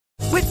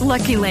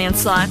Lucky Land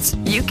Slots,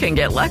 you can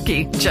get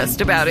lucky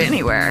just about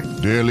anywhere.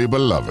 Dearly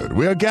beloved,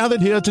 we are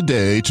gathered here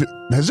today to...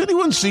 Has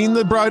anyone seen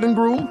the bride and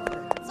groom?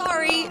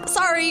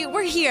 Sorry,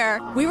 we're here.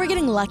 We were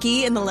getting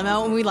lucky in the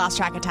limo and we lost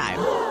track of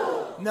time.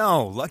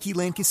 No, Lucky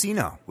Land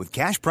Casino, with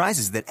cash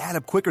prizes that add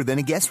up quicker than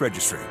a guest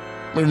registry.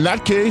 In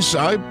that case,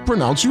 I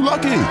pronounce you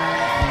lucky.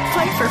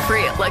 Play for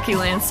free at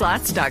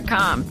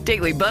LuckyLandSlots.com.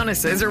 Daily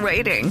bonuses are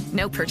waiting.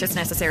 No purchase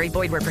necessary.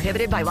 Void where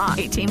prohibited by law.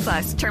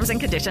 18+. Terms and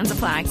conditions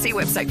apply. See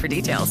website for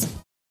details.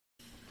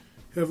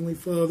 Heavenly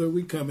Father,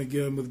 we come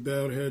again with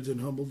bowed heads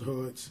and humbled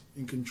hearts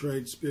and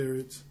contrite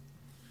spirits,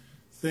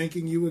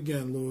 thanking you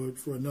again, Lord,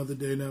 for another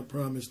day not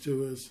promised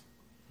to us.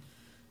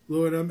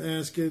 Lord, I'm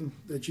asking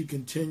that you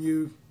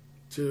continue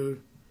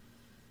to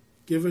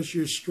give us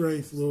your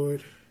strength,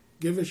 Lord.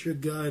 Give us your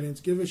guidance.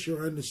 Give us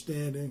your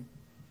understanding.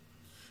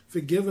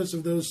 Forgive us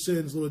of those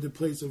sins, Lord, that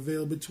place a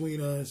veil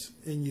between us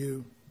and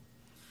you.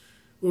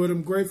 Lord,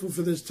 I'm grateful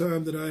for this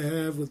time that I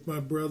have with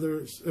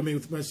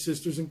with my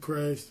sisters in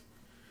Christ,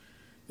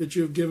 that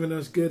you have given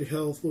us good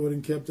health, Lord,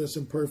 and kept us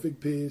in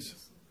perfect peace.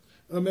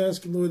 I'm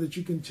asking, Lord, that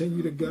you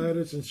continue to guide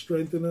us and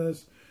strengthen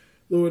us,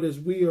 Lord, as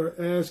we are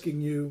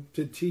asking you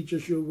to teach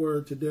us your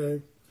word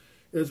today,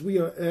 as we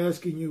are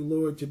asking you,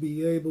 Lord, to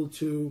be able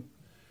to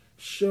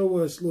show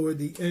us, Lord,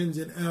 the ins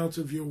and outs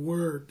of your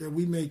word, that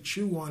we may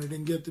chew on it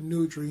and get the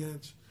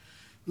nutrients.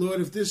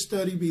 Lord, if this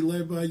study be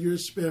led by your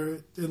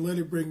Spirit, then let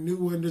it bring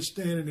new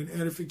understanding and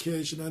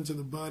edification unto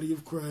the body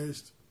of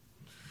Christ.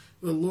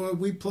 But Lord,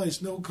 we place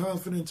no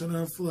confidence in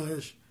our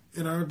flesh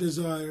and our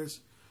desires,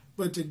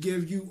 but to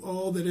give you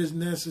all that is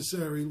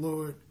necessary,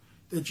 Lord,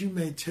 that you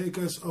may take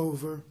us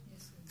over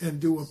and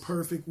do a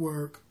perfect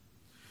work.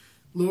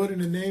 Lord, in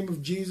the name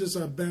of Jesus,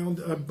 I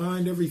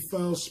bind every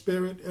foul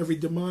spirit, every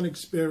demonic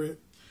spirit,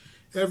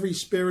 every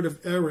spirit of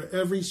error,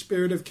 every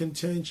spirit of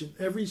contention,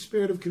 every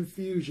spirit of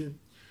confusion,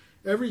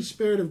 every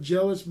spirit of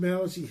jealous,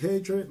 malice,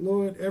 hatred,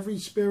 Lord, every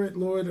spirit,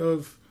 Lord,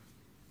 of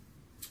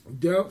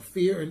doubt,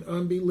 fear, and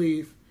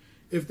unbelief.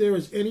 If there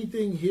is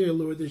anything here,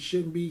 Lord, that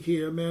shouldn't be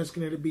here, I'm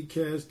asking that it be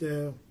cast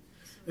down.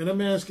 And I'm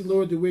asking,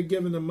 Lord, that we're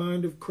given the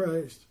mind of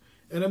Christ.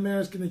 And I'm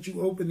asking that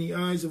you open the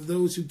eyes of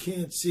those who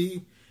can't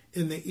see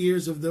and the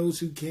ears of those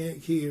who can't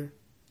hear.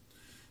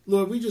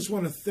 Lord, we just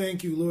want to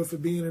thank you, Lord, for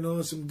being an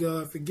awesome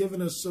God, for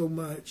giving us so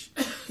much,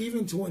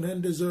 even to an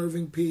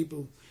undeserving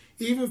people,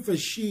 even for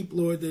sheep,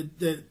 Lord,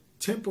 that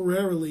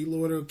temporarily,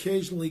 Lord, or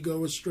occasionally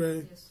go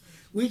astray.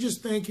 We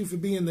just thank you for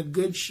being the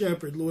good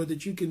shepherd, Lord,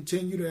 that you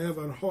continue to have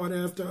a heart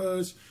after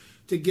us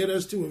to get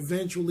us to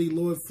eventually,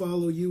 Lord,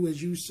 follow you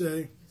as you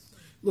say.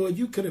 Lord,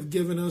 you could have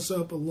given us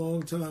up a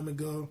long time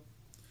ago.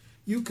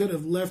 You could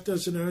have left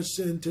us in our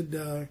sin to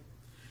die.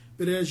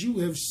 But as you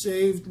have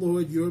saved,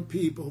 Lord, your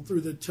people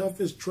through the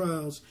toughest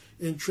trials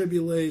and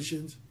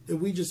tribulations, that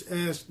we just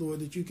ask,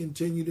 Lord, that you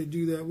continue to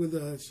do that with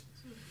us.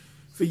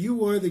 For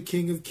you are the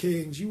King of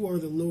Kings. You are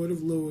the Lord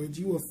of Lords.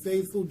 You are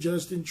faithful,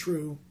 just, and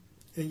true,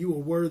 and you are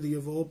worthy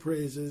of all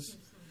praises.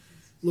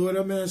 Lord,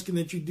 I'm asking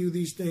that you do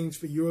these things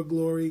for your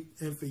glory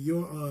and for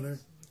your honor.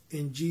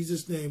 In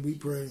Jesus' name we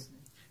pray.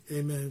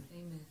 Amen.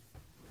 Amen.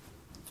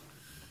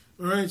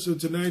 All right, so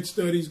tonight's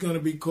study is going to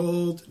be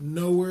called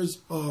Noah's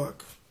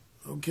Ark.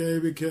 Okay,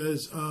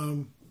 because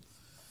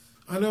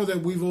I know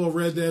that we've all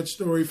read that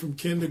story from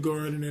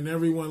kindergarten and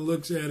everyone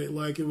looks at it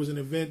like it was an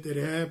event that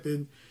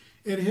happened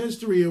in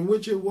history, in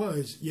which it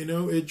was. You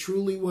know, it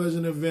truly was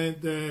an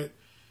event that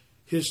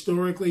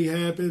historically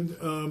happened.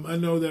 I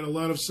know that a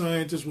lot of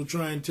scientists will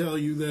try and tell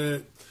you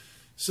that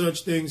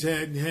such things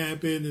hadn't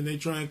happened, and they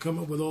try and come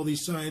up with all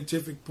these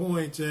scientific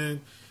points, and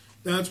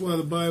that's why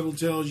the Bible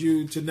tells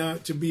you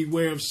to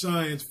beware of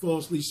science,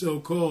 falsely so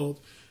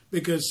called,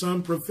 because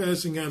some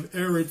professing have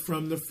erred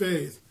from the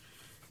faith.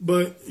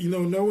 But, you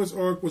know, Noah's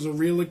Ark was a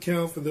real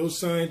account for those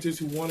scientists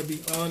who want to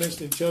be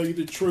honest and tell you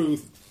the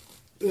truth,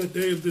 that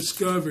they have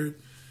discovered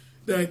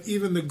that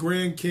even the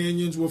Grand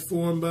Canyons were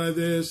formed by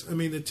this. I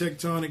mean, the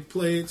tectonic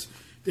plates,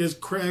 there's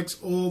cracks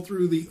all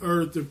through the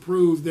earth to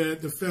prove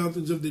that the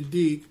fountains of the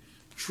deep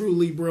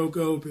truly broke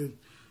open.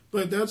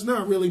 But that's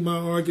not really my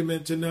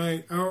argument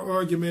tonight. Our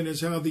argument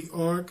is how the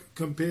ark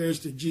compares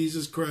to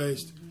Jesus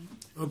Christ.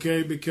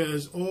 Okay,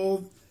 because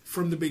all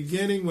from the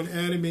beginning when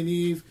Adam and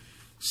Eve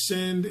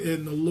sinned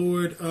and the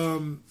Lord,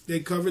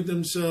 they covered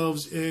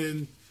themselves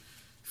in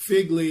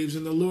fig leaves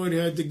and the Lord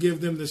had to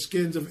give them the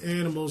skins of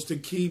animals to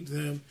keep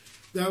them.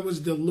 That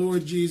was the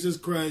Lord Jesus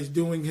Christ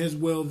doing his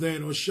will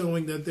then, or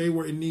showing that they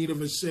were in need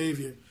of a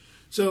Savior.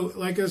 So,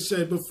 like I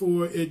said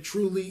before, it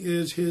truly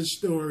is his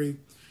story.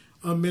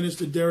 I'm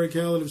Minister Derek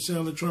Hallett of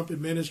Sound the Trumpet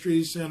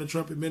Ministries,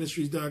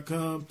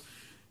 soundthetrumpetministries.com.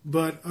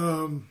 But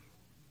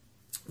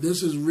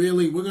this is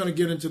really, we're going to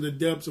get into the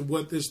depths of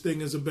what this thing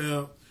is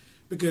about.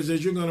 Because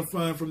as you're going to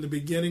find from the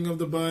beginning of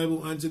the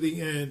Bible unto the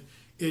end,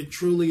 it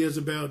truly is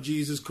about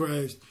Jesus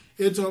Christ.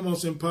 It's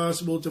almost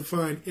impossible to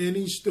find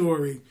any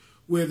story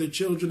where the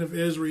children of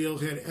Israel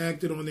had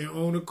acted on their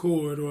own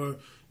accord, or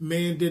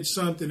man did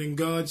something and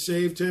God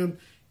saved him.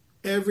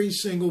 Every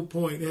single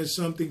point has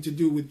something to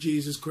do with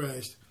Jesus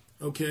Christ.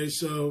 Okay,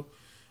 so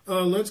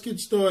Let's get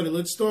started.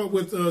 Let's start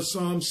with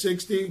Psalm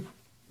 60,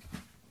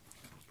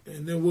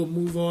 and then we'll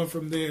move on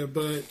from there.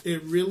 But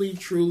it really,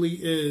 truly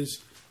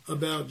is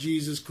about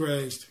Jesus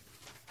Christ.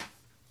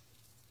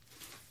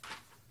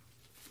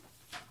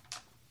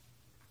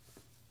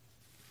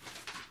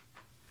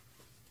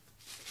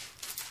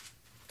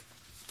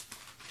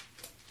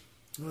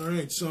 All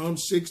right, Psalm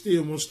 60,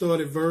 and we'll start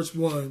at verse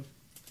 1.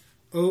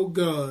 O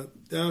God,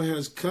 thou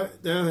hast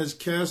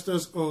cast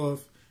us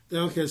off,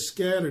 thou hast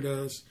scattered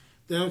us,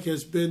 thou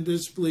hast been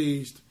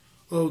displeased.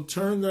 O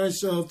turn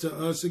thyself to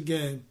us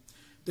again.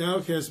 Thou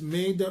hast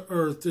made the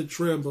earth to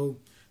tremble,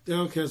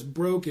 thou hast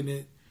broken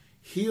it.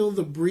 Heal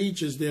the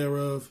breaches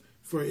thereof,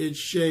 for it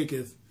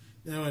shaketh.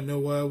 Now I know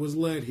why I was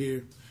led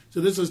here. So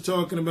this is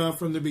talking about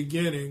from the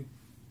beginning,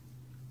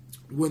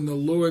 when the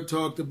Lord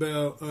talked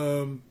about,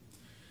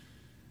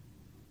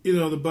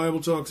 the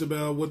Bible talks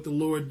about what the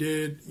Lord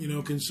did,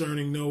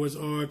 concerning Noah's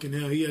Ark and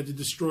how he had to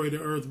destroy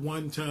the earth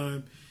one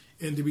time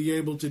and to be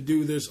able to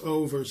do this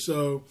over.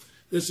 So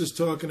this is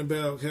talking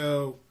about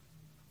how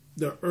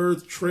the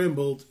earth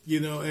trembled,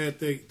 at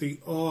the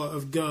awe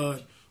of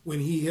God when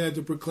he had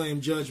to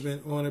proclaim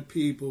judgment on a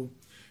people.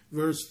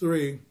 Verse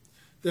 3,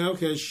 thou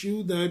hast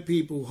shewed thy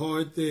people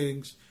hard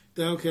things.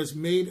 Thou hast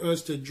made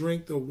us to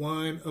drink the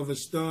wine of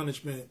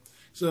astonishment.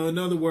 So in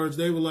other words,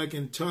 they were like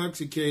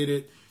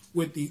intoxicated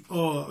with the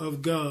awe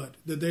of God,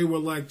 that they were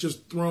like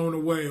just thrown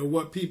away, or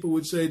what people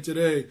would say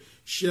today,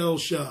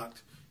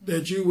 shell-shocked,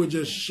 that you were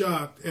just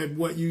shocked at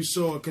what you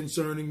saw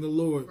concerning the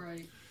Lord.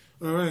 Right.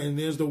 All right, and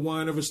there's the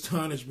wine of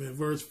astonishment.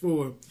 Verse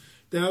 4,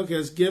 thou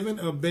hast given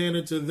a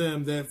banner to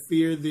them that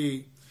fear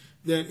thee,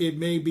 that it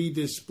may be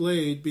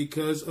displayed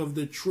because of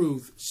the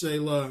truth,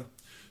 Selah.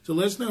 So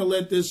let's not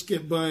let this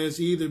skip by us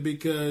either,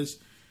 because,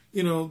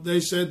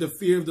 they said the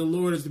fear of the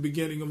Lord is the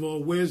beginning of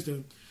all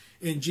wisdom.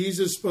 And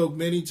Jesus spoke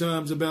many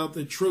times about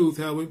the truth,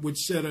 how it would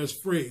set us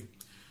free.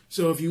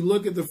 So if you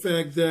look at the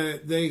fact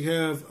that they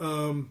have,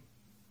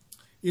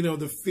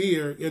 the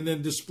fear and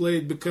then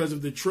displayed because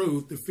of the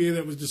truth, the fear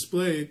that was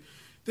displayed,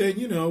 then,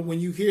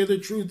 when you hear the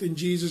truth in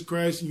Jesus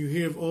Christ and you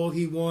hear of all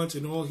he wants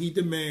and all he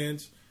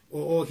demands,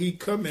 or all he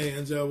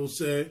commands, I will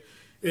say,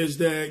 is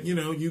that,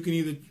 you can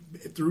either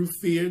through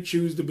fear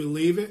choose to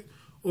believe it,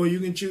 or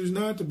you can choose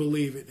not to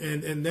believe it.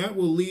 And that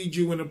will lead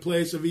you in a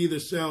place of either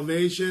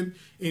salvation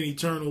and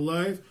eternal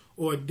life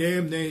or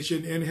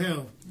damnation and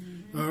hell.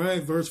 Mm-hmm. All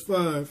right, verse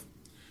 5.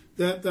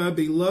 That thy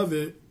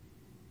beloved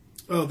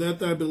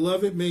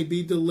may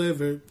be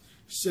delivered,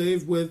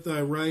 save with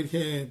thy right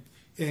hand,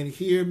 and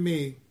hear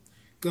me.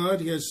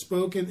 God has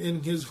spoken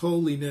in his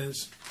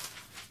holiness.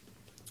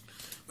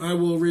 I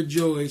will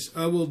rejoice.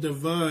 I will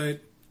divide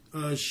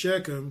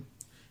Shechem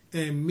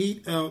and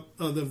mete out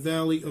of the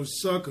valley of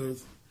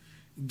Succoth.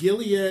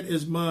 Gilead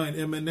is mine,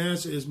 and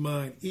Manasseh is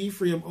mine.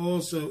 Ephraim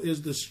also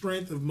is the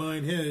strength of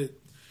mine head.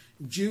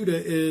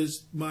 Judah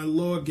is my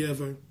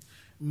lawgiver.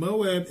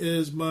 Moab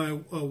is my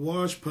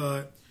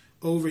washpot.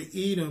 Over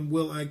Edom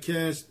will I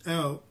cast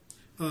out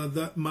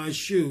my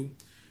shoe.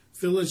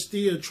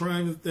 Philistia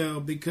triumph thou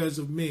because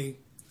of me.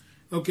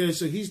 Okay,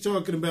 so he's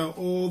talking about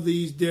all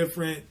these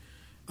different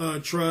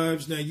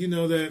tribes. Now, you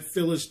know that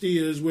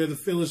Philistia is where the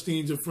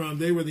Philistines are from.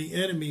 They were the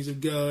enemies of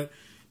God.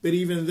 But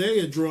even they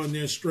had drawn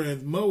their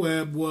strength.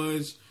 Moab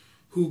was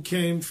who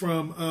came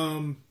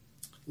from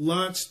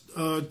Lot's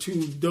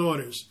two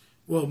daughters.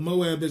 Well,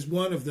 Moab is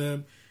one of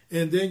them.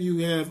 And then you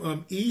have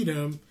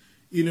Edom,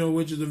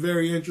 which is a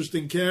very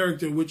interesting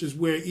character, which is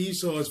where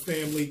Esau's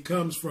family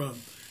comes from.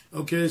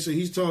 Okay, so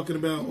he's talking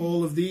about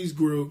all of these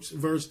groups.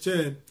 Verse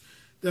 10,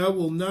 thou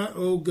wilt not,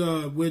 O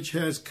God, which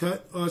has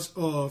cut us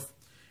off,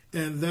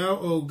 and thou,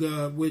 O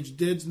God, which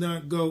didst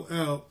not go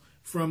out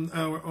from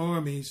our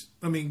armies,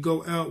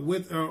 go out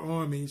with our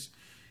armies.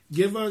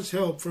 Give us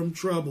help from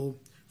trouble,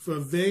 for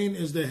vain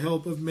is the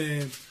help of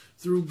man.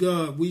 Through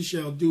God we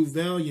shall do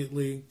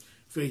valiantly,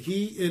 for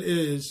he it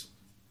is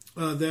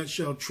that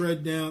shall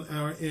tread down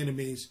our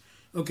enemies.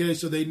 Okay,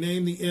 so they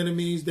named the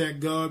enemies that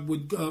God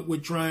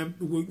would try,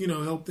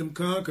 help them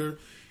conquer.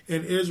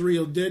 And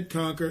Israel did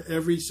conquer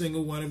every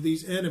single one of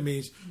these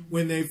enemies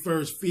when they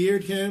first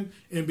feared him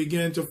and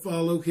began to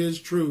follow his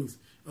truth.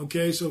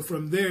 Okay, so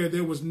from there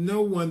was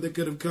no one that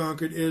could have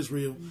conquered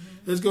Israel. Mm-hmm.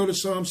 Let's go to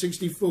Psalm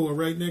 64,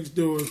 right next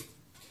door.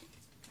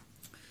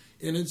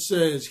 And it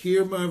says,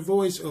 hear my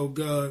voice, O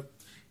God,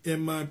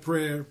 in my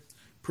prayer.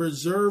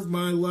 Preserve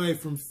my life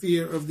from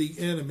fear of the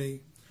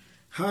enemy.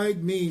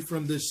 Hide me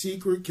from the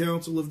secret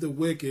counsel of the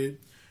wicked,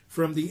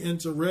 from the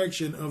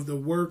insurrection of the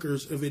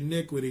workers of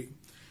iniquity.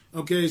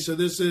 Okay, so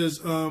this is,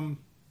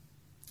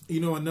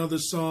 another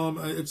psalm.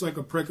 It's like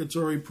a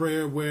precatory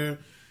prayer where,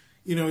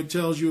 it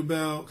tells you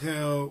about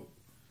how,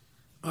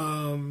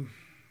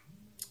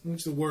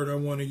 what's the word I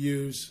want to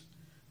use?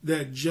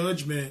 That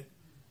judgment,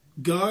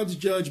 God's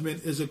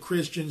judgment is a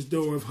Christian's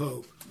door of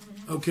hope.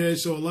 Okay,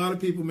 so a lot of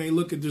people may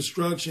look at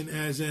destruction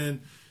as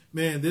in,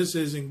 man, this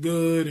isn't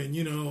good, and,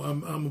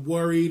 I'm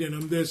worried, and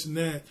I'm this and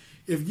that.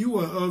 If you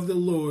are of the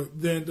Lord,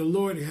 then the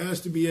Lord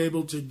has to be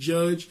able to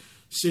judge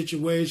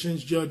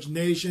situations, judge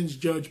nations,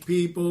 judge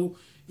people,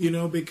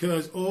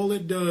 because all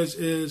it does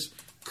is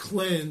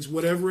cleanse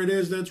whatever it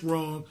is that's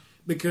wrong,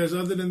 because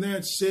other than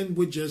that, sin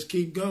would just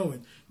keep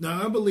going.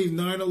 Now, I believe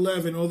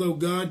 9/11, although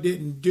God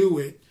didn't do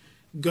it,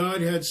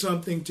 God had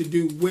something to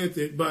do with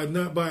it by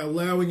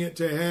allowing it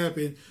to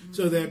happen,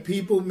 so that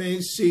people may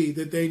see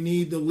that they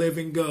need the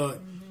living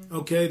God.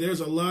 Okay, there's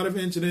a lot of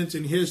incidents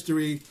in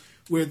history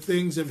where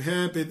things have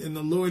happened and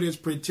the Lord has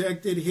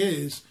protected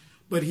his,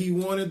 but he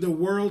wanted the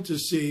world to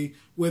see,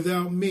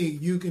 without me,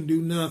 you can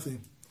do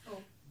nothing. Oh,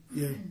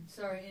 yeah.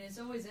 Sorry, and it's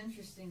always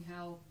interesting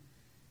how,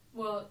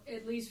 well,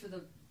 at least for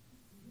the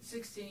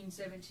 16,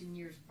 17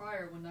 years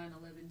prior when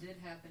 9/11 did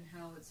happen,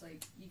 how it's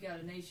like you got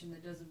a nation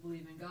that doesn't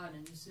believe in God,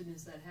 and as soon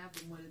as that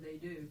happened, what did they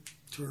do?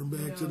 Turn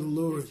back to the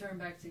Lord. They turn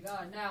back to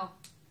God. Now,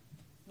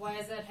 why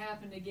has that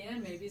happened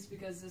again? Maybe it's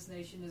because this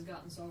nation has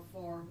gotten so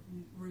far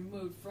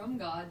removed from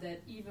God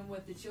that even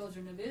with the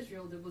children of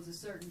Israel, there was a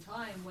certain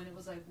time when it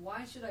was like,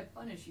 why should I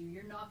punish you?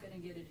 You're not going to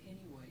get it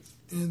anyways.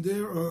 And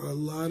there are a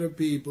lot of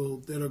people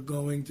that are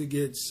going to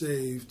get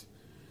saved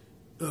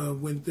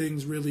when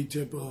things really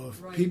tip off.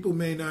 Right. People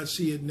may not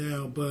see it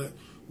now, but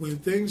when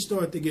things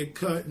start to get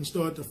cut and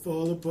start to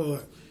fall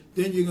apart,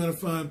 then you're going to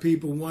find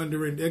people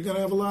wondering. They're going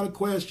to have a lot of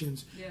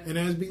questions. Yeah. And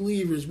as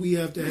believers, we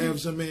have to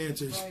have some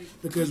answers, Right.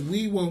 because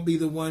we won't be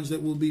the ones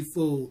that will be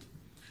fooled.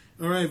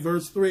 All right,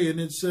 verse 3, and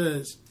it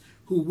says,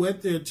 who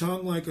whet their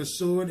tongue like a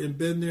sword and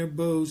bend their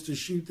bows to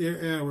shoot their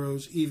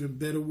arrows, even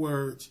bitter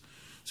words.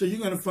 So you're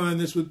going to find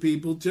this with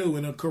people too.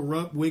 In a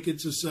corrupt,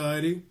 wicked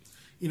society,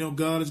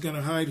 God is going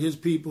to hide his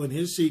people in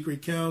his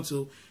secret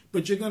counsel,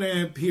 but you're going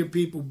to hear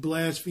people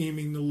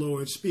blaspheming the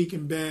Lord,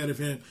 speaking bad of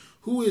him.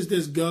 Who is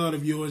this God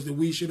of yours that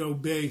we should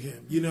obey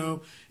him?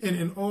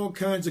 And all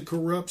kinds of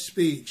corrupt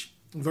speech.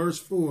 Verse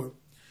 4,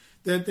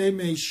 that they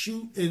may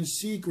shoot in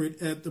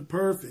secret at the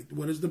perfect.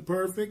 What is the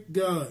perfect?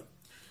 God.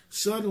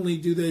 Suddenly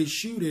do they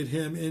shoot at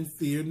him and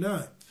fear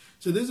not.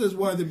 So this is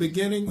why the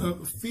beginning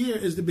of fear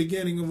is the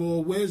beginning of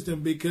all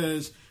wisdom,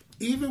 because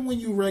even when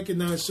you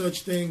recognize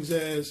such things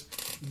as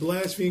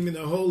blaspheming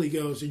the Holy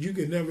Ghost and you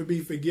can never be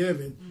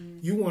forgiven,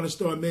 you want to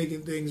start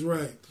making things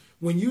right.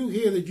 When you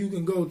hear that you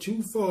can go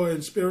too far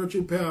in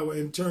spiritual power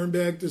and turn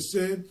back to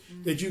sin,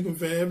 that you can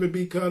forever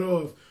be cut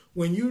off,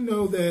 when you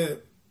know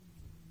that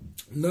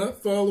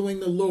not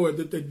following the Lord,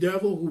 that the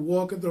devil who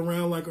walketh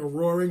around like a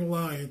roaring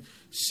lion,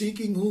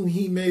 seeking whom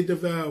he may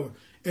devour,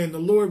 and the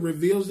Lord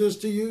reveals this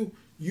to you,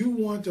 you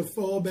want to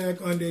fall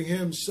back under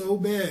him so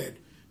bad,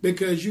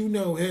 because you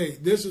know, hey,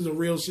 this is a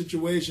real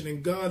situation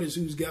and God is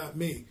who's got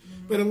me.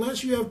 But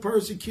unless you have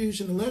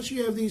persecution, unless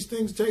you have these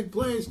things take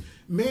place,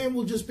 man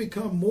will just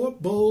become more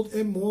bold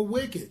and more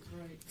wicked.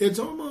 Right. It's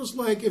almost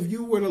like if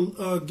you were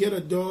to get a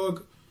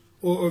dog,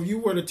 or if you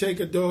were to take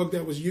a dog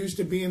that was used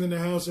to being in the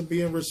house and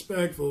being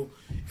respectful,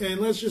 and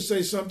let's just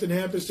say something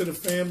happens to the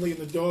family and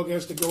the dog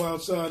has to go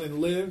outside and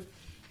live,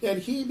 that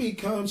he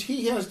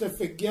has to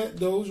forget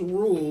those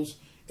rules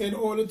in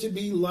order to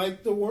be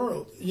like the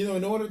world.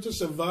 In order to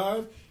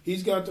survive,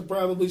 he's got to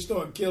probably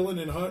start killing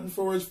and hunting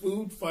for his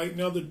food,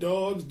 fighting other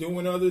dogs,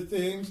 doing other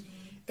things.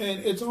 And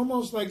it's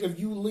almost like if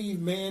you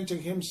leave man to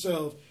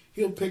himself,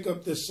 he'll pick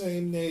up the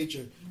same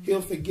nature.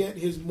 He'll forget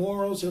his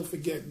morals. He'll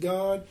forget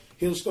God.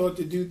 He'll start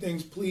to do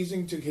things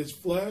pleasing to his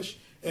flesh.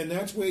 And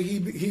that's where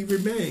he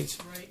remains,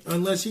 Right.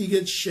 Unless he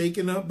gets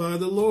shaken up by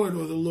the Lord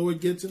or the Lord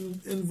gets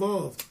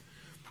involved.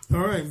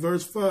 All right,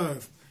 verse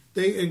 5.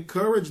 They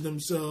encourage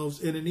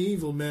themselves in an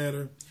evil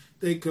manner.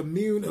 They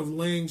commune of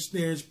laying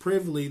snares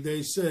privily.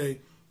 They say,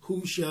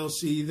 who shall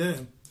see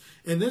them?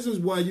 And this is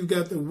why you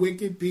got the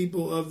wicked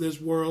people of this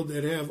world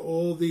that have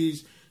all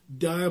these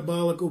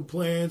diabolical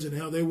plans and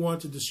how they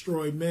want to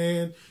destroy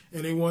man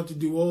and they want to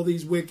do all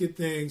these wicked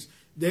things.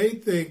 They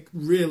think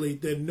really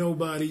that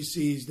nobody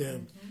sees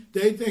them.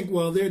 They think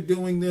while they're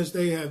doing this,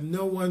 they have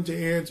no one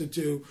to answer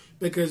to,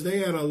 because they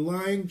had a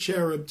lying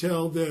cherub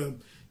tell them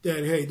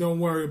that, hey, don't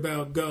worry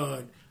about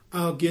God.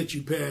 I'll get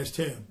you past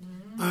him.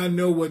 I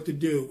know what to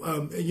do.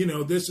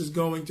 This is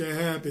going to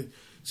happen.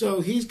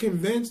 So he's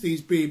convinced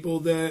these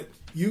people that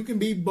you can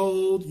be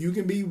bold, you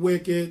can be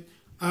wicked,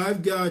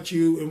 I've got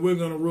you, and we're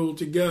going to rule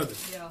together.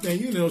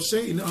 Yeah. Now,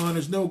 Satan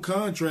honors no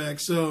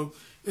contract, so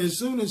as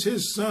soon as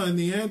his son,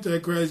 the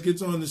Antichrist,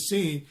 gets on the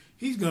scene,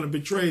 he's going to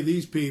betray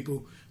these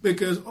people,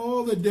 because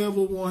all the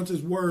devil wants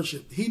is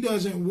worship. He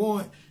doesn't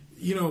want,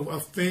 a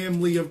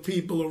family of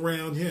people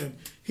around him.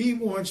 He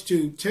wants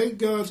to take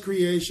God's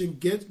creation,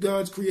 get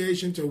God's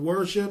creation to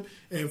worship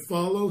and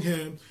follow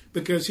him,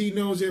 because he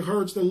knows it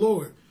hurts the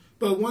Lord.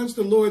 But once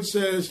the Lord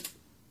says,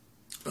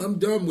 I'm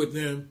done with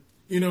them,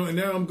 and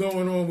now I'm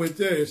going on with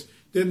this,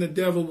 then the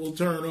devil will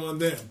turn on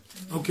them.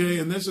 Okay,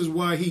 and this is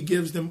why he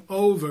gives them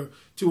over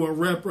to a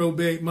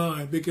reprobate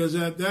mind, because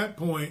at that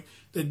point,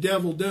 the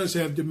devil does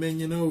have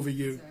dominion over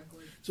you.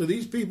 Exactly. So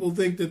these people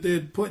think that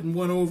they're putting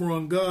one over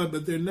on God,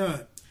 but they're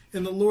not.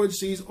 And the Lord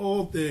sees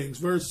all things.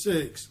 Verse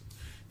 6,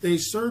 they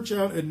search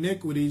out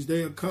iniquities,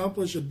 they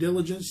accomplish a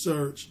diligent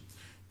search,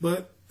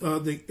 but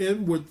the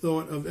inward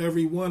thought of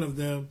every one of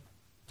them,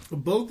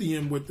 both the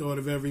inward thought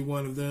of every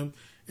one of them,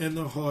 and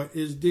the heart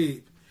is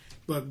deep.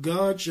 But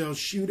God shall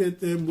shoot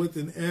at them with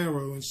an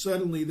arrow, and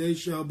suddenly they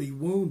shall be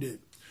wounded.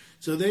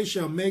 So they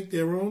shall make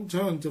their own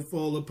tongue to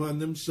fall upon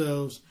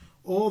themselves.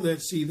 All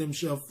that see them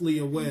shall flee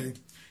away.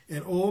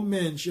 And all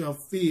men shall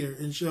fear,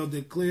 and shall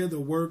declare the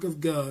work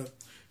of God,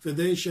 for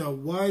they shall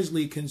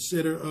wisely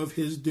consider of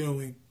his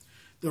doing.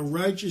 The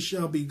righteous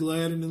shall be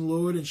glad in the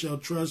Lord, and shall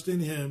trust in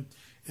him,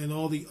 and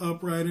all the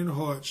upright in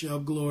heart shall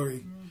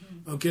glory.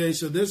 Okay,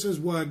 so this is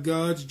why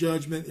God's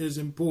judgment is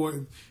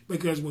important,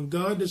 because when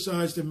God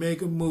decides to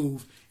make a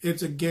move,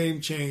 it's a game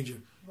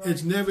changer. Right.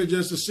 It's never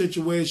just a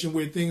situation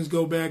where things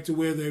go back to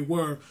where they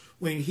were.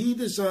 When he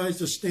decides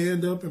to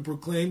stand up and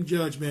proclaim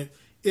judgment,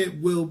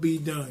 it will be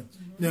done.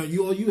 Now,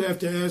 all you have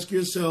to ask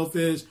yourself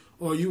is,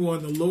 are you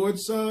on the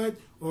Lord's side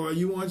or are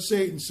you on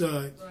Satan's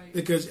side? Right.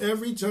 Because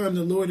every time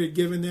the Lord had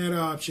given that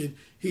option,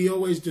 he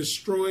always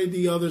destroyed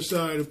the other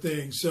side of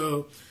things.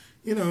 So,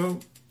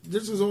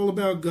 this is all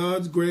about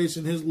God's grace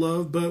and his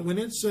love. But when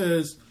it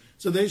says,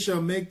 so they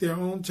shall make their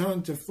own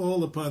tongue to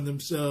fall upon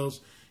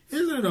themselves,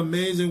 isn't it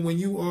amazing when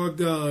you are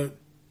God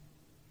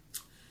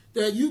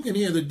that you can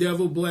hear the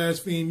devil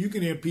blaspheme, you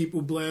can hear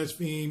people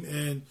blaspheme,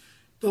 and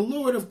the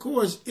Lord, of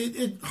course,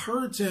 it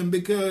hurts him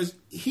because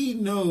he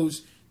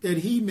knows that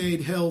he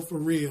made hell for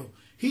real.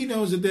 He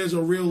knows that there's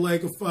a real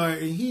lake of fire,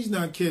 and he's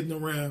not kidding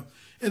around.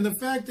 And the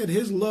fact that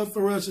his love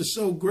for us is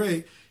so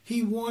great,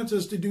 he wants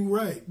us to do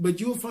right. But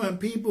you'll find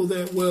people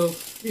that will,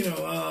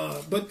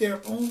 but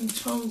their own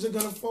tongues are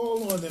going to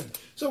fall on them.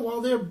 So while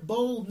they're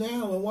bold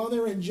now and while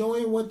they're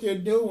enjoying what they're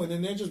doing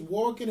and they're just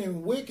walking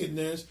in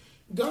wickedness,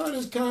 God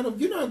is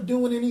you're not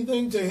doing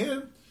anything to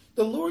him.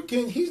 The Lord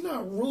he's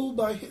not ruled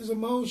by his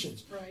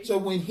emotions. Right. So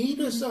when he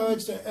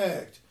decides to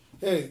act,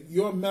 hey,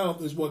 your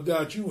mouth is what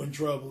got you in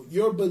trouble.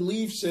 Your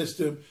belief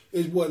system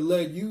is what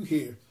led you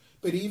here.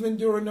 But even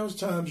during those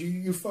times,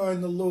 you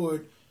find the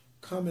Lord,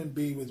 come and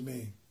be with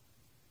me.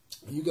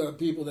 You got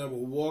people that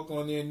will walk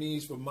on their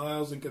knees for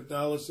miles in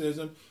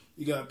Catholicism.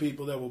 You got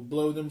people that will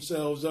blow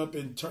themselves up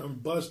in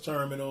bus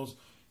terminals,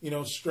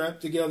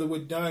 strapped together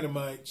with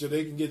dynamite so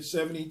they can get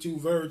 72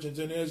 virgins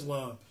in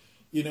Islam.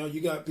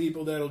 You got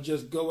people that'll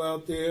just go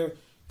out there,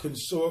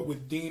 consort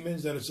with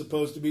demons that are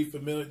supposed to be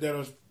familiar, that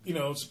are,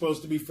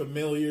 supposed to be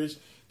familiars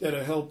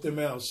that'll help them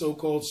out,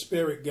 so-called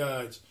spirit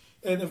guides,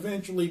 and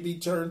eventually be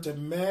turned to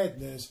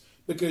madness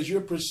because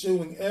you're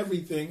pursuing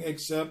everything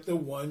except the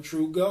one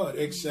true God,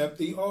 except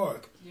the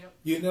ark.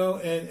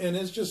 Yep. And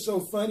it's just so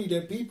funny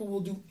that people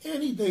will do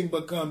anything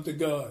but come to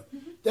God.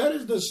 That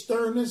is the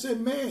sternness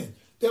in man.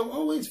 They'll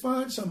always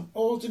find some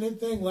alternate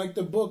thing like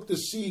the book, The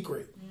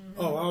Secret.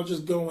 Oh, I'll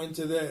just go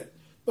into that.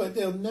 But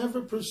they'll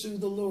never pursue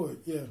the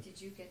Lord. Yeah.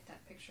 Did you get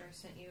that picture I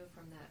sent you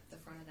from the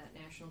front of that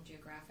National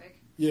Geographic?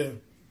 Yeah.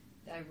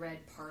 I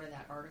read part of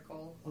that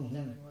article while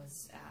Devin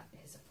was at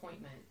his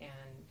appointment,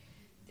 and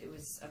it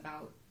was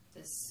about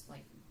this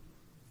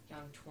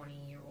young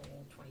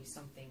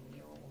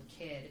 20-something-year-old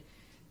kid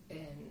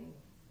in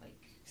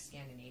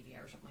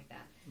Scandinavia or something like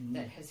that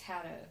that has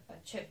had a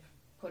chip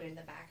put in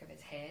the back of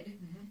his head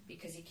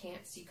because he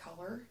can't see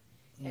color,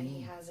 and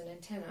he has an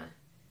antenna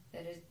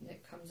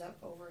that comes up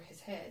over his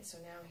head, so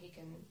now he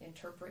can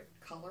interpret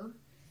color.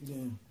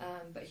 Yeah.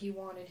 But he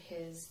wanted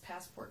his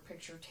passport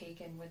picture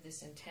taken with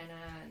this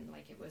antenna, and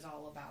it was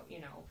all about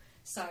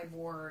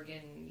cyborg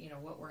and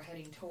what we're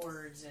heading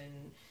towards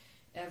and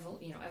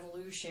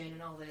evolution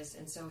and all this.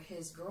 And so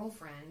his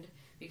girlfriend,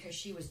 because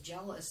she was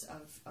jealous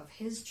of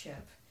his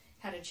chip,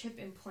 had a chip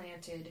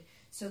implanted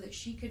so that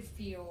she could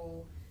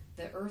feel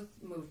the earth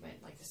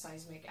movement, like the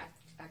seismic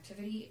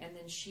activity, and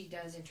then she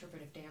does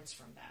interpretive dance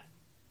from that.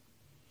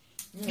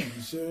 Yeah,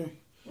 you see?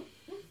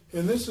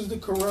 And this is the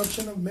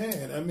corruption of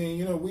man. I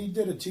mean, we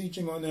did a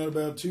teaching on that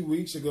about 2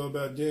 weeks ago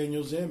about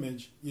Daniel's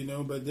image,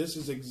 but this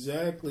is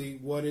exactly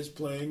what is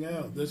playing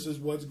out. This is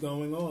what's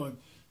going on,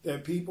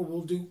 that people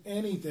will do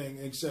anything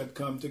except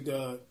come to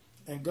God.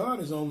 And God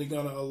is only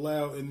going to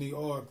allow in the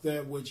ark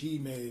that which he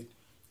made.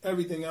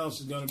 Everything else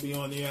is going to be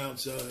on the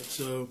outside.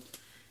 So,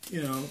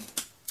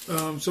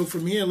 so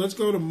from here, let's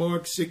go to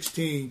Mark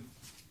 16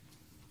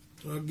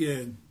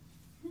 again.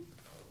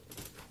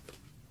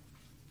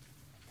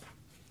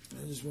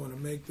 I just want to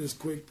make this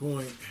quick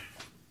point.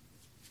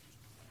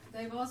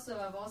 I've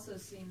also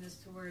seen this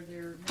to where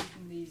they're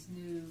making these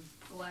new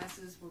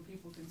glasses where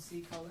people can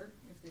see color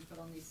if they put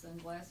on these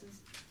sunglasses,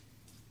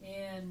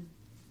 and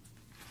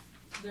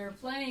they're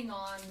playing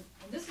on.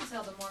 And this is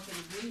how the mark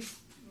of the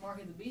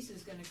beast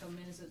is going to come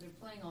in. Is that they're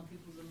playing on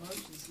people's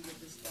emotions to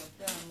get this stuff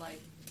done. Like,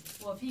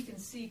 well, if he can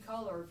see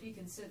color, if he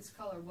can sense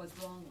color, what's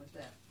wrong with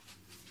that?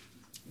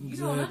 You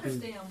don't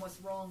understand what's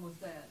wrong with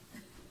that.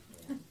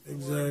 Yeah.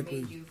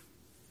 Exactly.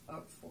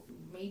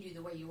 Made you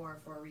the way you are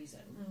for a reason.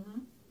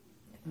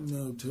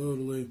 No,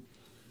 totally.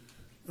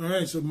 All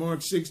right, so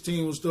Mark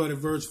 16, we'll start at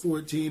verse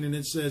 14, and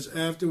it says,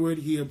 Afterward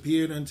he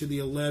appeared unto the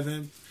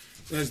 11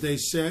 as they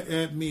sat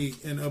at meat,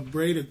 and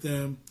upbraided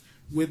them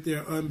with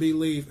their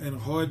unbelief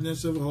and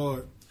hardness of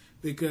heart,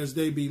 because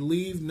they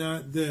believed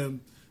not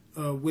them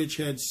which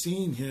had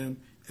seen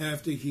him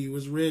after he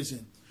was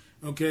risen.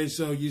 Okay,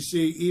 so you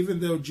see,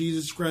 even though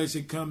Jesus Christ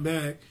had come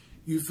back,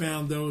 you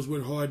found those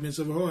with hardness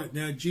of heart.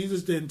 Now,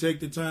 Jesus didn't take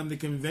the time to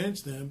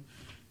convince them.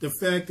 The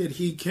fact that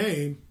he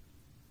came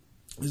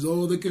is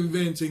all the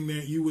convincing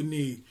that you would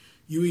need.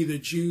 You either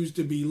choose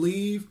to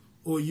believe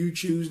or you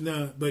choose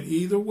not. But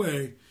either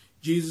way,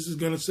 Jesus is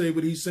going to say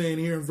what he's saying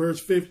here in verse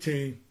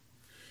 15.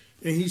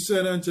 And he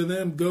said unto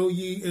them, Go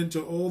ye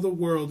into all the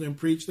world and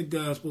preach the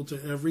gospel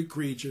to every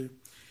creature.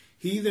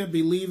 He that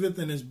believeth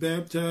and is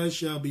baptized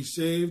shall be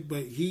saved,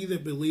 but he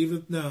that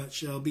believeth not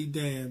shall be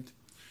damned.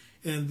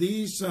 And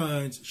these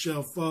signs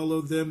shall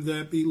follow them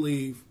that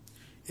believe.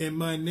 In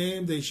my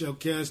name they shall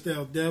cast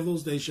out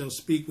devils, they shall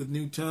speak with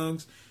new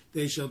tongues,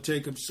 they shall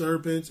take up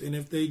serpents, and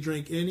if they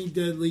drink any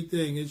deadly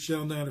thing, it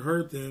shall not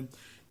hurt them.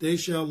 They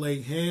shall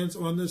lay hands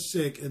on the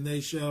sick, and they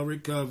shall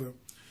recover.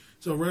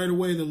 So right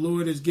away, the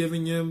Lord is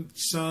giving them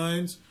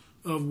signs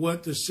of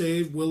what the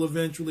saved will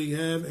eventually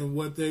have and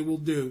what they will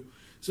do.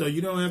 So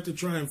you don't have to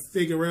try and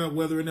figure out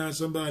whether or not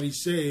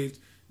somebody's saved.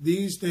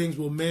 These things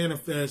will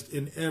manifest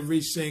in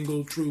every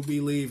single true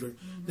believer.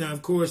 Mm-hmm. Now,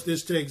 of course,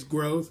 this takes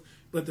growth,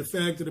 but the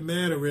fact of the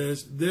matter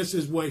is, this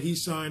is what he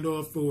signed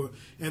off for.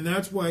 And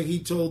that's why he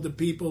told the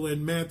people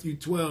in Matthew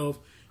 12,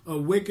 a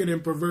wicked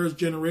and perverse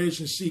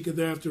generation seeketh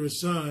after a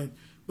sign,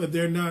 but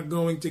they're not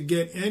going to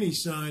get any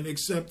sign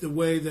except the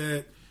way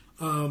that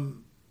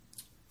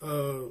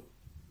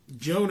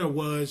Jonah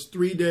was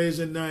 3 days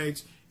and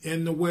nights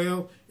in the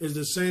whale, is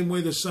the same way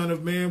the Son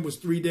of Man was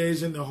 3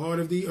 days in the heart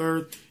of the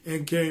earth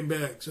and came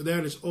back. So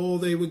that is all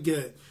they would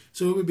get.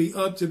 So it would be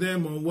up to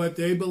them on what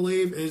they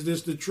believe. Is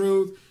this the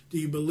truth? Do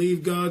you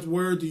believe God's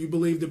word? Do you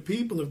believe the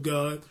people of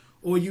God?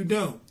 Or you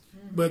don't?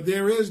 But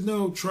there is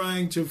no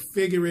trying to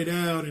figure it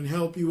out and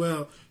help you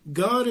out.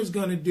 God is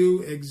going to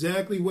do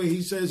exactly what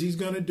he says he's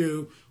going to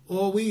do.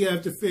 All we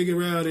have to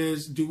figure out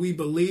is, do we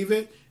believe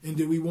it? And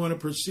do we want to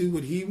pursue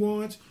what he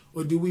wants?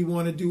 Or do we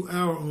want to do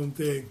our own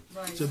thing?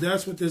 Right. So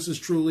that's what this is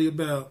truly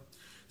about.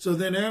 So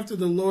then after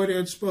the Lord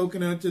had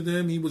spoken unto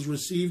them, he was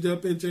received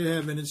up into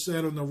heaven and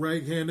sat on the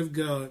right hand of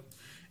God.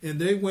 And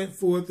they went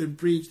forth and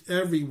preached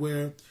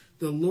everywhere,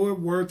 the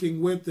Lord working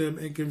with them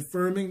and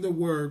confirming the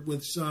word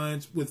with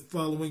signs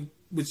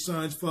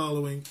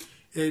following.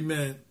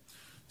 Amen.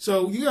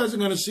 So you guys are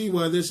going to see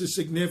why this is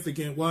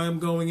significant, why I'm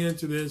going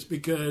into this,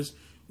 because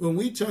when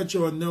we touch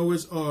on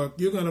Noah's Ark,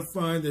 you're going to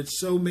find that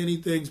so many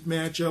things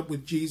match up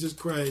with Jesus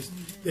Christ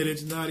that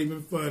it's not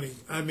even funny.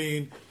 I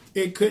mean,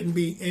 it couldn't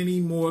be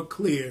any more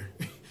clear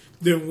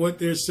than what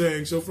they're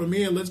saying. So from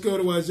here, let's go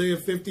to Isaiah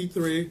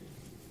 53.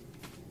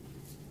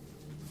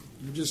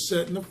 I'm just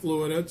setting the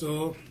floor, that's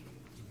all.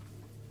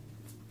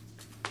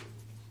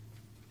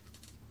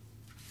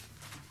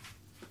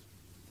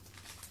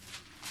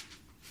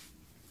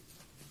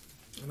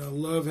 And I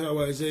love how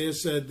Isaiah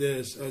said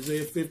this,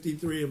 Isaiah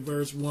 53 and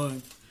verse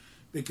 1,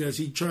 because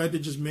he tried to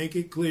just make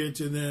it clear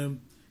to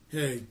them,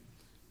 hey,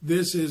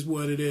 this is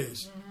what it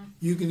is. Mm-hmm.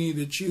 You can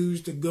either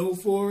choose to go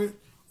for it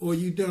or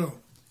you don't.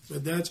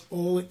 But that's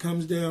all it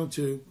comes down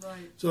to.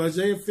 Right. So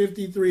Isaiah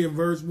 53 and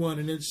verse 1,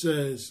 and it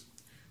says,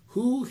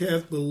 Who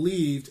hath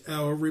believed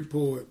our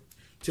report?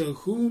 To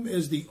whom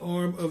is the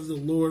arm of the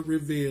Lord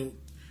revealed?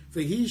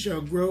 For he shall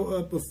grow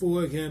up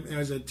before him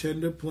as a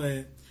tender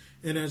plant,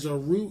 and as a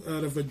root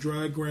out of a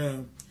dry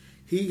ground.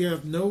 He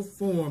hath no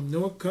form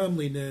nor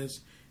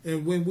comeliness,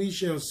 and when we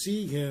shall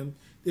see him,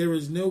 there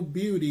is no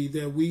beauty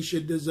that we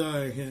should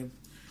desire him.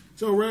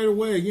 So right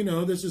away,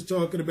 this is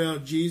talking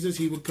about Jesus.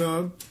 He would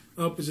come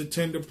up as a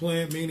tender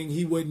plant, meaning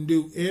he wouldn't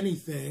do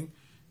anything,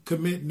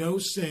 commit no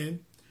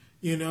sin,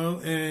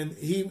 and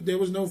there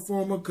was no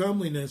form of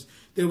comeliness.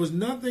 There was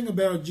nothing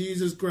about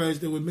Jesus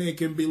Christ that would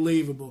make him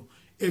believable.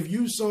 If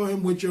you saw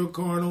him with your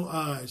carnal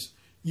eyes,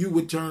 you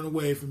would turn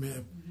away from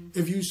him. Mm-hmm.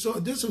 If you saw,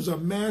 this was a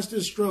master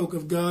stroke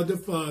of God the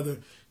Father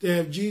to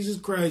have Jesus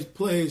Christ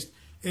placed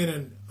in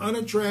an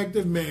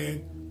unattractive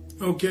man,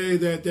 okay,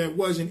 that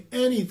wasn't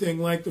anything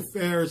like the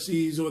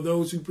Pharisees or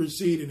those who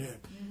preceded him.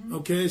 Mm-hmm.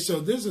 Okay, so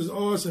this is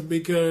awesome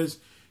because,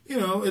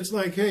 it's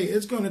like, hey,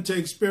 it's going to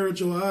take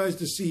spiritual eyes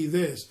to see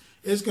this.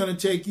 It's going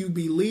to take you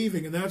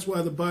believing, and that's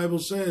why the Bible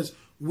says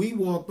we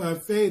walk by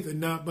faith and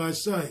not by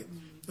sight.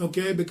 Mm-hmm.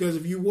 Okay, because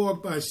if you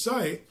walk by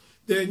sight,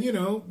 then,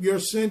 your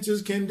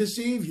senses can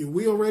deceive you.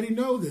 We already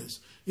know this.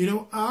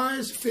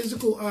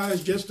 Physical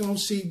eyes just don't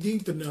see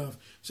deep enough.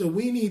 So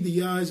we need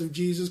the eyes of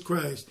Jesus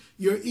Christ.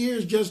 Your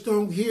ears just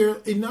don't hear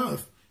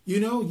enough.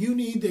 You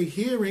need the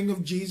hearing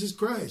of Jesus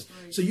Christ.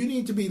 Right. So you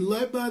need to be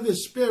led by the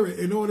Spirit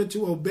in order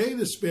to obey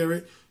the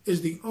Spirit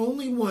is the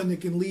only one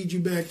that can lead you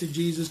back to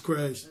Jesus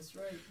Christ. That's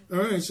right.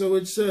 All right, so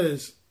it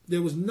says,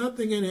 there was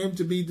nothing in him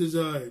to be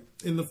desired,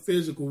 in the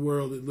physical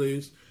world at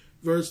least.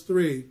 Verse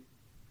 3,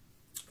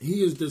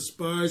 he is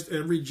despised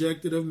and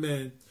rejected of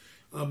men,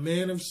 a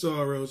man of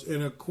sorrows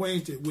and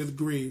acquainted with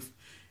grief.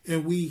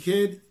 And we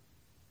hid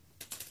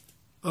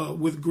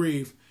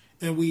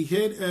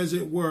as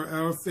it were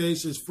our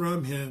faces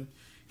from him.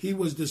 He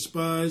was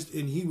despised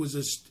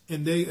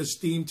and they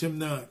esteemed him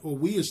not, or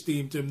we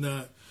esteemed him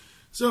not.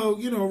 So,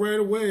 right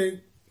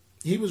away,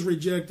 he was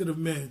rejected of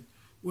men.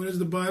 What does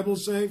the Bible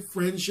say?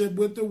 Friendship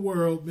with the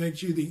world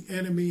makes you the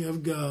enemy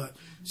of God.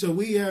 So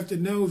we have to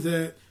know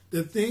that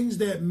the things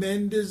that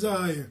men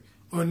desire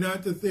are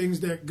not the things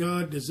that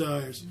God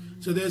desires.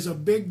 So there's a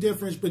big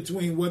difference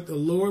between what the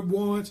Lord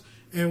wants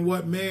and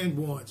what man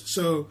wants.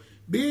 So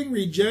being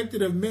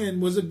rejected of men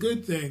was a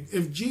good thing.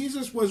 If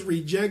Jesus was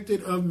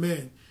rejected of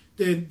men,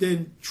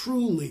 then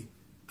truly,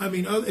 I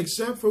mean,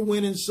 except for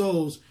winning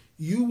souls,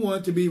 you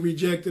want to be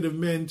rejected of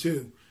men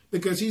too.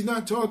 Because he's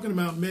not talking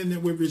about men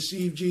that would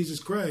receive Jesus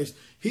Christ.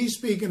 He's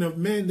speaking of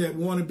men that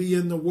want to be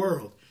in the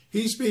world.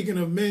 He's speaking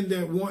of men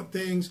that want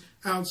things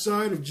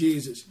outside of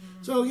Jesus.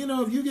 So,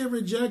 if you get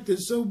rejected,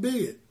 so be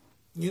it.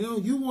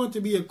 You want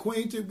to be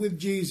acquainted with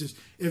Jesus.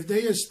 If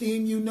they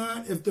esteem you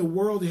not, if the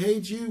world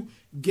hates you,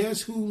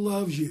 guess who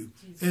loves you?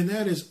 And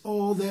that is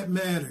all that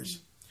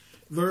matters.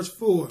 Verse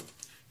 4,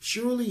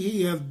 surely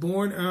he hath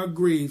borne our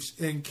griefs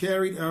and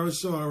carried our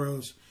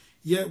sorrows,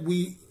 yet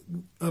we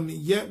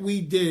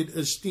did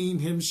esteem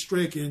him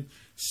stricken,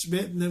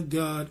 smitten of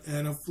God,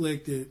 and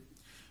afflicted.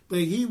 But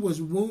he was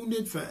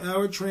wounded for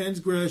our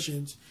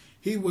transgressions,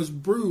 he was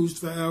bruised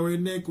for our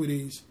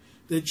iniquities.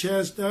 The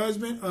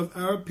chastisement of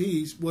our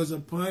peace was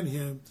upon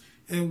him,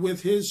 and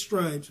with his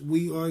stripes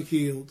we are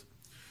healed.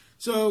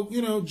 So,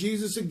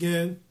 Jesus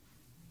again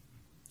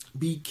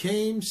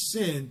became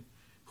sin,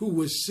 who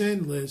was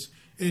sinless,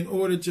 in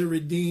order to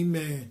redeem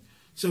man.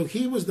 So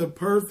he was the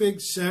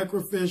perfect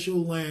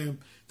sacrificial lamb,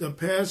 the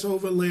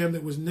Passover lamb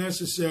that was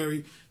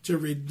necessary to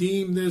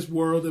redeem this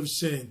world of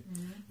sin.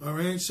 All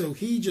right, so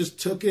he just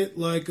took it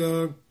like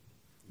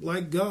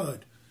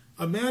God.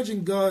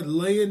 Imagine God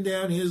laying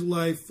down his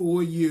life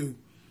for you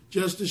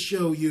just to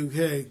show you,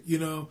 hey,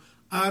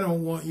 I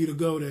don't want you to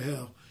go to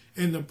hell.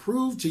 And to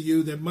prove to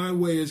you that my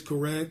way is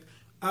correct,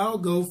 I'll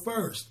go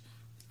first.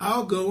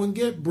 I'll go and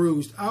get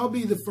bruised. I'll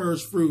be the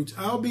first fruits.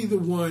 I'll be the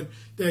one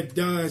that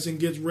dies and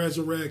gets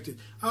resurrected.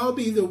 I'll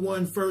be the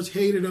one first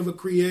hated of a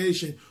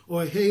creation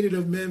or hated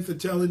of men for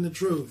telling the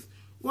truth.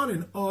 What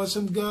an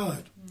awesome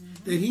God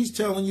that he's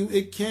telling you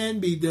it can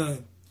be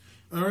done.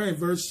 All right,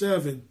 verse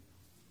 7.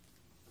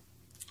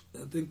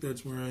 I think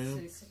that's where I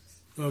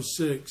am.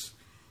 6.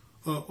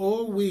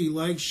 All we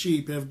like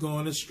sheep have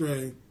gone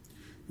astray.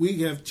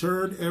 We have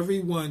turned every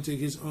one to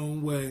his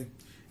own way,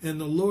 and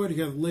the Lord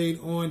hath laid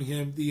on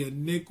him the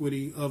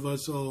iniquity of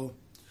us all.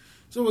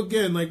 So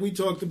again, like we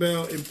talked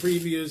about in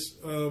previous,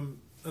 I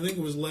think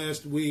it was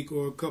last week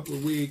or a couple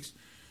of weeks,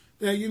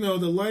 that,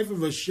 the life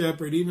of a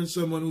shepherd, even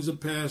someone who's a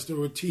pastor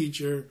or a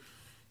teacher,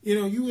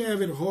 you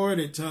have it hard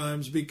at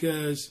times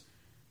because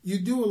you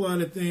do a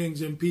lot of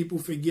things and people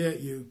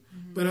forget you.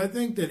 But I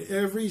think that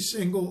every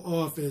single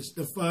office,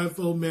 the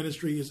fivefold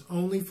ministry, is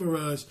only for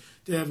us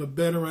to have a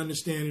better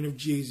understanding of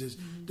Jesus.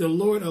 The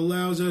Lord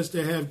allows us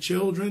to have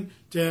children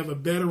to have a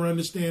better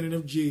understanding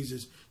of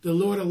Jesus. The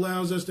Lord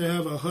allows us to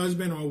have a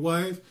husband or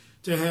wife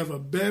to have a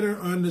better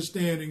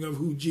understanding of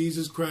who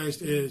Jesus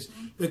Christ is.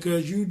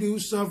 Because you do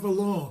suffer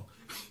long.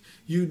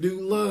 You do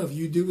love.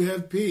 You do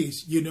have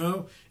peace,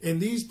 And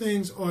these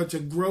things are to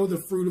grow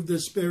the fruit of the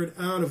Spirit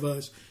out of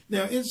us.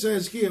 Now, it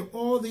says here,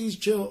 all these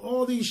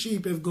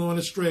sheep have gone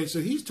astray.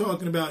 So he's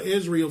talking about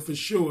Israel for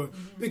sure,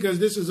 because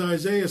this is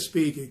Isaiah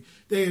speaking.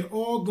 They had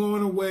all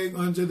gone away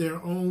unto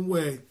their own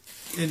way.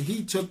 And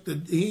he took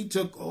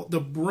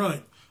the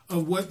brunt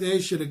of what they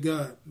should have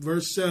got.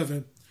 Verse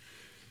 7.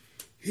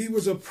 He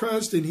was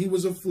oppressed and he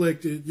was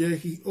afflicted, yet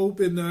he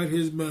opened not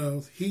his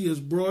mouth. He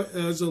is brought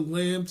as a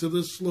lamb to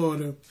the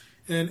slaughter,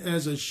 and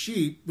as a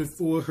sheep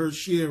before her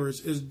shearers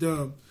is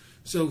dumb.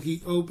 So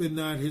he opened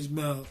not his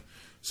mouth.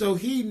 So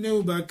he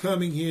knew by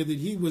coming here that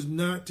he was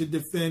not to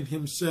defend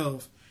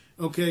himself.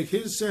 Okay,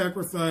 his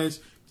sacrifice,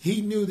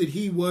 he knew that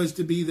he was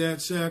to be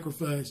that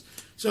sacrifice.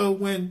 So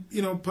when,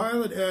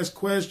 Pilate asked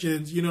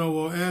questions,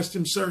 or asked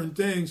him certain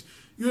things,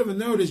 you ever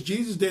notice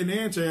Jesus didn't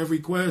answer every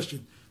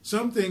question.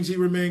 Some things he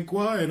remained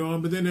quiet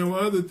on, but then there were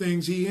other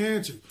things he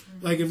answered.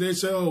 Like if they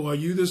say, oh, are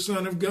you the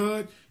Son of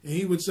God? And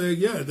he would say,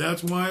 yeah,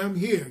 that's why I'm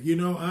here.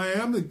 I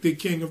am the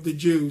King of the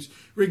Jews,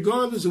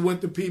 regardless of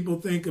what the people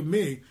think of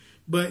me.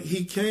 But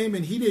he came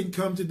and he didn't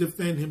come to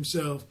defend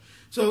himself.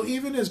 So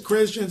even as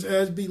Christians,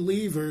 as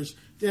believers,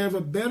 to have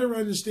a better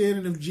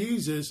understanding of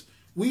Jesus,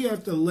 we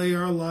have to lay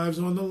our lives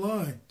on the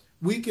line.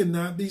 We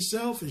cannot be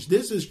selfish.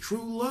 This is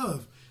true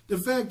love. The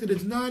fact that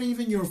it's not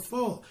even your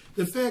fault.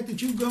 The fact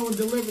that you go and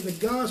deliver the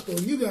gospel,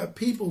 you got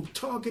people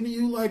talking to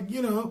you like,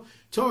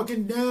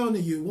 talking down to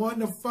you,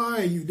 wanting to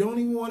fire you, don't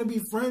even want to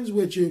be friends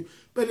with you.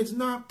 But it's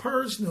not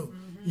personal.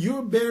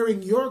 You're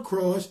bearing your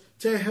cross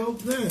to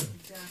help them.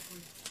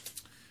 Exactly.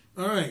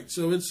 All right,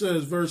 so it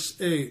says, verse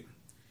 8,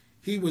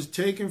 he was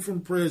taken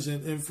from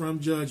prison and from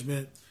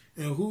judgment,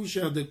 and who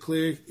shall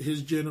declare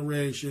his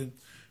generation?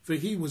 For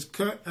he was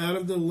cut out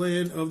of the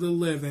land of the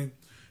living.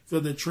 For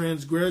the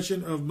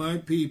transgression of my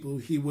people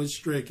he was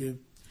stricken.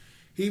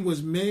 He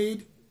was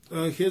made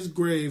his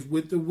grave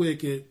with the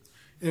wicked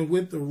and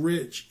with the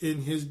rich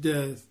in his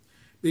death,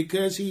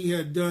 because he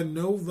had done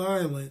no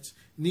violence,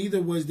 neither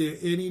was there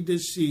any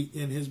deceit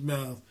in his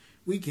mouth.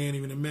 We can't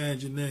even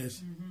imagine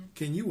this.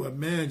 Can you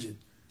imagine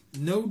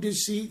no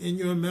deceit in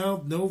your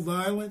mouth, no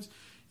violence.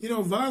 You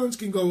know, violence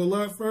can go a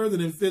lot further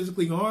than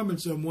physically harming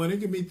someone.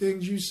 It can be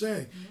things you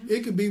say.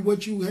 It could be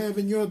what you have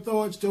in your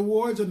thoughts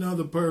towards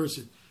another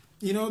person.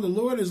 You know, the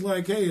Lord is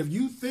like, hey, if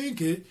you think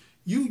it,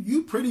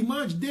 you pretty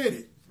much did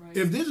it. Right.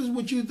 If this is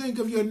what you think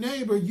of your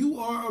neighbor, you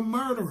are a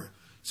murderer.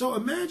 So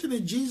imagine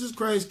that Jesus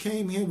Christ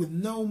came here with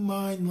no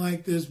mind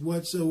like this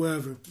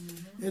whatsoever.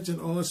 It's an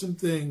awesome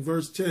thing.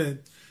 Verse 10,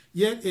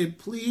 yet it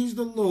pleased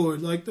the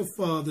Lord like the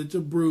Father to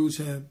bruise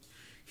him.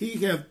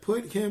 He hath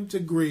put him to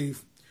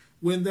grief.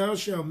 When thou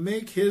shalt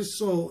make his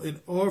soul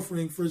an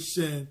offering for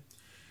sin,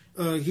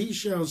 he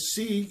shall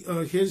see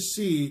his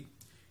seed,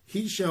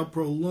 he shall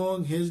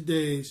prolong his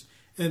days,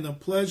 and the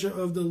pleasure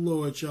of the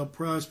Lord shall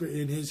prosper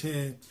in his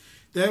hand.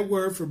 That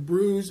word for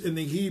bruise in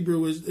the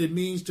Hebrew, it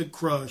means to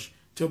crush,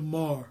 to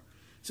mar.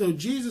 So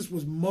Jesus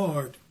was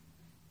marred,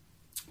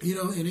 you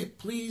know, and it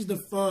pleased the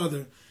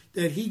Father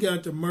that he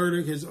got to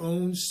murder his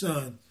own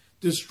son,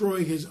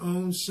 destroy his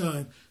own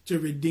son to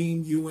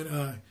redeem you and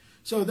I.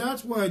 So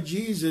that's why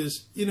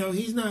Jesus, you know,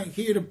 he's not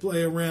here to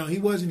play around. He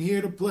wasn't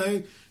here to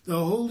play. The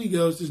Holy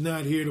Ghost is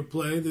not here to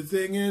play. The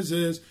thing is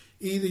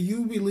either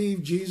you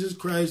believe Jesus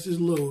Christ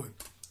is Lord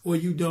or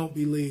you don't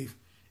believe.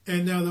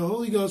 And now the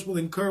Holy Ghost will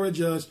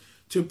encourage us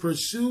to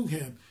pursue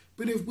him.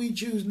 But if we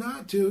choose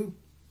not to,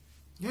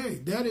 hey,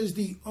 that is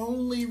the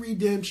only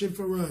redemption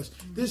for us.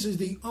 This is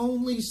the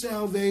only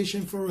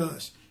salvation for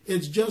us.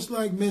 It's just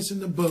like missing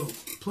the boat,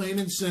 plain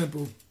and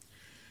simple.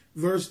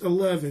 Verse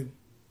 11.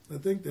 I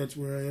think that's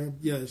where I am.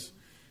 Yes.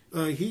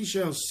 He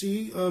shall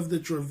see of the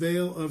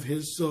travail of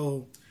his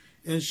soul,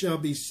 and shall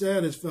be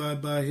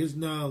satisfied by his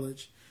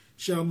knowledge.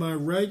 Shall my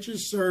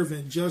righteous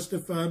servant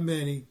justify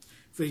many,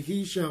 for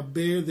he shall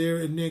bear their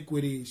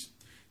iniquities.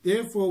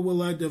 Therefore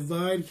will I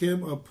divide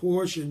him a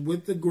portion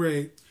with the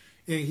great,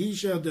 and he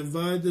shall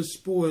divide the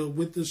spoil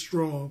with the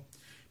strong,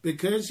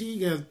 because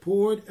he hath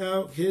poured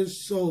out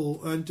his soul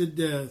unto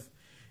death,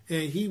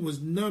 and he was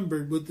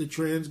numbered with the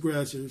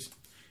transgressors.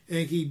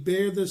 And he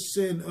bare the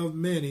sin of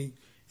many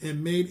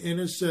and made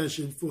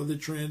intercession for the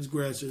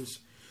transgressors.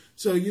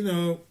 So, you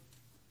know,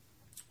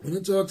 when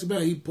it talks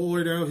about he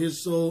poured out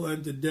his soul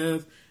unto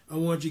death, I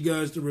want you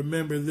guys to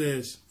remember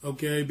this,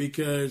 okay?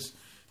 Because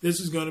this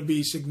is going to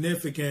be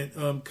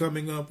significant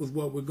coming up with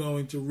what we're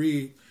going to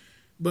read.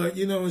 But,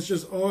 you know, it's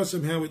just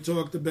awesome how it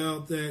talked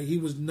about that he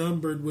was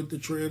numbered with the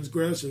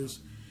transgressors.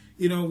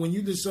 You know, when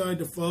you decide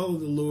to follow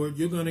the Lord,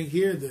 you're going to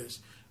hear this.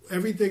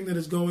 Everything that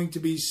is going to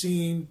be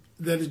seen,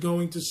 that is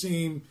going to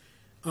seem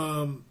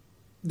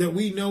that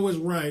we know is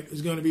right,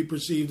 is going to be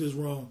perceived as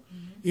wrong.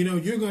 You know,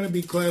 you're going to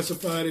be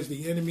classified as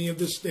the enemy of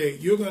the state.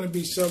 You're going to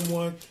be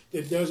someone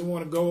that doesn't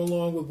want to go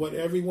along with what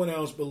everyone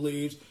else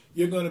believes.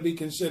 You're going to be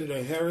considered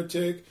a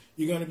heretic.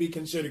 You're going to be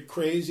considered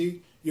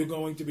crazy. You're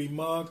going to be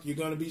mocked. You're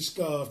going to be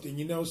scoffed. And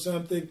you know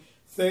something?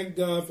 Thank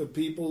God for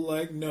people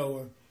like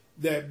Noah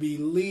that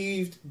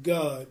believed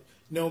God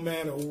no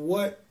matter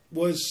what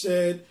was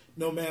said,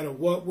 no matter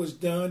what was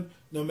done,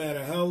 no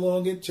matter how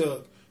long it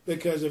took.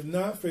 Because if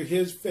not for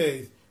his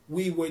faith,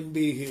 we wouldn't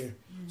be here.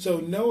 So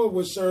Noah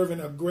was serving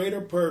a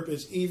greater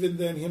purpose even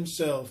than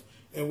himself.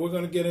 And we're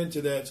going to get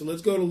into that. So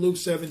let's go to Luke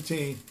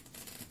 17.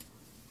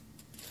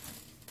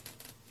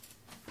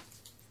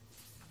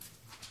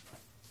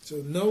 So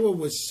Noah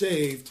was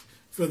saved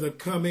for the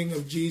coming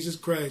of Jesus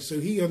Christ. So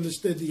he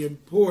understood the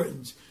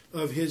importance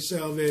of his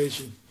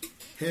salvation.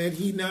 Had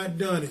he not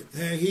done it,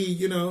 had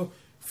he,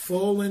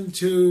 fallen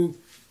to,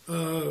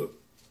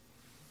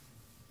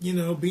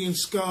 being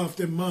scoffed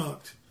and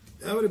mocked,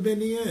 that would have been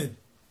the end.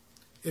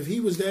 If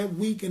he was that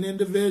weak an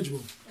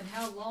individual. And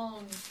how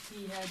long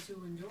he had to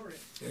endure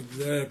it.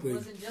 Exactly. It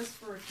wasn't just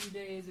for a few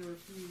days or a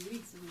few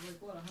weeks. It was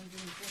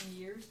 120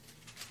 years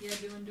he had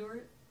to endure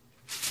it?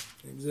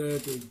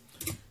 Exactly.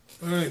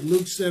 All right,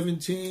 Luke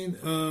 17,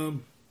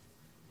 and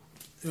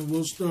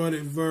we'll start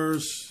at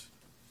verse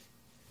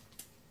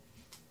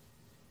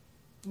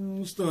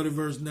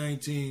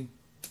 19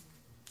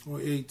 or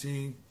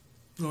 18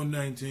 or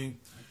 19.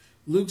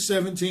 Luke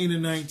 17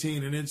 and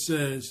 19, and it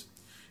says,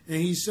 and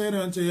he said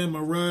unto him,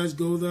 arise,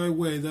 go thy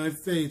way, thy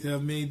faith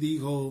hath made thee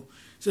whole.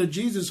 So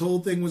Jesus' whole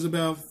thing was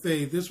about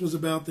faith. This was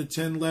about the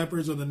 10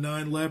 lepers or the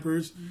 9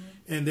 lepers,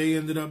 and they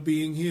ended up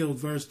being healed.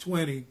 Verse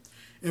 20,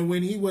 and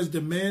when he was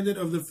demanded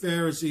of the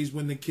Pharisees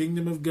when the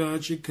kingdom of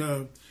God should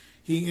come,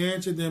 he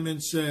answered them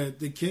and said,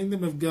 the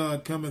kingdom of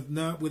God cometh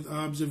not with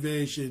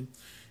observation,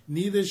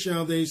 neither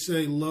shall they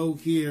say, lo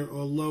here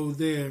or lo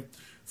there.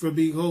 For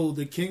behold,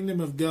 the kingdom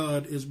of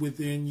God is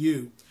within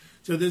you.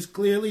 So this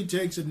clearly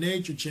takes a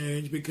nature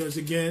change because,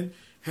 again,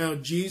 how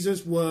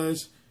Jesus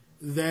was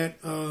that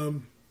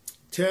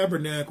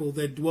tabernacle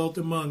that dwelt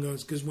among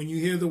us. Because when you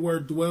hear the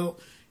word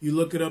dwelt, you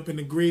look it up in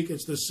the Greek,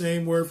 it's the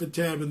same word for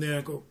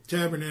tabernacle.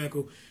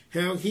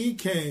 How he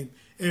came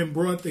and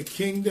brought the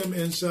kingdom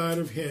inside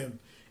of him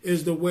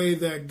is the way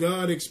that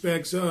God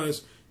expects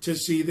us to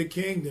see the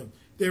kingdom.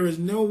 There is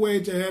no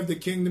way to have the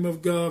kingdom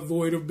of God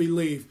void of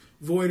belief,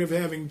 void of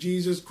having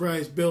Jesus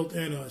Christ built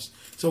in us.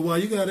 So while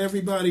you got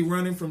everybody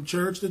running from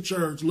church to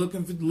church,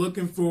 looking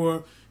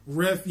for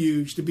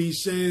refuge to be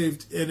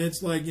saved. And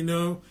it's like,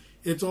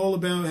 it's all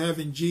about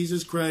having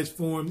Jesus Christ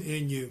formed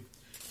in you.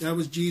 That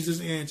was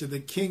Jesus' answer. The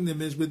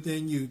kingdom is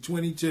within you.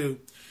 22.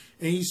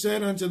 And he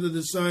said unto the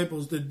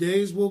disciples, the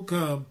days will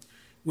come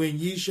when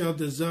ye shall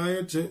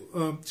desire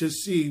to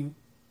see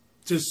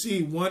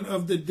one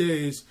of the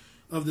days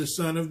of the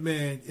Son of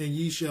Man, and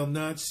ye shall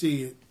not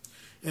see it.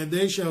 And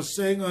they shall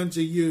say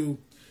unto you,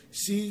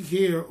 see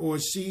here or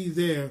see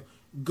there,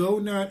 go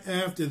not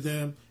after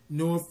them,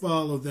 nor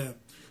follow them.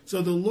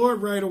 So the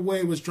Lord right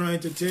away was trying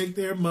to take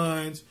their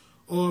minds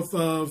off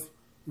of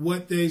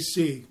what they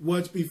see,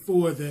 what's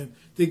before them,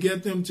 to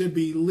get them to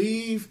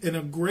believe in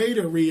a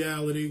greater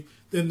reality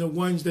than the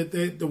one that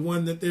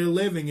they're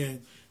living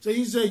in. So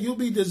he said, you'll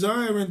be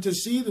desiring to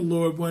see the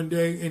Lord one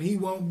day, and he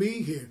won't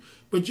be here.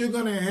 But you're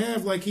going to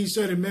have, like he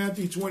said in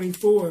Matthew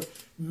 24,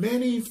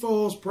 many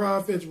false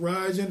prophets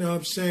rising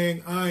up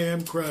saying, I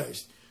am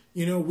Christ.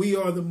 We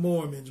are the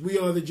Mormons. We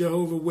are the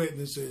Jehovah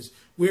Witnesses.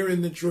 We're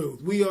in the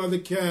truth. We are the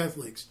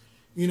Catholics.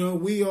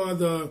 We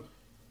are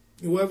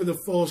whoever the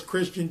false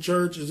Christian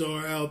churches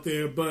are out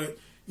there. But,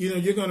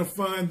 you're going to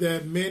find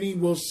that many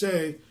will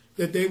say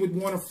that they would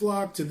want to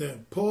flock to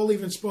them. Paul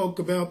even spoke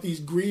about these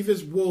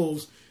grievous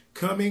wolves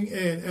coming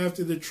in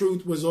after the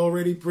truth was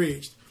already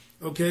preached.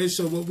 Okay,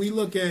 so what we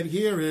look at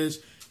here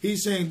is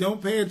he's saying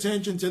don't pay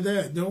attention to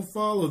that. Don't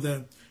follow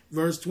them.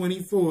 Verse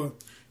 24,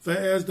 for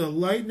as the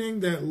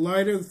lightning that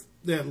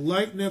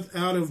lighteneth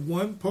out of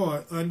one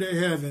part under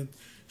heaven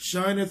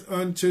shineth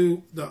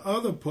unto the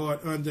other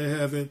part under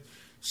heaven,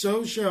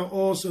 so shall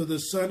also the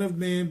Son of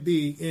Man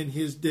be in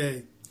his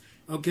day.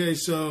 Okay,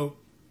 so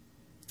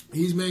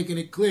he's making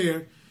it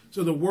clear.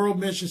 So the World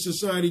Mission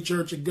Society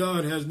Church of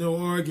God has no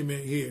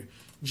argument here.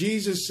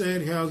 Jesus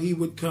said how he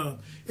would come.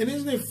 And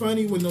isn't it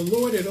funny, when the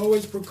Lord had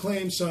always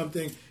proclaimed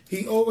something,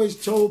 he always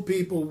told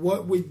people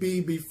what would be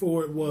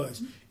before it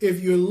was.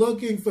 If you're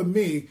looking for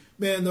me,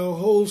 man, the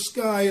whole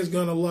sky is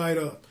going to light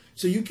up.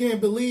 So you can't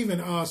believe in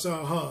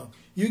Asahang.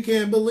 You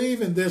can't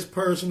believe in this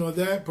person or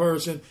that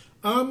person.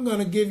 I'm going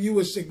to give you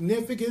a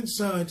significant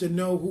sign to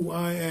know who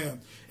I am.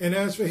 And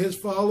as for his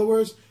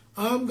followers,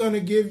 I'm going to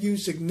give you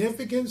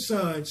significant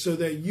signs so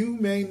that you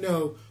may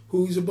know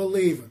who's a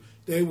believer.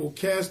 They will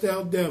cast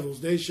out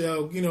devils. They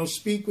shall,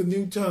 speak with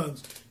new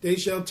tongues. They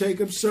shall take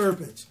up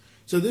serpents.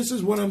 So this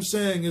is what I'm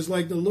saying, is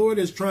like the Lord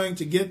is trying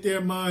to get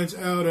their minds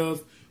out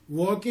of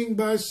walking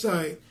by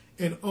sight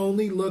and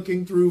only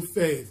looking through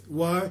faith.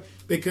 Why?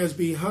 Because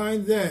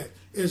behind that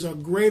is a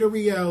greater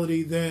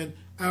reality than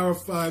our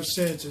five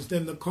senses,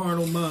 than the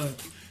carnal mind.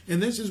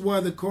 And this is why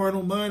the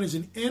carnal mind is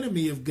an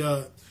enemy of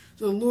God.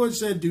 So the Lord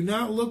said, do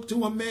not look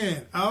to a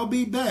man. I'll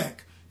be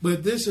back,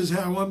 but this is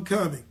how I'm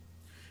coming.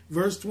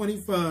 Verse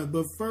 25,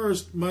 but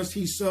first must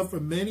he suffer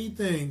many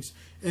things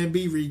and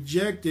be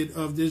rejected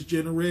of this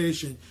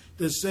generation.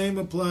 The same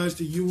applies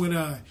to you and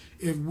I.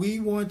 If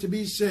we want to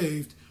be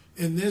saved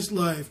in this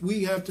life,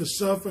 we have to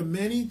suffer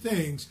many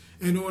things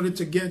in order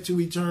to get to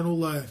eternal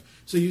life.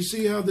 So you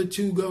see how the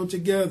two go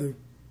together.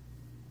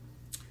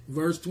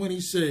 Verse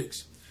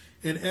 26,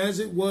 and as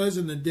it was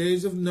in the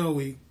days of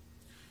Noe,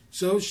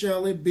 so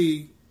shall it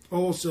be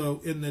also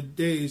in the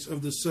days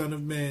of the Son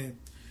of Man.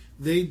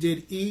 They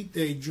did eat,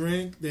 they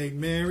drank, they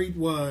married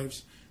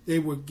wives. They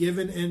were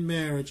given in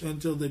marriage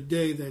until the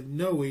day that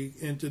Noe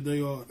entered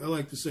the ark. I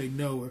like to say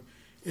Noah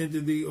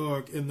entered the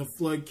ark, and the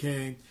flood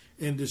came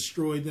and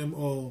destroyed them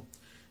all.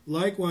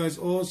 Likewise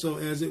also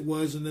as it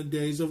was in the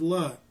days of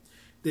Lot.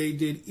 They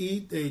did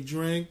eat, they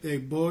drank, they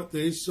bought,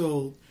 they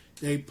sold.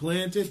 They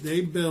planted,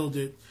 they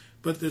builded.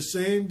 But the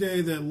same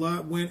day that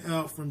Lot went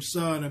out from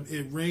Sodom,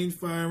 it rained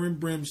fire and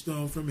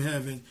brimstone from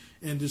heaven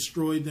and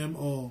destroyed them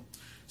all.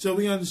 So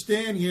we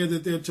understand here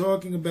that they're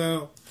talking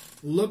about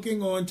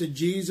looking on to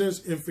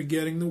Jesus and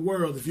forgetting the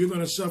world. If you're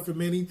going to suffer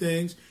many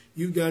things,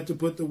 you've got to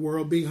put the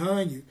world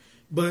behind you.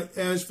 But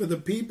as for the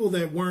people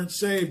that weren't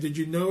saved, did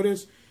you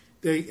notice?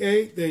 They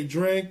ate, they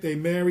drank, they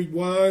married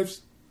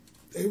wives.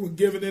 They were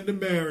given into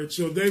marriage.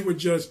 So they were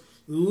just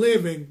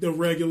living the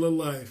regular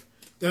life.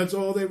 That's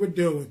all they were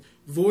doing.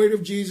 Void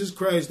of Jesus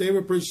Christ. They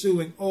were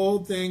pursuing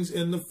all things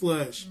in the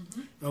flesh.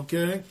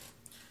 Okay?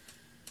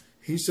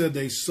 He said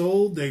they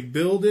sold, they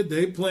builded,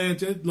 they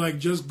planted, like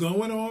just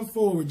going on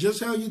forward.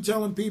 Just how you're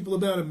telling people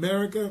about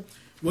America,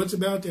 what's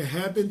about to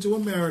happen to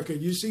America.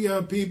 You see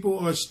how people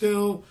are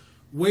still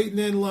waiting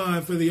in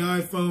line for the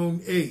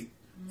iPhone 8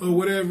 or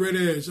whatever it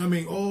is. I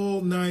mean,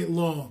 all night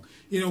long.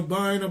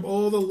 Buying up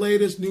all the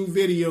latest new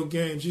video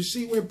games. You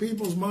see where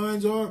people's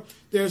minds are?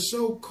 They're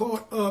so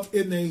caught up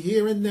in the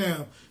here and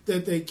now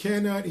that they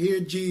cannot hear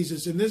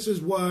Jesus. And this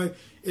is why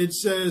it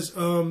says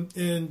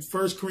in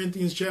 1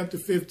 Corinthians chapter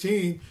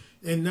 15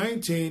 and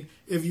 19,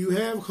 if you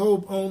have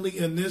hope only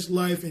in this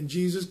life in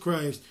Jesus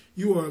Christ,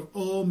 you are of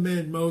all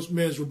men most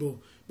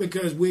miserable.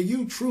 Because where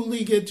you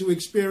truly get to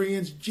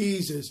experience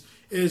Jesus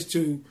is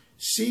to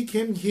seek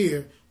him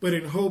here, but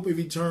in hope of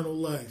eternal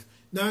life.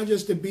 Not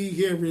just to be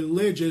here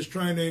religious,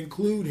 trying to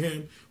include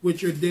him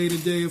with your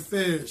day-to-day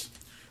affairs.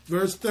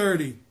 Verse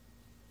 30,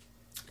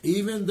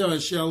 even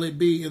thus shall it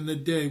be in the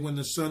day when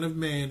the Son of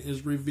Man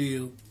is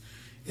revealed.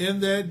 In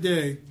that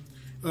day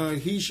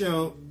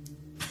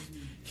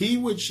he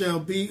which shall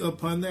be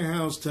upon the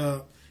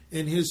housetop,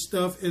 and his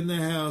stuff in the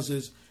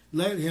houses,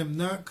 let him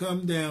not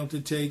come down to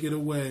take it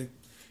away.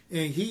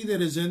 And he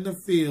that is in the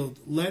field,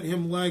 let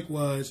him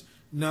likewise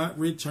not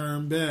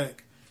return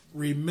back.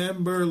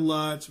 Remember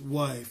Lot's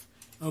wife.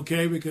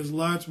 Okay, because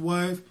Lot's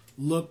wife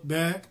looked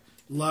back.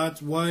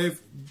 Lot's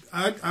wife,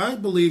 I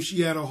believe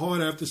she had a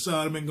heart after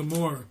Sodom and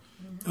Gomorrah.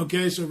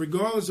 Okay, so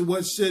regardless of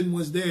what sin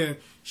was there,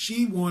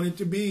 she wanted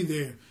to be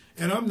there.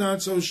 And I'm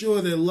not so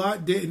sure that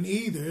Lot didn't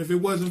either, if it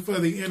wasn't for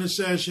the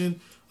intercession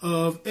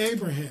of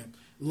Abraham.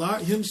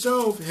 Lot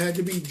himself had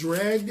to be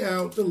dragged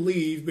out to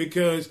leave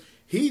because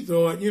he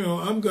thought,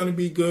 I'm going to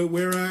be good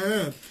where I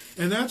am.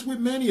 And that's with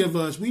many of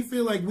us. We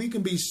feel like we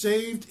can be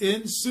saved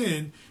in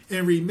sin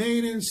and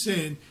remain in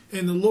sin,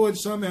 and the Lord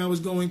somehow is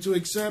going to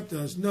accept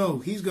us. No,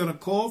 he's going to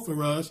call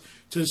for us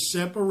to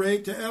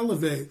separate, to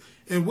elevate.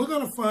 And we're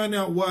going to find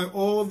out why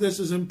all of this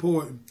is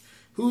important.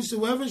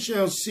 Whosoever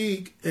shall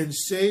seek and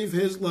save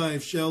his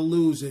life shall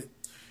lose it,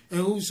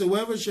 and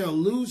whosoever shall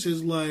lose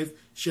his life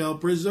shall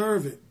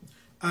preserve it.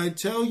 I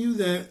tell you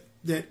that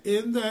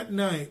in that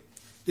night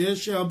there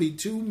shall be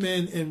two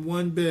men in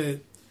one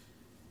bed,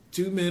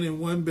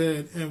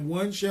 and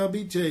one shall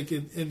be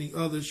taken, and the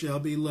other shall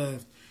be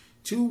left.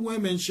 Two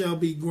women shall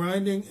be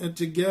grinding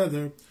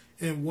together,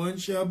 and one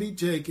shall be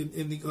taken,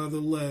 and the other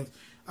left.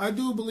 I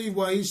do believe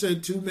why he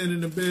said two men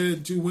in the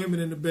bed, two women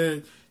in the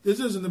bed. This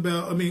isn't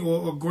about,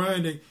 or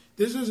grinding.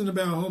 This isn't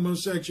about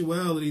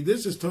homosexuality.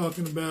 This is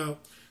talking about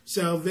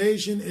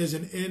salvation as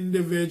an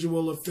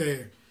individual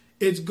affair.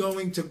 It's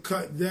going to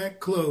cut that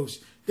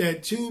close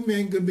that two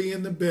men could be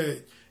in the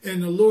bed,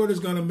 and the Lord is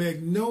going to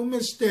make no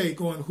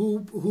mistake on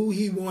who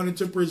he wanted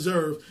to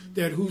preserve,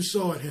 that who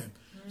sought him.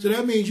 So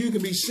that means you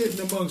can be sitting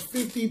amongst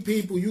 50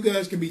 people. You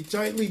guys can be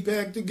tightly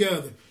packed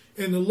together,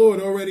 and the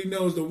Lord already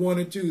knows the one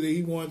or two that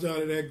he wants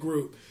out of that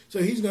group.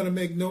 So he's going to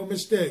make no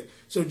mistake.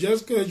 So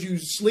just because you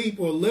sleep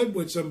or live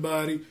with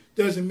somebody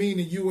doesn't mean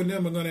that you and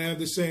them are going to have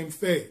the same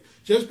faith.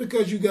 Just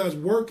because you guys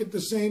work at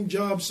the same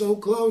job so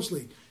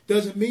closely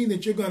doesn't mean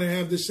that you're going to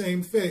have the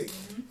same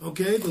faith.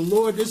 Okay? The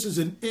Lord, this is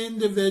an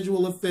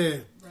individual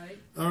affair. Right.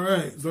 All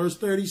right. Verse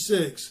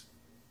 36.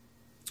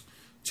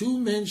 Two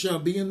men shall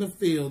be in the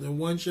field, and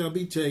one shall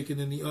be taken,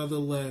 and the other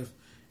left.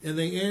 And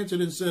they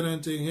answered and said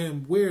unto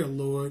him, Where,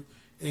 Lord?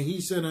 And he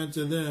said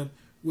unto them,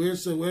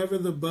 Wheresoever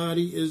the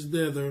body is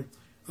thither,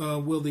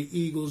 will the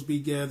eagles be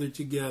gathered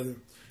together.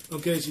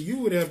 Okay, so you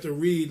would have to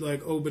read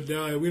like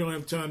Obadiah. We don't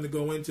have time to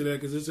go into that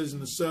because this isn't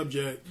the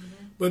subject.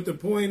 But the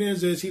point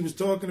is he was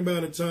talking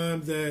about a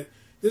time that,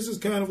 this is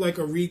kind of like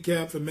a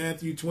recap for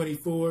Matthew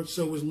 24,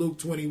 so was Luke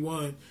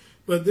 21.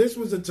 But this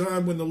was a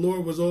time when the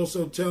Lord was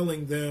also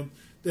telling them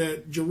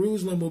that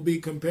Jerusalem will be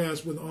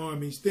compassed with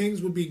armies.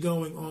 Things would be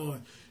going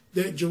on.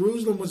 That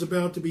Jerusalem was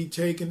about to be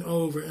taken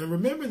over. And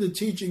remember the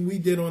teaching we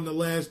did on the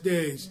last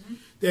days,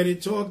 that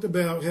it talked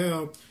about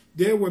how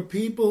there were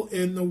people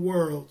in the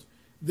world,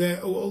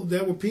 there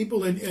were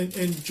people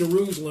in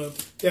Jerusalem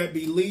that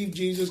believed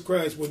Jesus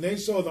Christ. When they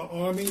saw the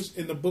armies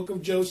in the book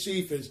of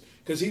Josephus,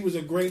 because he was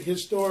a great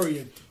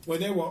historian, when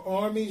there were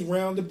armies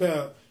round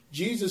about,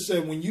 Jesus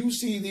said, when you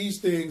see these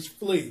things,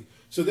 flee.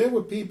 So there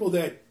were people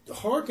that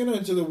hearkened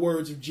unto the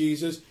words of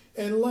Jesus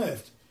and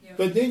left.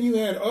 But then you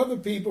had other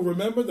people,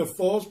 remember the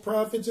false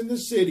prophets in the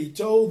city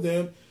told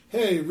them,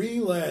 hey,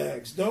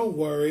 relax, don't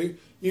worry.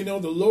 The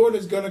Lord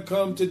is going to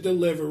come to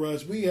deliver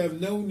us. We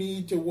have no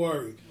need to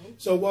worry.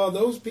 So while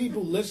those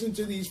people listened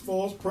to these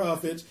false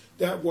prophets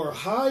that were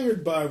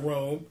hired by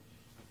Rome,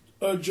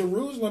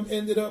 Jerusalem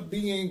ended up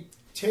being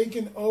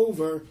taken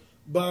over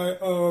by,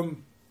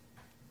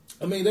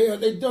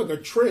 they dug a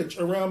trench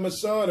around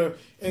Masada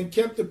and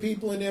kept the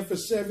people in there for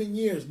 7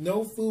 years.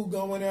 No food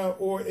going out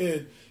or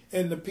in.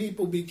 And the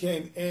people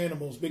became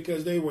animals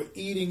because they were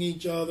eating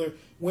each other.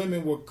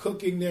 Women were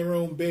cooking their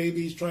own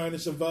babies, trying to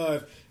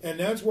survive. And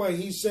that's why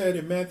he said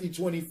in Matthew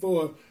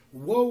 24,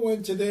 woe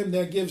unto them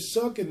that give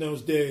suck in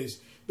those days,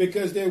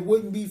 because there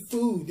wouldn't be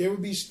food. There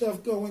would be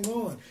stuff going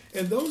on.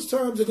 And those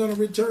times are going to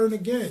return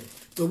again.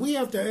 But we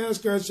have to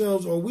ask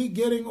ourselves, are we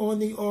getting on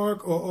the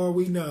ark or are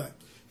we not?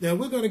 Now,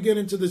 we're going to get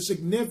into the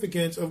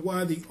significance of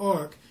why the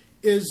ark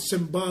is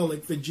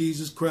symbolic for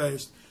Jesus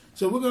Christ.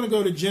 So we're going to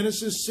go to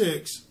Genesis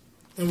 6.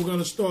 And we're going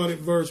to start at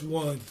verse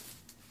 1.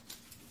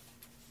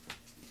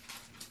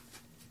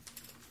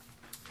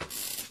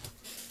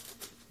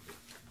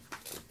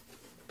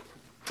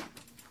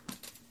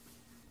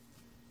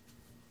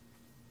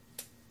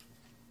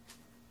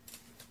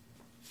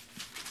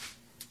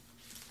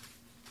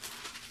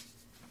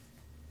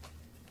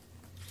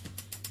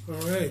 All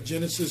right,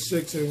 Genesis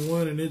 6 and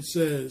 1, and it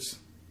says,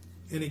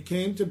 And it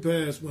came to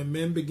pass when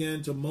men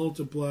began to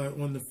multiply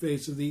on the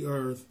face of the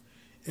earth,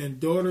 and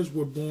daughters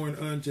were born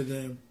unto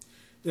them,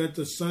 that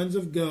the sons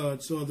of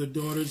God saw the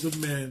daughters of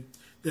men,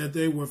 that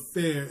they were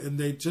fair, and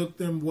they took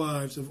them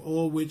wives of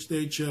all which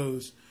they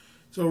chose.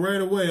 So right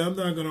away, I'm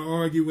not going to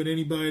argue with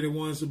anybody that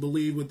wants to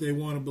believe what they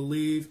want to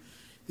believe.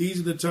 These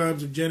are the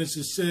times of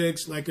Genesis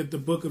 6, like at the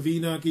book of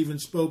Enoch even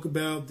spoke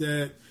about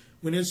that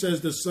when it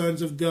says the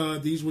sons of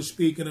God, these were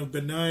speaking of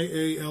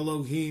Benai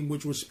Elohim,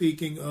 which was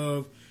speaking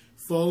of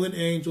fallen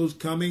angels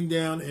coming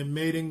down and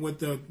mating with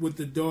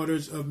the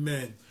daughters of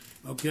men.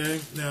 Okay,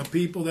 now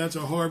people, that's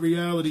a hard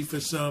reality for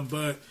some,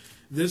 but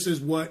this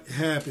is what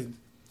happened.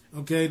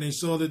 Okay, and they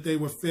saw that they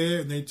were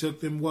fair, and they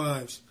took them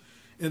wives.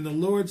 And the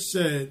Lord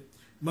said,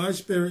 my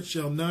spirit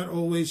shall not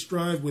always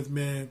strive with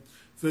man,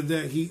 for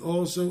that he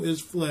also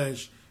is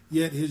flesh,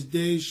 yet his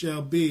days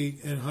shall be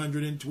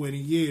 120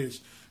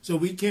 years. So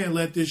we can't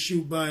let this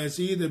shoot by us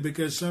either,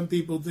 because some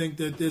people think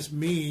that this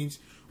means,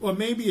 or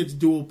maybe it's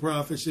dual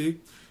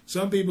prophecy.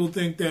 Some people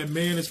think that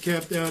man is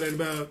capped out at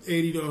about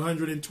 80 to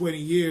 120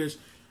 years.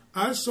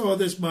 I saw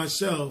this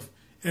myself,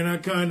 and I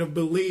kind of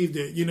believed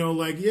it.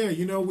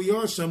 We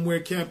are somewhere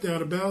capped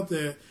out about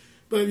that.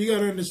 But you got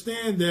to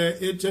understand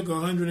that it took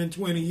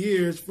 120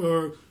 years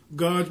for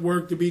God's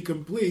work to be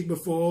complete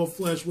before all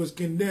flesh was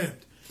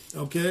condemned.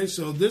 Okay,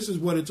 so this is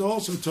what it's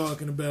also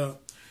talking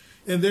about.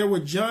 And there were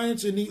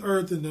giants in the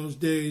earth in those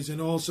days, and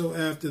also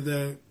after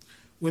that,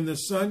 when the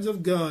sons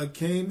of God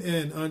came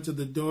in unto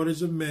the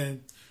daughters of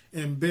men,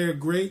 and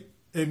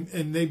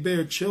they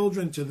bare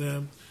children to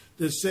them,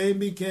 the same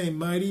became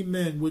mighty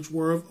men which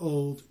were of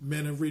old,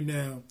 men of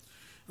renown.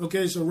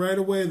 Okay, so right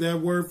away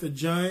that word for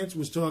giants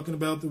was talking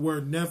about the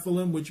word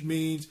Nephilim, which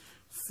means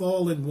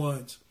fallen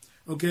ones.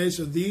 Okay,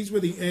 so these were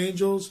the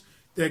angels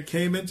that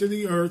came into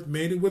the earth,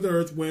 mated with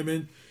earth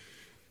women,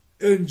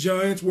 and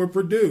giants were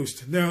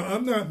produced. Now,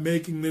 I'm not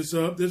making this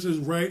up. This is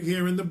right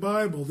here in the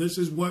Bible. This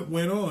is what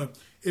went on.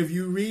 If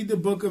you read the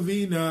book of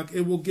Enoch,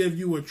 it will give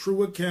you a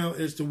true account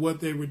as to what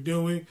they were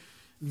doing.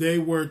 They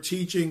were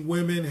teaching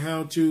women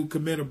how to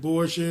commit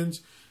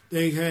abortions.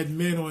 They had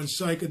men on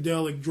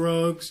psychedelic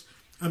drugs.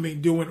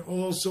 Doing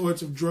all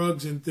sorts of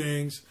drugs and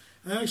things.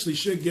 I actually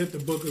should get the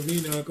book of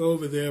Enoch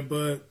over there,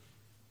 but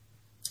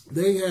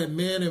they had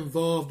men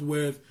involved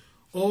with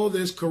all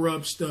this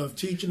corrupt stuff,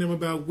 teaching them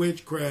about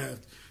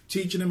witchcraft,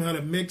 teaching them how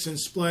to mix and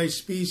splice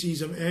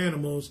species of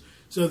animals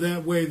so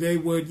that way they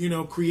would,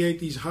 create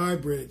these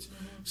hybrids.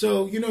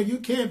 So, you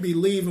can't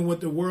believe in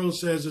what the world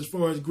says as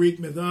far as Greek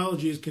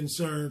mythology is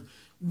concerned.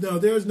 No,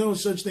 there's no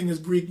such thing as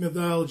Greek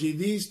mythology.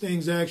 These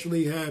things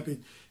actually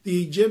happened.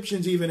 The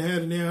Egyptians even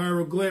had in their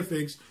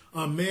hieroglyphics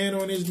a man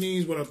on his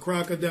knees with a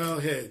crocodile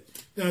head.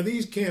 Now,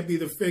 these can't be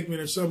the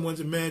figment of someone's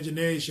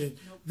imagination.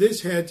 Nope.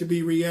 This had to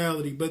be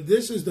reality. But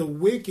this is the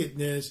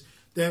wickedness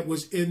that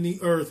was in the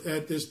earth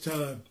at this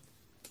time.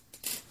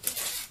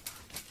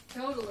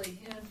 Totally.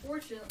 And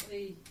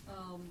unfortunately,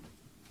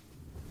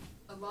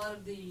 a lot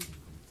of the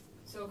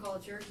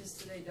so-called churches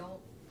today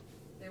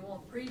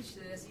won't preach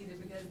this either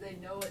because they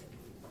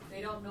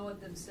don't know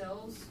it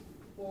themselves,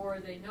 or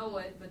they know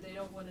it but they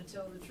don't want to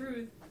tell the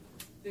truth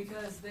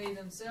because they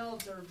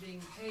themselves are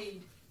being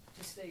paid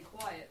to stay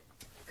quiet.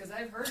 Because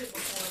I've heard it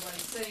before, like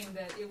saying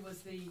that it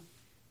was the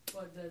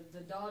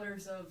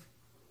daughters of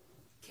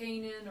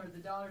Canaan or the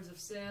daughters of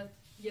Seth.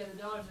 Yeah,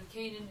 the daughters of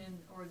Canaan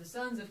or the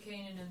sons of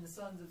Canaan and the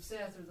sons of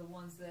Seth are the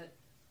ones that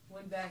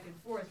went back and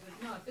forth. But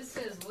no, if it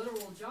says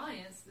literal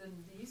giants, then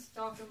he's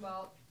talking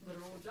about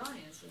literal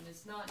giants, and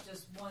it's not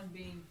just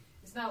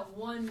it's not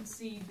one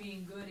seed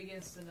being good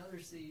against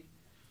another seed,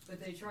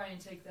 but they try and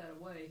take that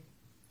away.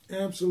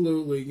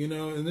 Absolutely,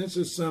 and this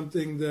is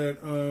something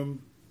that,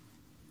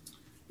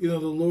 the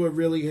Lord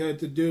really had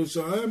to do.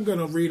 So I'm going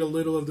to read a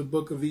little of the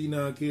book of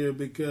Enoch here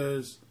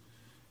because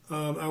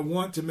I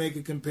want to make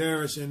a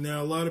comparison.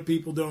 Now, a lot of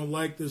people don't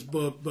like this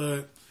book,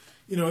 but,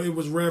 it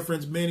was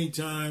referenced many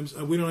times.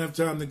 We don't have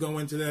time to go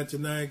into that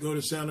tonight. Go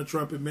to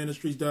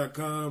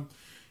soundofTrumpetMinistries.com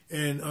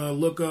and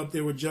look up,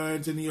 there were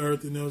giants in the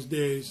earth in those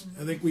days.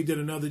 I think we did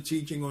another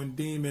teaching on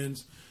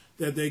demons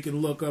that they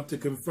can look up to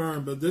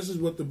confirm. But this is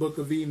what the book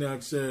of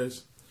Enoch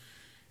says.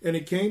 And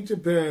it came to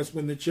pass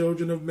when the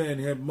children of men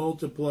had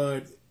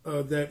multiplied,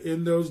 that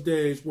in those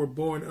days were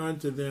born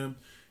unto them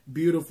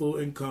beautiful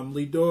and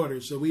comely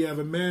daughters. So we have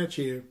a match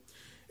here.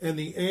 And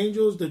the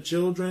angels, the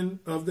children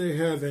of the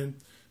heaven,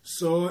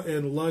 saw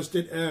and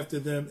lusted after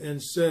them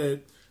and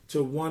said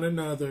to one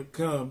another,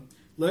 come,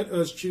 let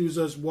us choose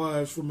us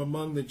wives from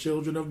among the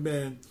children of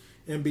men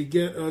and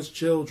beget us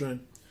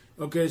children.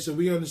 Okay, so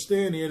we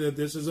understand here that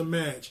this is a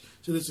match.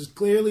 So this is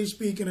clearly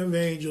speaking of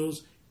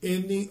angels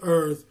in the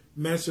earth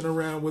messing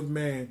around with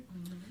man.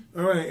 Mm-hmm.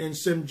 All right, and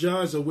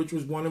Semjaza, which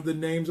was one of the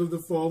names of the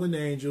fallen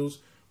angels,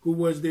 who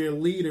was their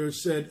leader,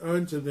 said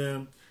unto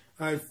them,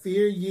 I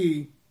fear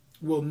ye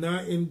will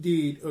not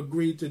indeed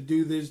agree to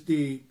do this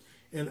deed,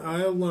 and I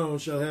alone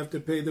shall have to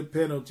pay the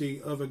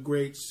penalty of a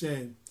great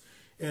sin.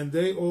 And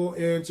they all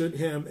answered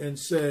him and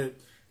said,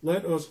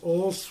 let us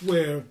all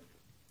swear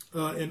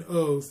an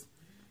oath,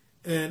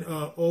 and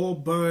all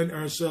bind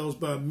ourselves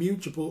by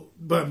mutual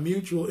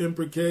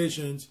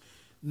imprecations,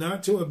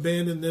 not to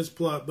abandon this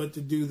plot, but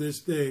to do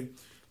this thing.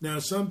 Now,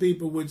 some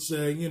people would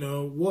say,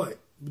 what?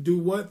 Do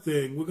what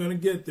thing? We're going to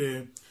get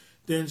there.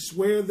 Then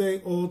swear they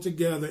all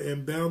together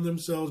and bound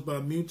themselves by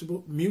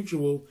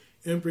mutual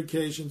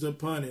imprecations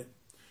upon it.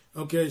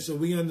 Okay, so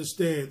we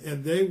understand.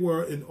 And they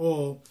were in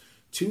all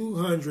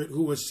 200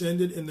 who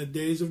ascended in the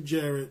days of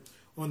Jared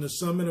on the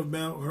summit of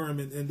Mount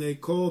Hermon, and they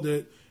called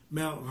it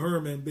Mount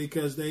Hermon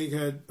because they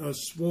had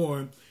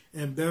sworn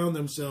and bound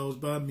themselves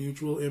by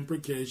mutual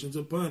imprecations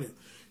upon it.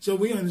 So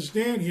we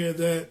understand here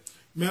that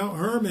Mount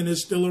Hermon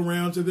is still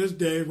around to this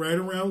day, right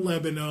around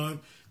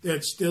Lebanon,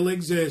 that still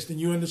exists, and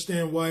you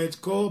understand why it's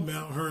called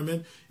Mount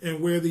Hermon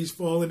and where these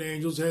fallen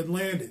angels had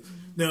landed.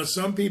 Now,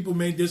 some people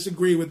may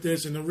disagree with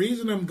this, and the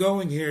reason I'm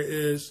going here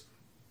is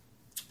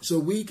so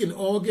we can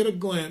all get a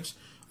glimpse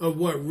of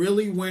what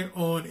really went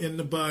on in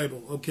the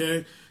Bible,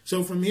 okay?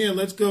 So from here,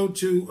 let's go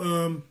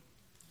to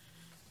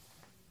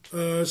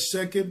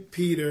 2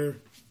 Peter.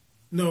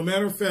 No,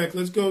 matter of fact,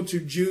 let's go to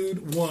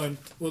Jude 1.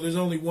 Well, there's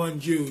only one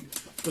Jude,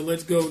 but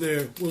let's go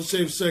there. We'll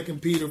save 2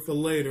 Peter for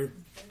later.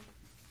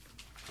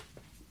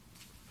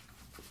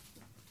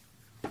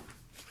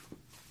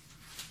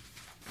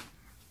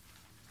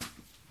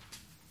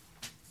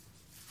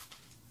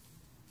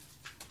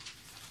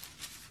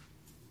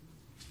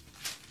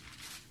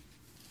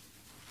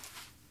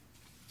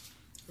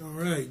 All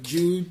right,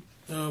 Jude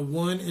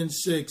 1 and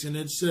 6, and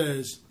it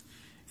says,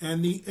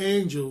 "And the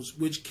angels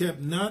which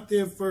kept not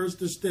their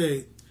first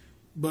estate,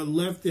 but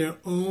left their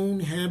own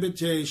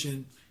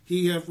habitation,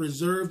 he hath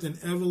reserved in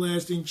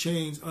everlasting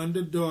chains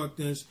under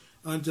darkness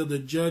until the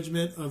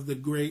judgment of the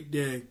great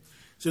day."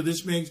 So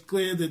this makes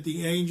clear that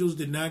the angels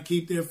did not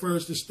keep their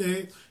first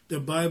estate. The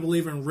Bible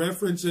even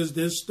references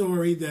this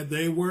story that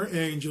they were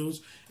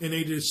angels, and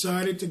they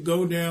decided to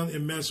go down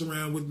and mess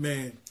around with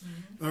man.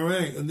 All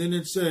right, and then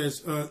it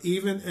says,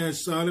 even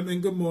as Sodom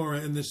and Gomorrah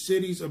and the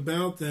cities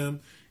about them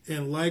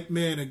in like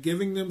manner,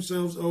 giving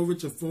themselves over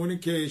to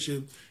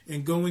fornication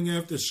and going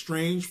after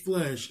strange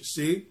flesh,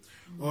 see,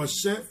 are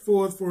set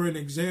forth for an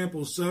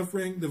example,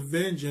 suffering the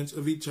vengeance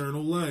of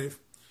eternal life.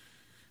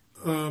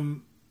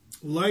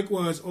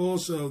 Likewise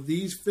also,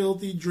 these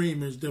filthy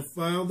dreamers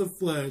defile the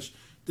flesh,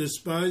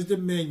 despise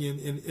dominion,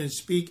 and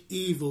speak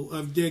evil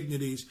of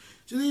dignities.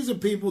 So these are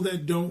people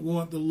that don't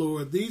want the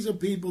Lord. These are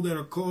people that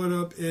are caught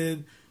up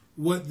in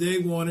what they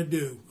want to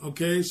do.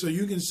 Okay, so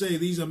you can say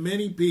these are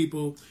many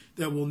people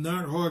that will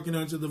not hearken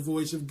unto the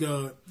voice of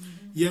God.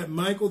 Yet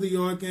Michael the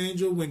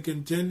archangel, when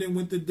contending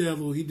with the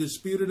devil, he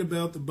disputed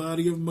about the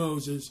body of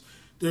Moses,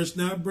 durst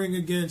not bring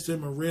against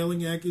him a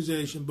railing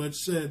accusation, but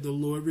said, "The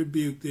Lord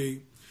rebuke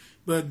thee."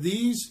 But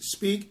these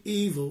speak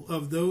evil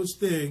of those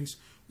things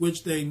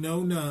which they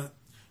know not,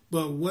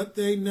 but what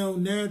they know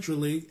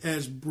naturally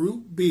as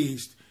brute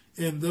beasts,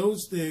 and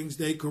those things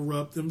they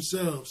corrupt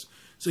themselves.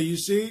 So you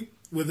see,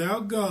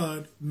 without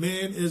God,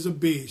 man is a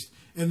beast.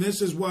 And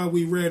this is why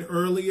we read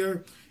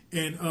earlier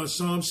in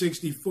Psalm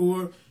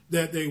 64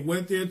 that they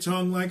whet their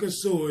tongue like a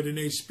sword and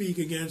they speak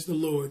against the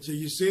Lord. So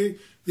you see,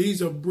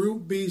 these are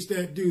brute beasts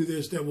that do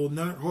this, that will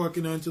not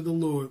hearken unto the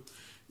Lord.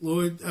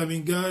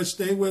 Guys,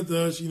 stay with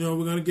us. We're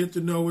going to get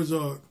to Noah's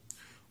Ark.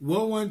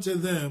 Woe unto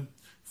them,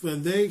 for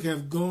they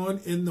have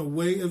gone in the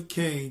way of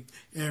Cain,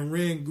 and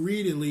ran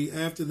greedily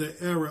after the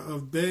error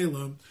of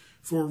Balaam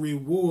for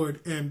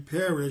reward, and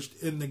perished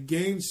in the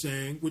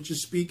gainsaying, which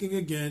is speaking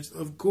against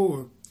of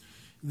Kor.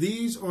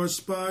 These are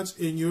spots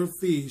in your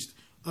feast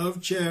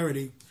of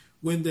charity,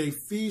 when they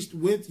feast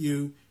with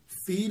you,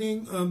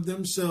 feeding of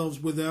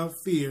themselves without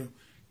fear.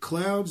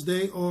 Clouds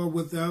they are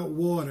without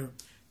water,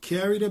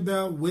 carried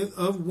about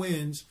of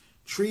winds,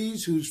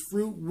 trees whose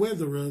fruit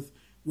withereth,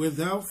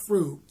 without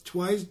fruit,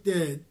 twice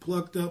dead,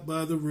 plucked up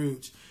by the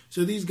roots.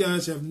 So these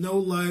guys have no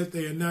life.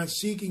 They are not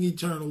seeking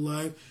eternal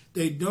life.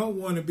 They don't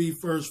want to be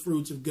first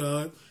fruits of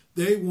God.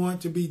 They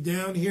want to be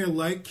down here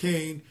like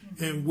Cain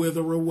and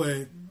wither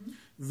away.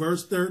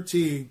 Verse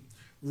 13,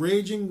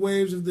 raging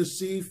waves of the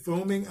sea,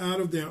 foaming out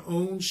of their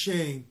own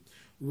shame,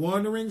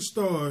 wandering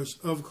stars,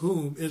 of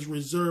whom is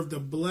reserved the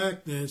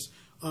blackness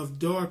of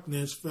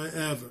darkness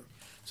forever.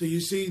 So you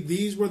see,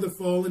 these were the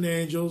fallen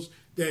angels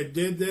that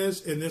did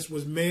this, and this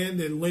was man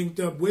that linked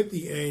up with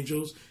the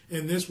angels,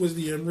 and this was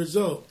the end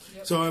result.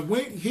 Yep. So I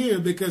went here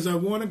because I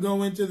want to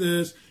go into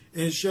this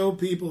and show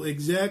people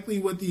exactly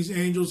what these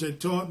angels had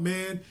taught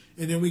man,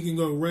 and then we can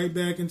go right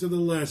back into the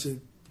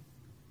lesson.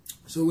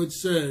 So it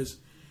says,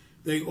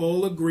 they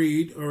all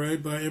agreed, all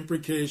right, by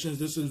imprecations.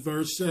 This is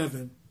verse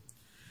 7.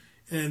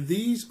 And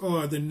these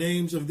are the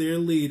names of their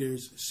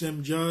leaders: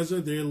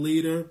 Semjaza, their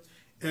leader,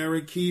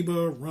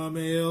 Arakiba,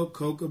 Ramael,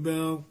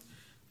 Kokabel,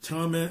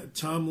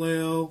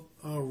 Tomlael,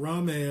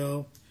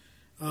 Ramael,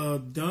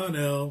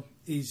 Donel,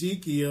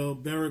 Ezekiel,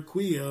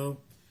 Baraquiel,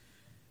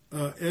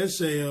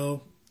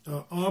 Esael,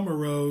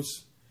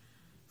 Amaros,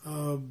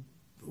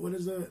 what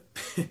is that?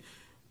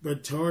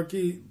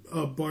 Bartario,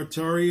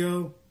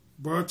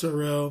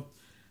 Bartarel,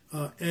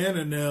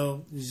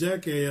 Ananel,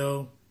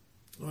 Zekael.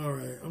 All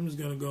right, I'm just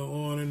going to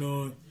go on and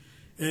on.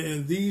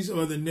 And these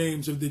are the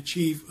names of the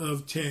chief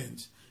of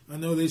tens. I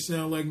know they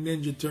sound like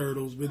Ninja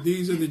Turtles, but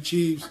these are the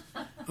chiefs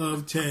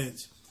of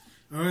tens.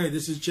 All right,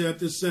 this is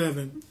chapter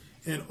 7.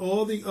 And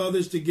all the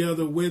others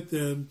together with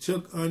them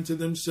took unto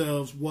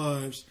themselves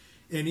wives,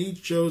 and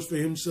each chose for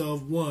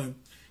himself one.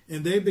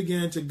 And they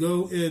began to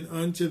go in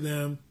unto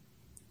them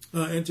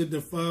and to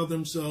defile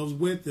themselves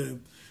with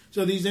them.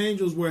 So these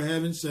angels were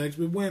having sex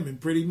with women,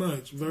 pretty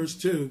much. Verse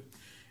 2.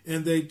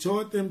 and they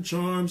taught them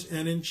charms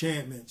and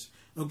enchantments.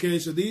 Okay,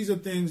 so these are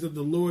things that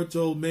the Lord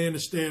told man to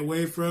stay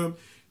away from.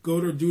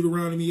 Go to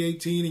Deuteronomy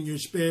 18 in your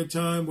spare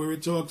time, where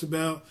it talks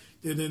about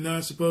that they're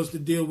not supposed to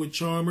deal with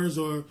charmers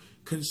or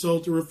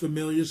consulter of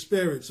familiar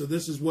spirits. So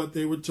this is what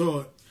they were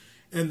taught.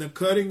 And the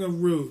cutting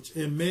of roots,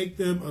 and make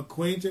them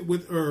acquainted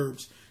with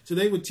herbs. So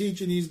they were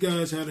teaching these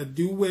guys how to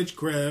do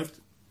witchcraft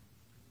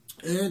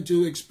and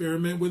to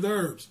experiment with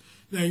herbs.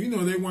 Now, you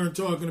know, they weren't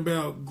talking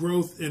about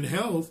growth and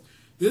health.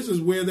 This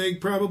is where they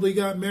probably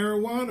got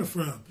marijuana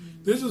from.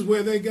 This is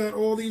where they got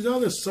all these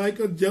other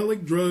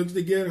psychedelic drugs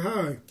to get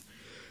high.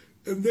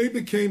 And they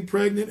became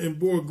pregnant and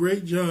bore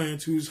great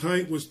giants whose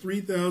height was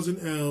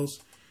 3,000 ells,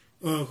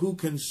 who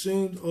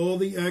consumed all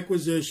the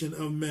acquisition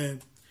of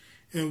men.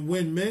 And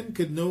when men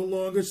could no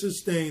longer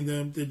sustain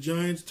them, the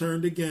giants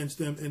turned against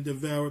them and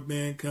devoured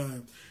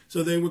mankind.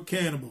 So they were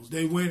cannibals.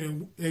 They went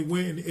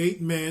and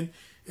ate men,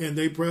 and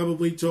they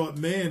probably taught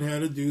man how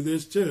to do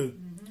this too.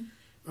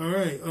 All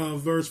right,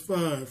 verse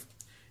 5.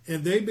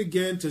 And they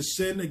began to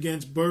sin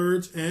against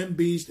birds and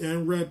beasts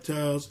and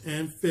reptiles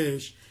and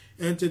fish,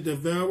 and to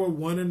devour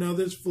one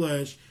another's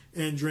flesh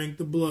and drink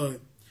the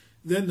blood.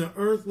 Then the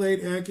earth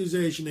laid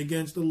accusation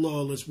against the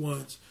lawless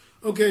ones.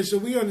 Okay, so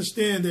we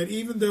understand that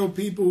even though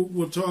people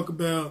will talk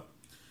about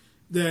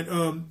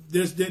that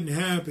this didn't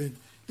happen,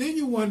 then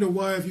you wonder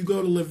why, if you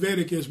go to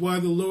Leviticus, why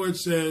the Lord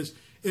says,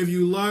 if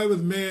you lie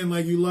with man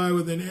like you lie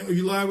with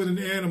an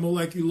animal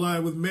like you lie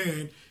with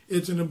man,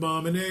 it's an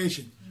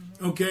abomination.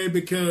 Okay,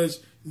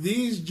 because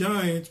these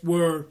giants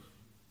were,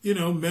 you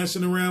know,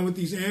 messing around with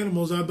these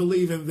animals, I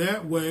believe, in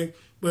that way,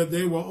 but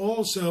they were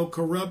also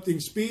corrupting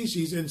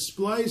species and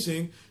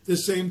splicing the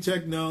same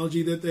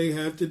technology that they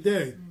have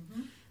today.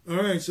 All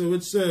right, so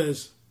it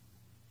says,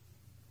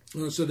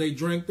 so they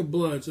drank the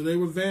blood. So they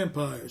were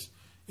vampires,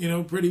 you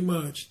know, pretty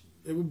much.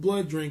 They were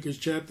blood drinkers,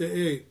 chapter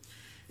 8.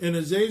 And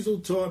Azazel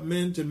taught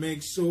men to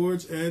make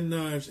swords and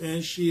knives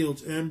and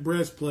shields and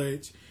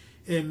breastplates,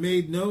 and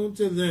made known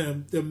to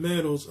them the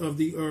metals of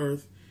the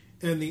earth,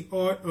 and the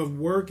art of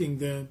working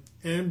them,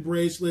 and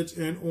bracelets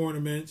and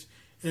ornaments,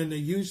 and the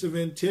use of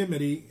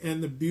intimity,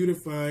 and the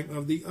beautifying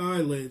of the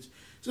eyelids.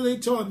 So they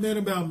taught men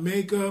about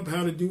makeup,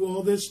 how to do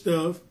all this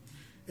stuff.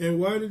 And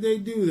why did they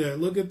do that?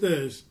 Look at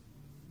this.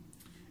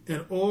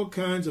 And all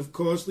kinds of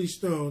costly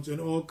stones and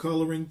all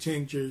coloring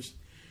tinctures.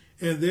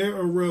 And there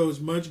arose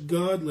much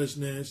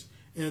godlessness,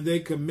 and they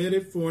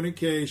committed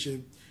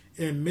fornication.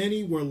 And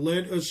many were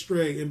led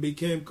astray and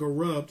became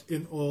corrupt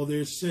in all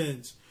their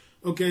sins.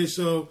 Okay,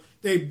 so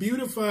they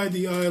beautified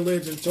the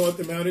eyelids and taught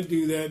them how to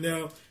do that.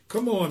 Now,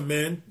 come on,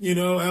 men, you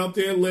know, out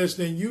there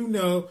listening, you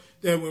know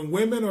that when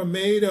women are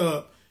made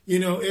up, you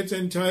know, it's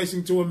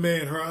enticing to a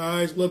man. Her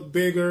eyes look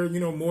bigger, you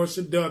know, more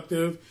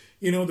seductive.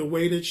 You know, the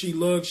way that she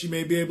looks, she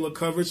may be able to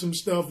cover some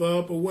stuff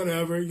up or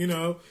whatever, you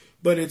know.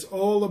 But it's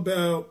all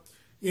about,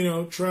 you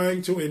know,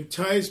 trying to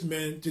entice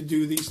men to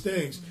do these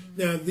things.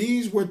 Now,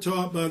 these were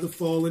taught by the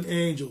fallen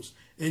angels.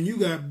 And you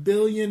got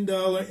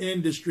billion-dollar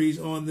industries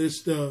on this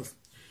stuff.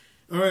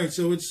 All right,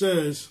 so it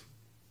says,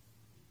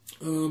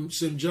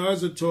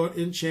 Simjaza taught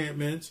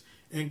enchantments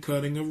and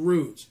cutting of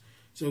roots.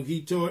 So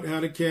he taught how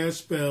to cast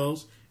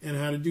spells and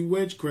how to do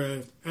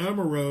witchcraft.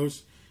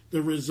 Amoros,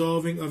 the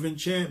resolving of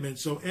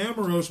enchantments. So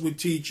Amoros would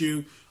teach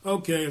you,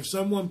 okay, if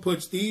someone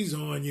puts these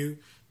on you,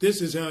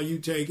 this is how you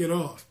take it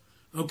off.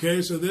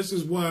 Okay, so this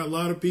is why a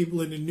lot of people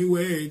in the New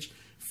Age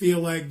feel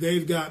like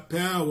they've got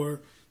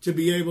power to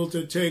be able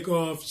to take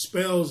off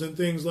spells and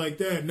things like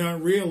that,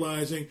 not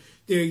realizing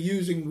they're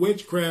using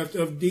witchcraft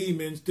of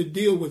demons to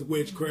deal with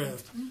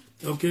witchcraft.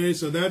 Okay,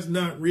 so that's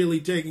not really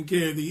taking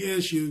care of the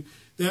issue.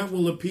 That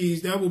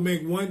will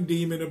make one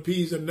demon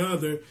appease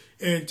another,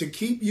 and to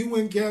keep you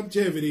in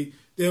captivity,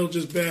 they'll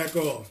just back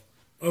off.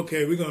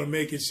 Okay, we're going to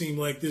make it seem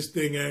like this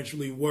thing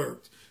actually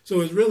worked. So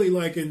it's really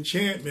like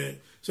enchantment.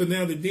 So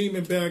now the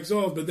demon backs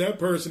off, but that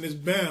person is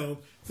bound,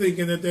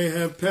 thinking that they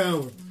have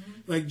power.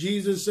 Like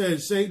Jesus said,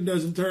 Satan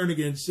doesn't turn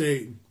against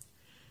Satan.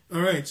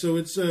 All right, so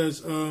it says,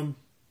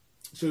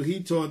 so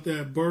he taught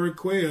that.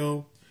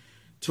 Baraquel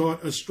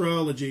taught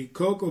astrology.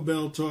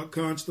 Kokobel taught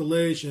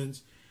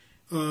constellations.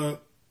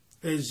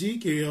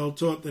 Ezekiel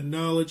taught the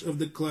knowledge of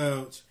the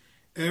clouds.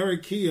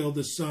 Arakiel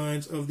the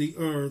signs of the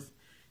earth.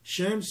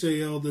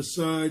 Shamsael the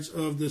sides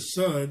of the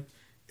sun.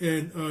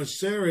 And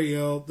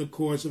Sariel the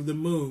course of the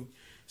moon.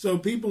 So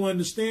people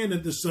understand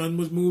that the sun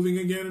was moving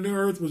again and the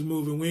earth was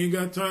moving. We ain't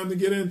got time to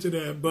get into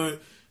that,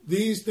 but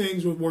these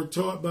things were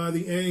taught by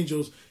the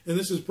angels, and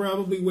this is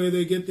probably where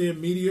they get their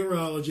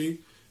meteorology.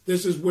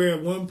 This is where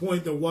at one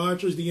point the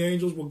watchers, the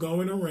angels, were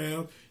going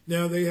around.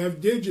 Now they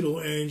have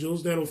digital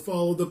angels that'll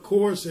follow the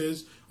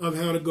courses of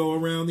how to go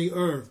around the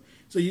earth.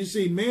 So you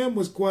see, man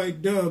was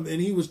quite dumb, and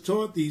he was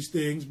taught these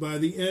things by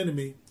the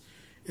enemy.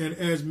 And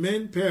as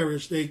men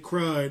perished, they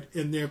cried,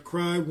 and their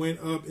cry went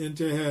up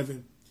into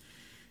heaven.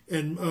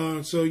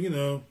 And so, you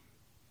know,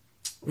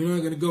 we're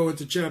not going to go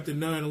into chapter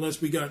 9 unless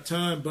we got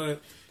time,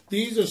 but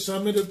these are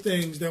some of the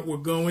things that were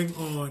going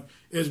on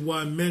as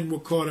why men were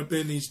caught up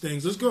in these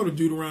things. Let's go to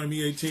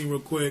Deuteronomy 18 real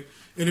quick,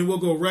 and then we'll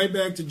go right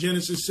back to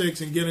Genesis 6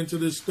 and get into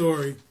this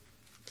story.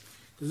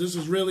 Because this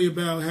is really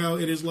about how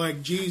it is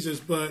like Jesus,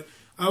 but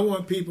I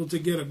want people to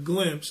get a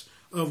glimpse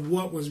of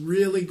what was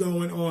really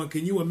going on.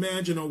 Can you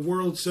imagine a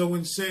world so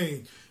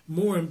insane?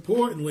 More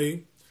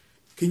importantly,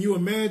 can you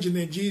imagine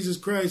that Jesus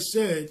Christ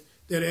said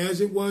that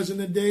as it was in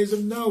the days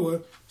of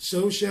Noah,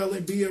 so shall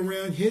it be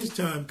around his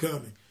time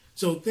coming?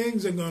 So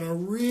things are going to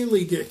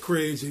really get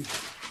crazy.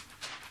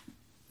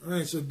 All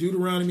right, so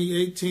Deuteronomy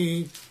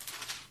 18.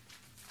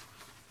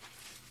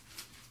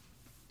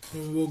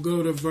 And we'll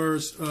go to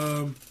verse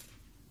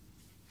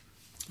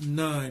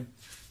 9.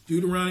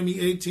 Deuteronomy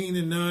 18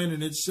 and 9,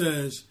 and it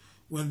says,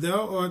 When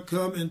thou art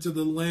come into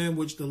the land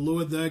which the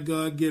Lord thy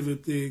God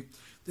giveth thee,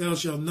 thou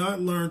shalt not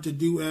learn to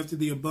do after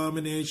the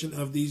abomination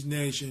of these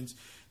nations.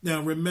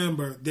 Now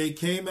remember, they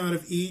came out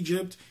of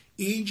Egypt.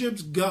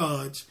 Egypt's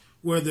gods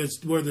were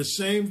the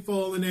same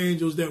fallen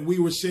angels that we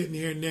were sitting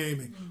here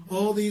naming.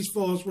 All these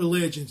false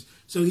religions.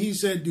 So he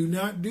said, do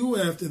not do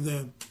after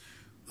them.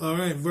 All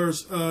right,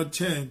 verse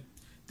 10.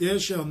 There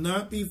shall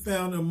not be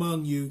found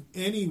among you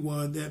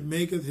anyone that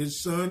maketh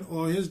his son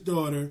or his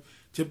daughter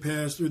to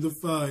pass through the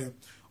fire,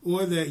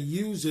 or that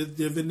useth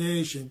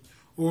divination,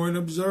 or an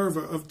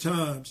observer of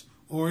times,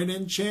 or an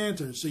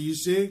enchanter. So you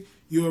see,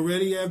 you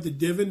already have the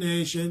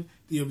divination,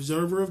 the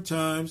observer of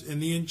times,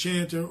 and the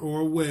enchanter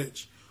or a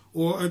witch,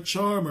 or a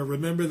charmer.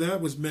 Remember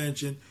that was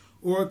mentioned,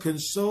 or a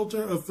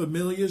consulter of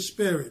familiar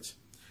spirits.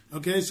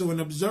 Okay, so an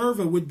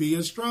observer would be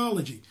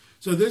astrology.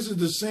 So this is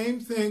the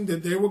same thing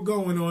that they were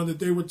going on that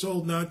they were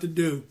told not to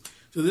do.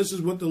 So this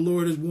is what the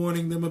Lord is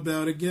warning them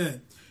about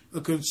again.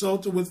 A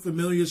consulter with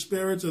familiar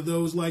spirits are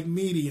those like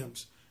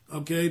mediums.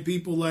 Okay,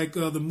 people like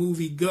the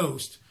movie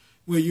Ghost,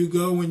 where you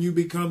go and you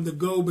become the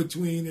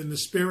go-between in the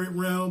spirit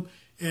realm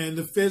and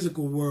the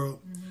physical world.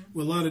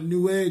 With a lot of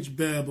New Age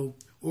babble.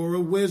 Or a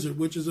wizard,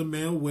 which is a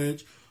male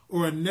witch.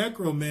 Or a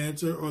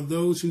necromancer, or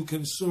those who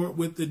consort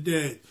with the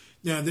dead.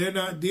 Now, they're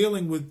not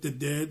dealing with the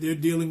dead. They're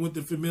dealing with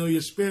the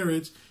familiar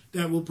spirits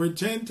that will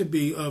pretend to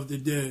be of the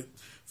dead.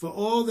 For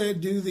all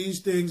that do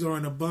these things are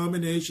an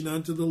abomination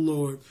unto the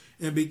Lord.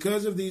 And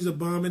because of these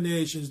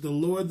abominations, the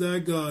Lord thy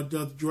God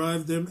doth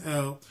drive them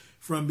out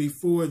from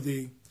before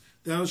thee.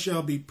 Thou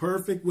shalt be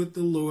perfect with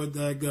the Lord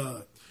thy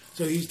God.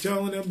 So he's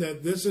telling them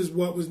that this is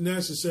what was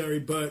necessary.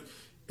 But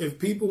if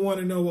people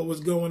want to know what was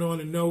going on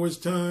in Noah's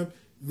time,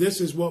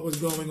 this is what was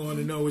going on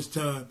in Noah's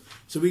time.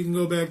 So we can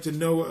go back to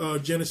Noah,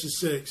 Genesis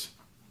 6.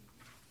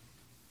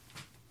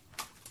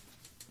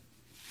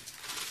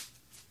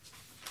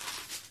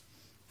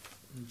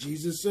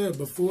 Jesus said,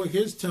 before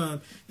his time.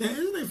 Now,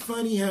 isn't it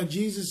funny how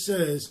Jesus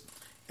says,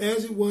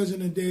 as it was in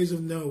the days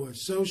of Noah,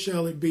 so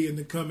shall it be in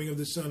the coming of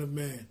the Son of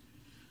Man.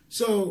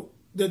 So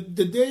the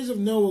days of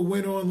Noah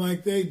went on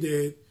like they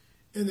did,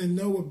 and then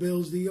Noah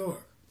builds the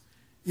ark.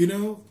 You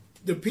know,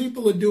 the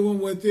people are doing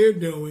what they're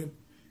doing,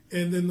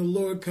 and then the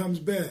Lord comes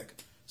back.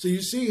 So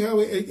you see how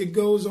it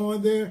goes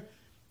on there?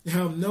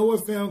 How Noah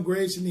found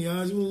grace in the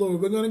eyes of the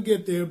Lord. We're going to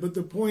get there, but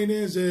the point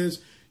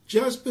is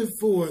just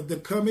before the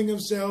coming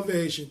of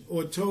salvation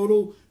or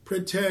total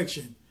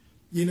protection,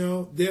 you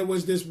know, there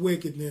was this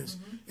wickedness.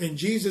 And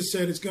Jesus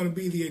said it's going to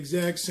be the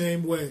exact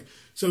same way.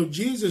 So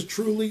Jesus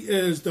truly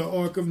is the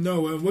Ark of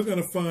Noah, and we're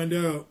going to find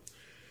out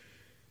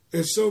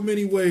in so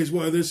many ways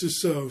why this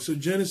is so. So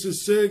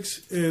Genesis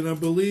 6, and I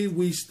believe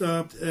we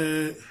stopped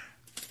at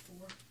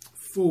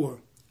 4.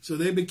 So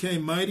they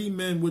became mighty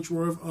men which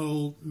were of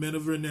old, men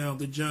of renown,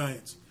 the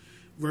giants.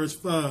 Verse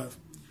 5.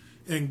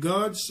 And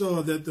God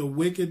saw that the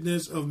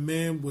wickedness of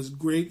man was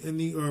great in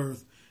the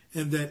earth,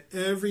 and that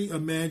every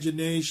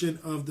imagination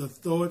of the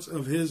thoughts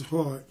of his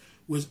heart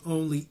was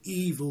only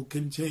evil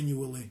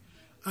continually.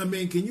 I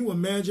mean, can you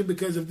imagine?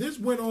 Because if this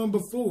went on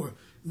before,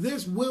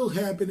 this will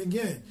happen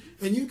again.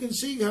 And you can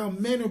see how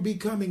men are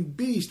becoming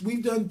beasts.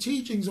 We've done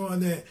teachings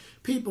on that.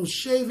 People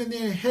shaving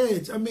their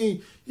heads. I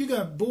mean, you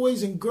got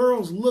boys and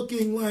girls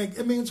looking like,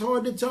 I mean, it's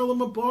hard to tell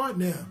them apart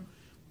now.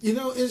 You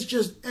know, it's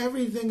just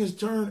everything is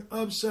turned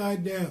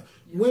upside down.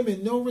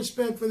 Women, no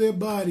respect for their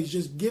bodies,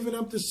 just giving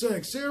up to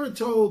sex. Sarah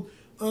told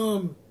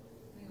last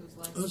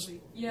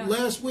week. Yeah.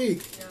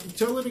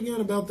 Tell it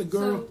again about the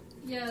girl. So,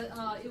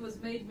 it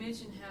was made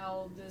mention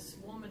how this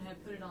woman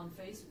had put it on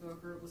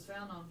Facebook, or it was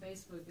found on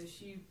Facebook, that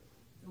she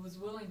was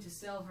willing to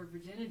sell her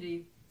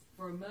virginity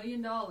for $1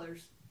 million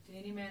to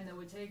any man that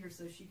would take her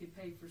so she could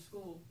pay for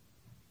school.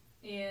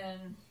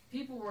 And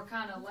people were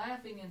kind of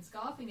laughing and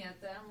scoffing at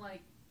that. I'm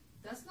like,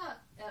 that's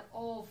not at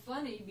all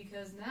funny,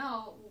 because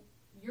now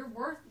your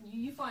worth,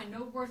 you find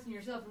no worth in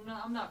yourself.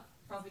 I'm not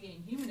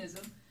propagating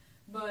humanism,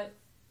 but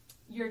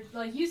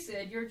like you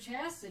said, your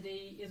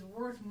chastity is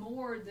worth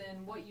more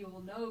than what you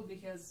will know,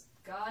 because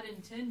God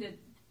intended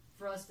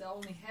for us to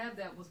only have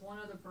that with one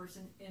other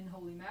person in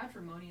holy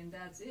matrimony, and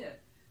that's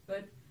it.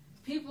 But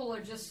people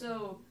are just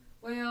so,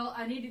 well,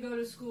 I need to go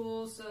to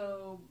school,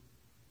 so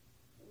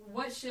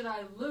what should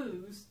I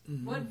lose?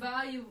 Mm-hmm. What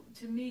value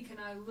to me can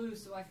I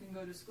lose so I can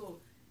go to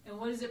school? And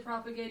what is it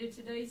propagated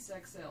today?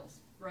 Sex sells.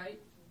 right?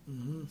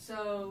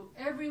 So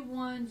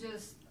everyone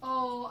just,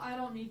 I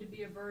don't need to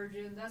be a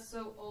virgin. That's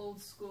so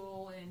old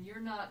school, and you're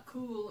not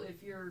cool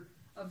if you're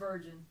a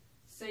virgin.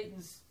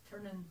 Satan's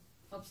turning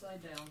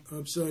upside down.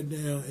 Upside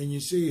down, and you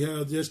see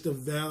how just the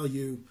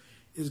value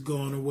is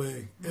gone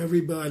away.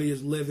 Everybody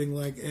is living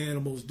like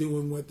animals,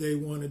 doing what they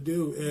want to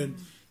do, and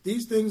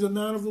these things are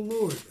not of the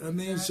Lord. I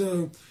mean,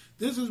 so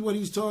this is what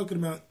he's talking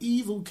about,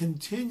 evil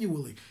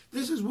continually.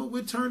 This is what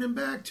we're turning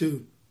back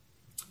to.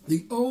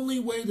 The only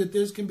way that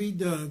this can be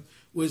done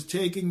was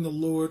taking the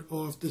Lord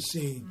off the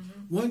scene.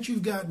 Once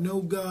you've got no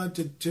God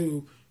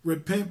to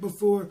repent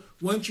before,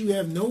 once you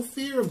have no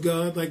fear of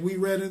God, like we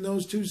read in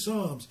those 2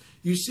 Psalms,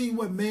 you see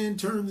what man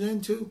turns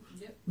into?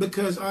 Yep.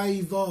 Because I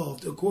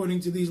evolved,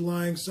 according to these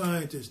lying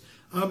scientists.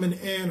 I'm an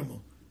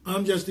animal.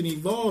 I'm just an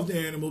evolved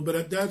animal,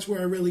 but that's where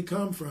I really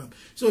come from.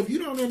 So if you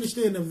don't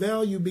understand the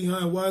value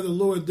behind why the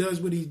Lord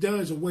does what he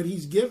does or what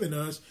he's given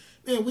us,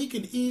 man, we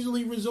can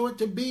easily resort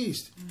to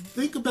beast.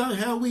 Think about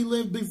how we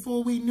lived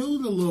before we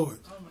knew the Lord.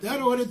 That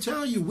ought to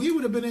tell you we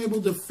would have been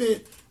able to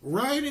fit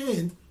right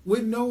in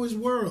with Noah's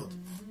world.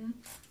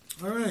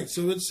 All right,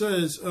 so it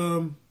says,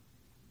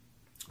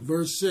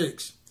 verse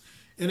 6,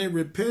 and it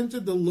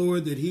repented the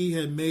Lord that he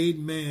had made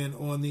man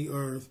on the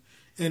earth,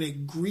 and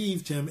it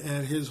grieved him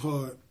at his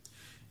heart.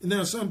 And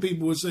now some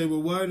people would say,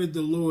 well, why did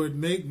the Lord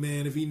make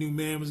man if he knew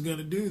man was going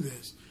to do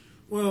this?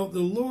 Well, the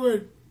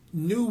Lord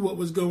knew what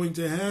was going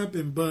to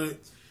happen, but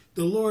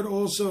the Lord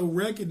also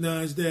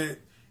recognized that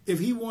if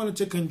he wanted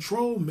to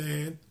control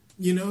man,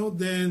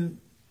 then,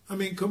 I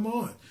mean, come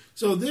on.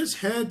 So this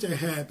had to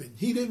happen.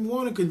 He didn't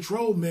want to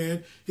control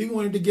man. He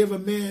wanted to give a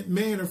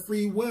man a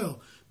free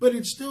will. But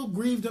it still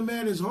grieved him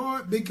at his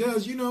heart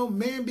because,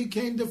 man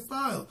became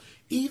defiled.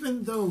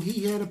 Even though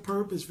he had a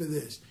purpose for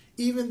this,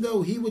 even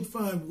though he would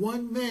find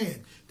one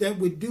man that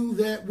would do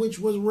that which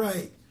was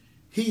right,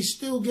 he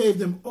still gave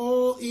them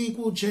all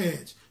equal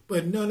chance,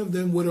 but none of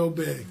them would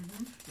obey.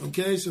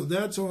 Okay, so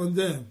that's on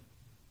them.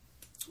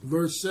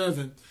 Verse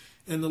 7,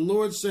 and the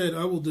Lord said,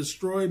 I will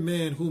destroy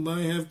man whom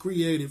I have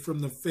created from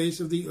the face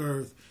of the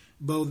earth,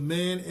 both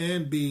man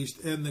and beast,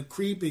 and the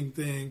creeping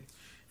thing,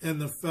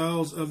 and the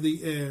fowls of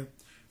the air.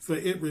 For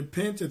it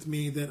repenteth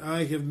me that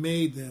I have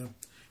made them.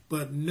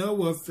 But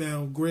Noah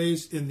found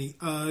grace in the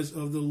eyes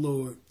of the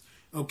Lord.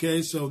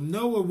 Okay, so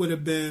Noah would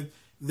have been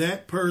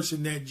that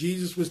person that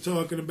Jesus was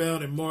talking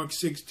about in Mark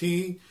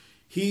 16.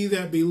 He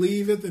that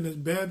believeth and is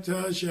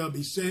baptized shall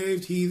be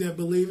saved. He that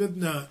believeth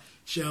not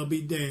shall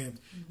be damned.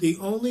 The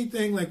only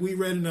thing, like we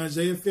read in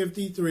Isaiah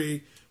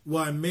 53,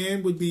 why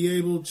man would be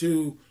able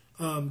to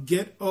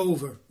get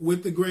over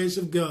with the grace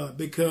of God,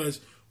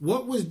 because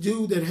what was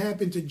due that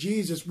happened to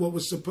Jesus, what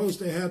was supposed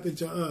to happen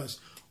to us,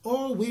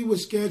 all we were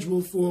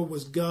scheduled for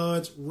was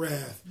God's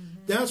wrath.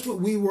 That's what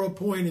we were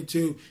appointed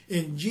to,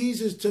 and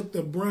Jesus took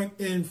the brunt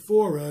in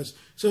for us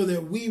so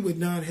that we would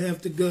not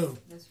have to go.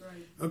 That's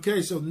right.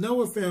 Okay, so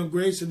Noah found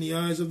grace in the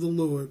eyes of the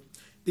Lord.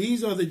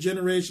 These are the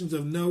generations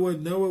of Noah.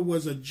 Noah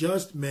was a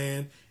just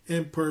man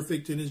and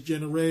perfect in his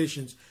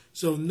generations.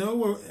 So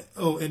Noah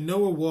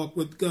walked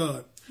with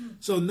God.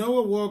 So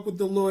Noah walked with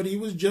the Lord. He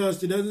was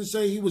just. It doesn't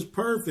say he was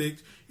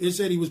perfect. It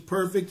said he was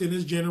perfect in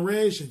his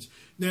generations.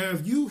 Now,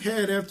 if you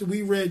had, after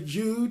we read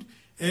Jude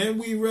and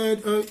we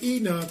read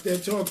Enoch,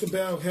 that talked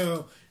about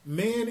how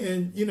man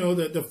and,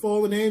 that the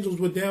fallen angels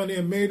were down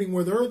there mating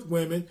with earth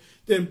women,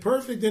 then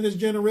perfect in his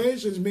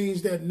generations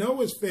means that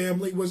Noah's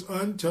family was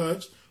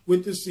untouched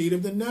with the seed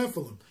of the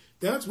Nephilim.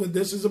 That's what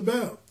this is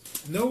about.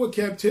 Noah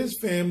kept his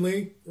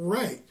family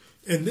right.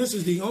 And this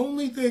is the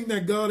only thing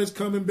that God is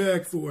coming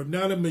back for.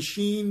 Not a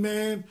machine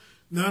man,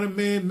 not a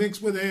man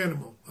mixed with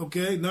animal,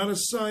 okay? Not a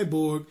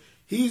cyborg.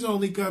 He's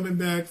only coming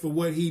back for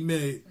what he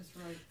made. That's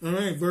right. All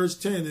right, verse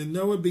 10. And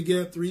Noah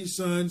begat 3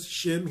 sons,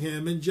 Shem,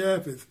 Ham, and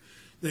Japheth.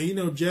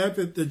 Now,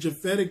 Japheth, the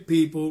Japhetic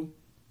people,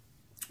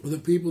 were the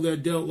people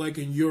that dealt like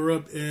in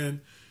Europe and,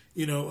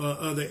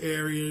 other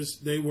areas.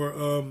 They were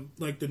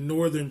like the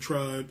northern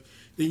tribe.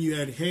 Then you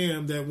had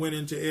Ham that went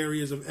into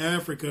areas of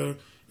Africa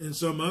and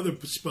some other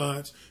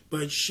spots.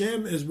 But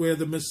Shem is where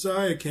the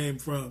Messiah came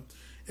from.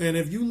 And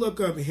if you look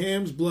up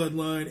Ham's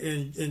bloodline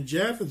and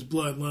Japheth's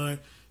bloodline,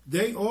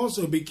 they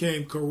also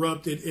became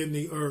corrupted in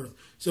the earth.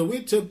 So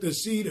it took the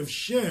seed of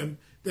Shem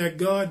that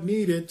God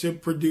needed to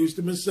produce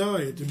the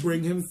Messiah, to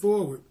bring him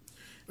forward.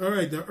 All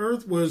right, the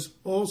earth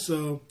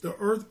also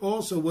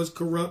was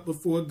corrupt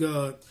before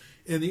God,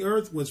 and the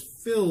earth was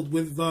filled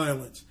with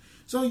violence.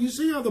 So you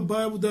see how the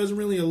Bible doesn't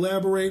really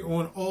elaborate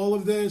on all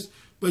of this,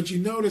 but you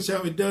notice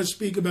how it does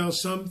speak about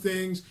some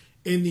things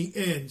in the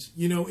ends,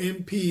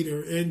 in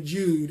Peter and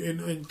Jude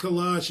and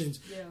Colossians,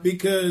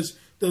 because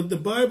the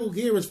Bible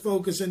here is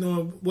focusing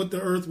on what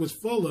the earth was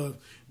full of.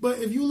 But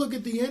if you look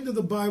at the end of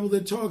the Bible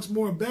that talks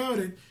more about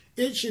it,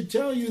 it should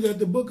tell you that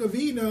the book of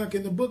Enoch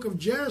and the book of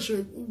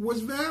Jasher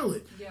was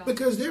valid,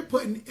 because they're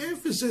putting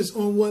emphasis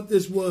on what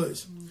this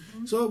was.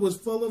 So it was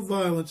full of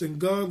violence, and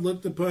God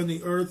looked upon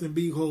the earth, and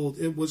behold,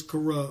 it was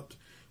corrupt.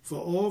 For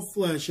all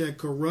flesh had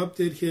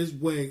corrupted his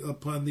way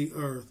upon the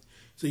earth.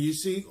 So you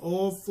see,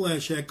 all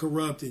flesh had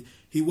corrupted.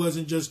 He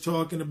wasn't just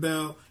talking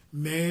about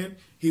man,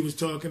 he was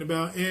talking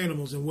about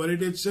animals. And what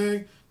did it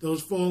say?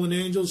 Those fallen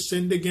angels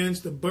sinned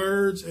against the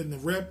birds and the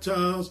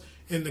reptiles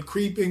and the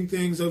creeping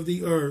things of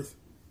the earth.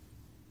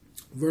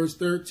 Verse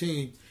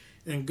 13,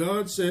 and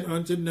God said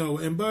unto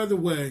Noah, and by the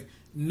way,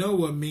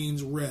 Noah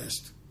means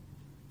rest.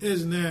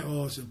 Isn't that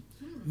awesome?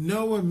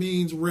 Noah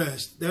means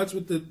rest. That's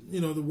what the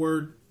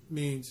word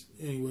means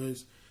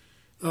anyways.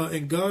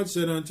 And God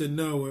said unto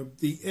Noah,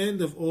 the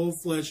end of all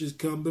flesh is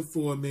come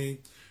before me,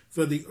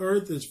 for the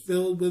earth is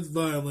filled with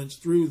violence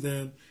through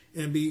them,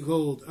 and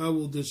behold, I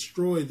will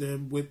destroy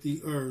them with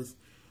the earth.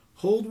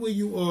 Hold where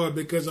you are,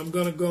 because I'm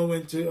going to go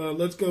into,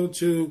 let's go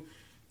to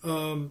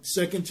 2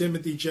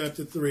 Timothy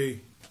chapter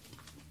 3.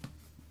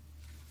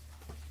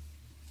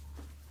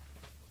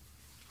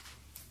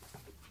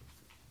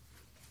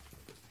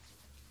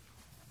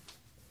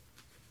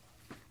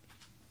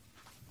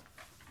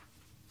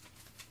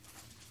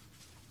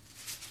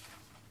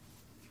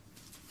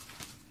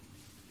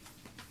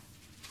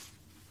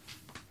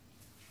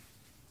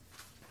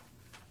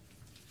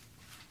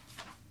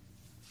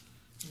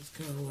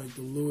 Kind of like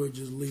the Lord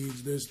just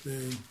leads this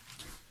thing.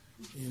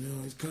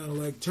 It's kind of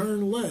like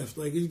turn left,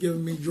 like he's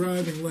giving me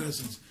driving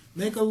lessons.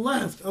 Make a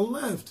left.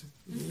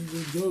 You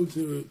just go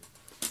to it.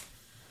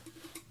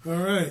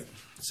 All right.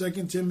 2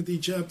 Timothy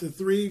chapter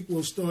 3,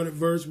 we'll start at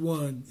verse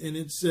 1. And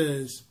it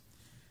says,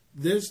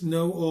 this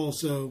know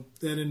also,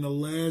 that in the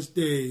last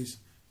days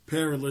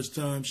perilous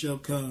times shall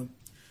come.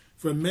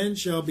 For men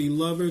shall be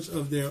lovers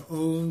of their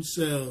own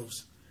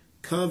selves,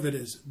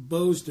 covetous,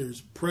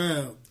 boasters,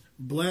 proud,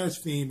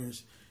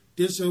 blasphemers,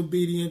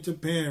 disobedient to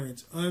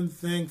parents,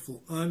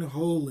 unthankful,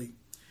 unholy,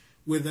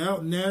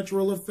 without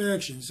natural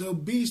affection. So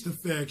beast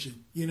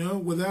affection,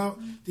 without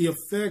the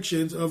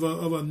affections of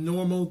a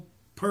normal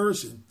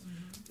person.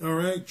 All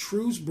right,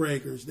 truce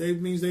breakers.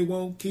 That means they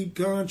won't keep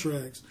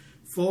contracts.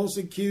 False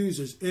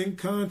accusers,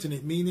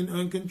 incontinent, meaning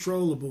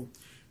uncontrollable.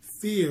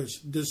 Fierce,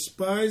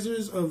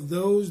 despisers of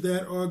those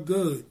that are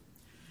good.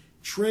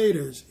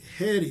 Traitors,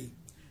 heady,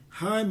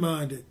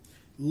 high-minded,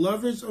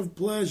 lovers of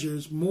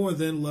pleasures more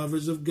than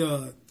lovers of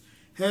God,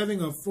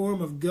 having a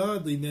form of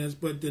godliness,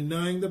 but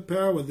denying the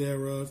power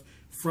thereof,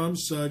 from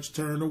such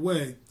turn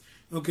away.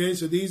 Okay,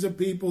 so these are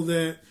people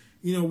that,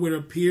 would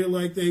appear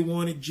like they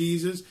wanted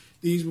Jesus.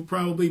 These were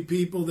probably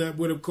people that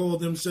would have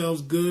called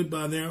themselves good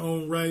by their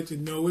own rights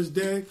in Noah's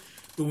day.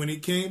 But when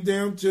it came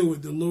down to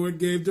it, the Lord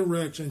gave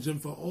directions,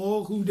 and for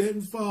all who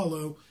didn't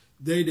follow,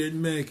 they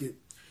didn't make it.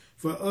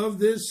 For of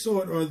this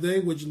sort are they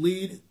which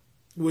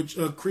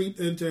creep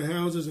into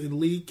houses and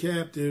lead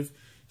captive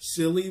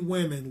silly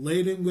women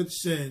laden with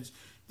sins.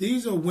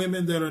 These are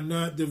women that are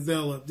not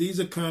developed. These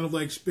are kind of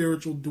like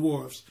spiritual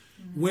dwarfs,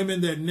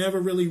 women that never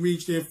really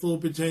reach their full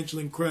potential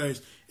in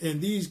Christ. And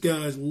these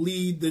guys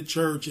lead the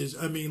churches.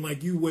 I mean,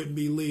 like you wouldn't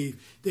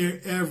believe. They're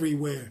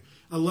everywhere.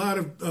 A lot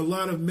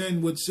of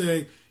men would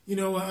say, I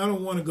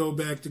don't want to go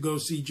back to go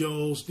see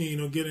Joel Osteen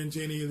or get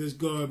into any of this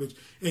garbage.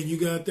 And you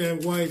got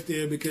that wife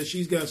there because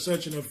she's got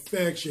such an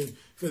affection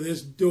for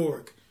this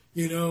dork,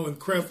 and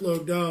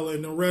Creflo Dollar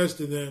and the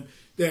rest of them,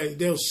 that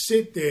they'll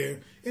sit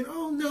there and,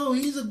 oh no,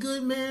 he's a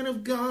good man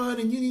of God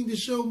and you need to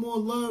show more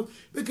love,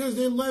 because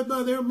they're led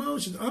by their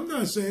emotions. I'm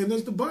not saying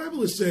this. The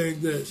Bible is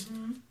saying this.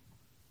 Mm-hmm.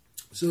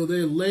 So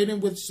they're laden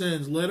with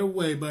sins, led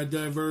away by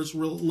diverse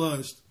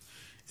lust,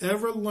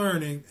 ever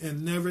learning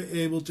and never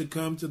able to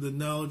come to the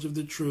knowledge of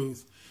the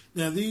truth.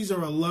 Now, these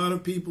are a lot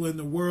of people in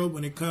the world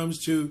when it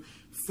comes to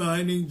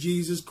finding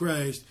Jesus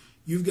Christ.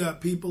 You've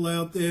got people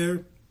out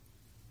there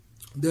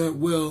that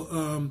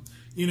will,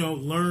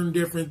 learn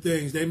different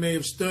things. They may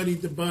have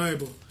studied the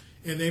Bible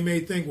and they may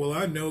think, well,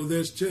 I know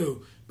this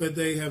too, but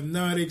they have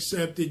not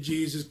accepted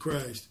Jesus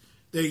Christ.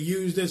 They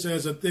use this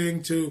as a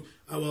thing to,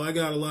 I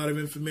got a lot of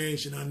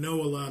information. I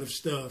know a lot of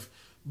stuff.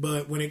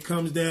 But when it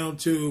comes down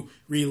to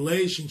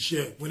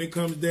relationship, when it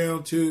comes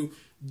down to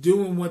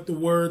doing what the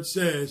word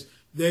says,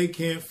 they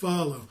can't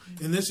follow.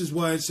 And this is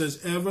why it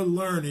says ever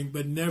learning,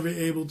 but never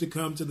able to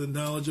come to the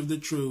knowledge of the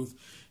truth.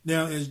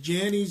 Now, as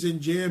Jannes and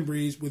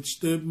Jambres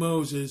withstood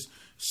Moses,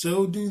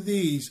 so do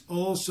these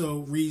also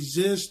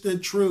resist the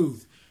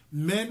truth.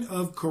 Men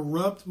of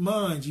corrupt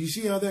minds. You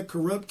see how that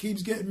corrupt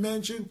keeps getting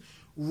mentioned?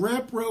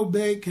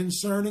 Reprobate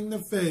concerning the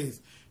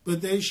faith.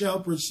 But they shall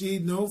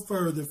proceed no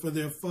further, for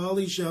their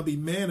folly shall be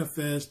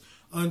manifest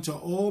unto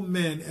all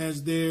men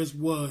as theirs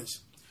was.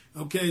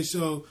 Okay,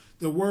 so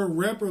the word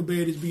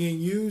reprobate is being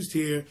used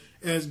here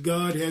as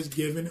God has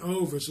given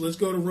over. So let's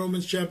go to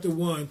Romans chapter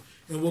 1,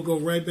 and we'll go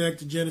right back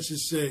to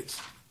Genesis 6.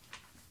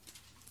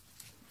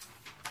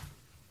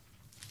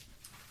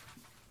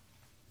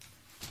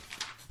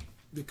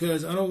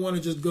 Because I don't want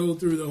to just go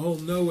through the whole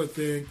Noah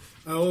thing.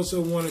 I also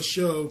want to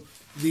show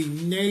the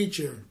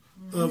nature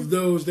of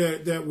those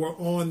that were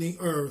on the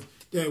earth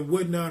that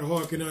would not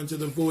hearken unto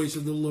the voice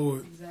of the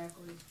Lord.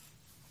 Exactly.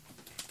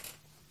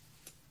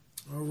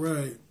 All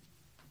right.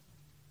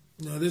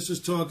 Now this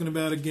is talking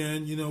about,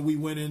 again, we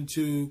went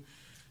into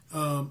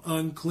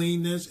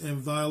uncleanness and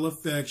vile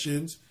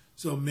affections.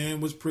 So man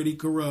was pretty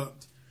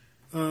corrupt.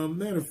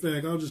 Matter of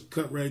fact, I'll just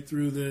cut right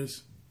through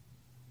this.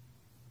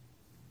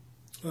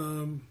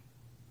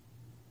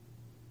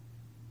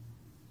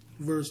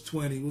 verse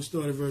 20. We'll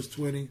start at verse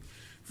 20.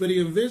 For the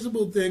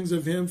invisible things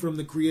of him from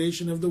the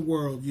creation of the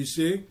world, you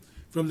see,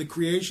 from the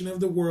creation of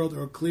the world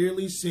are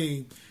clearly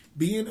seen,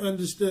 being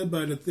understood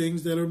by the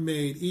things that are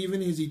made, even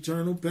his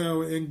eternal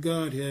power and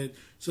Godhead,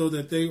 so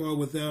that they are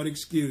without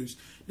excuse.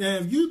 Now,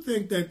 if you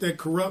think that that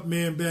corrupt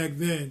man back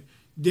then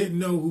didn't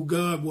know who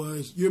God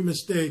was, you're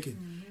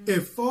mistaken.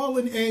 If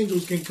fallen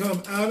angels can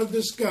come out of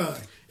the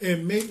sky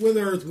and mate with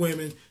earth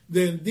women,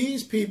 then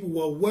these people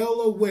were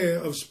well aware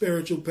of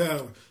spiritual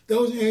power.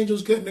 Those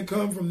angels couldn't have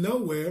come from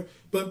nowhere,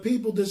 but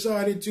people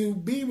decided to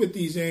be with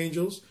these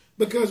angels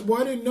because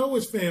why didn't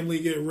Noah's family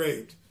get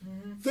raped?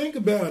 Think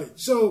about it.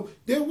 So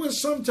there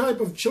was some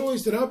type of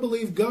choice that I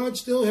believe God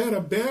still had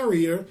a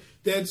barrier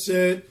that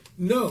said,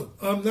 no,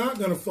 I'm not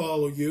going to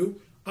follow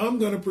you. I'm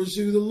going to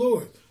pursue the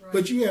Lord. Right.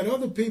 But you had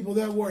other people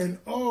that were in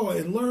awe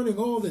and learning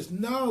all this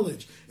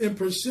knowledge and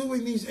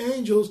pursuing these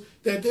angels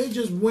that they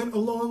just went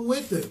along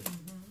with them.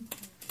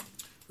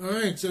 All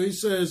right, so he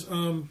says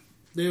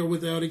they are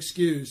without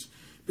excuse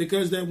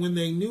because that when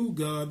they knew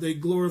God, they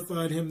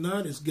glorified him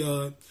not as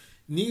God,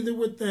 neither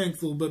were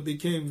thankful, but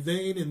became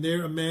vain in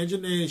their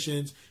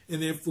imaginations,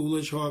 and their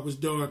foolish heart was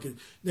darkened.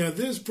 Now,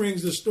 this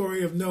brings the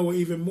story of Noah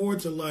even more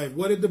to life.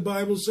 What did the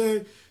Bible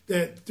say?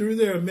 That through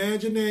their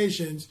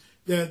imaginations,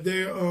 that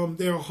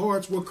their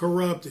hearts were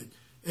corrupted,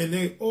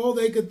 and all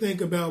they could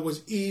think about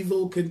was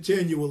evil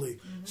continually.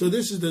 So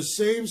this is the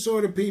same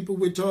sort of people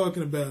we're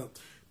talking about.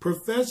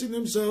 Professing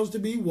themselves to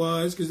be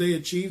wise because they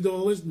achieved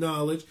all this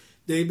knowledge,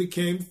 they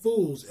became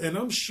fools. And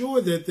I'm sure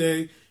that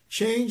they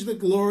changed the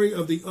glory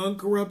of the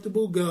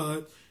uncorruptible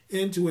God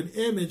into an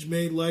image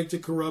made like to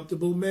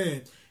corruptible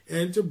man,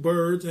 and to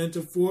birds, and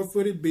to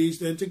four-footed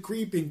beasts, and to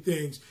creeping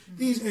things.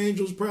 These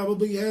angels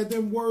probably had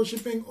them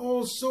worshiping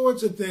all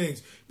sorts of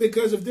things.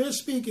 Because if they're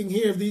speaking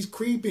here of these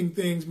creeping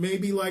things,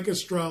 maybe like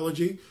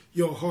astrology,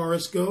 your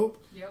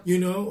horoscope,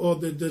 or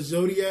the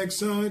zodiac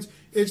signs,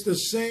 it's the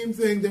same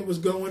thing that was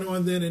going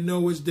on then in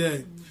Noah's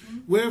day.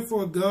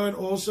 Wherefore God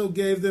also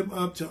gave them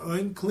up to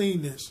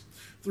uncleanness,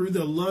 through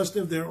the lust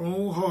of their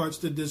own hearts,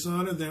 to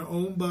dishonor their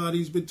own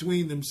bodies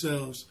between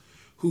themselves,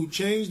 who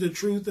changed the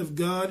truth of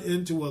God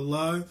into a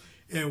lie,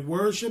 and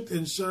worshipped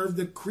and served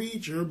the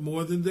creature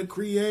more than the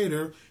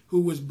Creator,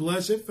 who was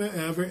blessed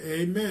forever.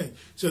 Amen.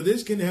 So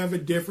this can have a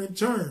different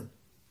term.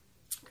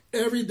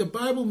 The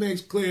Bible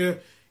makes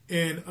clear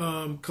in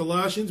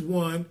Colossians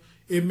 1,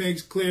 it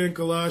makes clear in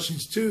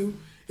Colossians 2,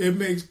 it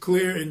makes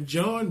clear in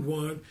John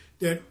 1,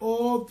 that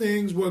all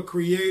things were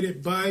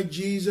created by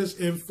Jesus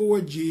and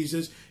for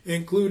Jesus,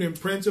 including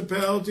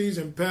principalities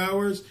and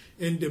powers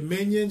and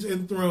dominions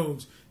and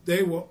thrones.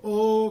 They were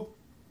all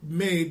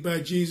made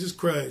by Jesus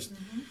Christ.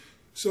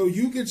 So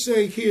you could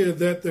say here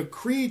that the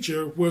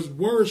creature was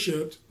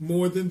worshipped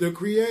more than the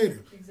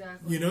Creator.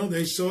 Exactly.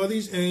 They saw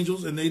these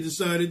angels and they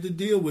decided to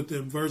deal with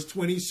them. Verse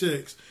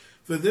 26,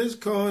 for this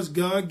cause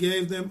God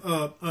gave them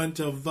up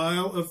unto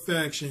vile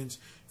affections,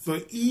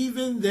 for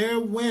even their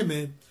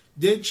women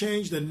did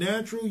change the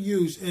natural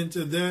use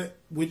into that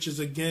which is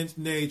against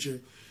nature.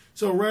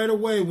 So right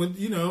away, when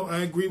I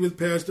agree with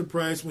Pastor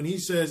Price when he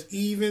says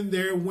even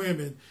their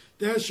women,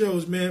 that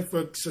shows, man,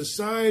 for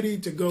society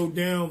to go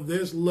down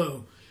this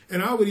low,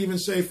 and I would even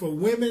say for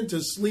women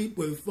to sleep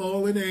with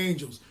fallen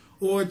angels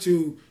or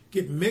to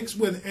get mixed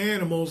with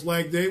animals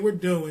like they were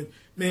doing,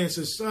 man,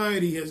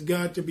 society has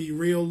got to be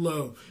real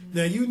low.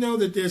 Now, you know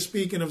that they're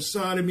speaking of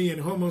sodomy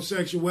and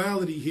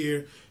homosexuality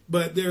here,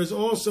 but there's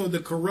also the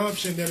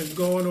corruption that is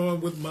going on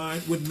with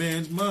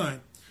man's mind.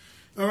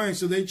 All right,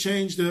 so they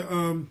changed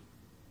the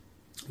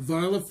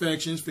vile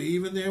affections, for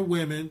even their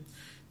women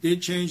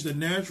did change the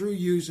natural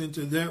use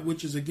into that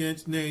which is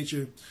against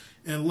nature.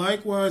 And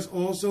likewise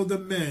also the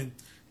men,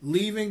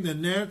 leaving the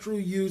natural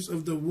use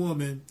of the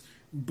woman,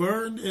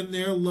 burned in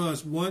their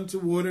lust one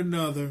toward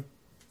another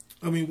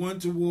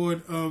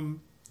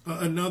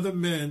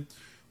man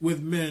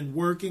with men,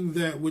 working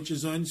that which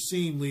is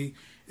unseemly,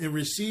 and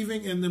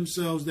receiving in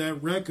themselves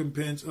that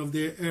recompense of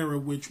their error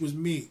which was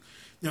meet.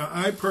 Now,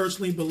 I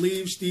personally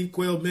believe, Steve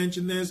Quayle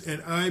mentioned this,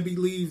 and I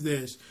believe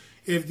this.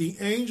 If the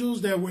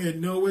angels that were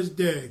in Noah's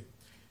day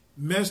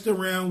messed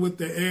around with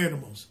the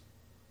animals,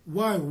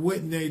 why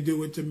wouldn't they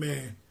do it to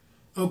man?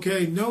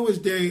 Okay, Noah's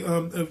day,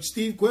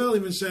 Steve Quayle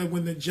even said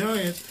when the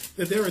giants,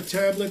 that there are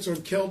tablets on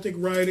Celtic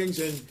writings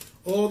and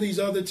all these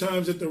other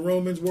times that the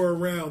Romans were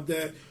around,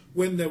 that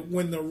when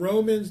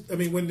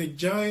the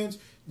giants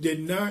did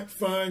not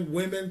find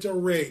women to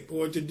rape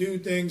or to do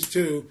things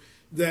to,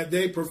 that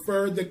they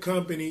preferred the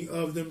company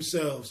of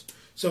themselves.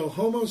 So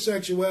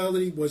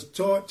homosexuality was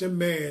taught to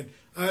man,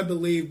 I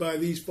believe, by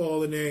these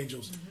fallen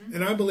angels.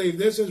 And I believe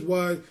this is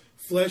why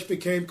flesh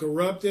became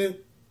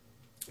corrupted.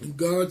 And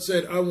God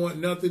said, I want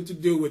nothing to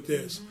do with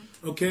this.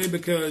 Okay,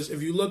 because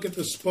if you look at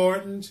the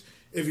Spartans,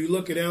 if you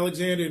look at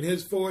Alexander and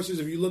his forces,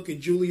 if you look at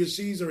Julius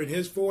Caesar and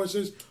his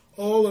forces,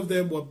 all of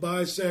them were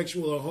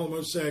bisexual or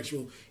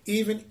homosexual.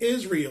 Even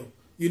Israel,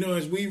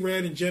 as we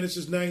read in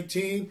Genesis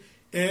 19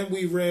 and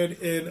we read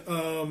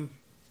in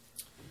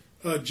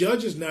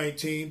Judges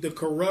 19, the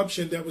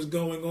corruption that was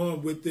going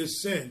on with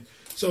this sin.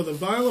 So the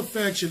vile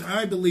affection,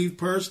 I believe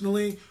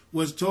personally,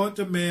 was taught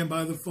to man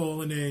by the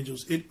fallen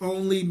angels. It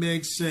only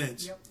makes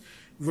sense. Yep.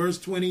 Verse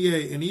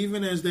 28, and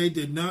even as they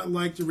did not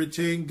like to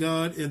retain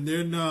God in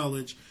their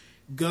knowledge,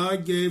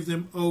 God gave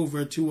them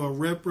over to a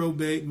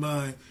reprobate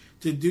mind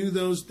to do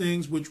those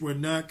things which were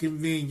not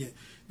convenient.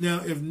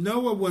 Now, if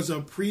Noah was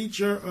a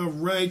preacher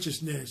of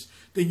righteousness,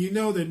 then you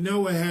know that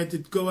Noah had to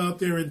go out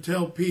there and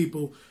tell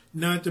people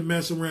not to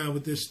mess around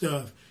with this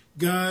stuff.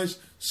 Guys,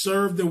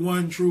 serve the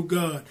one true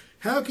God.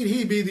 How could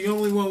he be the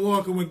only one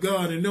walking with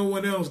God and no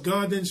one else?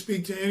 God didn't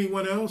speak to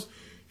anyone else.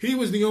 He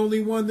was the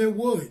only one that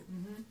would.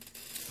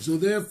 So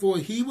therefore,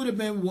 he would have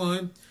been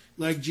one,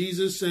 like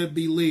Jesus said,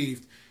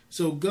 believed.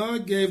 So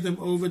God gave them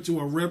over to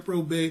a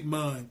reprobate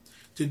mind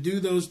to do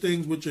those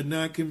things which are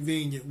not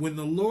convenient. When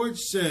the Lord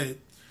said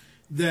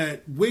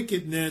that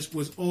wickedness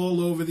was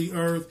all over the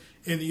earth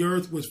and the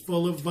earth was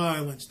full of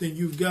violence, then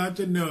you've got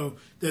to know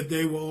that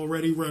they were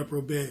already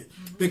reprobate.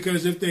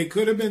 Because if they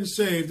could have been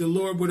saved, the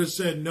Lord would have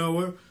said,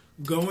 Noah,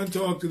 go and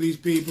talk to these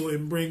people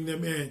and bring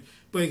them in.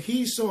 But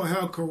he saw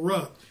how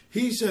corrupt.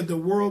 He said the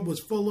world was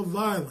full of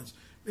violence.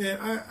 Man,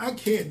 I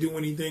can't do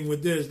anything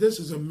with this. This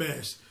is a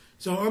mess.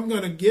 So I'm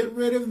going to get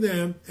rid of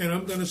them and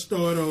I'm going to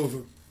start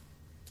over.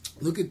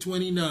 Look at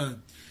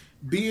 29.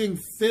 Being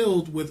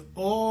filled with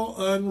all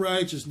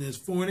unrighteousness,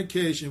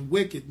 fornication,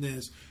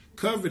 wickedness,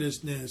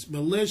 covetousness,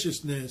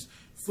 maliciousness,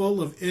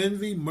 full of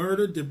envy,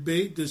 murder,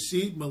 debate,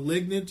 deceit,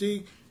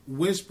 malignity,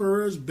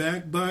 whisperers,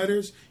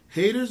 backbiters,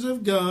 haters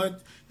of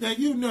God. Now,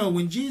 you know,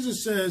 when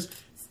Jesus says,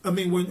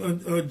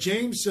 when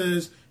James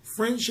says,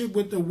 friendship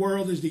with the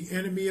world is the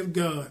enemy of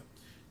God,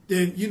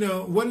 then, you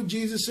know, what did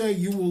Jesus say?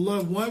 You will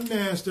love one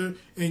master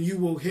and you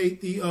will hate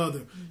the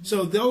other.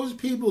 So those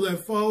people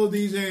that follow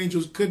these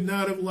angels could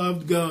not have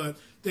loved God.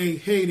 They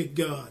hated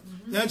God.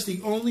 That's the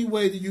only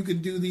way that you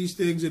can do these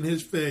things in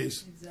his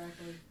face.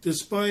 Exactly.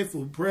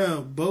 Despiteful,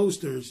 proud,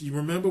 boasters. You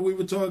remember we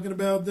were talking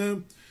about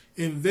them?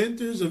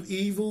 Inventors of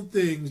evil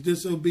things,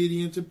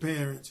 disobedient to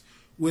parents,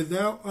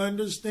 without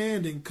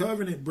understanding,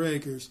 covenant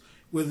breakers,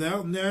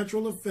 without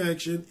natural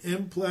affection,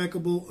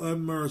 implacable,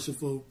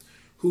 unmerciful,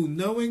 who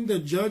knowing the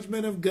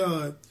judgment of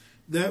God,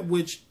 they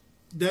which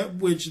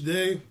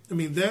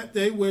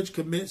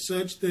commit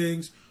such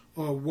things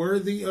are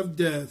worthy of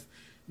death,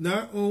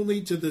 not only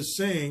to the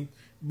same,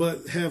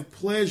 but have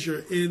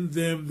pleasure in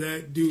them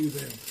that do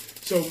them.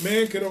 So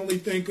man could only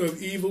think of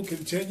evil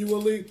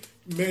continually.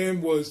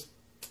 Man was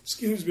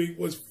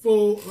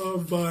full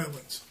of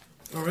violence.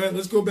 All right,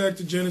 let's go back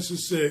to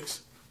Genesis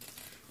 6.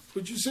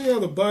 But you see how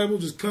the Bible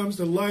just comes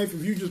to life?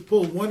 If you just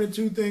pull one or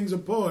two things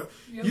apart,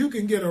 you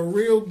can get a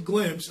real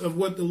glimpse of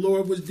what the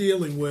Lord was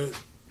dealing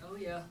with. Oh,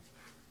 yeah.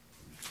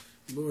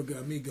 The Lord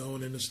got me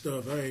going into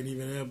stuff I ain't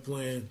even had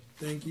planned.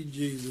 Thank you,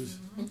 Jesus.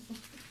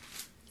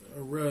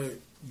 All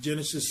right,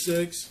 Genesis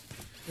 6.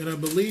 And I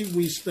believe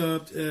we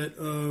stopped at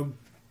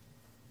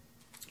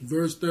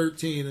verse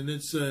 13, and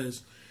it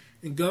says,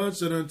 And God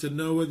said unto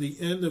Noah, The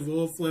end of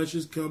all flesh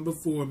is come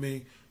before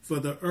me,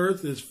 for the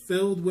earth is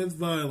filled with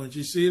violence.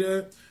 You see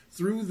that?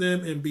 Through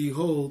them, and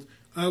behold,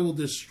 I will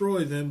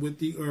destroy them with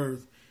the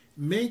earth.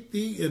 Make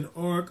thee an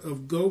ark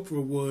of gopher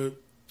wood.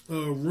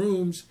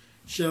 Rooms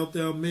shalt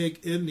thou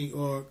make in the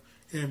ark,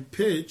 and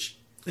pitch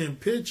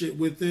it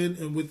within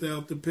and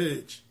without the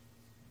pitch.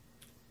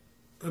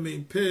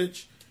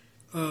 Pitch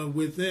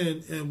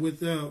within and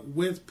without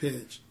with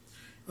pitch.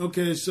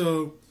 Okay,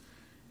 so,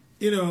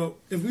 you know,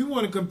 if we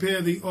want to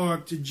compare the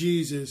ark to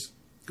Jesus,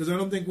 because I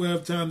don't think we'll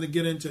have time to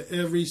get into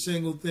every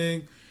single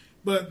thing,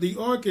 but the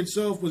ark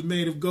itself was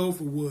made of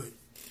gopher wood.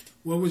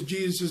 What was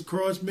Jesus'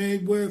 cross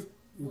made with?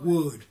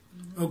 Wood.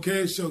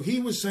 Okay, so he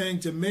was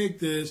saying to make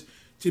this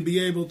to be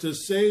able to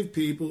save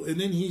people, and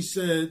then he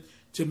said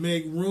to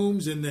make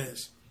rooms in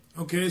this.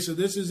 Okay, so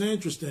this is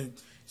interesting.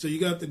 So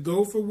you got the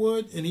gopher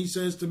wood, and he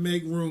says to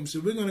make rooms. So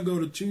we're going to go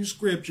to two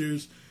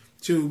scriptures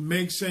to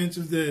make sense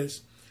of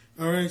this.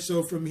 All right,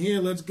 so from here,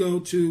 let's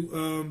go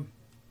to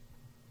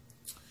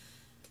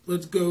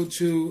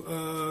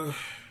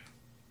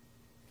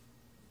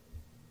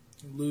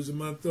I'm losing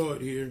my thought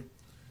here.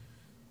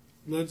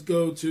 Let's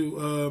go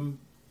to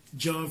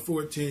John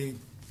 14.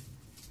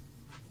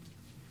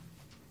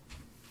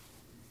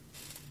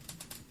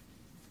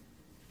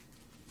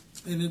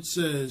 And it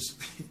says,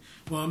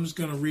 well, I'm just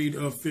going to read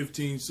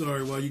 15,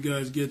 while you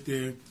guys get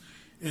there.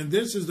 And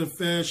this is the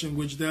fashion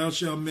which thou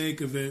shalt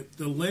make of it.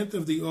 The length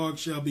of the ark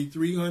shall be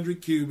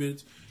 300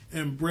 cubits,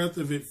 and breadth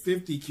of it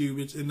 50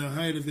 cubits, and the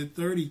height of it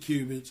 30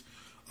 cubits.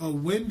 A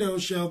window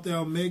shalt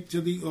thou make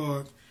to the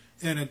ark,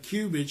 and a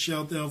cubit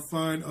shalt thou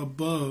find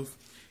above,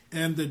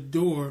 and the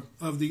door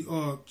of the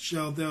ark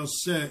shalt thou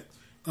set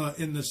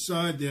in the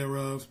side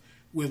thereof,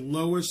 with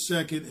lower,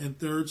 second, and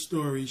third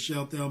stories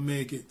shalt thou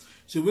make it.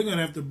 So we're going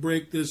to have to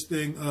break this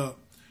thing up.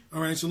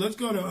 All right, so let's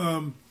go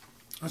to,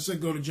 I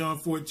said go to John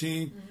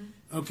 14.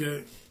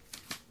 Okay.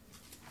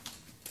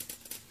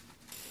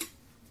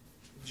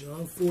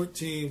 John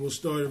 14, we'll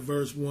start at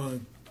verse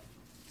 1.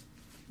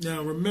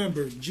 Now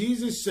remember,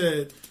 Jesus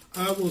said,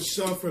 I will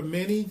suffer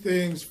many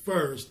things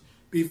first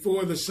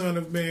before the Son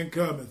of Man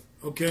cometh.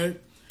 Okay?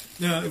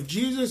 Now, if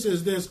Jesus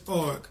is this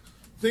ark,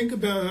 think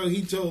about how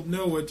he told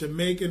Noah to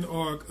make an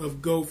ark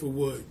of gopher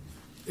wood.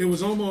 It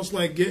was almost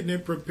like getting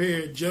it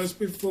prepared just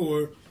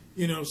before,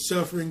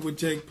 suffering would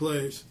take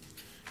place.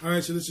 All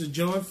right, so this is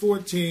John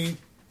 14.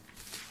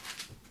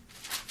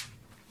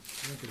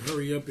 I could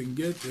hurry up and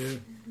get there.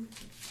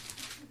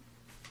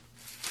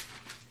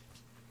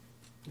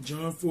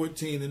 John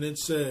 14, and it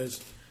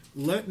says,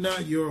 "Let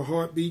not your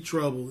heart be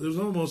troubled." It was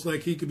almost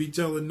like he could be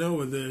telling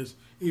Noah this,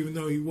 even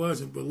though he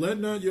wasn't. But let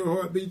not your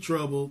heart be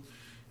troubled.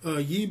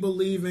 Ye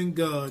believe in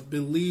God,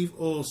 believe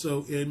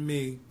also in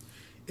me.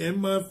 In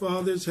my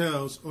Father's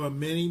house are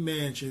many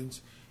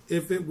mansions.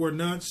 If it were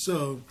not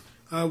so,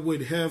 I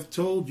would have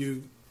told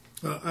you.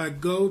 I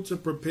go to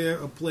prepare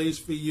a place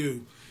for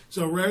you.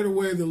 So right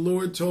away the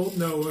Lord told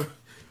Noah,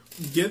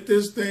 get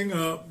this thing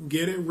up,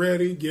 get it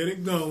ready, get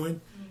it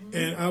going,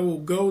 and I will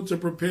go to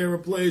prepare a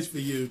place for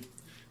you.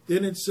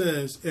 Then it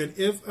says, and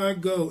if I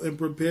go and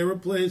prepare a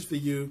place for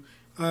you,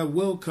 I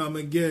will come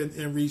again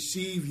and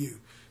receive you.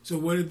 So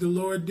what did the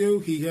Lord do?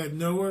 He had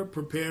Noah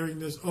preparing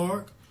this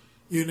ark,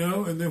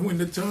 and then when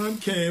the time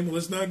came,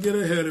 let's not get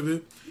ahead of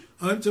it,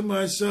 unto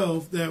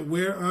myself, that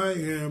where I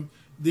am,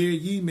 there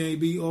ye may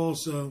be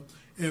also.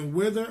 And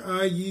whither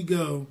I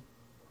go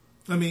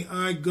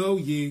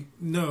ye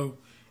know,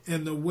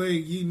 and the way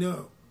ye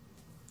know.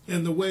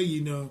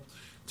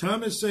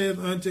 Thomas saith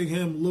unto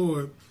him,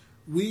 Lord,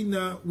 we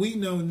know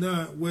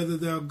not whither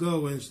thou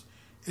goest,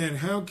 and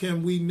how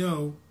can we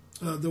know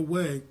the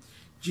way?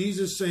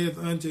 Jesus saith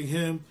unto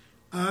him,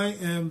 I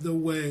am the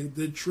way,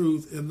 the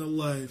truth, and the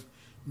life.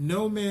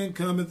 No man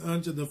cometh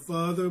unto the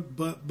Father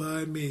but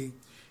by me.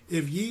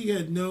 If ye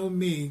had known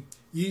me,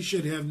 ye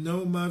should have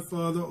known my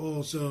Father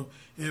also,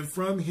 and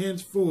from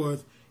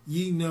henceforth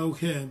ye know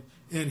him,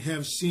 and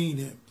have seen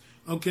him.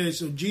 Okay,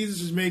 so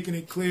Jesus is making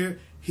it clear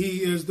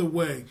he is the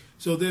way.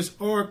 So this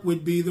ark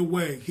would be the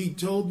way. He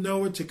told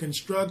Noah to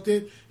construct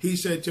it. He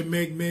said to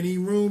make many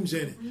rooms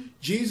in it.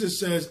 Jesus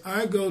says,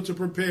 I go to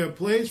prepare a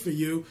place for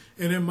you,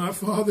 and in my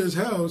Father's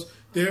house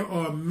there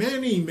are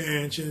many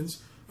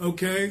mansions.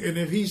 Okay, and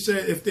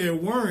if there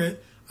weren't,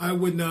 I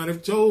would not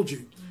have told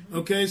you.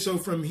 Okay, so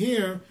from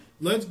here,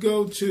 let's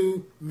go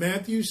to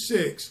Matthew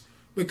 6,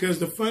 because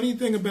the funny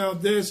thing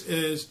about this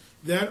is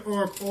that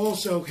ark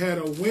also had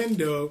a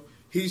window,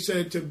 he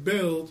said, to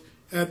build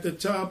at the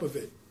top of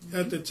it,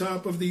 at the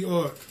top of the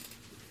ark.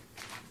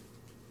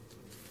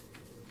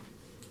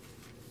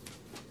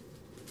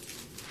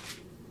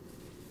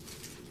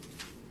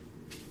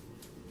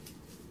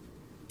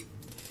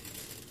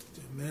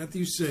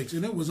 Matthew 6,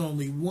 and it was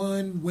only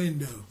one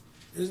window.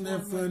 Isn't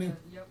that funny?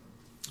 Yep.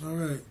 All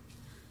right.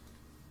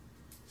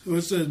 So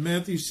it says,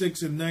 Matthew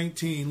 6 and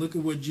 19, look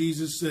at what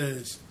Jesus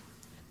says.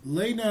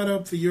 Lay not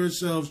up for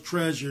yourselves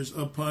treasures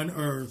upon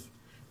earth,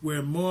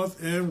 where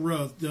moth and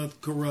rust doth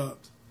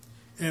corrupt,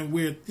 and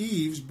where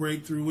thieves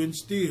break through and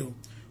steal.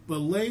 But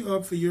lay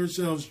up for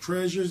yourselves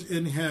treasures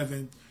in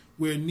heaven,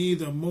 where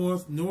neither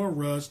moth nor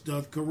rust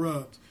doth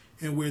corrupt,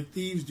 and where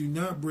thieves do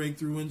not break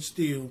through and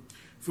steal.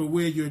 For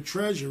where your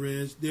treasure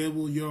is, there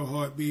will your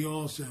heart be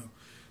also.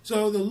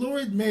 So the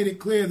Lord made it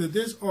clear that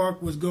this ark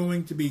was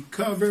going to be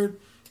covered.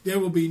 There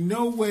will be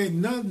no way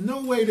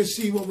to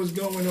see what was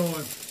going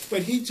on.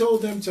 But he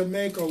told them to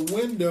make a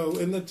window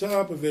in the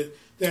top of it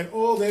that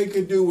all they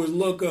could do was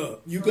look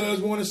up. You guys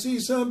want to see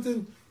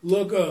something?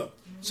 Look up.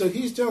 So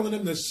he's telling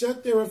them to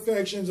set their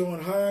affections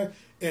on high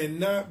and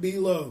not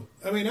below.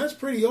 I mean, that's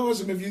pretty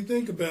awesome if you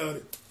think about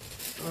it.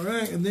 All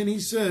right, and then he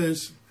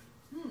says...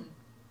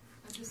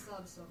 I just thought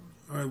of something.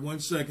 All right, 1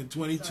 second,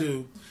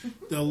 22.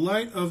 The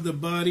light of the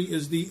body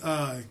is the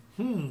eye.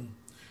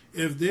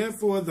 If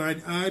therefore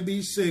thine eye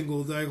be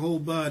single, thy whole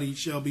body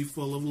shall be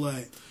full of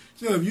light.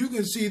 So if you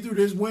can see through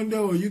this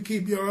window, or you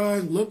keep your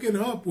eyes looking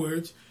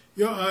upwards,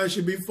 your eyes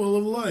should be full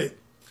of light.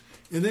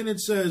 And then it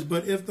says,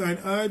 but if thine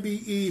eye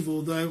be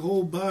evil, thy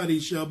whole body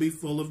shall be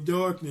full of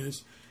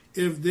darkness.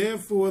 If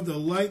therefore the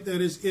light that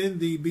is in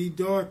thee be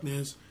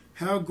darkness,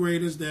 how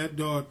great is that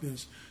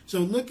darkness? So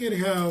look at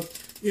how,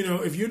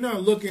 if you're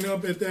not looking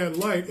up at that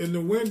light in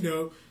the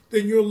window,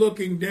 then you're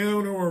looking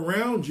down or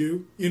around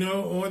you,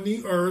 on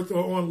the earth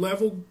or on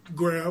level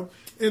ground,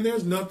 and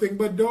there's nothing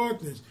but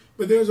darkness.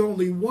 But there's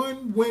only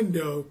one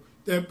window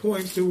that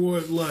points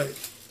towards light.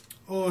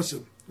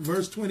 Awesome.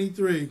 Verse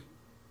 23.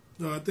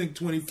 No, I think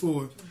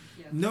 24.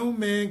 Yeah. No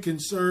man can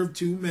serve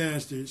two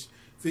masters,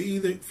 for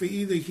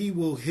either he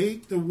will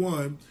hate the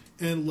one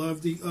and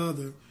love the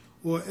other,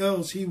 or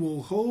else he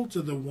will hold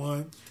to the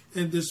one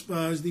and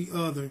despise the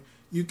other.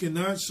 You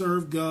cannot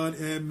serve God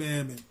and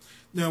mammon.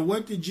 Now,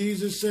 what did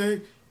Jesus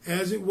say?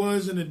 As it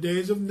was in the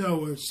days of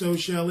Noah, so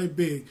shall it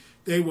be.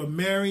 They were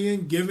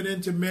marrying, giving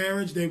into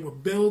marriage. They were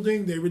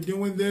building. They were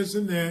doing this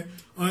and that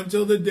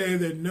until the day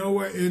that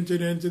Noah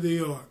entered into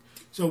the ark.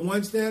 So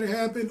once that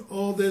happened,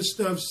 all this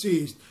stuff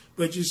ceased.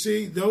 But you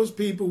see, those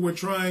people were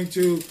trying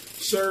to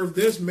serve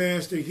this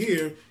master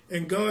here.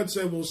 And God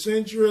said, well,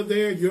 since you're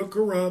there, you're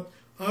corrupt.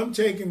 I'm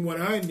taking what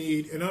I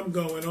need and I'm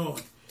going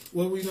on.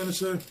 What were you going to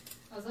say?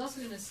 I was also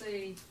going to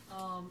say,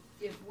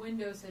 if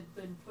windows had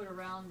been put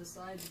around the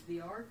sides of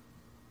the ark,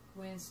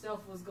 when stuff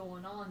was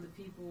going on,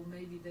 the people,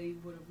 maybe they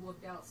would have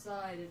looked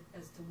outside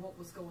as to what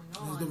was going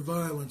on. The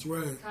violence,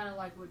 right. Kind of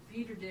like what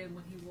Peter did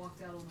when he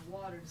walked out on the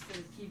water. Instead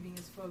of keeping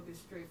his focus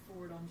straight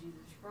forward on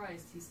Jesus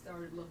Christ, he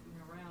started looking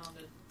around.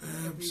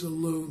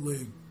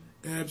 Absolutely.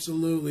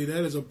 Absolutely.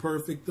 That is a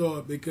perfect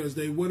thought, because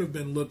they would have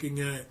been looking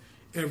at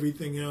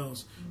everything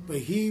else. But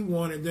he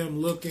wanted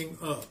them looking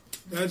up.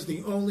 That's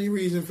the only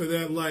reason for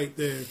that light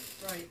there.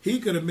 Right. He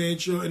could have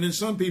made sure, and then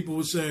some people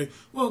would say,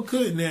 well,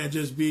 couldn't that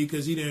just be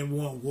because he didn't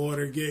want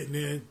water getting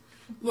in?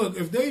 Look,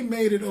 if they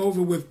made it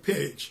over with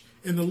pitch,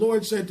 and the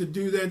Lord said to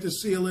do that to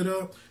seal it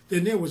up,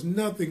 then there was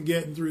nothing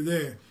getting through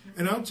there.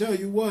 And I'll tell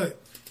you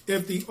what,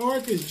 if the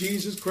ark is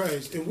Jesus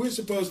Christ, and we're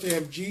supposed to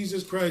have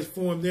Jesus Christ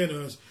formed in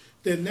us,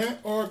 then that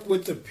ark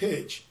with the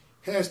pitch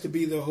has to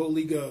be the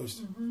Holy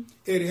Ghost.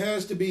 It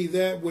has to be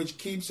that which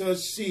keeps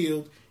us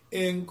sealed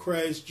in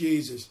Christ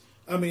Jesus.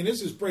 I mean,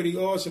 this is pretty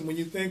awesome when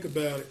you think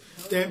about it.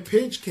 That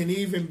pitch can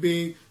even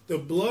be the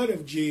blood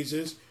of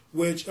Jesus,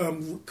 which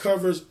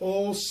covers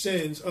all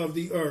sins of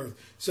the earth.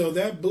 So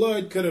that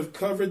blood could have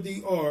covered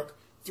the ark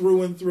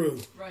through and through.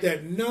 Right.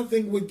 That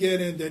nothing would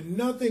get in, that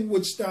nothing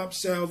would stop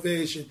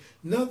salvation.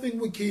 Nothing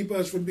would keep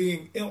us from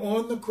being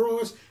on the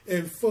cross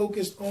and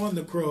focused on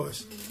the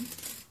cross.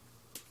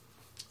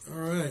 All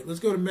right, let's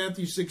go to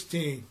Matthew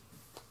 16.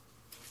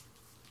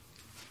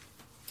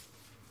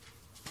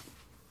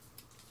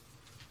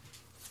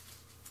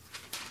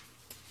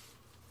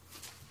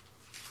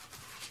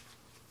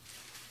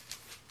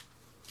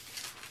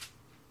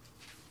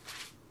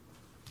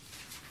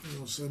 You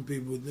know, some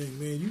people would think,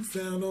 man, you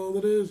found all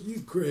of this?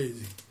 You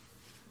crazy.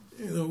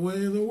 Ain't no way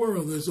in the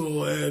world this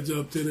all adds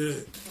up to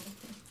that.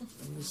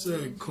 What's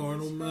that?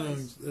 Carnal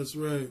minds. That's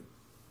right.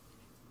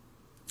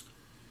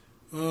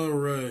 All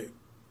right.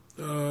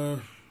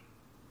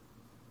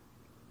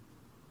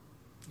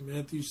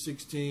 Matthew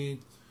 16.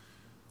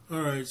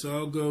 All right, so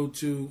I'll go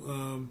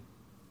to...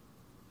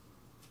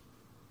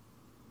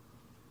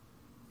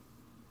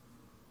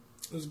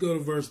 let's go to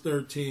verse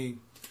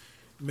 13.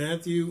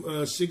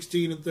 Matthew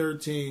 16 and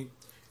 13.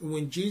 And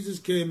when Jesus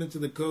came into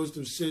the coast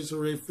of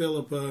Caesarea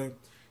Philippi,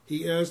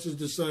 he asked his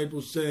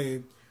disciples,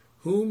 saying,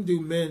 whom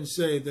do men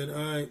say that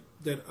I,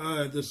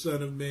 the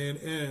Son of Man,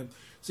 am?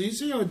 So you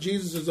see how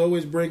Jesus is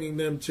always bringing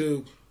them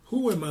to,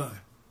 who am I?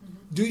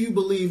 Do you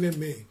believe in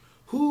me?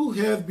 Who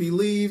have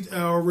believed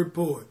our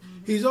report?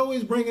 He's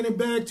always bringing it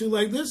back to,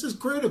 like, this is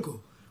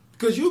critical.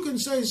 Because you can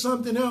say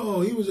something else,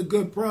 oh, he was a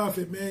good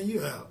prophet, man,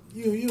 you out.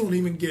 You don't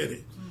even get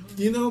it.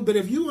 You know, but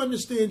if you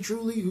understand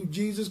truly who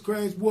Jesus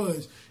Christ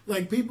was,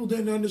 like people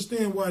didn't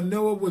understand why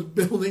Noah was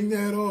building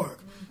that ark.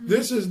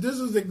 This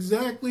is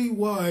exactly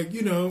why,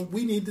 you know,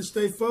 we need to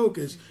stay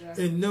focused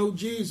and know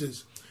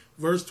Jesus.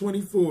 Verse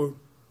 24.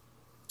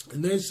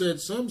 And they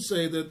said, some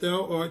say that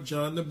thou art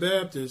John the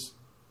Baptist.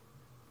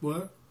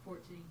 What?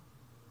 14.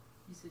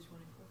 You said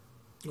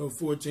 24. Oh,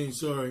 14,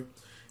 sorry.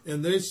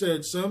 And they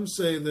said, some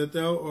say that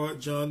thou art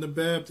John the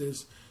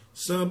Baptist,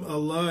 some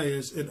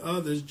Elias, and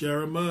others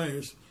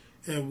Jeremiah,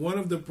 and one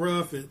of the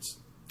prophets,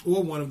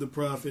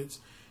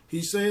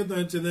 he saith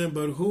unto them,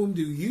 but whom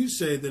do you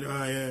say that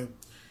I am?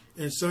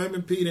 And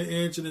Simon Peter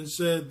answered and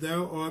said,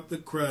 thou art the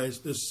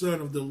Christ, the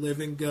Son of the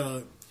living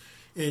God.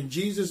 And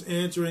Jesus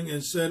answering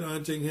and said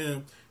unto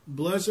him,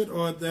 blessed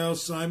art thou,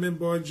 Simon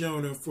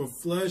Bar-Jonah, for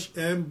flesh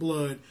and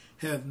blood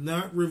hath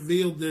not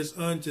revealed this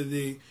unto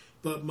thee,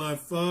 but my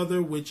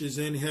Father which is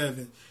in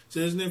heaven. So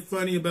isn't it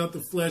funny about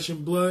the flesh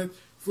and blood?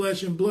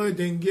 Flesh and blood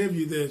didn't give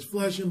you this.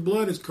 Flesh and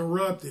blood is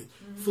corrupted.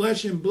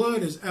 Flesh and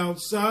blood is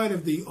outside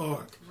of the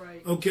ark.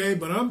 Right. Okay,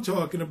 but I'm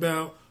talking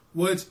about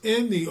what's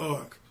in the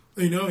ark.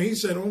 You know, he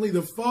said only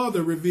the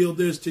Father revealed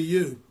this to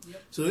you.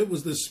 Yep. So it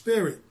was the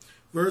Spirit.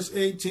 Verse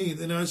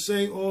 18, and I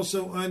say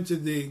also unto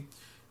thee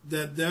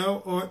that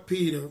thou art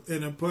Peter,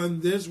 and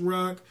upon this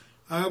rock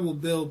I will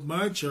build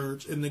my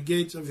church, and the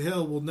gates of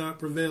hell will not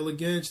prevail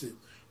against it,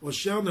 or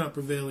shall not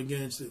prevail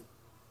against it.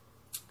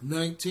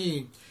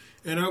 19,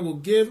 and I will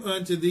give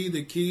unto thee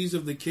the keys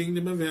of the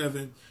kingdom of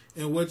heaven,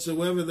 and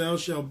whatsoever thou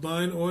shalt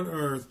bind on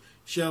earth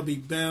shall be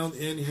bound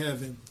in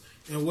heaven,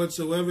 and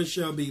whatsoever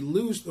shall be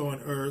loosed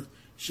on earth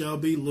shall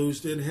be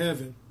loosed in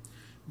heaven.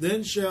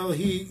 Then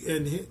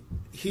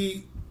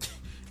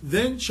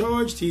then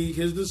charged he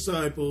his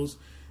disciples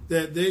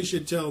that they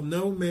should tell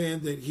no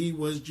man that he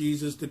was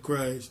Jesus the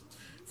Christ.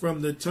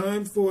 From the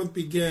time forth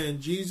began,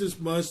 Jesus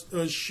must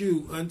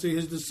shew unto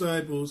his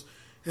disciples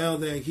how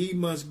that he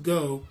must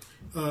go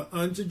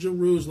unto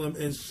Jerusalem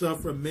and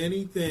suffer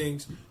many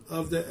things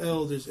of the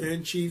elders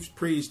and chief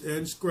priests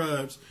and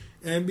scribes,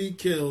 and be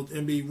killed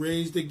and be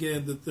raised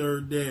again the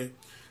third day.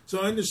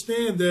 So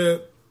understand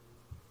that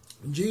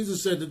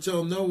Jesus said to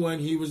tell no one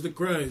he was the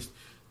Christ.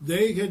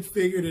 They had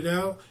figured it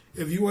out.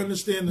 If you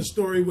understand the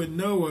story with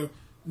Noah,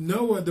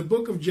 the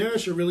book of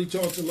Jasher really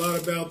talks a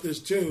lot about this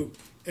too,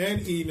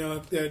 and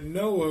Enoch, that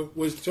Noah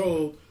was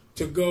told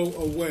to go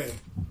away.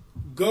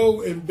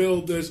 Go and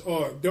build this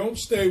ark. Don't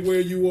stay where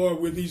you are,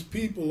 where these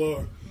people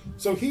are.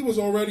 So he was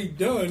already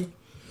done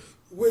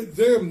with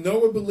them.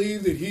 Noah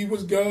believed that he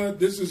was God.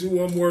 This is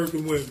who I'm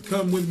working with.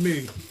 Come with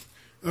me.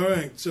 All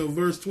right, so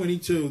verse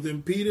 22.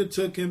 Then Peter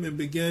took him and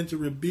began to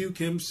rebuke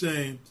him,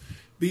 saying,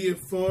 Be it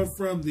far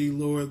from thee,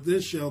 Lord,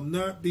 this shall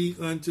not be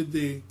unto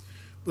thee.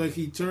 But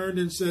he turned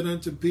and said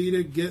unto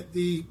Peter, Get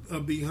thee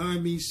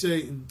behind me,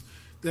 Satan.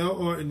 Thou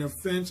art an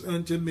offense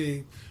unto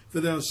me,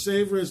 for thou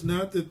savorest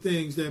not the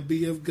things that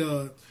be of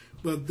God,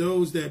 but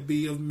those that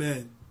be of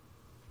men.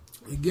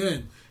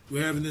 Again,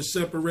 we're having this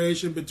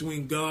separation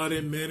between God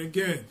and men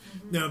again.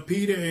 Now,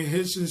 Peter, in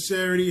his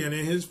sincerity and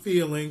in his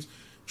feelings,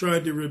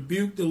 tried to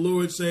rebuke the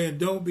Lord, saying,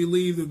 Don't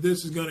believe that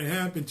this is going to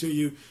happen to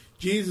you.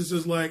 Jesus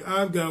is like,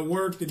 I've got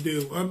work to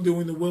do. I'm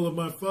doing the will of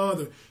my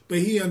Father. But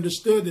he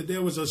understood that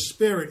there was a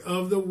spirit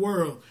of the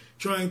world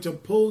trying to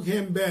pull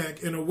him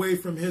back and away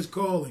from his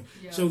calling.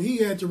 Yeah. So he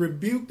had to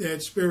rebuke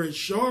that spirit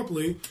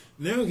sharply.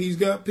 Now he's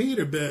got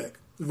Peter back.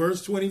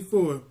 Verse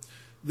 24.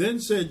 Then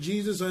said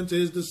Jesus unto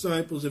his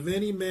disciples, If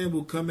any man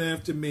will come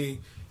after me,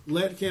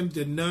 let him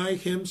deny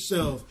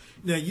himself.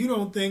 Now, you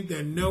don't think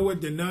that Noah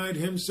denied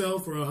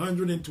himself for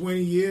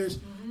 120 years?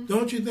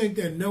 Don't you think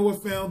that Noah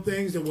found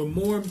things that were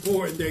more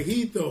important that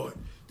he thought,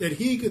 that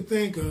he could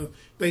think of,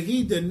 but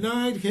he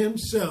denied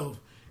himself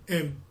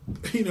and,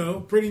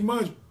 pretty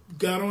much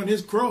got on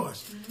his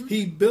cross.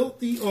 He built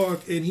the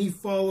ark and he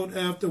followed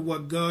after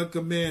what God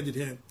commanded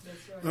him.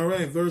 That's right. All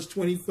right, verse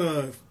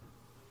 25.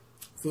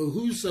 For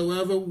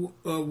whosoever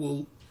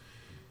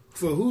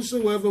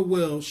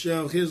will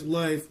shall his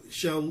life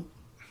shall,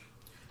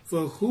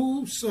 for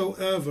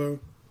whosoever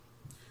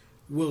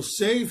will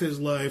save his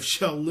life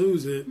shall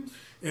lose it,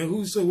 and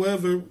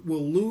whosoever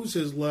will lose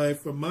his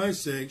life for my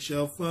sake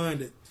shall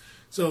find it.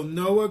 So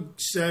Noah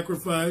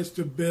sacrificed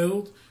to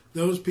build.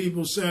 Those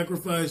people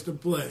sacrificed to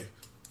play.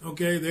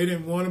 Okay, they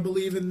didn't want to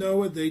believe in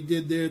Noah. They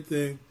did their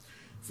thing.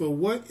 For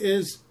what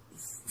is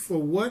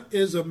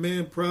a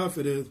man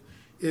profiteth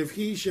if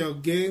he shall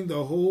gain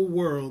the whole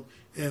world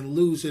and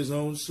lose his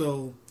own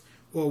soul?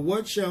 Or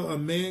what shall a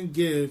man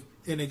give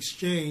in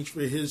exchange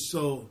for his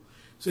soul?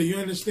 So you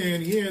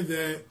understand here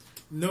that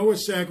Noah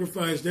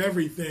sacrificed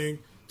everything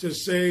to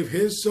save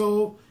his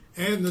soul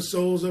and the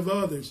souls of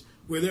others,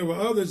 where there were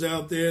others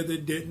out there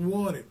that didn't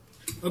want it.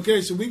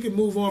 Okay, so we can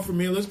move on from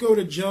here. Let's go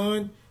to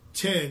John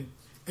 10,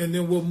 and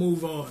then we'll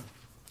move on.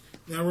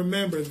 Now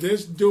remember,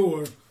 this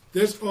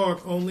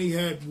ark only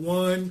had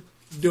one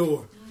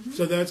door.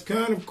 So that's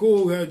kind of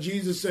cool how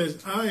Jesus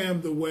says, I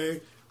am the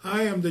way,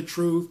 I am the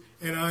truth,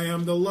 and I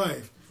am the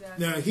life.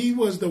 Exactly. Now, he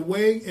was the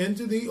way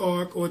into the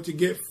ark, or to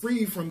get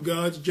free from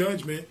God's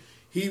judgment.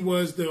 He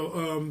was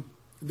the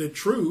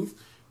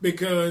truth,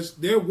 because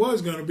there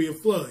was going to be a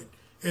flood.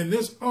 And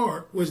this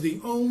ark was the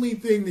only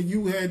thing that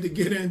you had to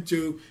get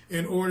into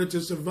in order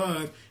to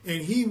survive.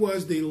 And he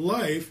was the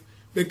life,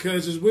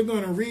 because as we're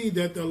going to read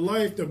that the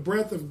life, the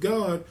breath of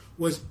God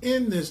was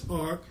in this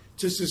ark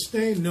to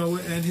sustain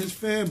Noah and his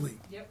family.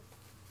 Yep.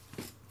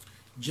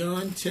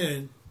 John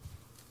 10.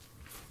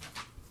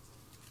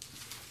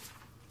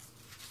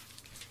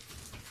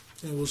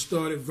 And we'll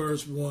start at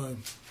verse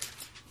 1.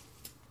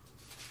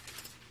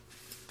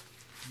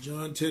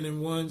 John 10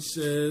 and 1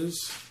 says,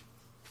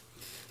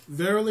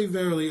 Verily,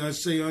 verily, I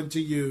say unto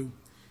you,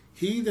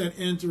 he that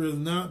entereth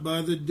not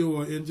by the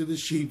door into the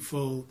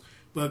sheepfold,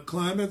 but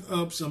climbeth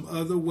up some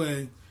other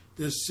way,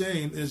 the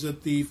same is a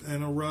thief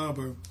and a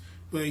robber.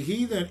 But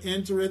he that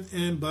entereth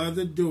in by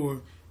the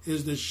door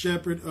is the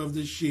shepherd of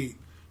the sheep.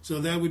 So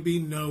that would be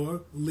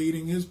Noah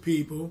leading his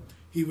people.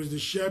 He was the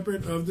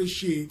shepherd of the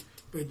sheep,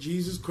 but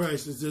Jesus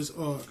Christ is this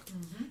ark.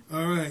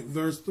 All right,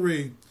 verse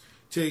 3.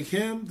 Take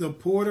him, the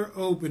porter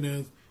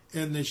openeth,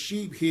 and the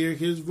sheep hear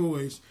his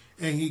voice,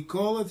 and he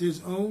calleth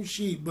his own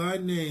sheep by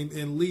name,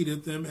 and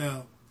leadeth them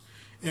out.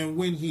 And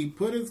when he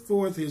putteth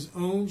forth his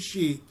own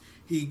sheep,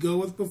 he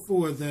goeth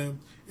before them,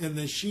 and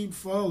the sheep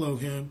follow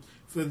him,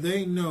 for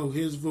they know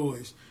his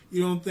voice.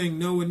 You don't think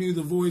Noah knew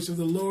the voice of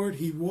the Lord?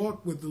 He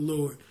walked with the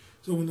Lord.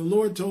 So when the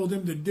Lord told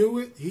him to do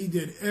it, he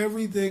did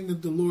everything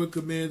that the Lord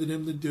commanded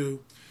him to do.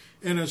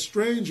 And a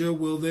stranger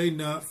will they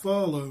not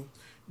follow,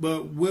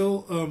 but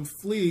will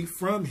flee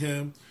from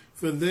him,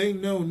 for they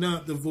know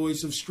not the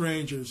voice of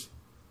strangers.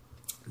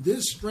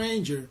 This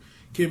stranger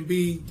can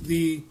be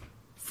the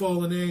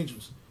fallen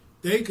angels.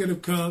 They could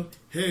have come,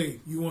 hey,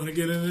 you want to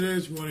get into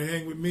this? You want to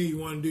hang with me? You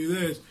want to do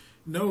this?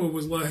 Noah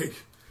was like,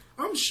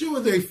 I'm sure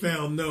they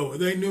found Noah.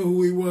 They knew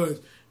who he was.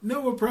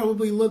 Noah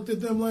probably looked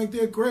at them like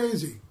they're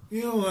crazy.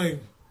 Like,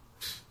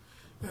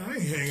 I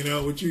ain't hanging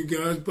out with you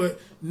guys. But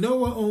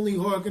Noah only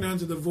hearkened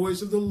unto the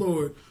voice of the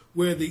Lord,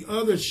 where the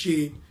other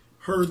sheep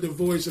heard the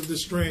voice of the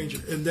stranger,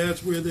 and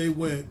that's where they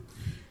went.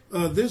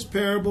 This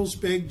parable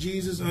spake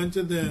Jesus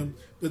unto them,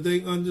 but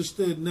they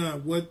understood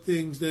not what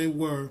things they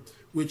were,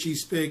 which he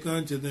spake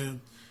unto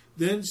them.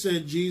 Then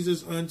said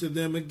Jesus unto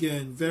them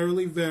again,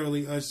 Verily,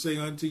 verily, I say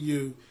unto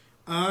you,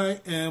 I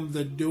am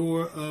the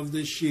door of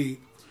the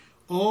sheep.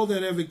 All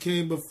that ever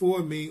came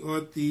before me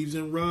are thieves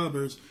and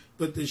robbers,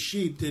 but the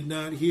sheep did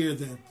not hear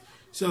them.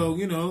 So,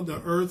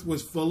 the earth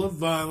was full of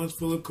violence,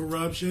 full of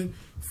corruption,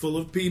 full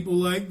of people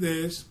like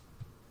this,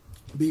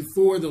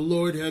 before the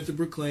Lord had to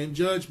proclaim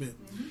judgment.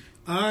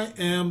 I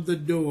am the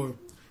door.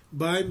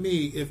 by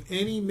me, if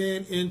any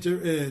man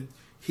enter in,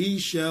 he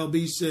shall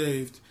be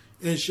saved,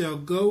 and shall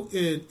go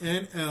in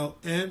and out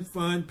and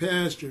find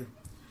pasture.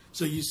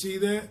 So you see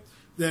that?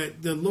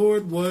 That the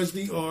Lord was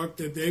the ark,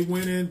 that they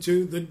went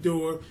into the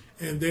door,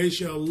 and they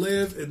shall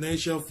live, and they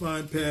shall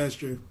find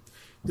pasture.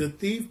 The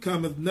thief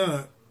cometh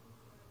not,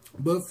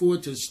 but for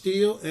to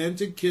steal, and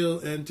to kill,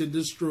 and to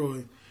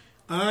destroy.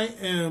 I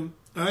am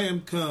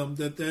come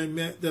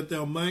that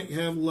thou might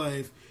have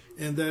life,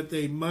 and that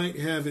they might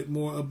have it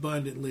more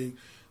abundantly.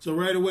 So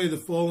right away the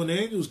fallen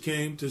angels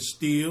came to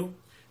steal,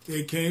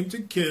 they came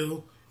to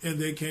kill, and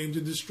they came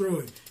to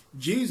destroy.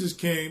 Jesus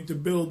came to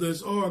build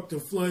this ark to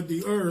flood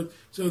the earth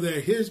so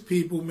that his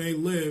people may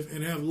live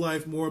and have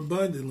life more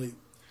abundantly.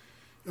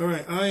 All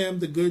right, I am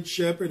the good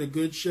shepherd. A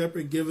good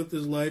shepherd giveth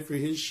his life for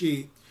his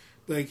sheep.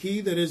 But he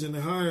that is an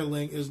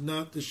hireling is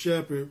not the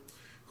shepherd,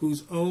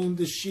 whose own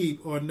the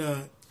sheep are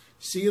not.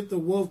 Seeth the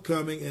wolf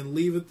coming, and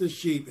leaveth the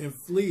sheep, and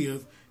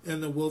fleeth,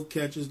 and the wolf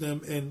catches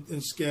them,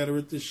 and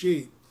scattereth the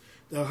sheep.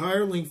 The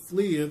hireling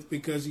fleeth,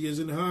 because he is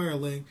an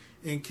hireling,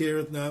 and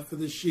careth not for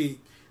the sheep.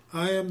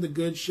 I am the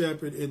good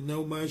shepherd, and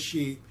know my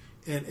sheep,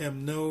 and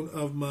am known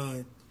of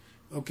mine.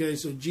 Okay,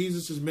 so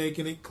Jesus is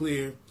making it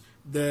clear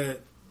that,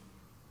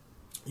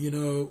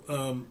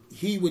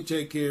 he would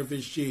take care of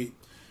his sheep.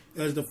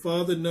 As the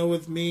Father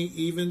knoweth me,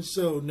 even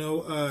so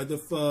know I the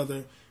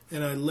Father,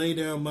 and I lay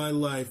down my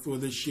life for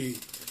the sheep.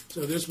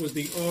 So this was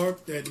the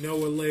ark that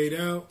Noah laid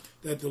out,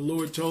 that the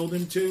Lord told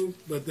him to,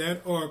 but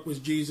that ark was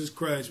Jesus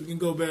Christ. We can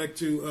go back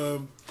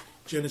to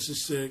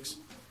Genesis 6.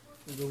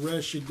 And the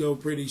rest should go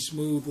pretty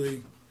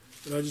smoothly.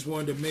 But I just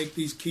wanted to make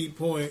these key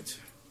points.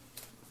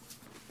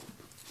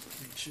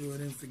 Make sure I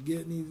didn't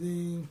forget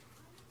anything.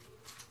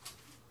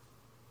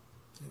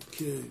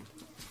 Okay.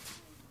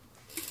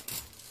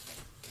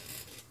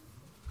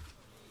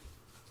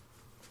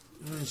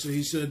 All right, so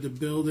he said to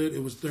build it.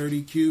 It was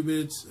 30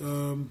 cubits.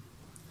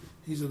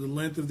 He said the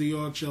length of the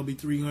ark shall be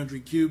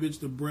 300 cubits,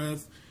 the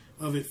breadth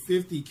of it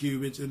 50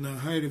 cubits, and the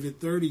height of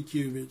it 30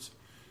 cubits.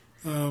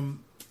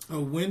 A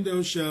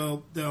window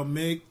shalt thou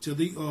make to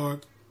the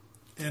ark,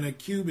 and a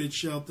cubit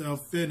shalt thou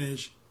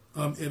finish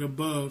it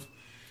above.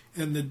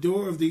 And the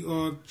door of the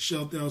ark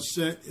shalt thou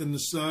set in the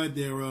side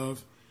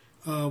thereof,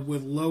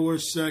 with lower,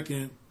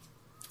 second,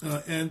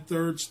 and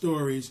third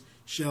stories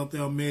shalt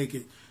thou make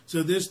it.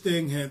 So this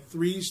thing had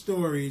 3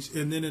 stories,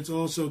 and then it's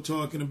also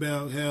talking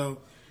about how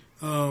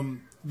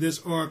this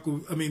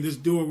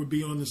door would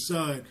be on the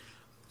side.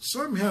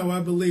 Somehow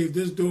I believe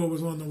this door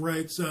was on the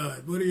right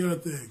side. What do you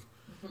think?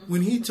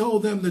 When he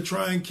told them to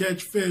try and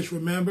catch fish,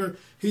 remember,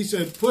 he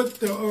said, put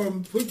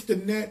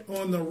the net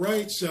on the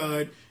right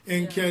side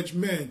and catch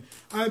men.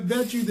 I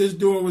bet you this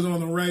door was on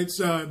the right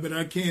side, but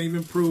I can't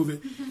even prove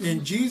it.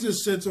 And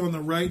Jesus sits on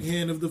the right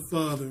hand of the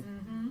Father.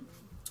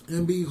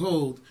 And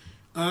behold,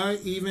 I,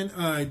 even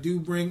I, do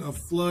bring a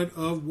flood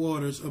of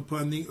waters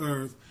upon the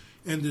earth,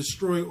 and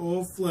destroy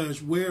all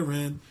flesh,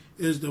 wherein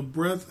is the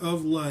breath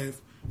of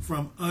life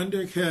from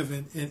under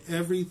heaven, and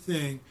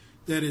everything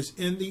that is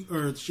in the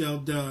earth shall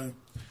die.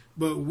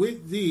 But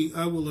with thee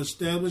I will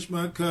establish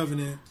my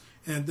covenant,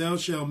 and thou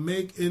shalt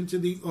make into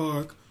the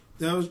ark,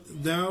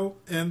 thou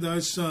and thy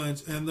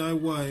sons and thy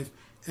wife,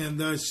 and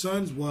thy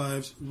sons'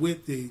 wives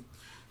with thee.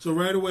 So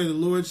right away the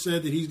Lord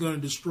said that he's going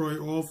to destroy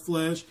all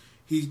flesh.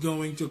 He's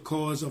going to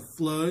cause a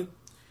flood.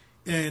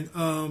 And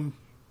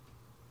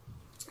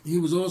he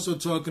was also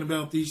talking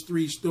about these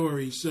 3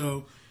 stories.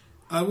 So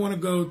I want to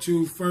go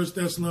to 1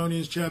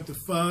 Thessalonians chapter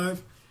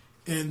 5,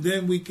 and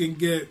then we can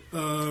get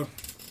 1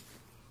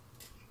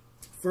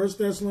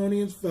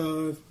 Thessalonians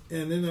 5,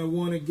 and then I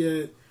want to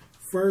get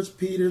 1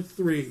 Peter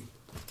 3.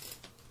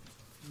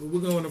 But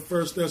we're going to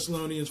 1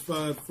 Thessalonians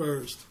 5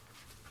 first.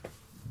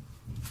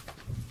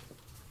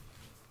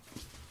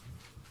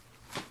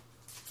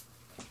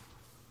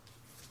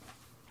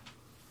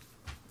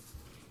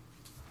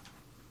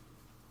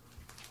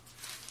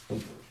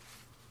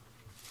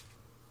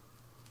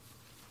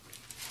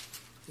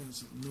 Got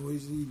some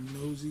noisy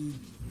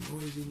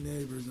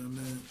neighbors, I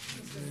meant.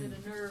 Hit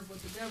a nerve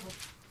with the devil.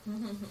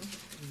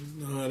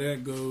 You know how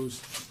that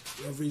goes.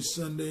 Every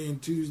Sunday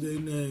and Tuesday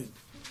night.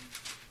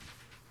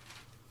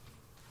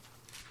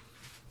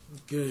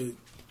 Okay,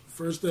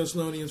 1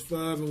 Thessalonians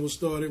 5, and we'll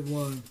start at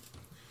 1.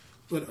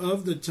 But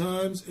of the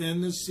times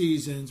and the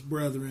seasons,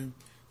 brethren,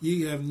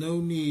 ye have no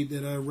need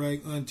that I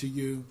write unto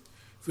you.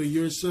 For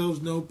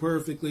yourselves know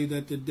perfectly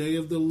that the day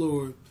of the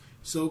Lord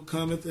so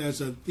cometh as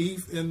a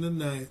thief in the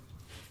night.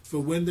 For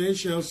when they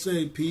shall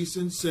say peace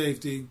and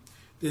safety,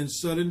 then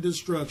sudden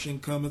destruction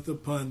cometh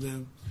upon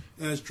them,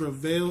 as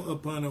travail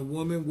upon a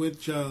woman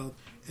with child,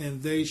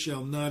 and they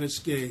shall not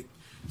escape.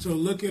 So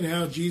look at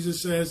how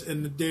Jesus says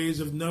in the days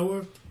of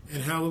Noah,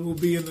 and how it will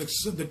be in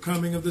the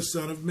coming of the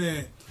Son of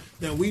Man.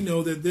 Now we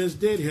know that this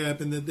did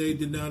happen, that they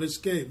did not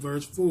escape.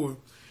 Verse 4,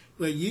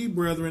 but ye,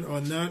 brethren,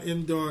 are not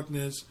in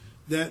darkness,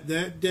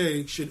 that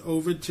day should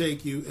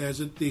overtake you as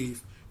a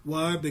thief.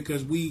 Why?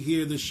 Because we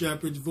hear the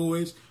shepherd's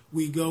voice.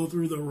 We go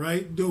through the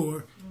right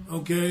door,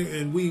 okay?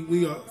 And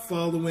we are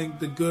following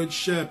the good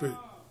shepherd,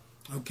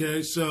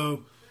 okay?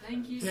 So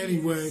Thank you.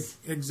 Anyway, Jesus.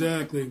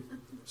 exactly.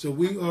 So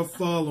we are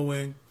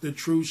following the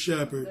true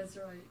shepherd. That's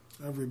right.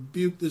 I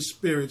rebuke the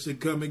spirits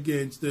that come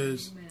against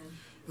this. Amen.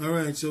 All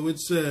right, so it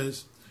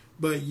says,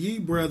 but ye,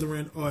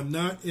 brethren, are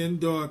not in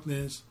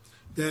darkness,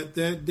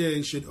 that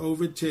day should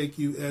overtake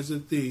you as a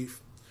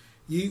thief.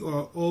 Ye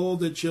are all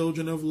the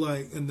children of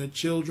light and the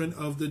children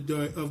of the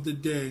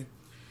day.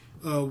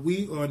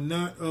 We are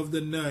not of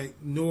the night,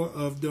 nor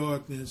of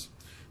darkness.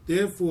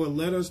 Therefore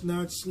let us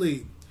not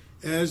sleep,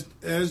 as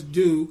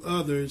do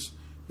others,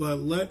 but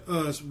let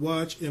us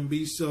watch and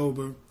be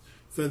sober.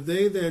 For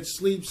they that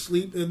sleep,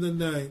 sleep in the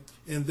night,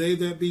 and they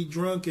that be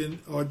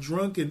drunken are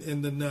drunken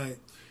in the night.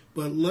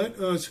 But let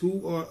us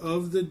who are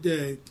of the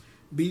day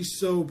be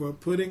sober,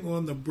 putting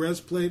on the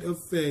breastplate of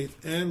faith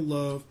and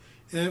love,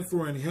 and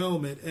for an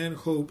helmet and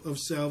hope of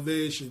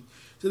salvation.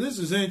 So this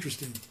is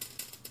interesting.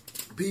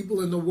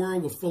 People in the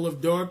world were full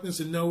of darkness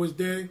in Noah's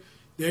day.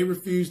 They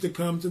refused to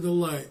come to the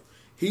light.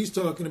 He's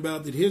talking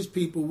about that his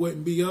people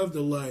wouldn't be of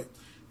the light.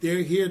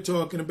 They're here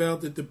talking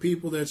about that the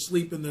people that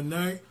sleep in the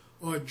night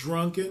are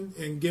drunken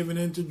and given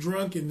into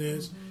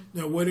drunkenness. Mm-hmm.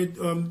 Now, what did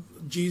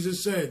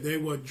Jesus say? They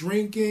were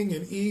drinking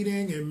and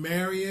eating and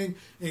marrying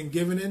and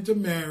given into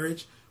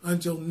marriage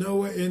until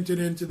Noah entered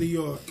into the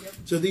ark. Yep.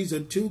 So these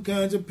are two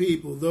kinds of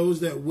people,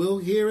 those that will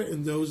hear it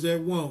and those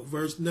that won't.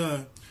 Verse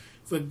 9,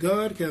 for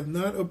God hath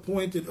not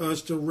appointed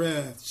us to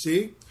wrath,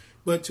 see,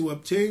 but to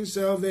obtain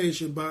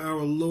salvation by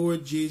our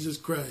Lord Jesus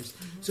Christ.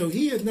 Mm-hmm. So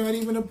he had not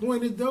even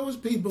appointed those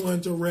people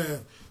unto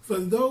wrath. For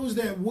those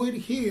that would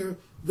hear,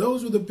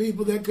 those were the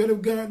people that could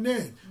have gotten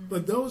in. Mm-hmm.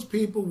 But those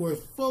people were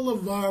full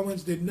of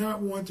violence, did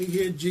not want to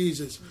hear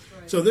Jesus.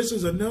 Right. So this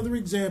is another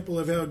example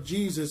of how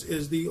Jesus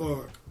is the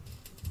ark.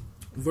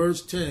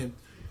 Verse 10,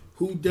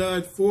 who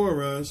died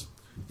for us,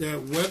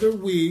 that whether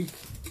we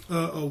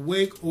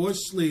awake or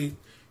sleep,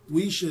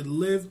 we should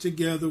live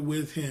together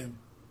with him.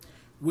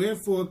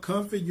 Wherefore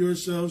comfort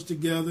yourselves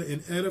together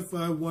and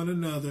edify one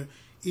another,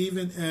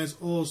 even as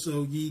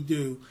also ye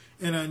do.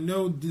 And I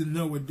know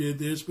Noah did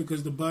this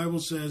because the Bible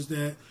says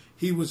that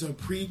he was a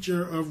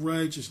preacher of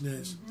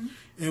righteousness. Mm-hmm.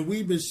 And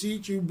we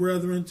beseech you,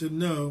 brethren, to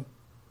know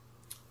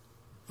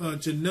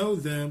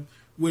them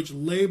which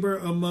labor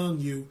among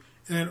you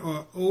and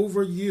are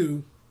over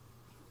you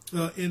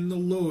in the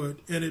Lord,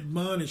 and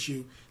admonish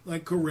you,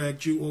 like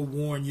correct you or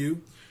warn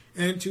you,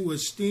 and to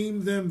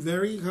esteem them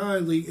very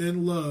highly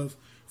in love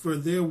for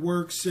their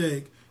work's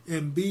sake,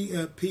 and be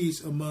at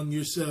peace among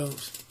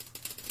yourselves.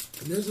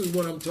 And this is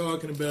what I'm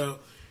talking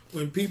about.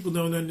 When people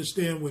don't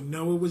understand what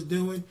Noah was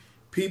doing,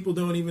 people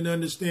don't even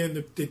understand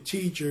the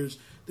teachers,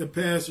 the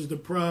pastors, the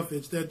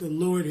prophets that the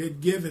Lord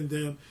had given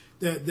them,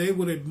 that they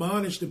would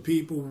admonish the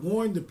people,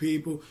 warn the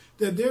people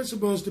that they're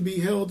supposed to be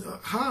held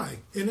high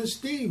in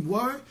esteem.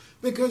 Why?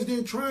 Because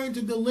they're trying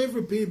to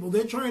deliver people.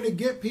 They're trying to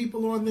get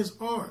people on this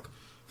ark.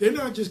 They're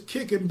not just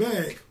kicking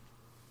back,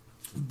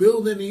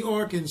 building the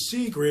ark in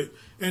secret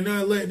and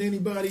not letting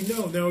anybody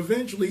know. Now,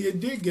 eventually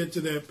it did get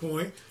to that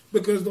point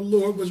because the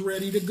Lord was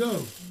ready to go.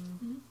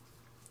 Mm-hmm.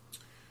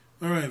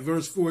 All right,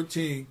 verse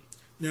 14.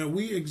 Now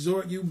we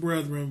exhort you,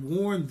 brethren,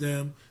 warn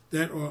them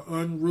that are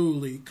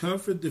unruly,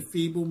 comfort the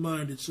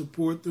feeble-minded,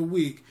 support the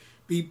weak,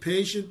 be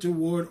patient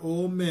toward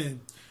all men.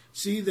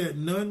 See that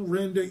none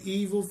render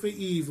evil for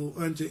evil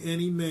unto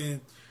any man,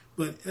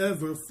 but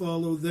ever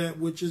follow that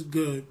which is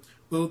good,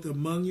 both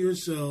among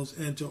yourselves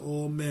and to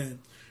all men.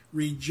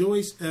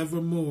 Rejoice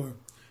evermore.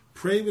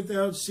 Pray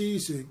without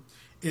ceasing.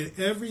 In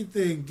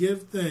everything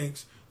give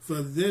thanks, for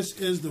this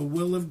is the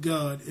will of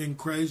God in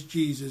Christ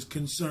Jesus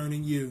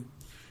concerning you.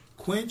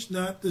 Quench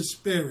not the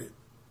spirit.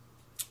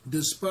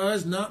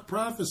 Despise not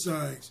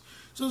prophesying.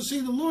 So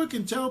see, the Lord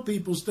can tell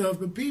people stuff,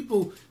 but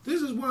people,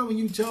 this is why when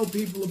you tell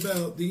people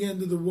about the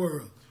end of the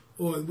world,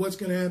 or what's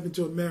going to happen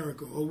to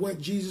America, or what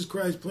Jesus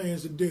Christ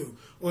plans to do,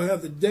 or how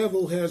the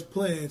devil has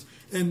plans,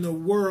 and the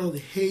world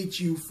hates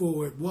you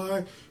for it.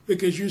 Why?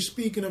 Because you're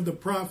speaking of the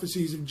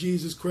prophecies of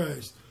Jesus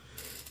Christ.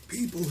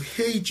 People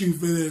hate you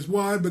for this.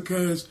 Why?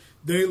 Because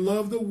they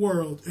love the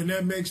world, and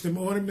that makes them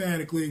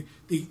automatically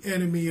the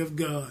enemy of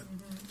God.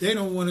 Mm-hmm. They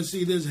don't want to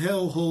see this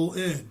hellhole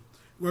end.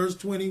 Verse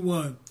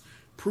 21,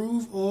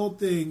 prove all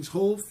things,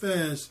 hold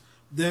fast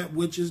that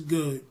which is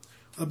good.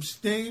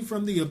 Abstain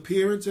from the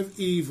appearance of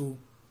evil,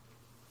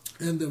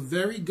 and the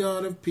very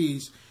God of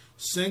peace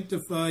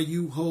sanctify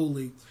you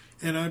wholly.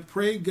 And I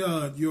pray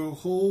God, your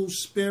whole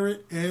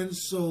spirit and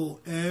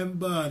soul and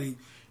body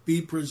be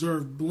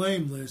preserved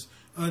blameless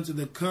unto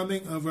the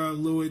coming of our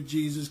Lord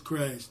Jesus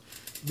Christ.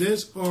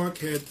 This ark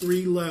had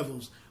 3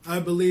 levels. I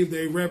believe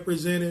they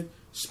represented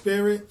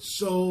spirit,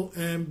 soul,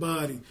 and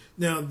body.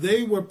 Now,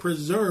 they were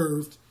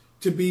preserved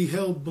to be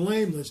held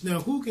blameless.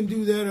 Now, who can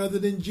do that other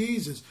than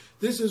Jesus?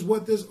 This is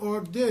what this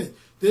ark did.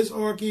 This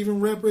ark even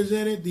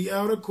represented the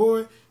outer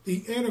court, the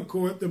inner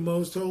court, the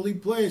most holy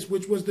place,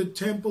 which was the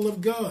temple of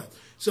God.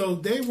 So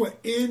they were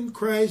in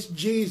Christ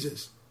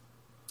Jesus,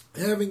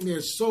 having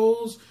their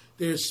souls,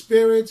 their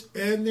spirits,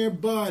 and their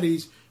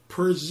bodies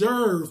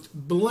preserved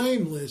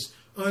blameless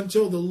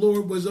until the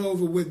Lord was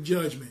over with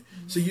judgment.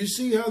 Mm-hmm. So you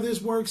see how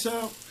this works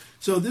out?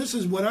 So this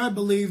is what I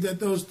believe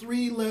that those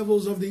three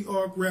levels of the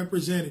ark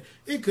represented.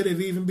 It could have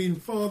even been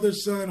Father,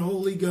 Son,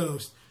 Holy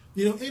Ghost.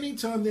 You know,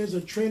 anytime there's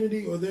a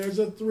Trinity or there's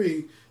a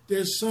three,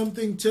 there's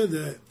something to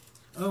that.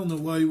 I don't know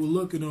why you were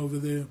looking over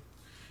there.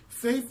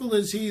 Faithful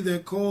is he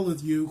that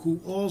calleth you,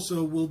 who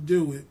also will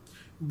do it.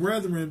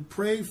 Brethren,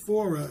 pray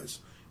for us.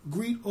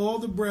 Greet all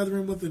the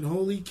brethren with an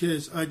holy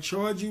kiss. I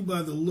charge you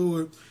by the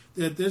Lord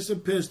that this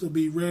epistle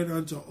be read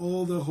unto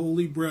all the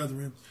holy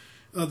brethren.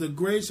 The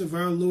grace of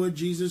our Lord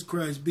Jesus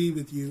Christ be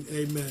with you.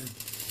 Amen.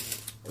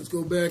 Let's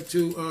go back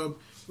to,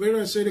 where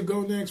did I say to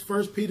go next?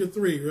 1 Peter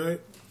 3,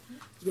 right?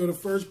 Let's go to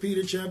 1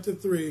 Peter chapter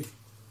 3.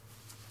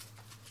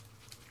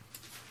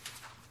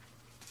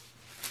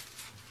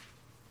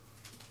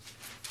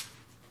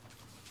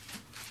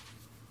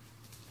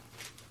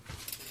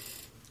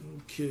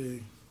 Okay.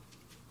 You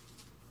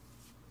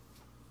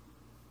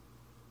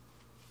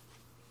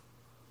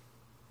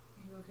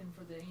looking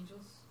for the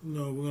angels?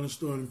 No, we're going to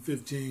start in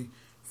 15.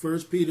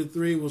 1 Peter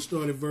 3, we'll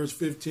start at verse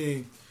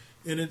 15.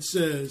 And it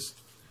says,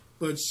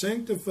 But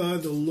sanctify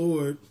the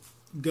Lord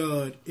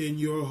God in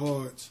your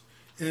hearts,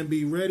 and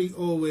be ready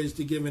always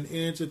to give an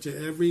answer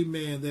to every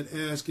man that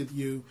asketh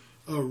you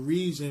a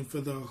reason for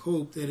the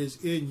hope that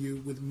is in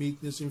you with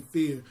meekness and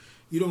fear.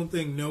 You don't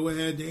think Noah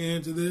had to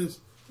answer this?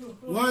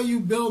 Why are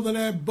you building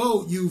that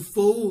boat, you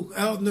fool,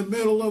 out in the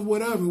middle of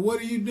whatever? What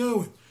are you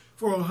doing?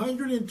 For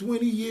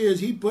 120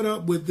 years he put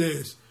up with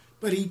this,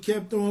 but he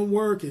kept on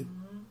working.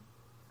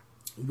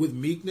 With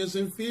meekness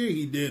and fear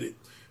he did it.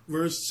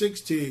 Verse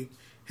 16,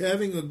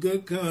 having a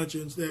good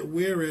conscience, that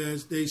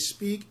whereas they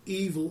speak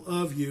evil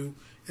of you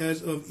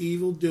as of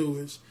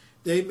evildoers,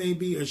 they may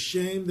be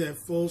ashamed that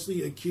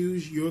falsely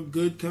accuse your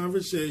good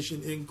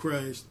conversation in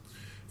Christ.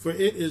 For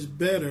it is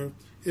better,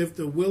 if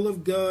the will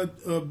of God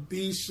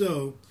be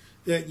so,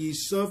 that ye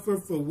suffer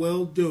for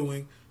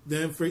well-doing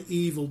than for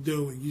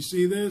evil-doing. You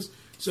see this?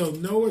 So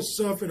Noah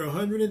suffered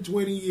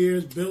 120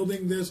 years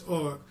building this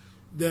ark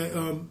that,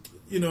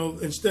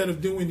 instead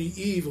of doing the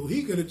evil,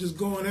 he could have just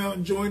gone out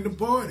and joined the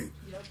party.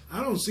 Yep.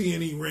 I don't see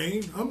any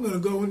rain. I'm going to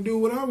go and do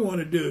what I want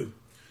to do.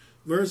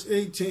 Verse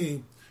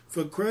 18,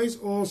 for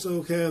Christ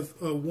also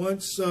hath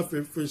once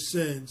suffered for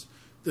sins,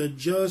 the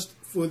just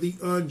for the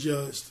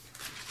unjust,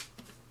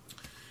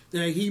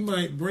 that he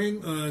might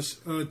bring us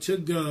to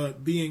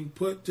God, being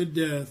put to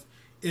death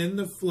in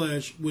the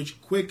flesh,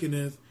 which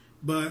quickened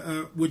by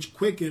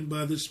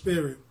the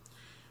Spirit,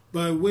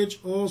 by which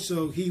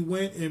also he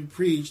went and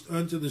preached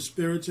unto the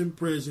spirits in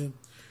prison,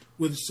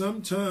 which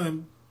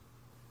sometime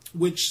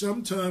were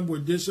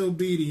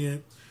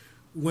disobedient,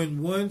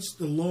 when once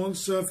the long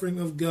suffering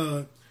of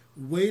God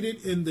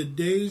waited in the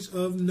days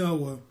of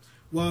Noah,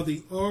 while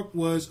the ark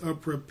was a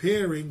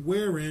preparing,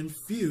 wherein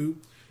few,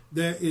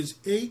 that is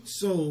 8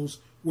 souls,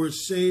 were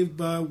saved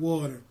by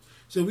water.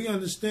 So we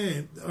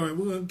understand. All right,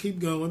 we're going to keep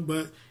going,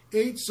 but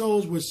 8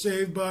 souls were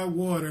saved by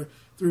water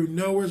through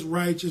Noah's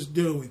righteous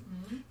doing.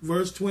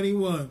 Verse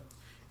 21,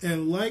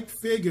 and like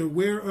figure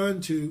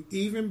whereunto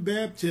even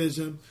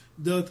baptism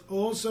doth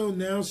also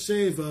now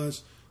save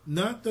us,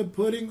 not the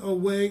putting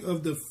away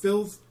of the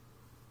filth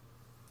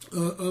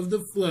of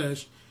the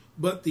flesh,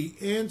 but the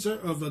answer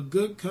of a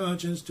good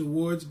conscience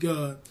towards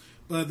God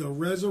by the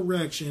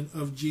resurrection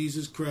of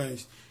Jesus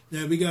Christ.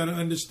 Now we got to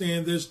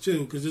understand this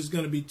too, because there's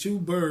going to be 2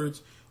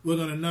 birds we're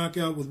going to knock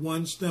out with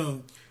 1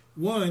 stone.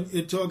 One,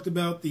 it talked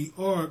about the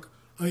ark.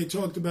 It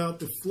talked about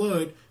the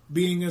flood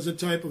being as a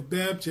type of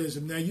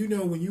baptism. Now, you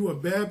know, when you are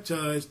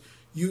baptized,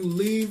 you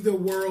leave the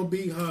world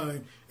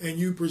behind and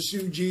you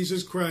pursue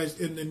Jesus Christ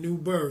in the new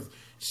birth.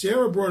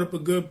 Sarah brought up a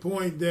good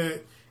point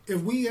that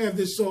if we have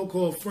this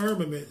so-called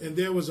firmament and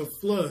there was a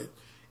flood,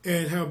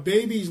 and how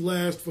babies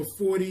last for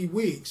 40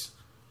 weeks,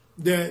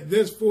 that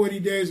this 40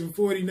 days and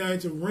 40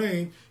 nights of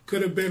rain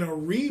could have been a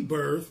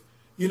rebirth,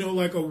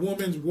 like a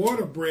woman's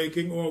water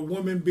breaking or a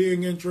woman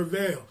being in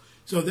travail.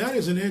 So that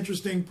is an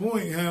interesting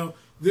point, how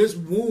this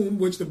womb,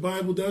 which the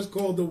Bible does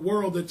call the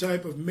world a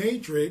type of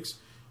matrix,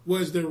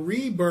 was the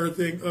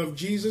rebirthing of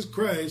Jesus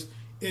Christ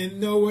in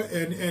Noah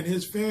and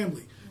his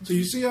family. So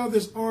you see how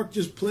this ark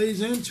just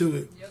plays into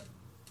it. Yep.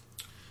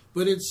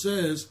 But it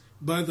says,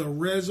 by the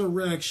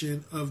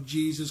resurrection of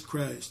Jesus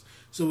Christ.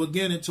 So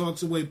again, it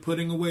talks away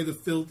putting away the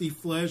filthy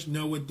flesh.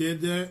 Noah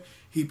did that.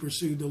 He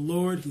pursued the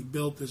Lord. He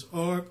built this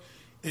ark.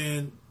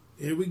 And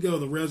here we go,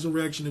 the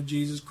resurrection of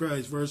Jesus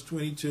Christ. Verse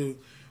 22,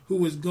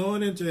 who is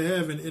gone into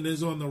heaven and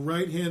is on the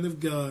right hand of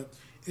God,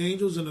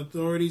 angels and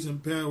authorities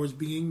and powers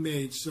being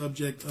made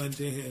subject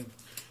unto him.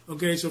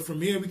 Okay, so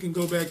from here we can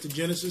go back to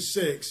Genesis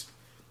 6,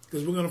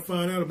 because we're going to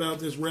find out about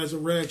this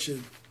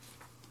resurrection.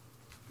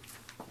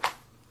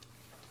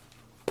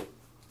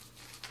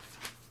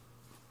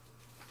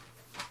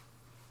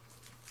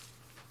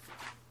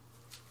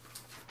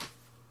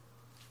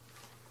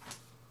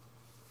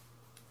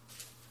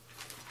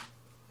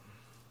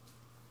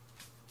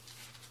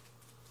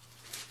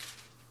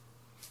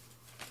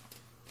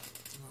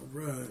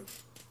 Right.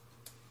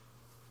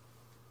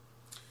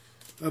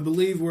 I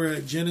believe we're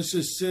at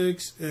Genesis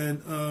 6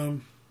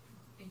 and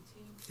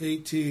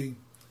 18.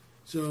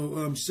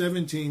 So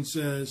 17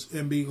 says,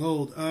 and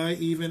behold, I,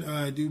 even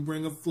I, do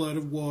bring a flood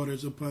of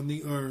waters upon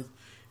the earth,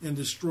 and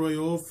destroy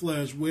all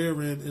flesh,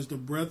 wherein is the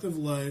breath of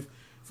life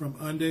from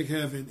under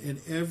heaven, and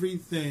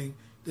everything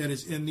that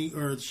is in the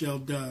earth shall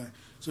die.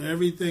 So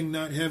everything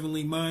not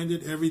heavenly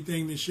minded,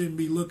 everything that shouldn't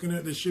be looking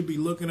at, that should be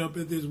looking up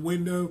at this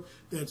window,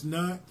 that's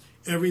not,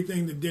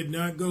 everything that did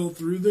not go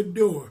through the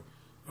door,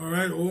 all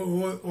right,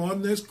 or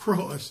on this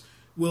cross,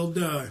 will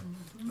die.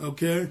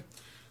 Okay?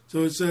 So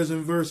it says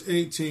in verse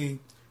 18,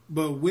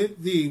 but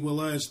with thee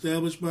will I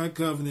establish my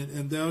covenant,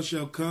 and thou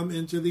shalt come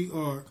into the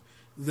ark,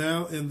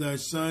 thou and thy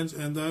sons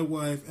and thy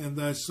wife and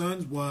thy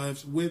sons'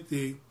 wives with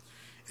thee,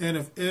 and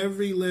of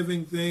every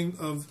living thing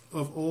of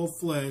all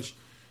flesh,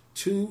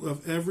 2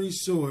 of every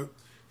sort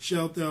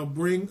shalt thou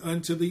bring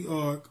unto the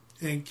ark,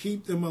 and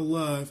keep them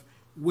alive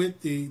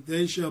with thee.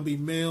 They shall be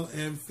male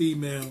and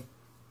female,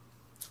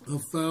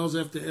 of fowls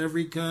after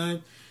every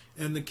kind,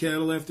 and the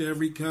cattle after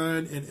every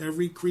kind, and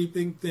every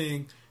creeping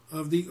thing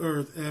of the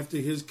earth after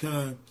his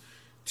kind.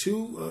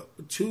 2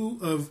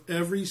 of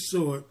every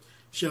sort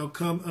shall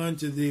come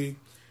unto thee,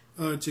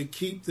 to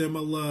keep them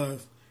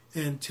alive.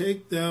 And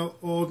take thou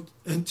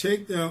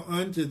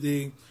unto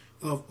thee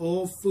of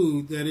all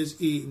food that is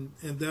eaten,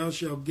 and thou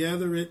shalt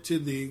gather it to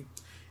thee,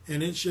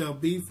 and it shall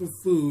be for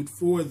food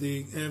for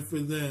thee and for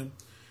them.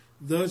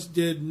 Thus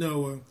did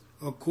Noah,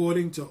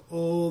 according to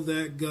all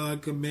that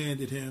God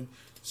commanded him,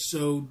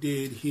 so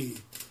did he.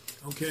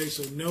 Okay,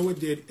 so Noah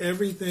did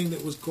everything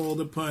that was called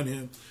upon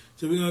him.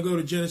 So we're going to go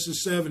to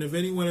Genesis 7. If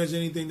anyone has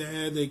anything to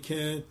add, they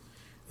can.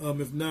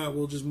 If not,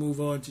 we'll just move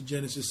on to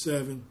Genesis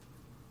 7.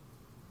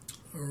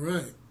 All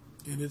right.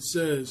 And it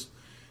says,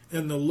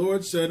 and the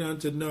Lord said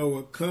unto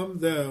Noah, come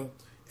thou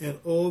and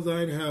all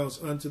thine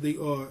house unto the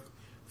ark,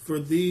 for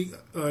thee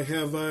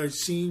have I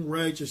seen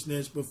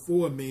righteousness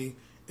before me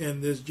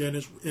in this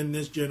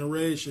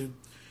generation.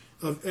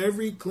 Of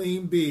every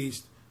clean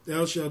beast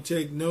thou shalt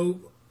take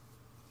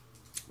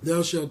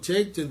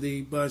to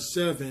thee by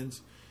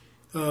sevens,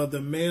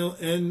 the male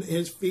and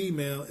his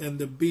female, and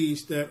the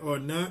beasts that are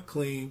not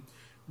clean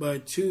by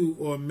 2,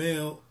 or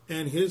male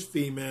and his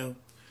female.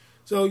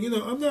 So,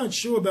 I'm not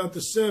sure about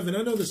the 7.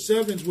 I know the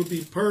 7s would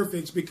be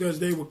perfect because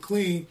they were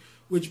clean,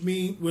 which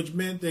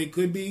meant they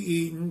could be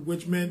eaten,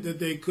 which meant that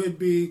they could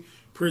be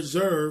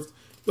preserved.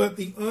 But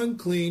the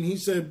unclean, he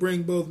said,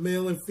 bring both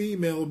male and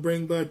female,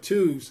 bring by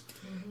 2s.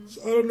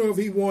 So I don't know if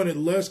he wanted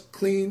less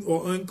clean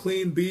or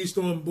unclean beast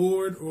on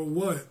board or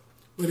what.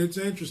 But it's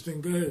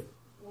interesting. Go ahead.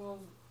 Well,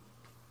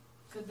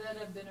 could that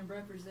have been a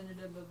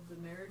representative of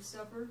the marriage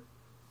supper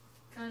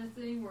kind of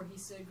thing, where he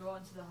said go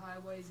out to the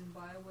highways and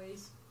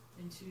byways,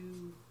 and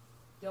to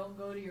don't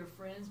go to your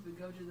friends, but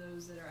go to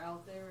those that are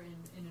out there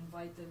and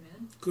invite them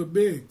in? Could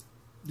be.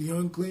 The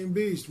unclean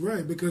beast,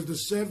 right, because the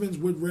 7s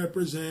would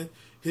represent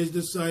his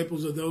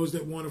disciples, or those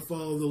that want to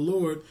follow the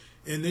Lord.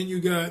 And then you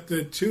got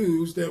the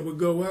 2s that would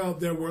go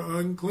out that were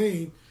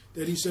unclean,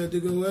 that he said to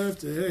go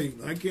after. Hey,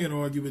 I can't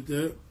argue with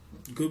that.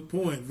 Good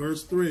point.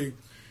 Verse 3,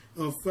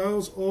 of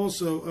fowls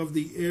also of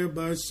the air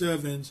by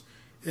 7s,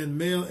 and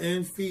male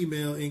and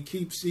female, and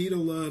keep seed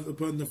alive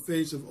upon the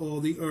face of all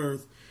the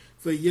earth,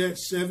 for yet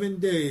 7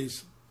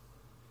 days,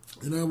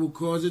 and I will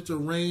cause it to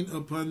rain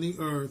upon the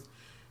earth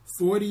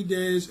 40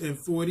 days and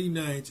 40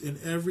 nights, and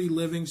every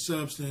living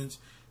substance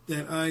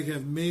that I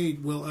have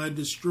made will I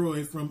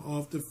destroy from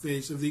off the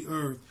face of the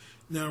earth.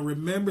 Now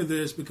remember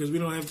this, because we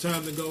don't have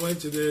time to go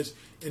into this.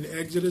 In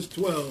Exodus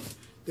 12,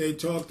 they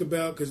talked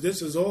about, because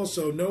this is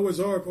also, Noah's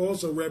Ark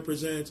also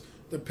represents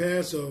the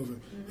Passover.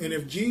 And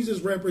if Jesus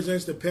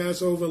represents the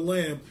Passover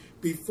lamb,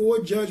 before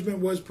judgment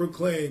was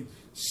proclaimed,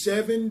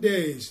 7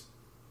 days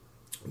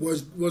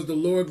was the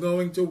Lord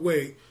going to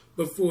wait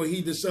before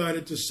he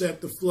decided to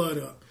set the flood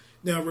up.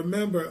 Now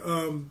remember,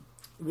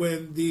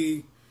 when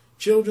the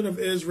children of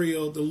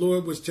Israel, the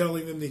Lord was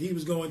telling them that he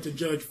was going to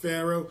judge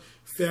Pharaoh.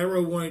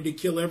 Pharaoh wanted to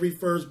kill every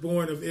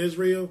firstborn of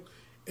Israel.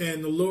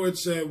 And the Lord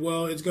said,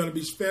 well, it's going to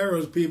be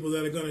Pharaoh's people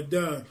that are going to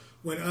die.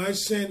 When I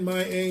send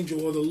my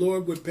angel, or the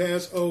Lord would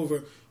pass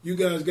over, you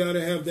guys got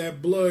to have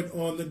that blood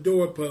on the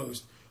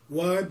doorpost.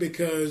 Why?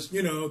 Because,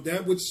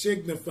 that would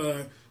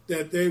signify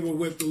that they were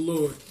with the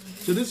Lord.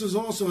 So this is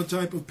also a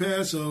type of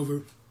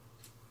Passover.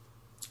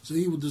 So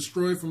he will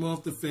destroy from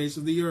off the face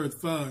of the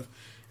earth. 5.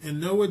 And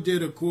Noah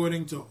did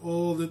according to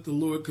all that the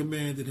Lord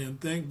commanded him.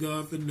 Thank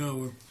God for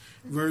Noah.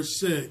 Verse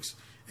 6.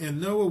 And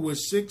Noah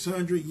was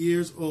 600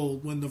 years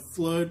old when the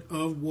flood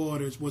of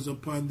waters was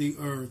upon the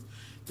earth.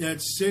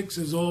 That 6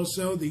 is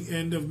also the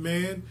end of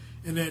man,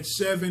 and that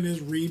 7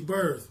 is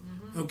rebirth.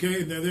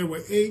 Okay, now there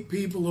were 8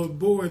 people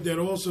aboard that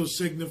also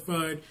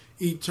signified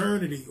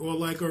eternity, or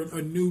like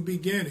a new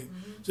beginning.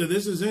 So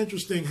this is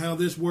interesting how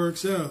this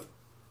works out.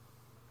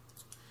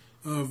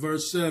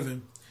 Verse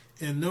 7.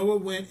 And Noah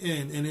went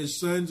in, and his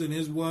sons and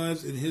his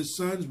wives and his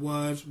sons'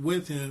 wives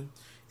with him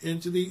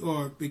into the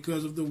ark,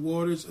 because of the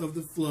waters of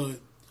the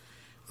flood,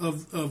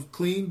 of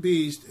clean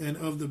beasts, and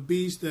of the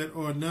beasts that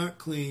are not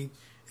clean,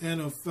 and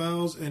of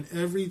fowls, and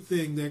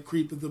everything that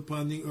creepeth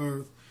upon the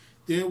earth.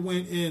 There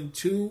went in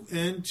 2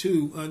 and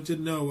 2 unto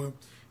Noah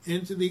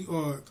into the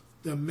ark,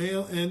 the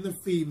male and the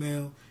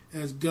female,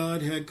 as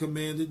God had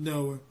commanded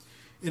Noah.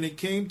 And it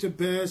came to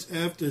pass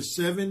after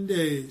 7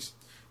 days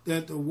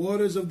that the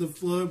waters of the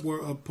flood were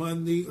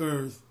upon the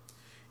earth.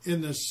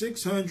 In the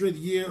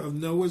 600th year of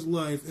Noah's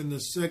life, in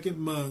the 2nd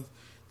month,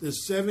 the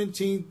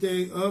 17th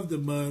day of the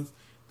month,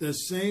 the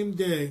same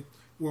day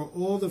were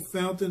all the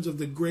fountains of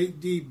the great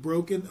deep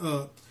broken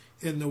up,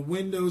 and the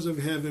windows of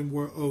heaven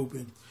were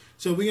opened.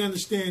 So we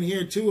understand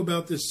here too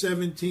about the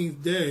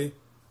 17th day,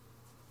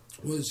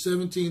 or the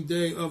 17th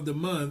day of the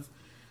month,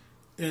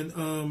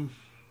 and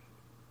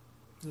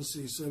let's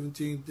see,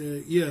 17th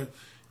day, yeah.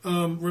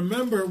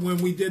 Remember when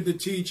we did the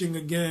teaching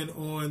again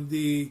on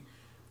the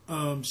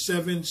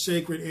 7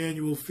 sacred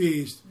annual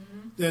feast,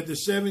 that the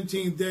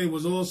 17th day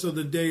was also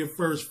the day of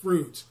first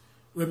fruits.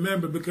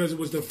 Remember, because it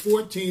was the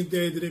 14th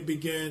day that it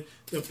began,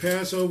 the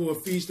Passover, a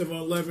feast of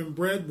unleavened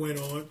bread, went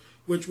on,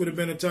 which would have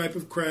been a type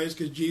of Christ,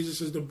 because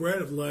Jesus is the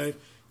bread of life.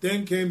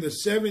 Then came the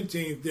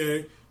 17th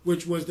day,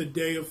 which was the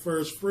day of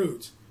first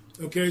fruits.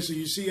 Okay, so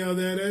you see how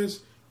that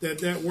is?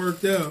 That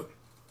worked out.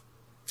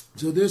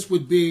 So this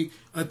would be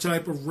a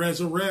type of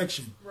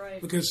resurrection.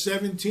 Right. Because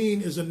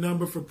 17 is a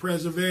number for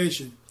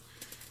preservation.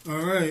 All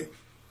right.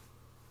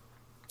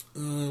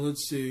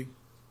 Let's see.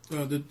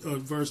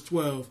 Verse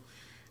 12.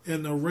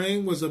 And the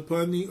rain was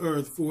upon the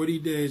earth 40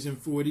 days and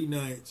 40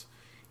 nights.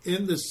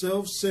 In the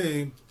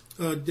selfsame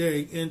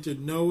day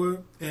entered Noah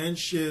and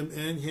Shem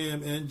and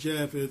Ham and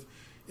Japheth,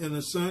 and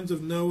the sons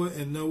of Noah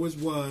and Noah's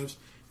wives,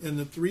 and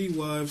the 3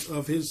 wives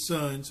of his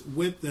sons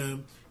with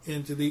them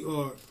into the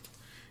ark.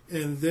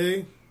 And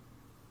they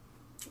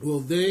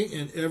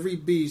and every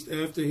beast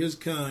after his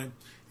kind,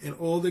 and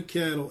all the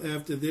cattle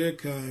after their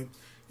kind,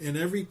 and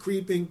every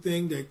creeping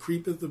thing that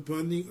creepeth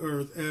upon the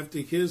earth after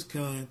his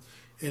kind,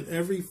 and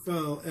every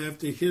fowl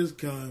after his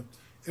kind,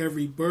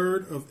 every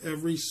bird of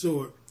every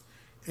sort.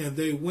 And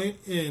they went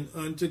in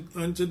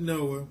unto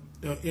Noah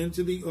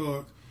into the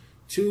ark,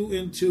 2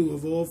 and 2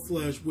 of all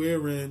flesh,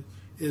 wherein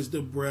is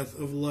the breath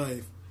of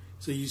life.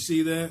 So you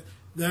see that?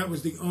 That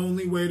was the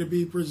only way to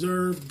be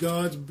preserved.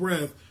 God's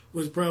breath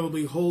was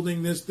probably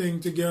holding this thing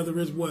together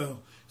as well.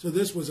 So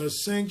this was a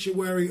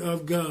sanctuary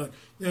of God.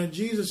 Now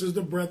Jesus is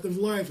the breath of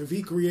life. If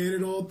he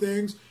created all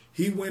things,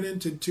 he went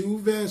into 2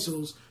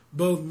 vessels,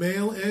 both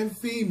male and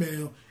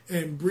female,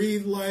 and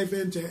breathed life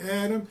into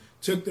Adam,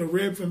 took the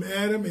rib from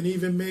Adam, and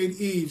even made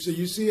Eve. So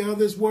you see how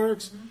this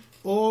works?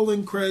 All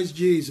in Christ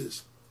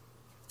Jesus.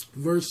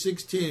 Verse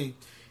 16.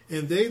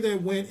 And they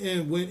that went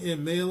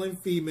in male and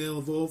female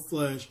of all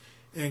flesh,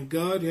 and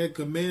God had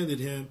commanded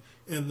him,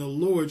 and the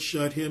Lord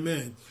shut him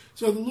in.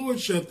 So the Lord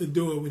shut the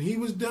door. When he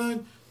was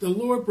done, the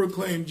Lord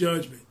proclaimed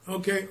judgment.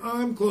 Okay,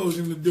 I'm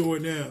closing the door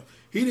now.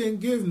 He didn't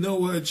give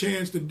Noah a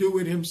chance to do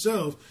it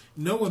himself.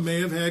 Noah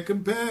may have had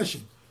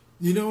compassion.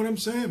 You know what I'm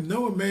saying?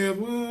 Noah may have,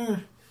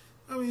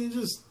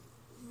 just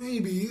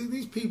maybe.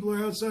 These people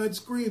are outside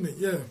screaming.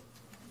 Yeah.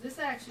 This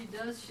actually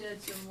does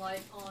shed some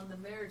light on the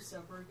marriage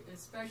supper,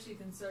 especially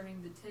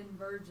concerning the 10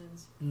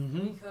 virgins,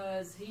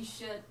 because he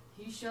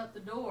shut the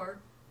door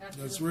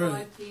after That's the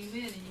right. 5 came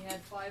in, and you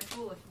had 5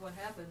 foolish. What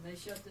happened? They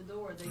shut the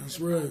door. They That's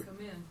could right. not come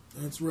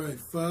in. That's right.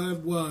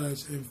 5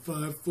 wise and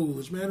 5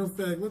 foolish. Matter of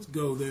fact, let's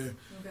go there.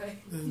 Okay.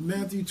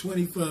 Matthew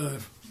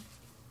 25.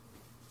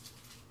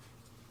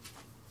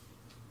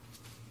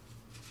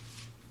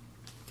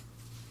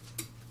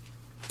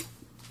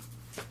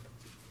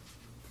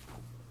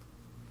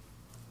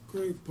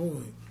 Great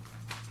point.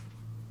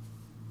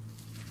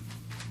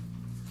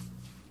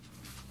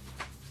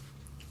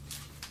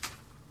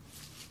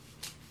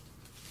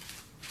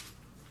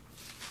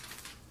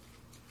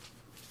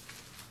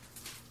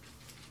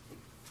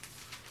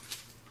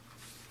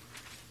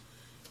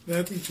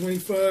 Matthew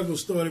 25 will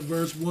start at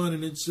verse 1,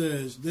 and it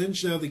says, Then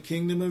shall the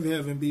kingdom of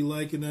heaven be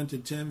likened unto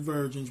 10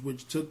 virgins,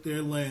 which took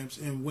their lamps,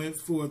 and went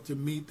forth to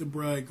meet the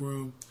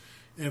bridegroom.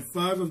 And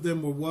 5 of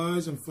them were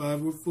wise, and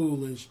 5 were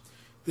foolish.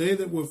 They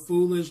that were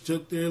foolish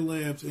took their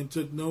lamps, and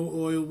took no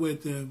oil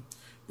with them.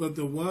 But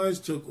the wise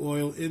took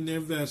oil in their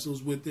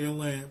vessels with their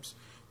lamps.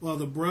 While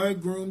the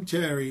bridegroom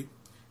tarried,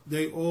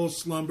 they all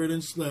slumbered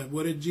and slept.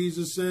 What did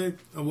Jesus say?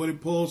 Or what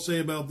did Paul say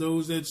about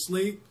those that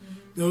sleep?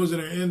 Those that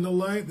are in the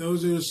light,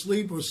 those that are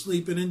asleep, are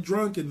sleeping in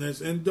drunkenness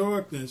and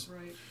darkness.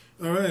 Right.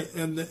 All right.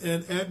 And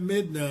at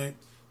midnight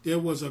there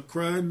was a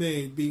cry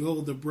made,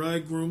 Behold, the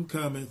bridegroom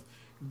cometh.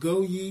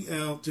 Go ye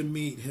out to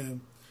meet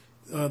him.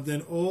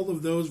 Then all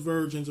of those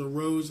virgins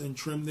arose and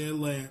trimmed their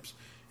lamps.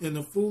 And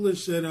the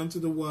foolish said unto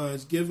the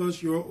wise, Give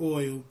us your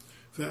oil,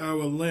 for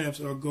our lamps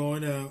are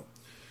gone out.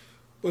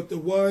 But the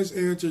wise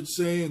answered,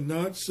 saying,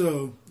 Not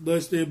so,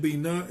 lest there be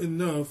not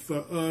enough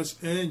for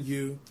us and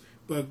you,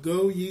 but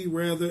go ye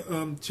rather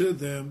to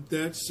them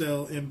that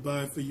sell and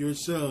buy for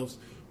yourselves.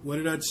 What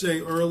did I say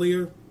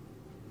earlier?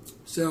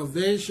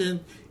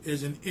 Salvation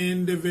is an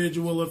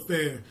individual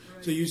affair.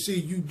 Right. So you see,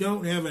 you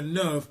don't have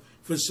enough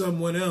for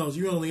someone else.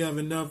 You only have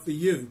enough for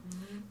you.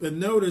 But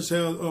notice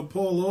how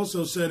Paul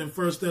also said in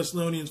 1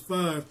 Thessalonians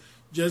 5,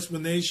 just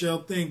when they shall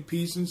think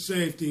peace and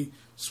safety,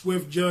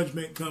 swift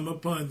judgment come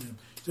upon them.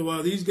 So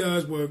while these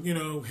guys were,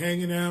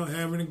 hanging out,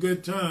 having a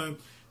good time,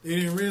 They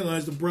didn't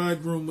realize the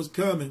bridegroom was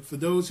coming. For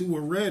those who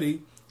were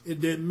ready, it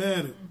didn't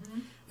matter.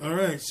 All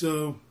right,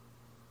 so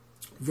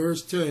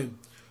verse 10.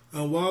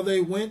 And while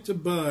they went to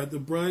buy, the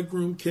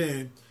bridegroom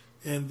came,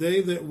 and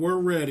they that were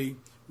ready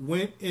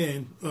went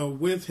in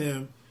with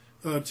him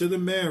to the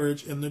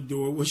marriage, and the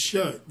door was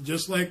shut,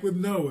 just like with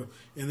Noah.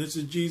 And this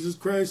is Jesus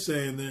Christ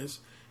saying this.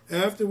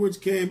 Afterwards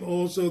came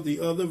also the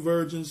other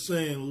virgins,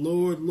 saying,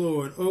 Lord,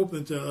 Lord,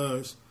 open to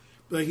us.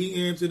 But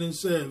he answered and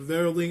said,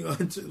 Verily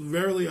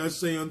I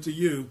say unto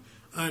you,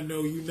 I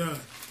know you not.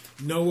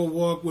 Noah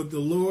walked with the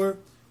Lord.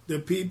 The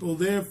people,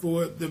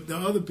 therefore, the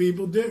other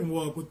people didn't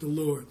walk with the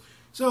Lord.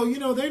 So,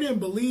 they didn't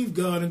believe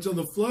God until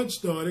the flood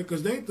started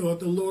because they thought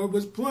the Lord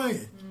was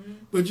playing.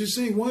 But you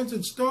see, once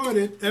it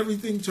started,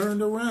 everything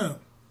turned around.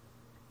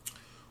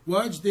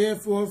 Watch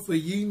therefore, for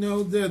ye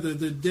know thither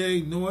the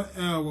day nor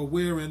hour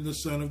wherein the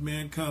Son of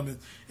Man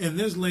cometh. And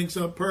this links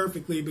up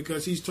perfectly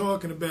because he's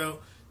talking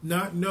about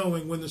not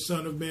knowing when the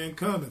Son of Man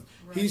cometh.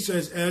 Right. He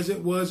says, as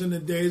it was in the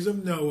days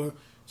of Noah,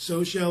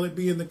 so shall it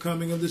be in the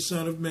coming of the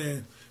Son of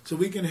Man. So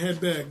we can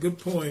head back. Good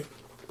point.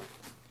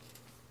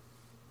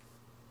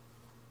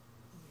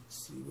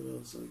 Let's see what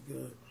else I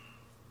got.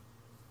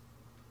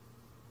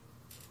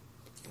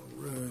 All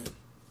right.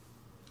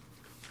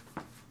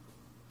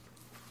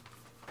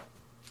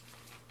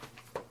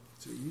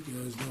 So you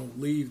guys don't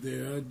leave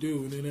there. I do,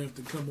 and then have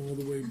to come all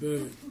the way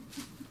back.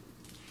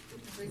 I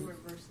think we're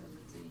verse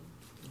 17.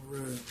 All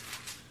right.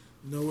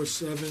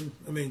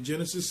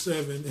 Genesis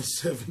 7 and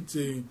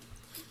 17.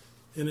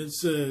 And it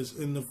says,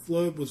 and the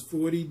flood was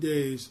 40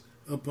 days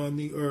upon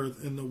the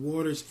earth, and the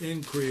waters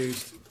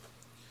increased,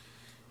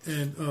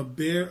 and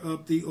bare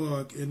up the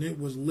ark, and it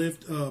was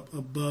lift up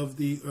above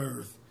the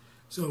earth.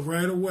 So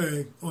right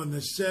away, on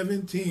the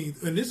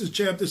 17th, and this is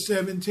chapter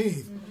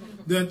 17,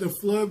 that the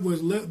flood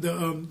was,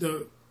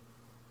 the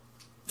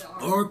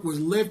ark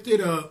was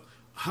lifted up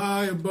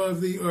high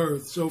above the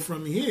earth. So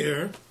from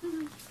here,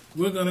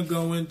 we're going to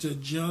go into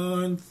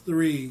John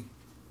 3.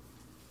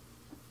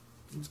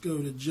 Let's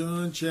go to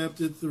John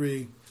chapter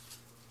 3.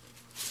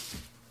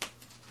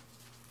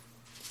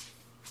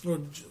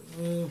 John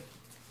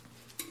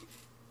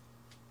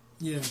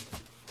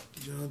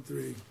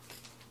 3.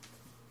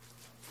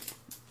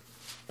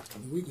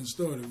 We can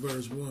start at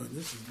verse 1.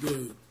 This is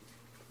good.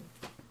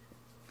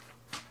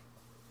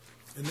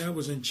 And that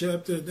was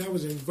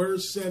in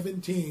verse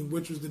 17,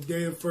 which was the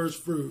day of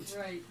first fruits.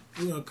 Right.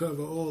 We're going to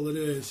cover all of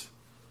this.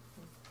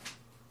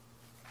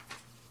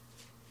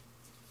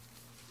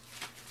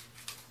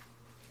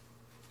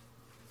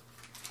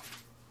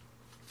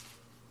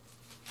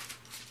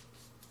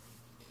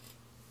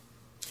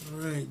 All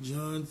right,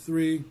 John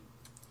 3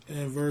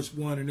 and verse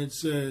 1, and it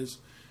says,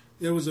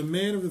 there was a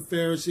man of the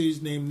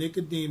Pharisees named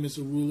Nicodemus,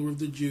 a ruler of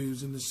the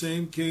Jews, and the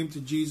same came to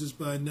Jesus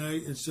by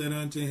night and said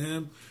unto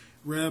him,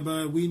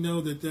 Rabbi, we know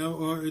that thou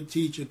art a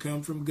teacher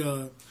come from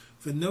God,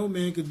 for no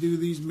man could do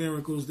these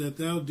miracles that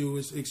thou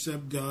doest,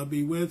 except God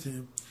be with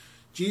him.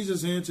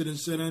 Jesus answered and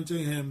said unto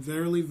him,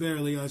 Verily,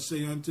 verily, I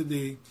say unto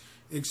thee,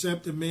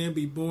 except a man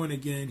be born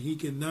again, he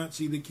cannot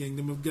see the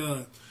kingdom of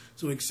God.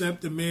 So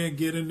except a man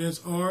get in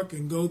this ark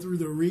and go through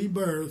the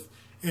rebirth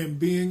and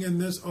being in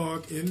this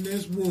ark, in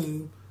this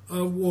womb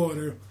of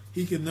water,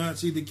 he cannot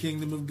see the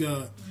kingdom of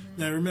God.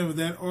 Now remember,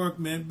 that ark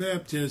meant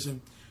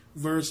baptism.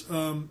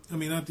 Not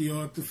the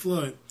ark, the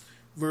flood.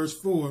 Verse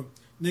 4,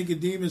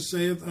 Nicodemus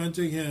saith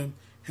unto him,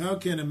 how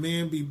can a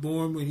man be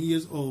born when he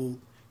is old?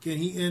 Can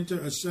he enter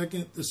the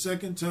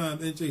second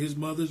time into his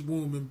mother's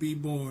womb and be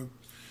born?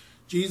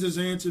 Jesus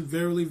answered,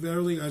 Verily,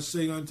 verily, I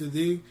say unto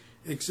thee,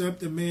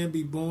 except a man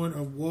be born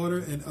of water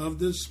and of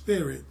the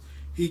Spirit,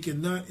 he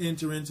cannot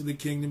enter into the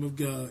kingdom of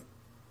God.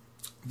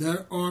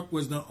 That ark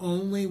was the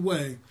only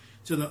way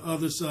to the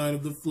other side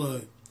of the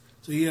flood.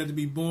 So he had to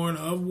be born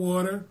of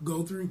water,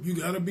 go through. You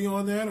got to be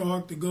on that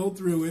ark to go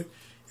through it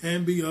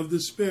and be of the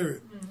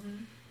Spirit.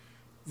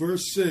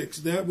 Verse 6,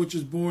 that which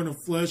is born of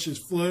flesh is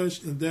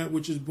flesh, and that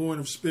which is born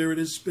of spirit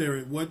is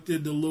spirit. What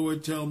did the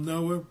Lord tell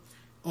Noah?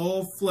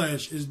 All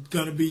flesh is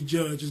going to be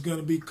judged, is going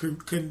to be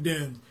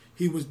condemned.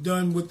 He was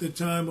done with the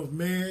time of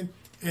man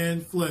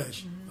and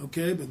flesh.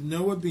 Okay, but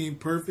Noah, being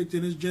perfect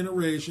in his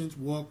generations,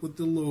 walked with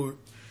the Lord.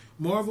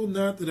 Marvel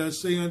not that I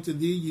say unto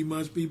thee, ye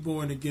must be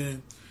born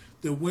again.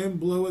 The wind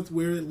bloweth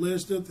where it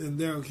listeth, and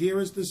thou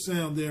hearest the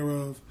sound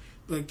thereof,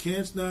 but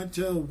canst not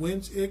tell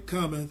whence it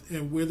cometh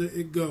and whither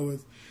it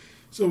goeth.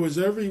 So is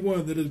every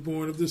one that is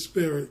born of the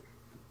Spirit.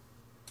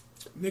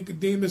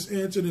 Nicodemus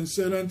answered and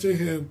said unto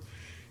him,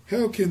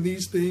 how can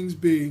these things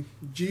be?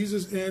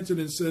 Jesus answered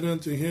and said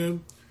unto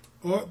him,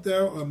 art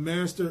thou a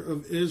master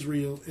of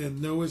Israel,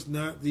 and knowest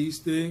not these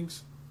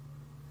things?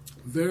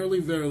 Verily,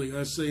 verily,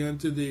 I say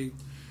unto thee,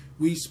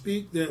 we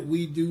speak that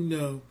we do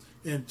know,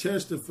 and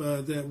testify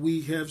that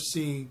we have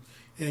seen,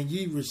 and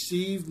ye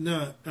receive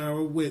not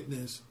our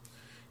witness.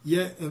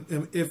 Yet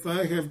if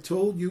I have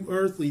told you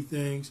earthly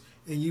things,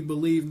 and ye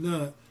believe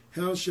not,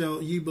 how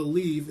shall ye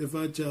believe if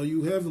I tell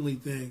you heavenly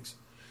things?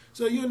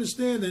 So you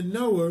understand that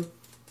Noah,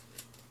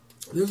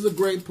 this is a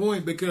great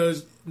point,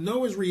 because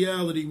Noah's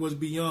reality was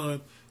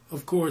beyond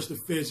of course, the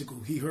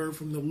physical. He heard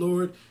from the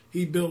Lord.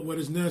 He built what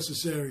is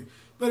necessary.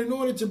 But in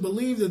order to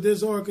believe that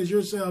this ark is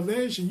your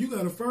salvation, you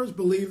got to first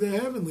believe the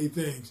heavenly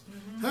things.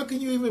 How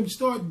can you even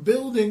start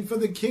building for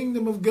the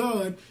kingdom of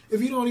God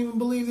if you don't even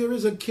believe there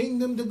is a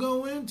kingdom to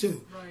go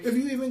into? Right. If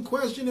you even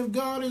question if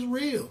God is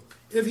real,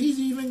 if he's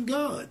even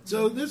God.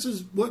 So this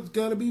is what's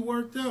got to be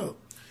worked out.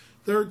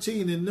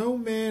 13, and no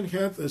man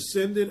hath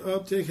ascended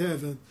up to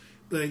heaven,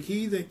 but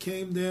he that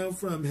came down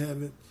from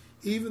heaven,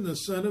 even the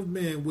Son of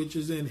Man which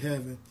is in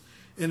heaven.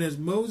 And as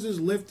Moses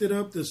lifted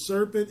up the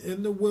serpent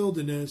in the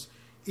wilderness,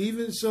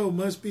 even so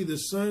must be the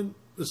Son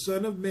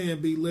of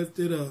Man be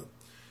lifted up,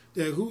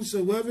 that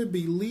whosoever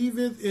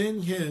believeth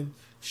in him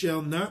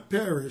shall not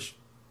perish,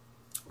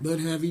 but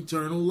have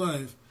eternal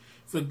life.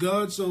 For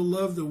God so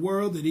loved the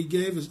world that he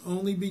gave his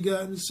only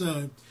begotten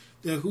Son,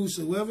 that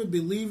whosoever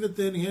believeth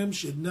in him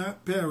should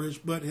not perish,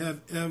 but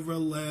have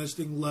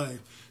everlasting life.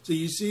 So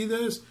you see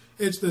this?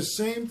 It's the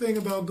same thing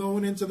about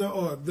going into the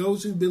ark.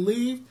 Those who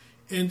believed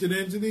entered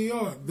into the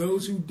ark.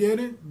 Those who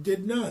didn't,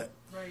 did not.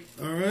 Right.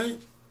 All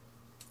right?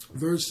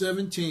 Verse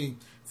 17,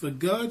 for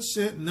God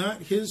sent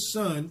not his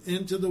Son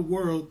into the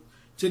world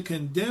to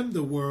condemn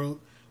the world,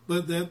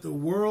 but that the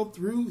world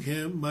through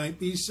him might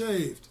be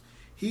saved.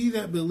 He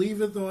that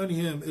believeth on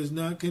him is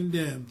not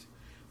condemned,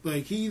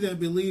 but he that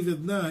believeth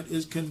not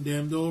is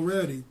condemned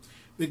already,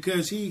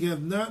 because he hath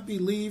not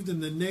believed in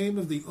the name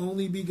of the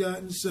only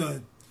begotten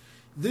Son.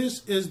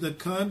 This is the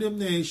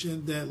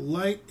condemnation, that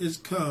light is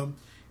come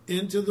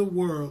into the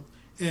world,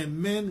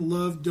 and men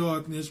love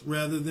darkness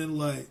rather than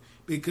light,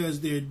 because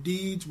their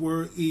deeds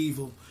were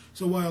evil.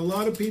 So while a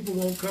lot of people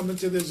won't come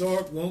into this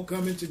ark, won't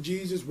come into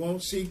Jesus,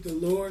 won't seek the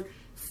Lord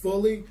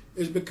fully,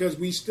 is because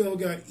we still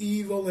got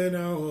evil in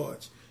our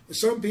hearts.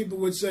 Some people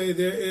would say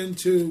they're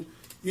into,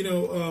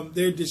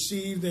 they're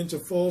deceived into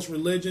false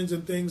religions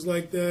and things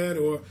like that,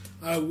 or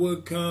I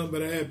would come,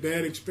 but I had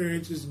bad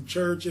experiences in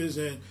churches,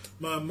 and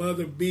my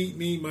mother beat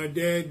me, my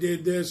dad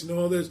did this and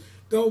all this.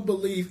 Don't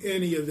believe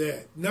any of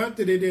that. Not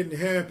that it didn't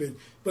happen,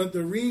 but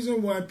the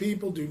reason why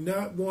people do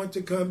not want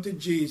to come to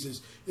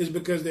Jesus is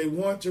because they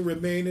want to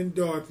remain in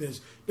darkness.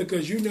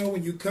 Because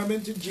when you come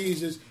into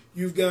Jesus,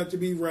 you've got to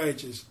be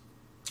righteous.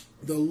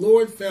 The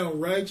Lord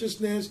found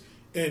righteousness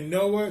in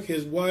Noah,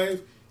 his wife,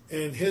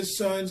 and his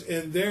sons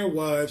and their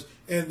wives,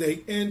 and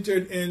they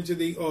entered into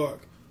the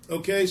ark.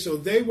 Okay, so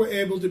they were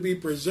able to be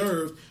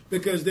preserved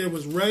because there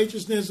was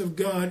righteousness of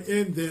God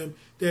in them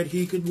that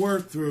he could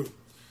work through.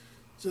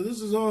 So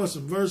this is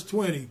awesome. Verse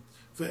 20.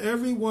 For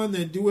everyone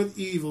that doeth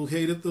evil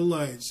hateth the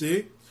light.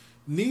 See?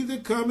 Neither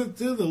cometh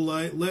to the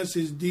light, lest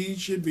his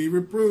deeds should be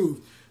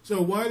reproved.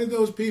 So why did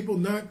those people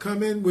not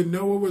come in when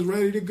Noah was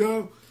ready to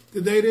go?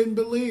 Because they didn't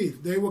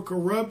believe. They were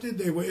corrupted.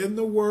 They were in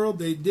the world.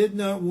 They did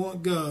not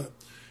want God.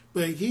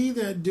 But he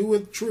that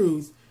doeth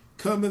truth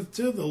cometh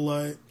to the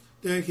light,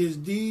 that his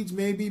deeds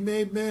may be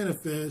made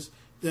manifest,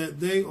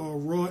 that they are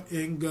wrought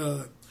in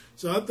God.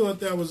 So I thought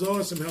that was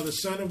awesome, how the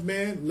Son of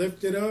Man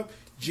lifted up.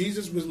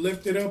 Jesus was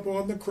lifted up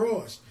on the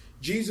cross.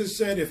 Jesus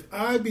said, if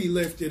I be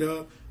lifted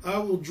up, I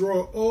will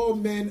draw all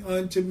men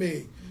unto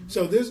me.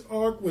 So this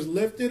ark was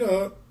lifted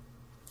up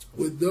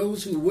with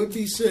those who would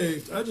be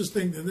saved. I just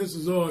think that this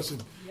is awesome.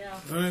 Yeah.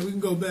 All right, we can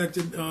go back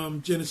to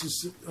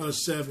Genesis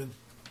 7.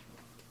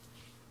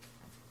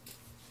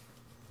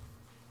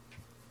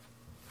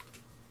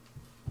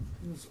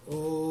 It's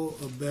all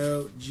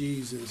about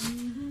Jesus.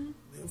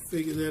 They'll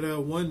figure that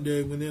out one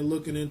day when they're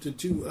looking into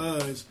two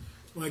eyes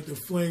like the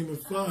flame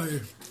of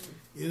fire.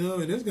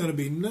 And there's going to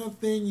be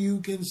nothing you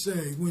can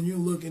say when you're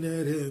looking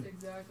at him.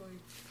 Exactly.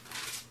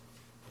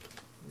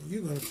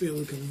 You're going to feel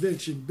a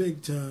conviction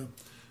big time.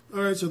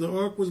 All right, so the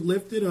ark was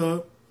lifted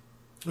up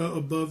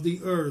above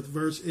the earth.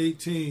 Verse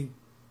 18.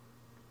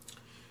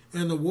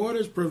 And the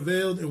waters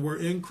prevailed and were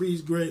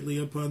increased greatly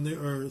upon the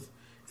earth.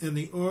 And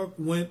the ark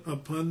went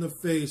upon the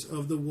face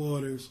of the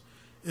waters.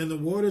 And the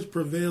waters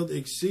prevailed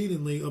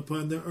exceedingly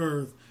upon the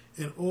earth.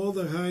 And all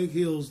the high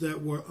hills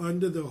that were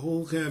under the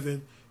whole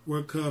heaven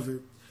were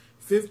covered.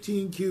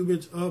 15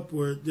 cubits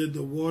upward did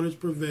the waters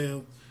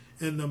prevail,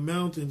 and the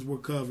mountains were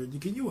covered.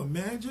 Can you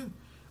imagine?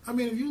 I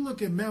mean, if you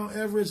look at Mount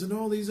Everest and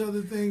all these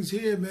other things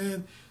here,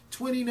 man,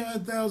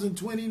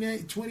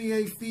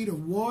 29,028 feet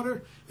of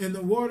water, and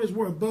the waters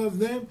were above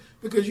them,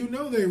 because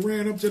they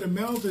ran up to the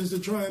mountains to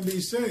try and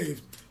be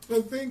saved.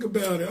 But think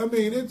about it. I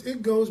mean,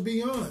 it goes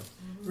beyond.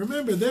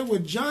 Remember, there were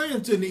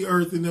giants in the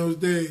earth in those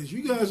days.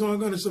 You guys aren't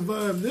going to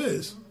survive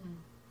this.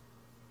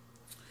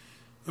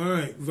 All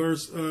right,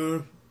 verse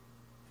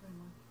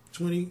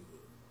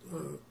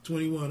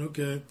 21,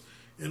 okay.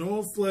 And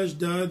all flesh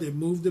died that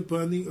moved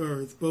upon the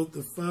earth, both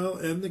the fowl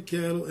and the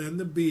cattle and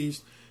the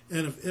beast,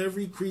 and of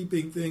every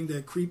creeping thing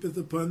that creepeth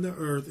upon the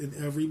earth, and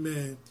every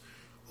man.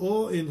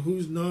 All in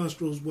whose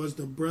nostrils was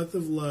the breath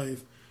of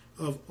life,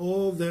 of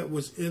all that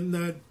was in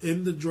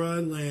the dry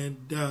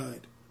land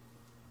died.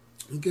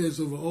 Okay,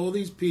 so for all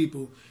these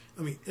people,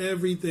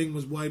 everything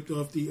was wiped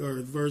off the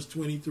earth. Verse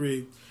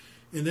 23.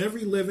 And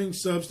every living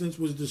substance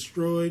was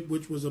destroyed,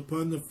 which was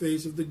upon the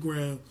face of the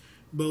ground,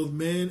 both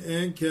man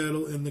and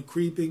cattle, and the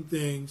creeping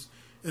things,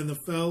 and the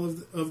fowl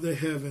of the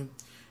heaven,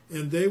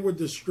 and they were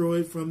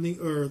destroyed from the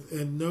earth,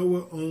 and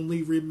Noah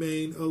only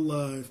remained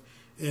alive,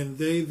 and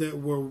they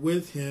that were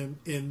with him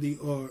in the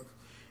ark.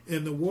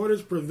 And the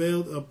waters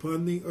prevailed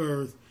upon the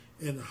earth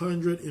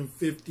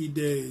 150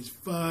 days,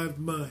 5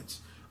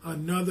 months.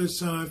 Another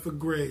sign for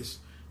grace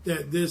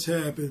that this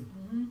happened.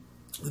 Mm-hmm.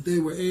 That they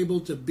were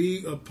able to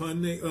be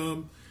upon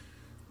the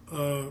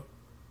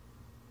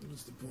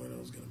what's the point I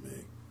was going to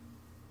make?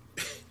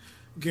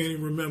 Can't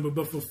even remember.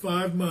 But for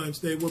 5 months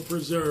they were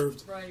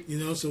preserved. Right.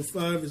 So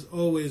 5 is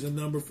always a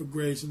number for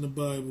grace in the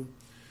Bible.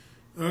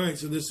 All right.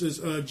 So this is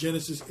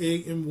Genesis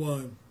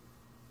 8:1.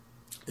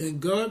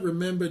 And God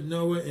remembered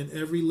Noah and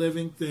every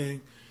living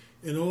thing,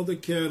 and all the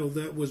cattle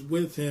that was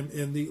with him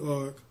in the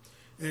ark.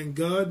 And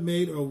God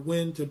made a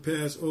wind to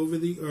pass over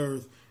the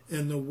earth,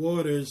 and the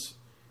waters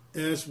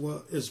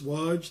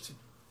assuaged.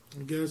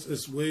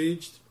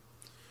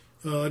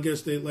 I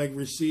guess they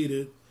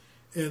receded.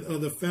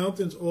 And the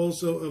fountains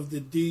also of the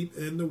deep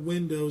and the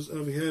windows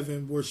of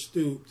heaven were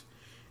stooped,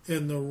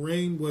 and the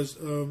rain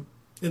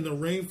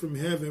from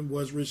heaven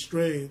was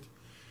restrained,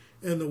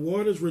 and the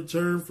waters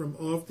returned from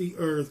off the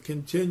earth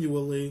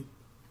continually.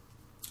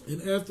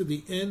 And after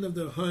the end of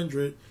the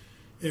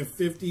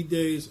 150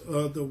 days,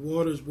 the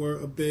waters were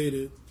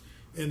abated,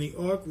 and the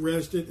ark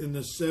rested in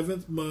the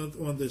 7th month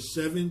on the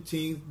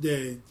 17th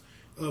day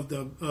of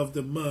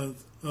the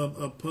month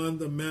upon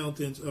the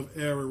mountains of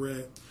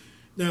Ararat.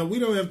 Now, we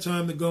don't have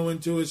time to go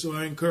into it, so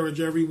I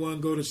encourage everyone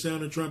go to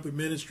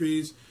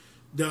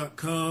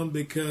soundofTrumpetMinistries.com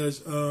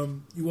because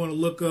you want to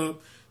look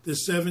up the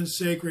 7th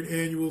sacred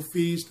annual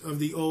feast of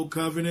the Old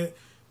Covenant,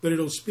 but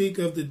it'll speak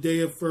of the day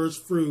of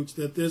first fruits,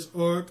 that this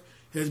ark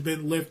has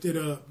been lifted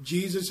up.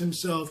 Jesus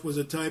himself was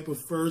a type of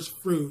first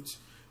fruits,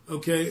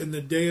 okay, and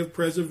the day of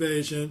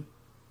preservation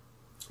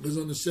was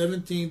on the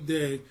 17th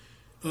day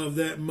of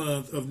that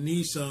month of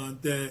Nisan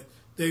that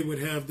they would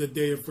have the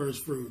day of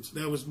first fruits.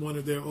 That was one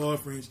of their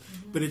offerings.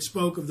 Mm-hmm. But it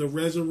spoke of the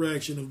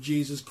resurrection of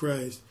Jesus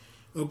Christ.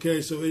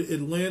 Okay, so it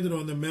landed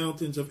on the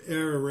mountains of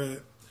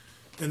Ararat.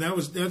 And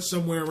that's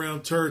somewhere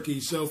around Turkey.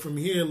 So from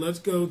here, let's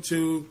go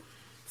to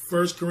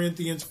 1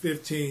 Corinthians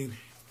 15.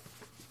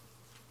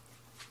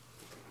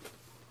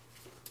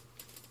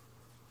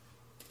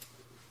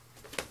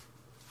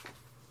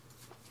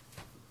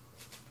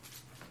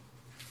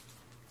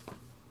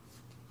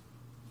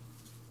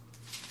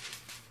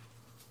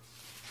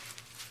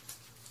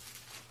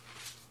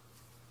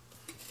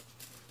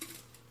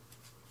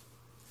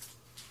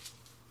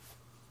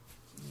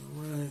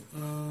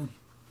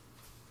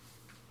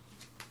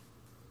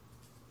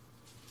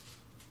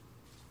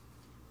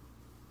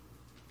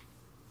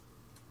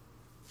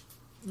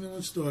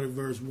 Let's start at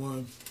verse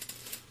 1.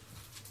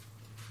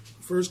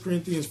 1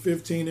 Corinthians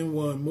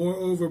 15:1.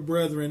 Moreover,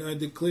 brethren, I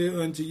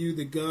declare unto you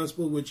the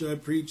gospel which I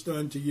preached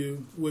unto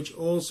you, which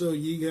also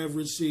ye have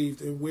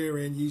received, and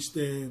wherein ye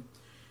stand,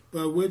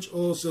 by which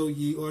also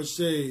ye are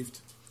saved.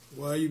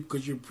 Why?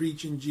 Because you're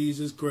preaching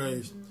Jesus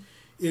Christ. Mm-hmm.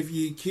 If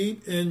ye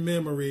keep in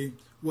memory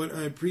what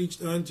I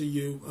preached unto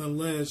you,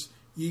 unless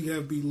ye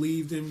have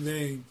believed in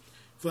vain.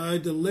 For I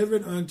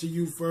delivered unto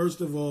you first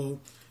of all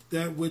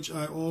that which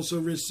I also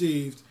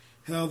received,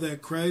 how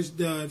that Christ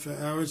died for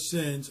our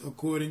sins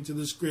according to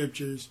the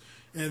Scriptures,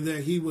 and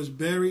that he was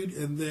buried,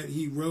 and that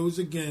he rose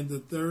again the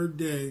 3rd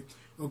day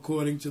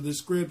according to the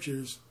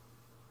Scriptures,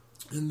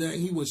 and that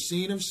he was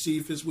seen of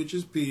Cephas, which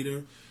is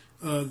Peter,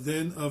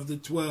 then of the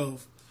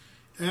 12.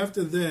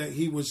 After that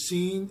he was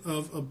seen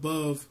of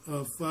above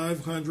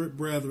 500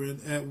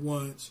 brethren at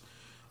once,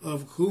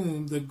 of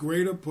whom the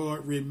greater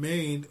part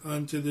remained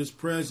unto this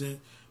present,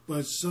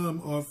 but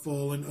some are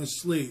fallen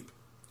asleep.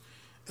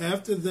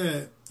 After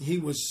that he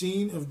was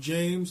seen of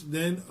James,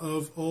 then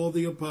of all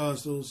the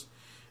apostles,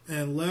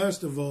 and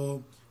last of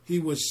all he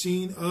was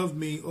seen of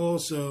me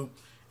also,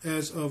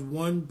 as of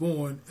one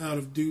born out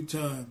of due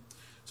time.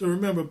 So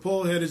remember,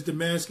 Paul had his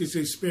Damascus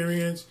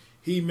experience.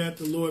 He met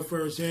the Lord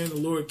firsthand. The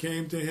Lord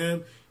came to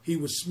him. He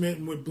was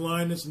smitten with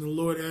blindness, and the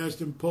Lord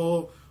asked him,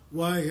 Paul,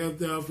 why hast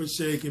thou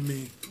forsaken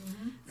me?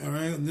 Mm-hmm. All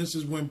right, and this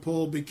is when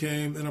Paul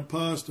became an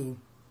apostle.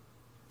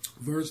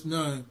 Verse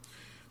 9.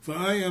 For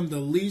I am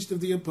the least of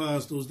the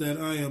apostles, that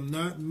I am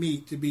not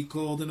meet to be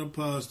called an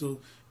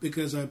apostle,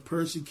 because I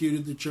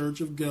persecuted the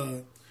church of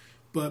God.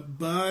 But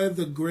by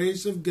the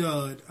grace of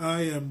God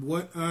I am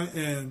what I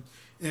am,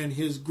 and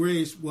his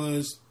grace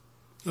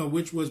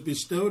which was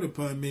bestowed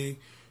upon me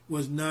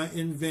was not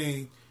in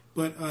vain,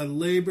 but I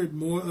labored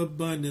more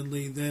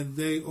abundantly than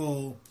they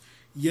all.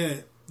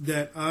 Yet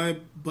not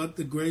I, but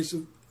the grace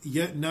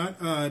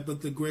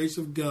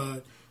of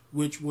God,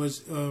 which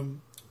was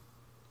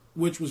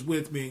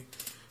with me.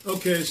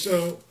 Okay,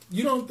 so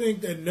you don't think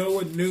that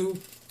Noah knew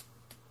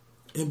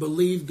and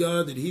believed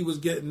God that he was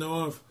getting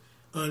off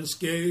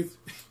unscathed?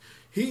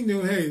 He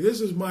knew, hey,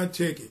 this is my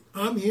ticket.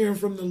 I'm hearing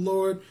from the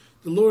Lord.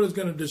 The Lord is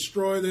going to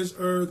destroy this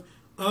earth.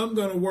 I'm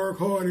going to work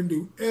hard and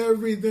do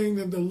everything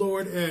that the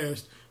Lord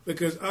asked,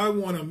 because I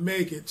want to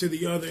make it to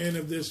the other end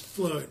of this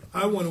flood.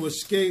 I want to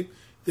escape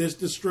this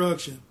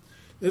destruction.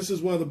 This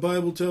is why the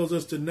Bible tells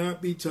us to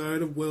not be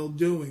tired of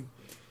well-doing.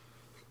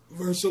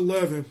 Verse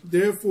 11,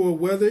 therefore,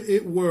 whether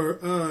it were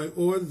I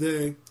or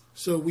they,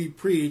 so we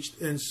preached,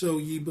 and so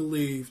ye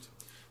believed.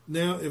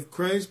 Now, if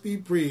Christ be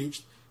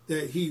preached,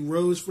 that he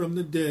rose from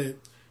the dead,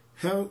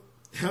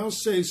 how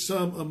say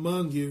some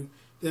among you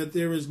that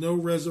there is no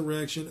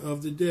resurrection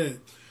of the dead?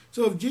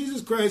 So if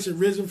Jesus Christ had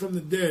risen from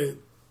the dead,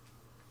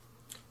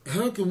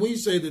 how can we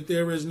say that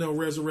there is no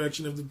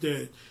resurrection of the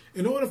dead?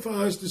 In order for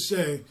us to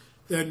say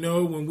that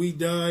no, when we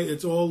die,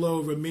 it's all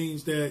over,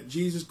 means that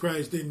Jesus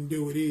Christ didn't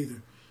do it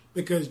either.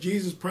 Because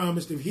Jesus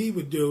promised if he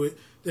would do it,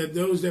 that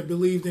those that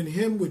believed in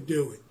him would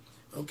do it.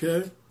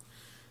 Okay?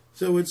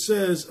 So it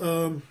says,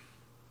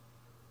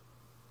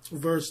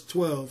 verse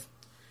 12.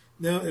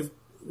 Now, I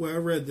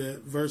read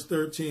that. Verse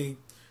 13.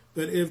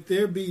 But if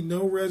there be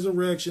no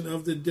resurrection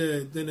of the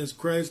dead, then is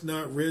Christ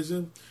not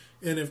risen?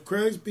 And if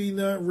Christ be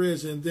not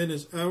risen, then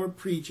is our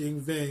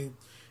preaching vain,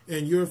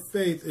 and your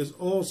faith is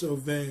also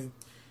vain.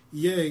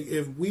 Yea,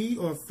 if we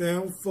are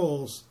found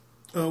false,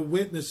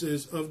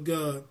 witnesses of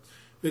God,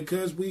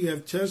 because we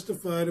have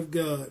testified of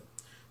God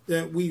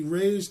that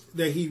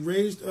he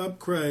raised up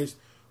Christ,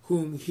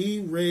 whom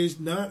he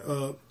raised not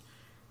up,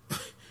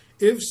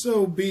 if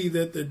so be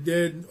that the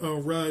dead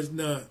rise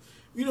not.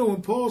 You know,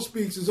 when Paul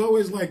speaks, it's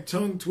always like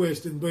tongue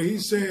twisting, but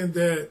he's saying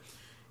that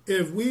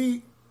if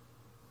we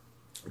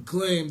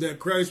claim that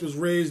Christ was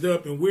raised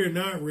up and we're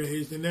not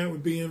raised, then that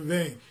would be in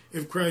vain.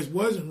 If Christ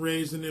wasn't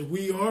raised and if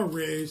we are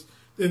raised,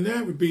 then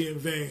that would be in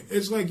vain.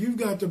 It's like you've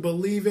got to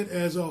believe it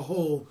as a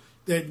whole,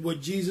 that what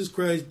Jesus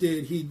Christ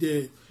did, he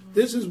did.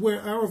 This is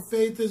where our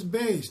faith is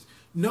based.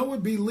 Noah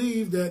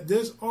believed that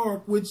this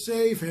ark would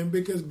save him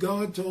because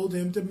God told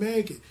him to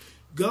make it.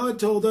 God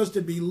told us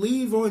to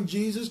believe on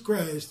Jesus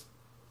Christ.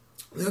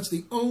 That's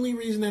the only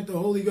reason that the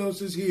Holy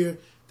Ghost is here,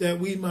 that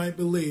we might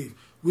believe.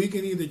 We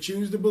can either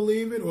choose to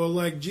believe it, or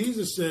like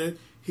Jesus said,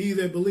 he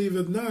that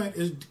believeth not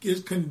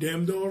is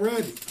condemned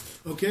already.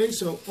 Okay,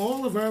 so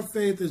all of our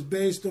faith is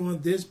based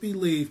on this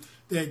belief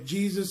that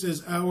Jesus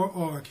is our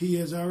ark. He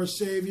is our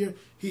Savior.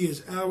 He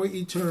is our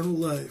eternal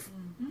life.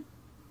 Mm-hmm.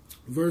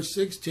 Verse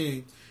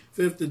 16,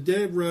 if the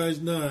dead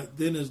rise not,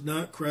 then is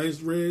not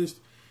Christ raised?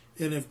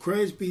 And if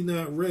Christ be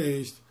not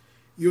raised,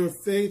 your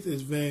faith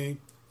is vain.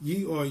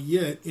 Ye are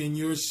yet in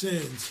your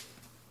sins.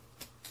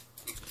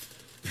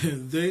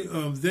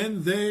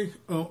 Then they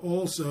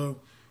also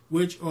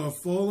which are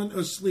fallen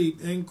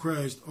asleep in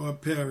Christ are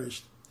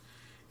perished.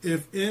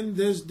 If in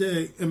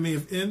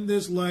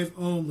this life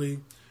only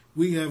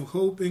we have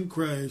hope in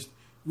Christ,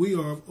 we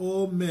are of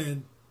all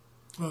men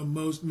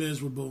most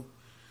miserable.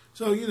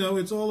 So,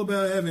 it's all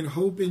about having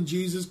hope in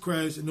Jesus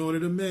Christ in order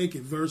to make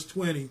it. Verse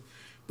 20,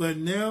 but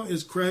now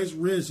is Christ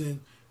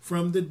risen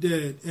from the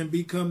dead and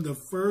become the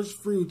first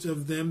fruits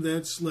of them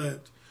that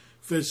slept.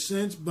 For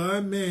since by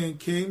man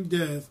came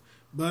death,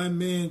 by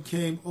man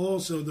came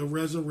also the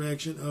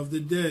resurrection of the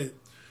dead.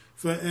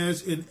 For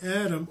as in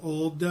Adam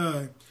all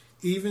die,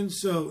 even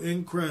so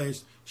in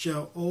Christ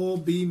shall all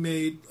be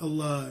made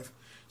alive.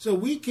 So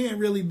we can't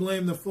really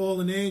blame the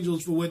fallen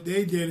angels for what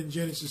they did in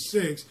Genesis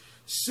 6.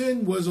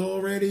 Sin was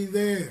already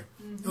there,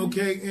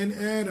 in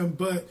Adam,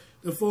 but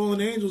the fallen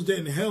angels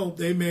didn't help.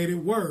 They made it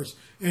worse.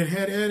 And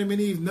had Adam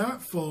and Eve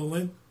not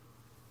fallen,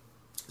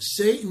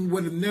 Satan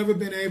would have never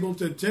been able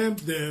to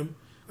tempt them.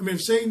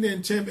 If Satan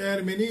didn't tempt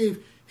Adam and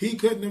Eve, he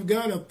couldn't have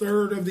got a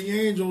third of the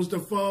angels to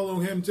follow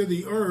him to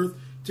the earth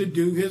to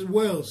do his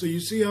will. So you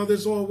see how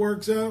this all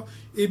works out?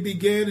 It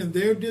began in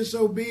their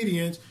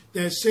disobedience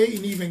that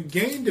Satan even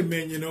gained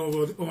dominion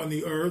over on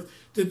the earth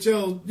to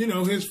tell,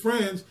 his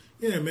friends,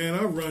 yeah, man,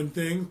 I run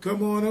things,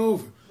 come on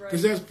over.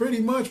 Because that's pretty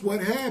much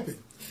what happened.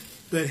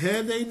 But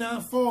had they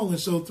not fallen,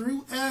 so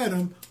through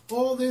Adam,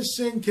 all this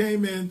sin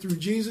came in. Through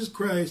Jesus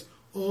Christ,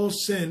 all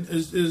sin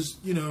is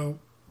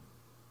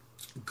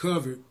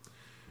covered.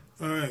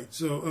 All right,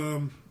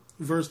 so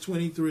verse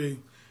 23.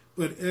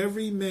 But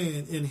every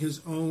man in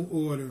his own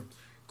order,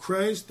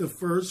 Christ the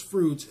first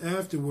fruits,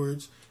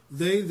 afterwards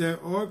they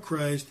that are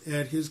Christ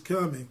at his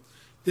coming.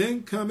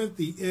 Then cometh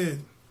the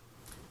end,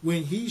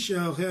 when he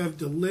shall have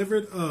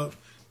delivered up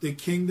the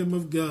kingdom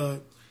of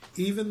God,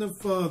 even the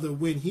Father,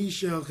 when he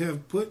shall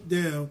have put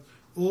down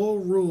all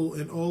rule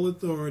and all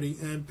authority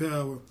and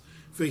power.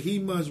 For he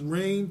must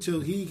reign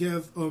till he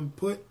have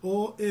put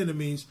all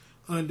enemies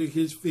under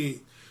his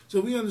feet. So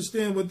we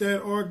understand what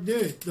that ark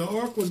did. The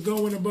ark was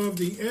going above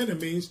the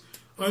enemies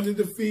under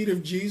the feet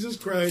of Jesus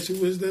Christ,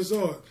 who is this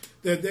ark,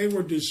 that they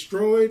were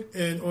destroyed.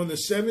 And on the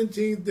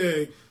 17th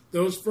day,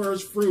 those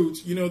first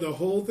fruits, the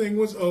whole thing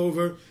was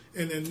over,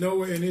 and then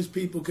Noah and his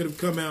people could have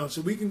come out.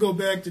 So we can go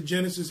back to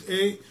Genesis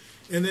 8,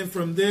 and then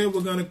from there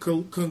we're going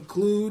to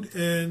conclude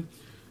in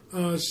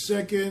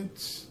 2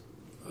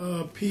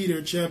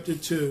 Peter chapter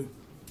 2.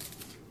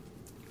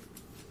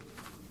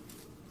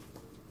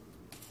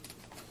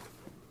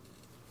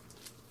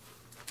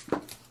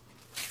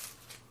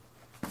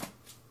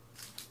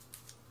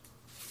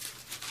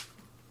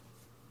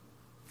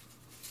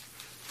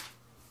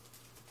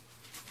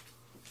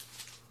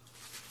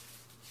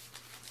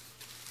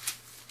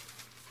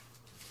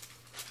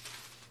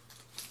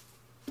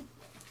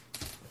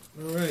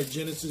 All right,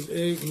 Genesis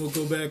 8, and we'll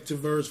go back to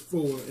verse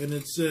 4. And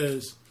it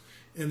says,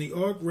 "And the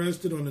ark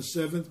rested on the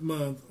 7th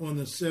month, on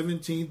the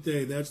 17th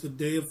day." That's the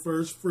day of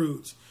first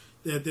fruits.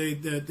 That they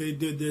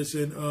did this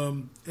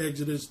in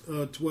Exodus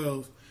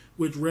 12,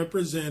 which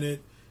represented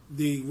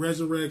the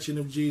resurrection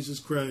of Jesus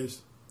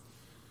Christ.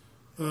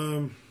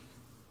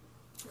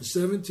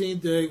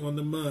 17th day on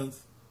the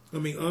month,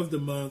 of the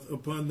month,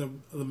 upon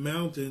the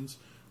mountains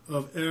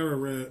of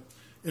Ararat.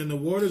 And the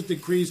waters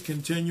decreased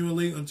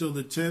continually until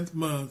the 10th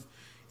month.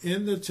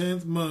 In the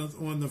 10th month,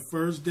 on the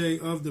first day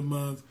of the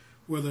month,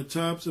 were the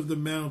tops of the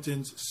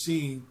mountains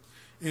seen.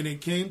 And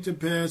it came to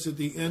pass at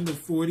the end of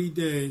 40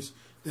 days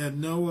that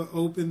Noah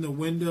opened the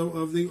window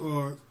of the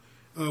ark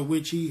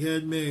which he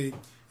had made,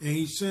 and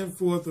he sent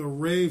forth a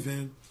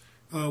raven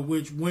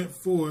which went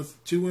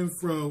forth to and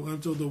fro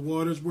until the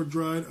waters were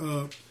dried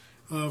up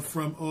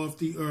from off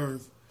the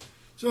earth.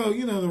 So,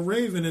 the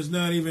raven is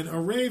not even, a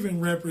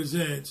raven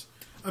represents,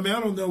 I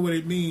don't know what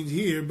it means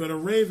here, but a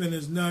raven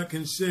is not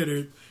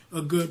considered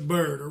a good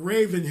bird. A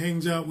raven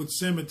hangs out with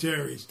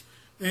cemeteries.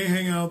 They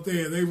hang out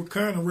there. They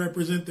kind of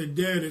represent the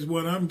dead is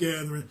what I'm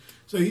gathering.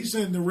 So he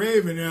sent the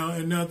raven out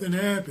and nothing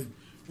happened.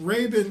 A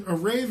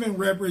raven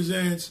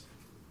represents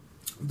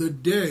the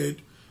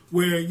dead,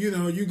 where,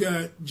 you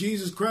got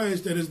Jesus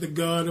Christ that is the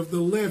God of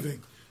the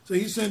living. So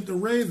he sent the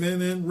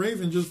raven, and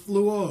raven just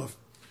flew off.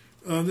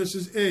 This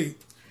is 8.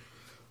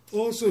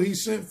 Also he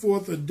sent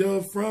forth a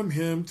dove from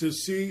him to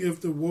see if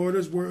the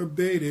waters were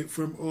abated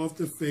from off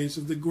the face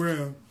of the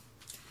ground.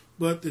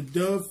 But the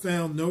dove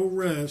found no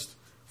rest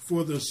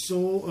for the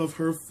sole of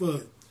her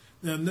foot.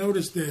 Now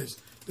notice this.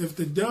 If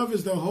the dove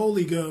is the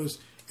Holy Ghost,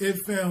 it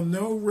found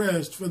no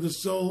rest for the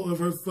sole of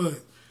her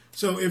foot.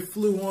 So it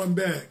flew on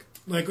back.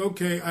 Like,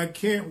 okay, I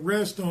can't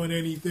rest on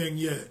anything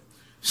yet.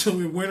 So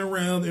it went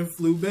around and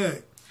flew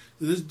back.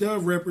 So this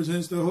dove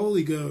represents the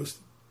Holy Ghost.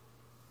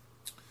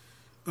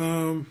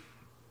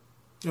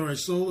 All right,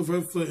 sole of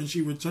her foot, and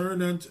she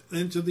returned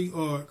into the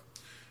ark,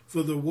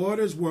 for the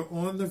waters were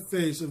on the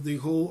face of the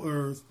whole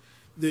earth.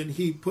 Then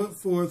he put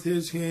forth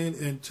his hand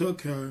and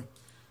took her,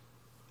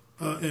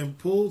 and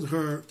pulled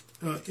her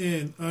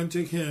in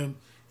unto him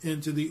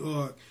into the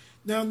ark.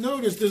 Now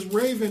notice this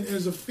raven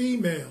is a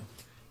female.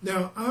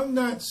 Now I'm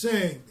not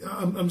saying,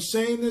 I'm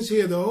saying this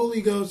here, the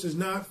Holy Ghost is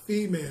not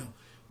female,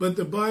 but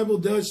the Bible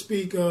does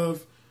speak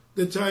of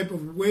the type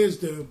of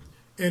wisdom,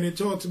 and it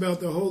talks about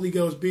the Holy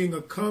Ghost being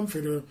a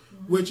comforter,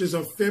 which is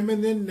a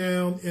feminine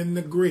noun in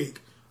the Greek.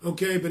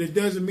 Okay, but it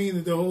doesn't mean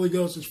that the Holy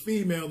Ghost is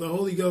female. The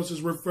Holy Ghost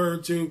is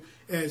referred to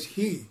as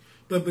he.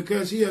 But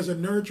because he has a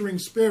nurturing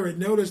spirit,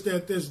 notice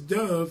that this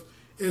dove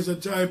is a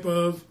type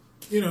of,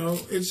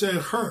 it said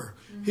her.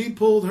 Mm-hmm. He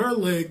pulled her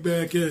leg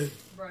back in.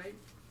 Right.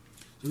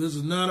 So this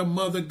is not a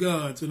mother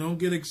God, so don't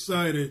get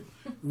excited.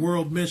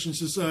 World Mission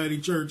Society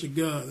Church of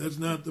God. That's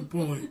not the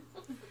point.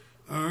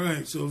 All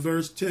right, so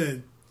verse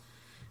 10.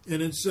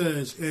 And it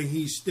says, and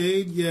he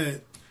stayed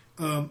yet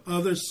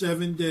other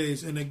 7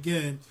 days, and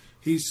again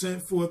he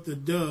sent forth the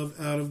dove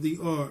out of the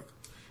ark.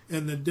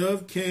 And the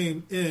dove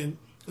came in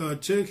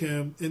to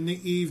him in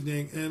the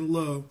evening, and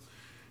lo,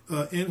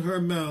 in her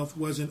mouth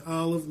was an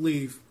olive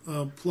leaf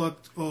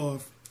plucked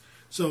off.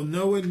 So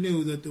Noah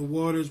knew that the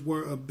waters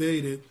were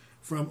abated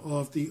from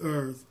off the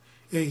earth.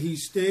 And he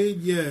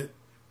stayed yet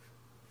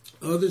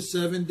other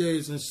 7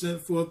 days, and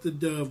sent forth the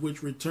dove,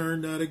 which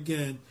returned not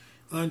again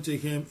unto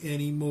him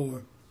any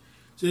more.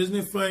 So isn't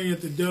it funny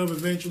that the dove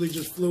eventually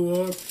just flew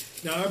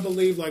off? Now I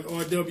believe, like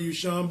R.W.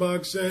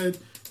 Schambach said,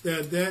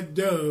 that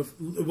dove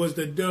was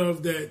the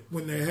dove that,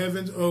 when the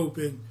heavens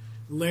opened,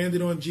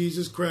 landed on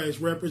Jesus Christ,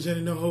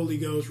 representing the Holy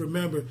Ghost.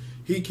 Remember,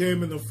 he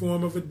came in the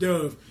form of a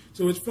dove.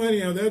 So it's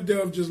funny how that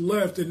dove just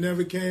left and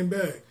never came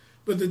back.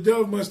 But the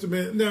dove must have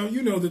been, now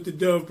you know that the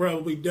dove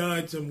probably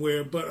died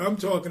somewhere, but I'm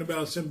talking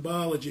about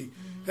symbology.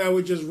 Mm-hmm. How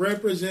it just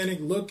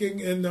representing looking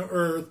in the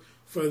earth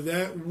for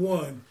that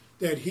one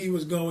that he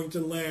was going to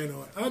land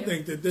on. I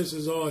think that this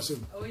is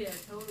awesome. Oh yeah,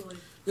 totally.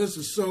 This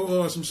is so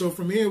awesome. So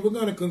from here, we're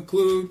going to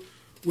conclude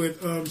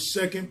with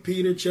 2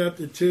 Peter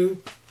chapter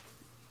 2,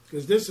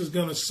 because this is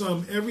going to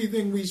sum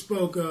everything we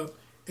spoke of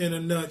in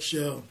a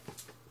nutshell.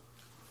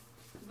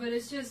 But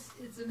it's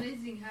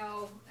amazing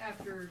how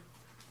after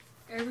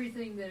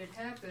everything that had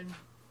happened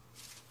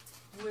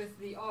with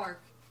the ark,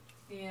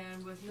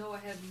 and with Noah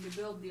having to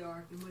build the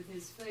ark, and with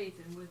his faith,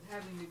 and with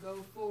having to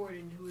go forward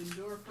and to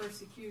endure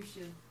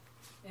persecution,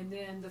 and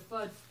then the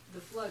flood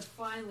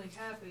finally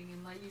happening,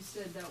 and like you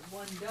said, that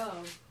one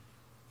dove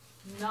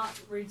not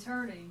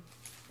returning,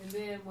 and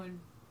then when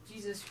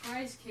Jesus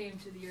Christ came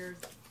to the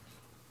earth,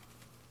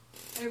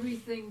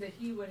 everything that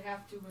he would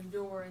have to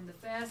endure, and the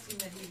fasting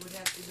that he would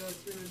have to go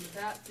through, and the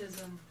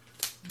baptism,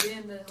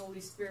 then the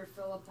Holy Spirit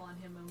fell upon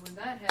him, and when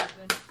that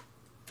happened,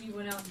 he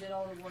went out and did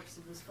all the works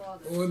of his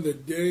Father. On the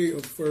day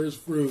of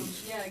first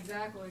fruits. Yeah,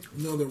 exactly.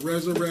 The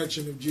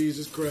resurrection of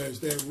Jesus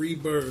Christ, that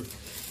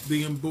rebirth,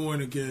 being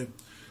born again.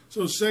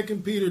 So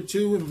 2 Peter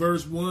 2 and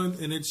verse 1,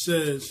 and it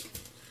says,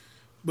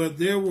 But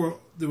there were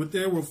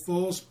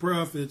false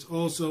prophets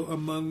also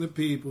among the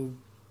people,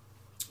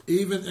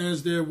 even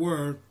as there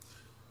were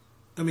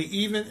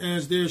even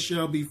as there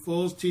shall be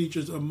false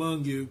teachers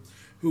among you,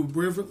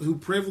 who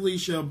privily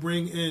shall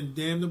bring in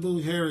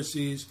damnable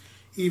heresies,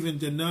 even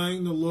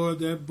denying the Lord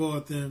that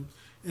bought them,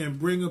 and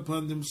bring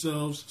upon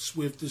themselves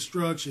swift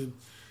destruction.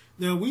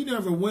 Now, we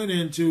never went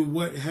into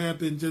what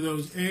happened to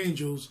those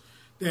angels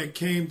that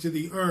came to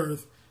the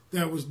earth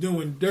that was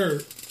doing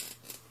dirt.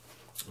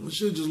 We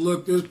should just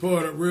look this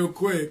part up real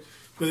quick.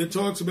 But it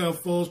talks about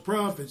false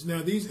prophets.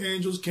 Now, these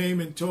angels came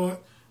and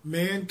taught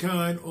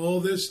mankind all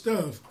this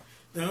stuff.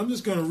 Now, I'm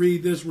just going to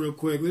read this real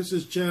quick. This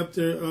is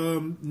chapter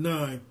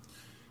 9.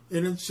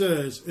 And it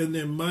says, And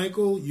then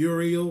Michael,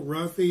 Uriel,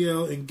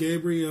 Raphael, and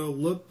Gabriel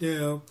looked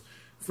down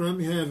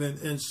from heaven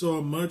and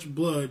saw much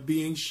blood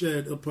being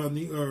shed upon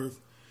the earth,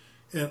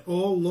 and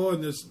all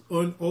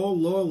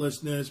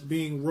lawlessness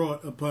being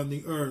wrought upon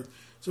the earth.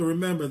 So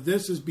remember,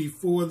 this is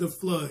before the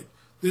flood.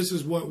 This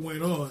is what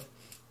went on.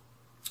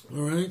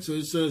 All right, so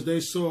it says, they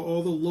saw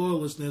all the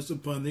lawlessness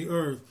upon the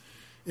earth.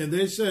 And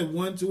they said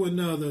one to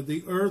another,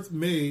 the earth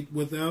made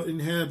without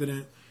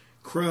inhabitant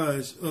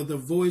cries of the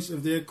voice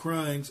of their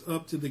cryings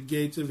up to the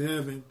gates of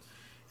heaven.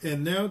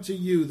 And now to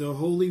you, the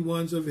holy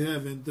ones of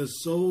heaven, the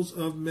souls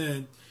of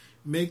men,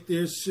 make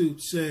their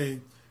suit,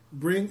 saying,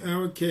 Bring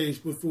our case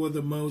before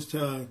the Most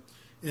High.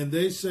 And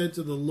they said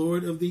to the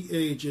Lord of the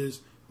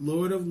ages,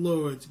 Lord of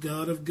lords,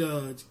 God of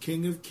gods,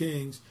 King of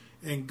kings,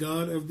 and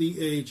God of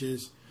the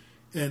ages,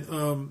 and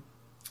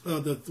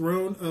the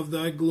throne of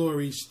thy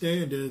glory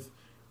standeth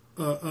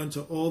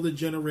unto all the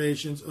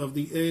generations of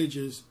the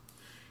ages,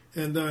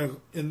 and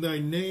thy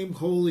name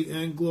holy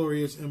and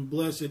glorious and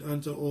blessed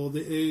unto all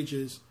the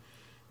ages.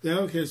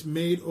 Thou hast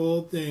made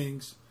all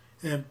things,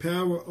 and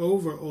power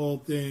over all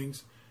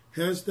things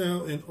hast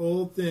thou, and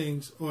all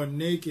things are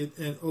naked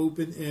and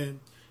open in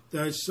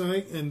thy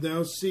sight, and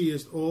thou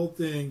seest all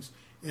things,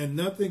 and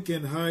nothing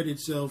can hide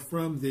itself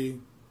from thee.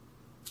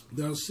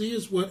 Thou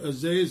seest what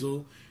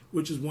Azazel,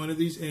 which is one of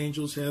these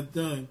angels, hath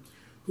done,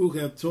 who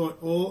hath taught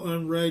all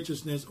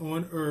unrighteousness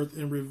on earth,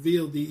 and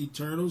revealed the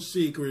eternal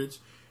secrets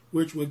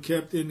which were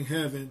kept in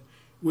heaven,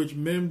 which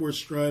men were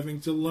striving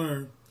to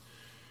learn.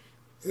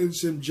 And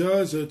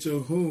Simjaza,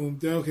 to whom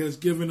thou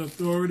hast given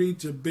authority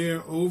to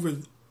bear over,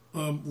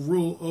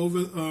 rule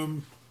over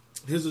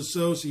his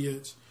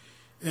associates,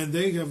 and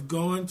they have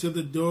gone to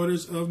the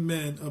daughters of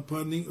men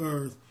upon the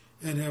earth,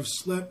 and have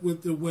slept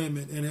with the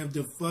women, and have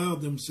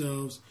defiled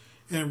themselves,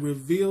 and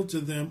revealed to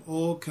them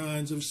all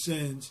kinds of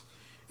sins.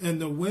 And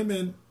the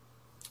women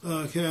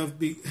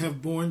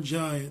have borne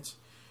giants,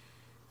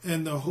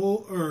 and the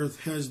whole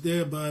earth has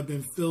thereby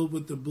been filled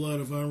with the blood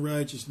of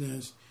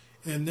unrighteousness.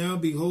 And now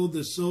behold,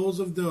 the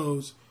souls of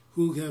those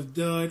who have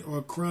died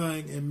are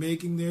crying and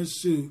making their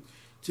suit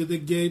to the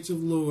gates of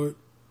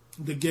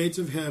the gates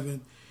of heaven,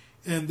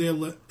 and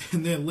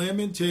their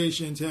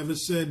lamentations have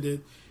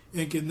ascended,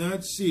 and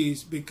cannot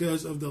cease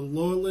because of the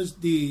lawless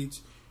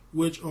deeds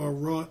which are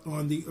wrought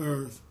on the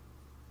earth.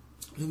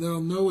 And thou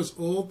knowest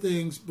all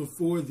things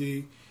before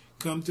thee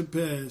come to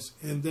pass,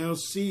 and thou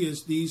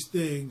seest these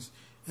things,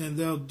 and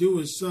thou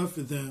doest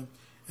suffer them,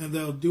 and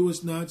thou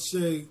doest not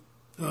say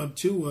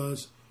to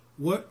us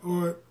what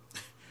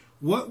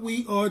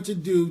we are to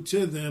do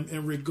to them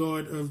in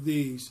regard of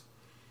these.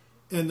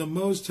 And the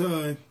Most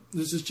High,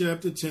 this is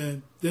chapter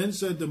 10, then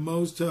said the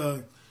Most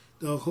High,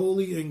 the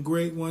Holy and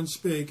Great One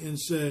spake and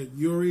said,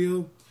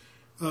 Uriel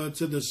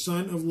to the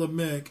son of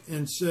Lamech,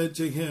 and said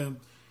to him,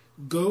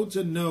 Go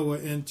to Noah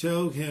and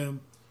tell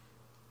him,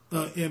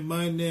 in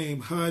my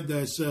name hide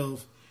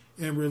thyself,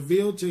 and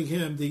reveal to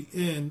him the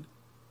end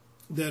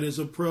that is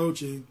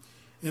approaching,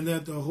 and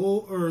that the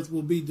whole earth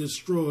will be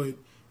destroyed,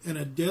 and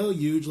a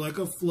deluge like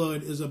a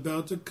flood is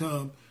about to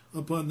come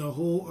upon the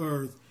whole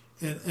earth,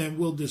 and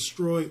will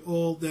destroy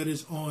all that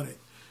is on it.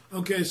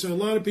 Okay, so a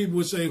lot of people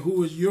would say,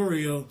 who is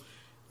Uriel?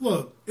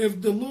 Look,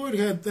 if the Lord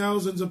had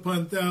thousands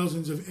upon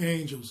thousands of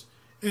angels,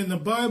 and the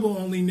Bible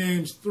only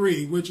names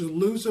 3, which are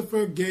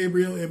Lucifer,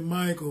 Gabriel, and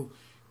Michael,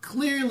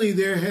 clearly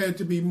there had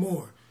to be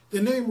more.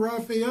 The name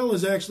Raphael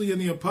is actually in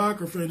the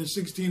Apocrypha in the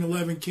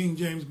 1611 King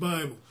James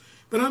Bible.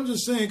 But I'm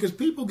just saying, because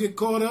people get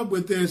caught up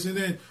with this, and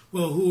then,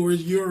 well, who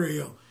is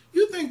Uriel?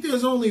 You think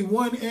there's only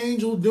one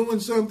angel doing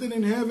something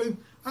in heaven?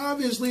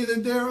 Obviously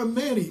that there are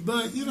many,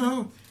 but,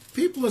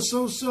 people are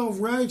so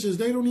self-righteous,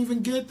 they don't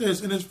even get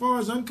this. And as far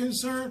as I'm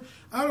concerned,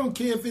 I don't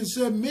care if it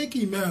said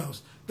Mickey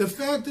Mouse. The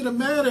fact of the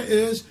matter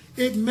is,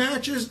 it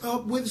matches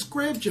up with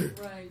Scripture.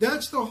 Right.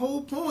 That's the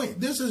whole point.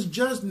 This is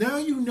just, now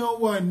you know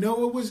why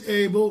Noah was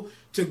able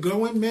to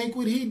go and make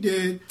what he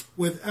did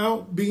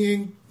without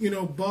being,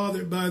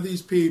 bothered by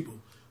these people.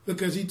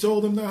 Because he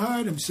told them to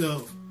hide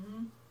himself.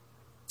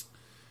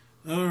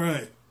 Mm-hmm. All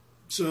right.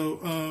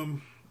 So,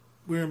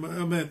 where am I?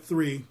 I'm at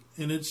 3.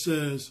 And it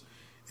says,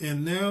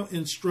 And now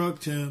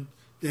instruct him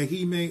that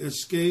he may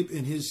escape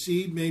and his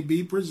seed may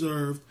be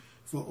preserved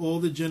for all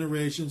the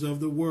generations of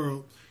the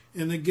world.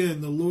 And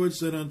again, the Lord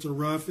said unto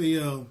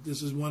Raphael,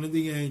 this is one of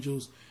the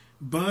angels,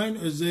 Bind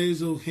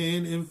Azazel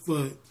hand and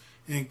foot,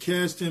 and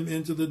cast him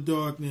into the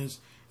darkness,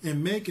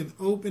 and make an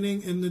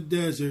opening in the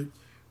desert,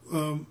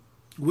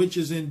 which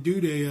is in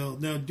Dudael.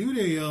 Now,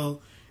 Dudael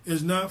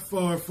is not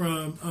far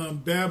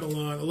from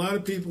Babylon. A lot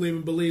of people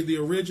even believe the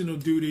original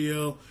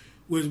Dudael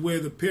was where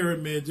the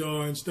pyramids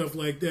are and stuff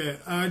like that.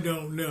 I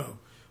don't know.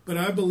 But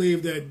I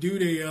believe that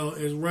Dudael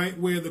is right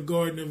where the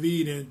Garden of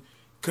Eden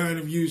kind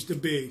of used to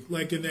be,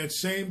 like in that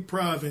same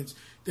province,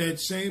 that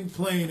same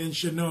plain in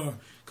Shinar.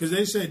 Because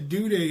they said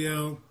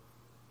Dudael,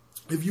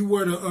 if you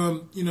were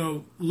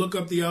to, look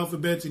up the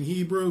alphabets in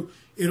Hebrew,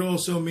 it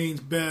also means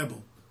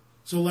Babel.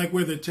 So like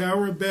where the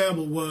Tower of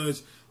Babel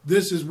was,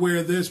 this is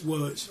where this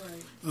was.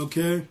 Right.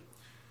 Okay?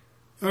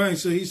 All right,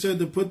 so he said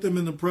to put them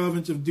in the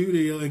province of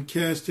Dudael and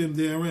cast him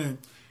therein,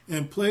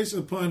 and place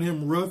upon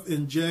him rough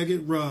and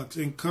jagged rocks,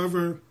 and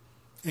cover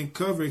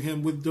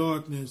him with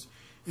darkness,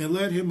 and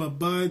let him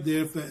abide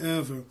there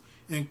forever,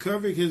 and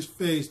cover his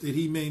face that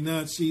he may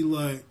not see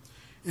light.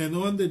 And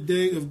on the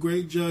day of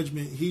great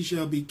judgment he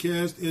shall be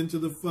cast into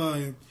the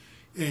fire,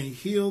 and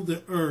heal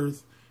the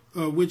earth,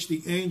 which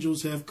the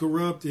angels have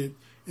corrupted,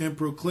 and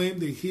proclaim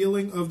the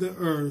healing of the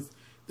earth,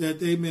 that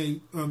they may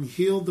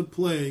heal the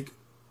plague,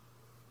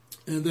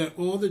 and that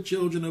all the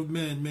children of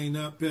men may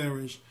not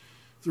perish,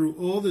 through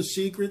all the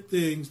secret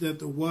things that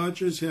the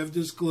watchers have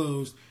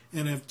disclosed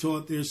and have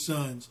taught their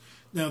sons.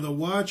 Now the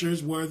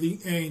watchers were the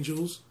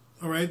angels,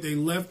 all right? They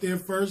left their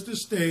first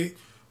estate,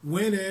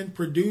 went in,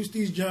 produced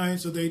these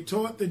giants, so they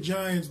taught the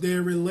giants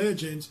their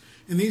religions,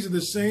 and these are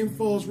the same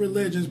false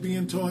religions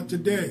being taught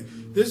today.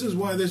 This is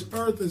why this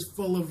earth is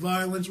full of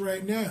violence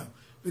right now,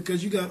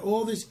 because you got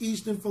all this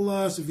Eastern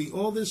philosophy,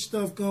 all this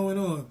stuff going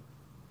on.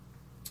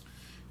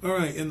 All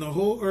right, and the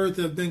whole earth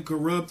have been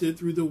corrupted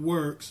through the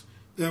works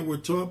that were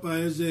taught by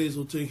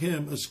Azazel. To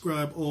him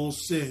ascribe all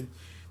sin.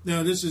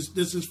 Now this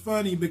is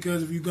funny,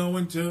 because if you go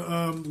into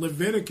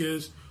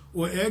Leviticus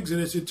or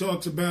Exodus, it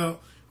talks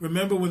about,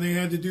 remember when they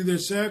had to do their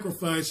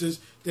sacrifices,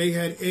 they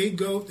had a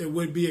goat that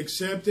would be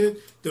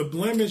accepted. The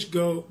blemished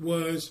goat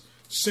was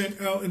sent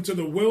out into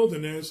the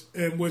wilderness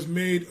and was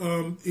made,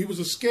 he was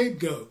a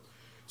scapegoat.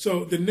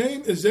 So the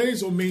name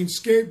Azazel means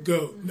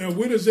scapegoat. Now,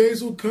 would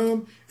Azazel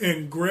come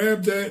and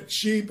grab that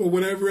sheep or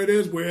whatever it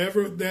is,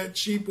 wherever that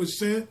sheep was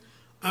sent?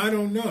 I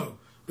don't know.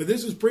 But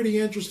this is pretty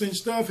interesting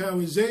stuff, how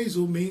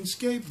Azazel means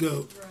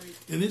scapegoat. Right.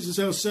 And this is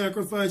how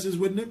sacrifices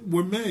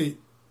were made.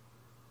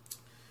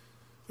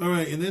 All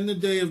right, and in the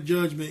day of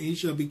judgment he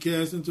shall be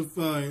cast into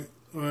fire.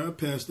 All right, I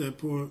passed that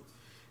part.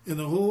 And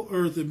the whole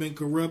earth had been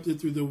corrupted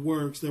through the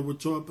works that were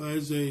taught by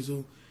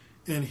Azazel,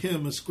 and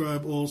him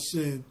ascribe all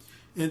sin.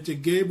 And to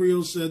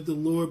Gabriel said the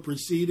Lord,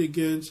 proceed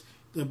against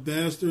the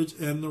bastards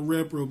and the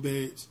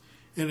reprobates,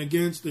 and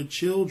against the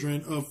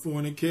children of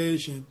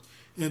fornication,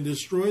 and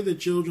destroy the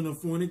children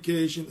of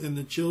fornication and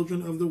the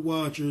children of the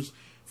watchers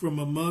from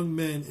among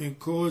men, and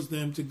cause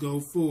them to go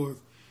forth.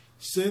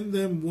 Send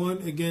them one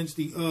against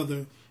the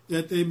other,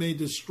 that they may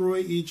destroy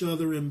each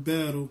other in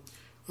battle.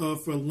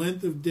 For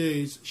length of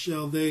days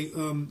shall they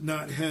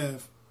not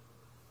have.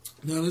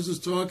 Now this is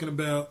talking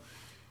about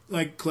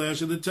like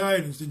Clash of the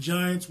Titans. The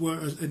giants were,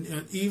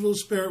 an evil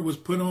spirit was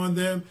put on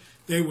them.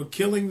 They were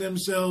killing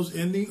themselves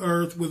in the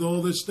earth with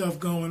all this stuff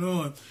going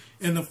on.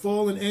 And the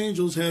fallen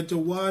angels had to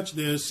watch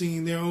this,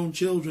 seeing their own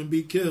children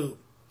be killed.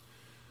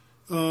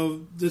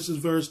 This is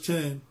verse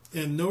 10.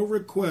 And no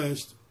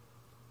request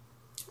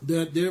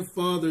that their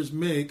fathers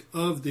make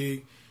of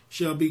thee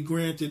shall be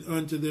granted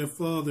unto their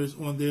fathers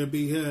on their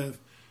behalf,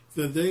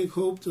 for they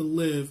hope to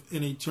live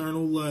in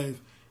eternal life,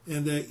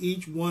 and that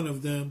each one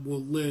of them will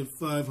live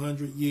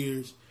 500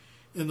 years.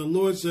 And the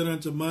Lord said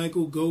unto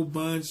Michael, go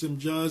bind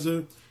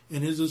Simjazer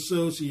and his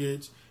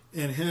associates,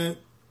 and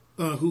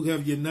who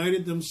have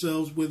united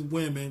themselves with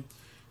women,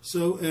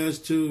 so as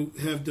to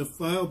have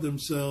defiled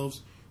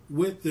themselves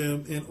with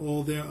them in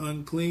all their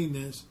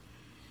uncleanness.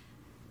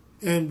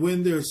 And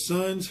when their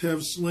sons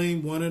have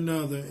slain one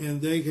another,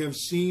 and they have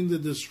seen the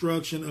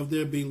destruction of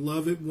their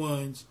beloved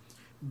ones,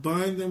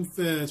 bind them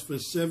fast for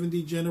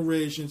 70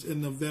 generations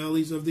in the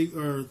valleys of the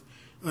earth,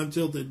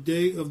 until the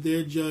day of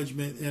their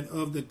judgment and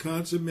of the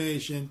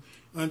consummation,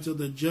 until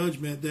the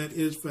judgment that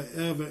is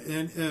forever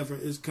and ever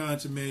is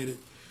consummated.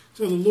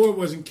 So the Lord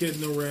wasn't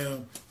kidding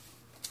around.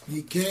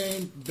 He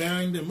came,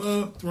 bound them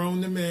up,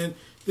 thrown them in.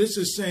 This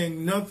is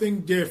saying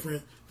nothing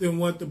different than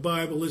what the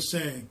Bible is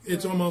saying.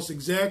 It's almost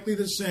exactly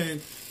the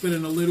same, but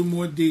in a little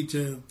more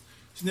detail.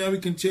 So now we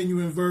continue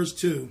in verse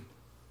 2.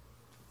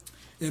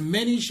 And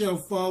many shall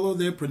follow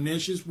their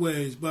pernicious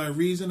ways, by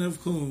reason of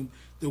whom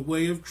the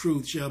way of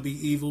truth shall be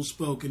evil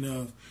spoken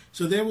of.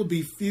 So there will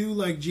be few,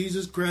 like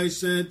Jesus Christ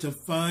said, to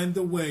find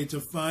the way,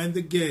 to find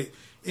the gate.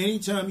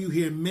 Anytime you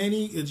hear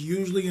many, it's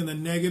usually in a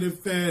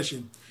negative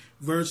fashion.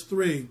 Verse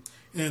 3.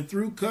 And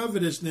through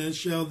covetousness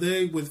shall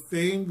they with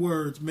feigned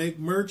words make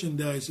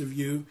merchandise of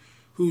you,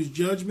 whose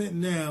judgment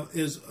now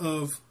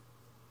of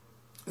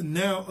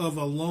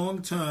a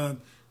long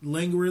time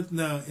lingereth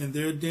not, and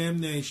their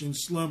damnation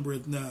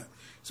slumbereth not.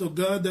 So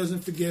God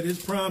doesn't forget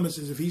his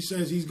promises. If he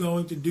says he's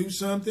going to do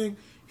something,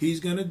 he's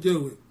going to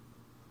do it.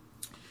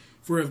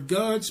 For if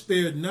God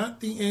spared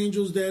not the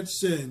angels that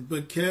sinned,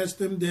 but cast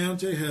them down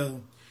to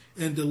hell,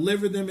 and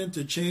delivered them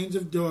into chains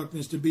of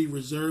darkness to be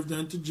reserved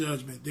unto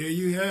judgment. There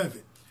you have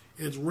it.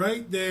 It's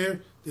right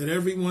there that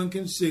everyone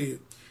can see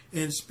it.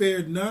 And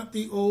spared not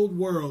the old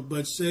world,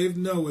 but saved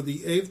Noah,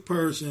 the eighth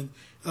person,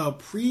 a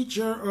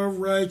preacher of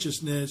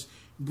righteousness,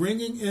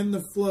 bringing in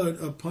the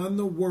flood upon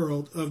the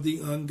world of the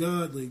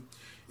ungodly,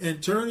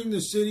 and turning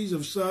the cities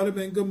of Sodom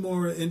and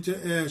Gomorrah into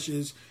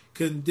ashes,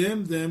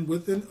 condemned them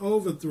with an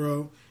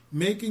overthrow,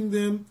 making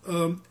them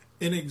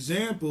an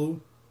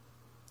example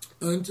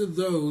unto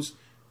those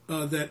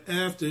that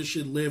after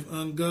should live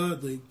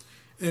ungodly,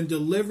 and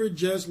delivered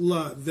just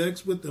Lot,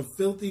 vexed with the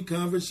filthy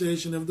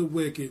conversation of the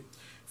wicked.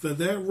 For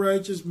that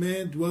righteous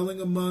man dwelling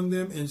among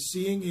them and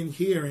seeing and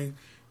hearing,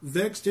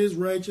 vexed his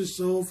righteous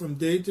soul from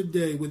day to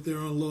day with their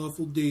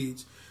unlawful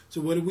deeds. So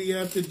what do we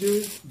have to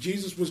do?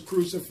 Jesus was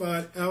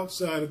crucified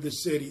outside of the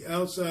city,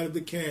 outside of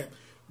the camp.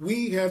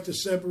 We have to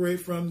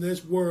separate from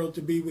this world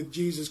to be with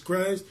Jesus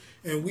Christ,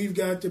 and we've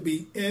got to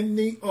be in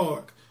the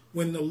ark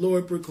when the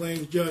Lord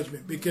proclaims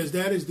judgment, because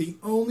that is the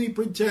only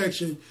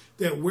protection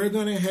that we're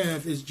going to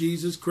have is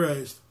Jesus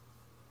Christ.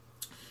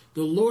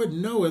 The Lord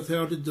knoweth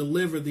how to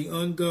deliver the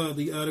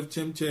ungodly out of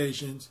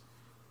temptations.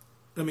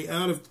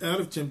 Out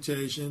of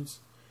temptations.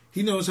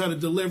 He knows how to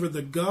deliver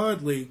the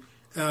godly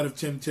out of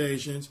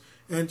temptations,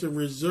 and to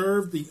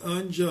reserve the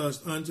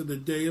unjust unto the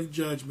day of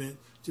judgment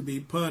to be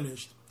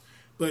punished.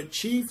 But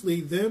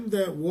chiefly them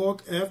that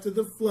walk after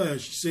the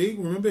flesh. See,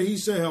 remember he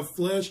said how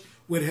flesh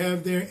would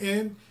have their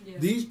end? Yeah.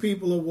 These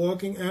people are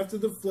walking after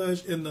the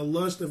flesh in the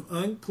lust of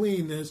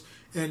uncleanness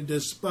and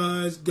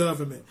despise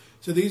government.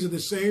 So these are the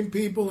same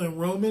people in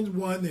Romans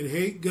 1 that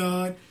hate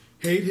God,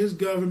 hate his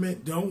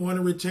government, don't want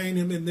to retain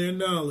him in their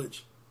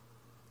knowledge.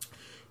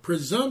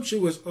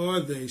 Presumptuous are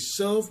they,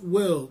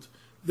 self-willed.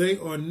 They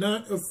are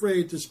not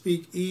afraid to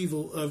speak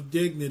evil of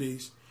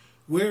dignities.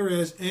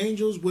 Whereas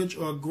angels which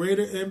are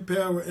greater in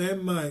power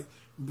and might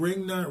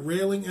bring not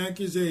railing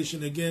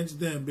accusation against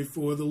them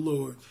before the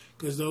Lord.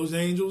 Because those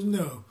angels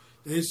know.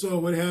 They saw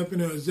what happened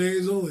to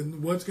Azazel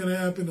and what's going to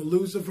happen to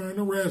Lucifer and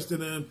the rest of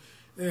them.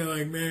 They're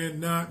like, man,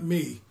 not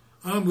me.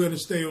 I'm going to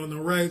stay on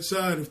the right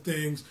side of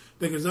things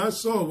because I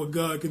saw what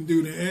God can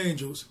do to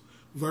angels.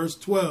 Verse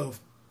 12.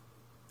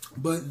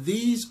 But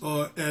these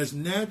are as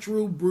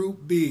natural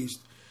brute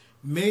beasts,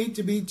 made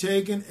to be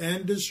taken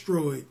and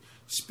destroyed,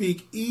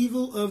 speak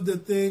evil of the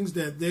things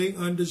that they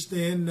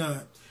understand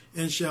not,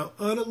 and shall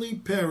utterly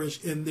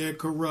perish in their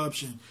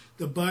corruption.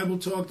 The Bible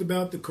talked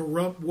about the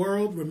corrupt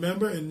world.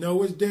 Remember, in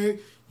Noah's day,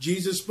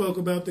 Jesus spoke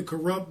about the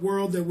corrupt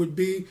world that would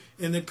be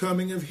in the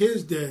coming of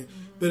his day.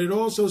 But it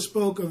also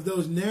spoke of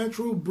those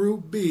natural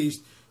brute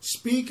beasts,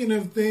 speaking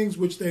of things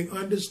which they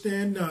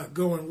understand not.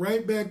 Going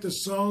right back to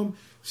Psalm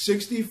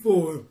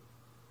 64.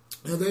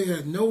 Now they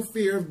had no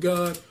fear of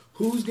God.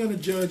 Who's going to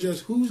judge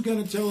us? Who's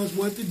going to tell us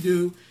what to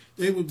do?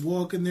 They would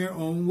walk in their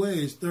own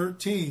ways.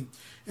 13.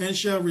 And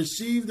shall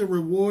receive the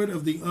reward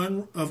of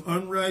of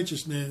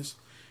unrighteousness,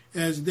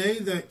 as they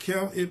that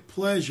count it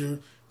pleasure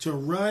to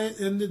riot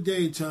in the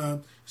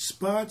daytime.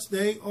 Spots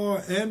they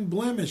are and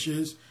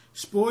blemishes,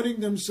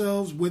 sporting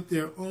themselves with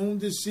their own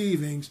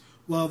deceivings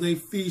while they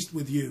feast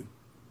with you.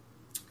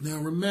 Now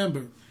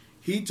remember,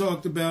 he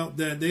talked about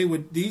that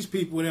these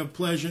people would have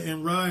pleasure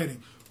in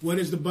rioting. What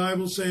does the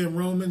Bible say in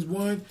Romans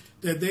 1?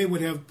 That they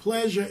would have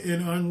pleasure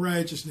in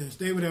unrighteousness.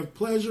 They would have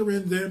pleasure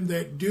in them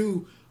that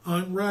do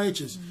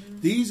unrighteous.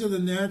 These are the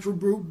natural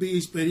brute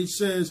beasts, but it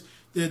says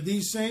that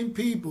these same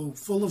people,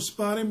 full of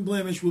spot and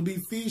blemish, will be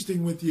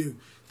feasting with you.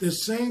 The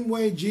same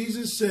way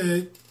Jesus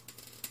said,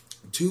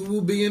 2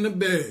 will be in a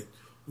bed,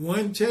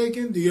 1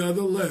 taken, the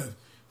other left.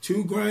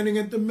 2 grinding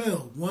at the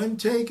mill, 1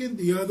 taken,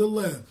 the other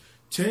left.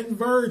 10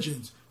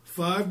 virgins,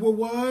 5 were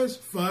wise,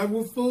 5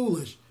 were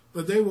foolish,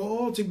 but they were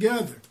all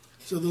together.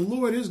 So the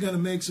Lord is going to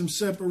make some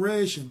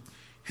separation.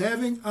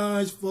 Having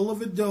eyes full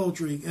of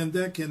adultery, and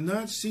that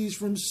cannot cease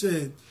from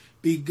sin,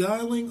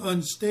 beguiling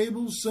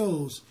unstable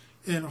souls,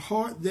 and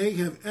heart they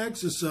have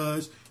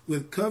exercised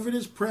with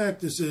covetous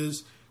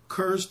practices,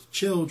 cursed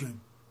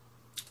children.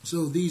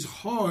 So these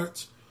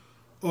hearts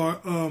are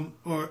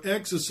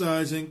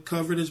exercising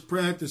covetous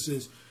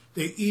practices.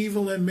 The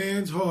evil in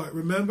man's heart.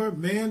 Remember,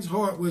 man's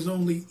heart was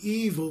only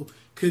evil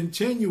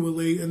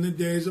continually in the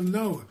days of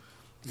Noah.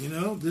 You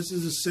know, this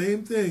is the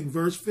same thing.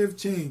 Verse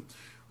 15,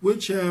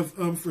 which have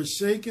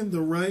forsaken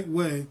the right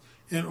way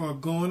and are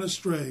gone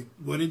astray.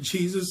 What did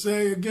Jesus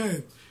say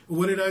again?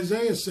 What did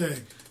Isaiah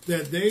say?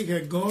 That they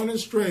had gone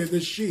astray,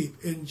 the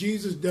sheep, and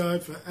Jesus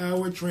died for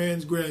our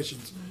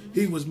transgressions.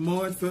 He was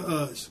marred for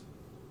us.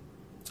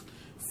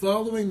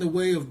 Following the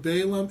way of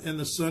Balaam and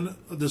the son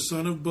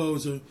of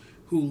Bozor,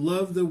 who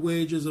loved the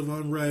wages of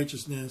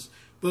unrighteousness,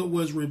 but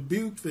was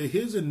rebuked for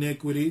his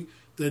iniquity,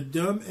 the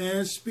dumb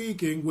ass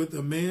speaking with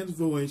a man's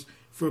voice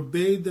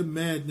forbade the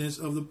madness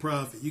of the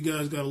prophet. You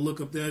guys got to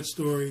look up that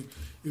story.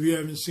 If you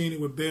haven't seen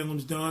it with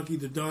Balaam's donkey,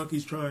 the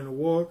donkey's trying to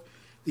walk.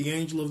 The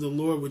angel of the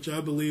Lord, which I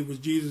believe was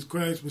Jesus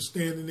Christ, was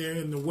standing there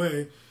in the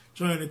way,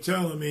 trying to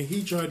tell him, and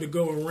he tried to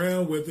go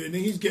around with it. And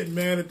then he's getting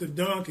mad at the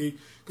donkey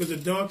because the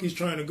donkey's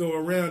trying to go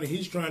around and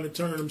he's trying to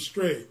turn him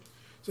straight.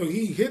 So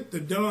he hit the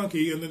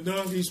donkey, and the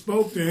donkey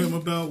spoke to him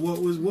about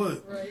what was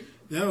what. Right.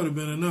 That would have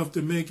been enough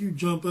to make you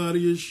jump out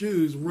of your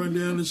shoes and run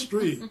down the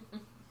street.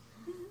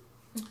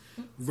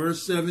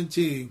 Verse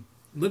 17.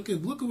 Look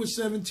at what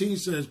 17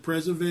 says.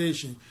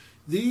 Preservation.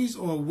 These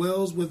are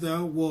wells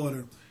without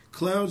water,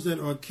 clouds that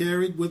are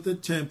carried with the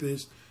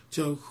tempest,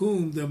 to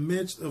whom the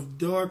midst of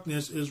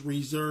darkness is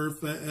reserved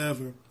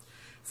forever.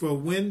 For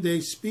when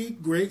they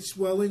speak great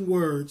swelling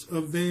words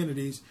of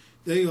vanities,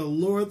 they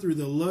allure through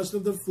the lust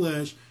of the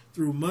flesh,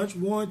 through much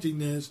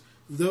wantonness,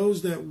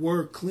 those that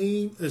were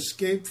clean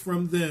escaped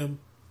from them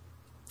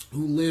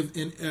who live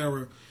in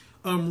error.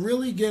 I'm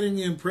really getting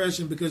the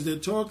impression, because they're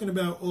talking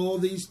about all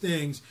these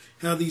things,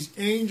 how these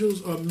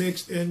angels are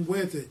mixed in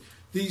with it.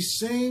 These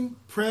same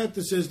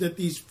practices that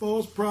these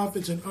false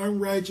prophets and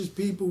unrighteous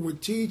people were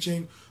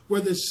teaching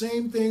were the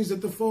same things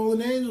that the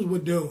fallen angels were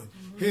doing.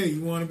 Hey,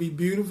 you want to be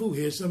beautiful?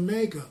 Here's some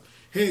makeup.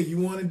 Hey, you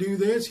want to do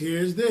this?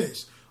 Here's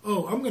this.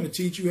 Oh, I'm going to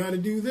teach you how to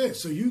do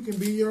this so you can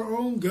be your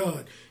own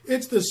God.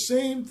 It's the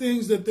same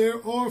things that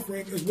they're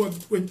offering as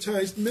what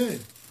enticed men.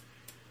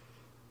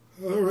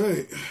 All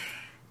right.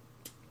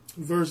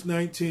 Verse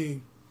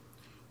 19.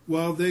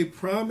 While they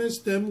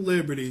promised them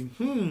liberty.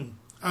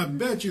 I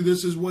bet you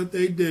this is what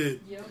they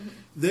did. Yep.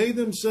 They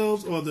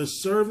themselves are the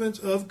servants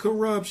of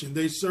corruption.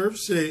 They serve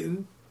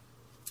Satan,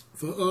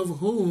 for of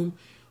whom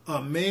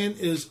a man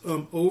is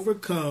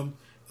overcome,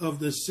 of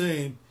the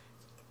same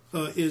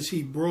is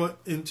he brought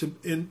into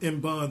in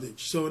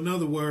bondage. So in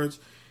other words,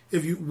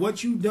 if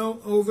what you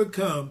don't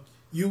overcome,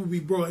 you will be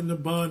brought into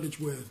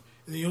bondage with.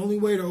 And the only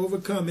way to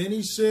overcome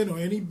any sin or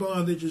any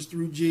bondage is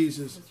through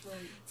Jesus. That's right.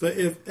 For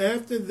if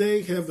after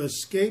they have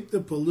escaped the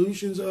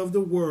pollutions of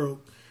the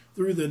world,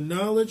 through the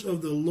knowledge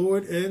of the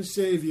Lord and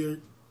Savior,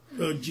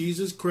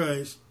 Jesus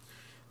Christ,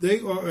 they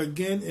are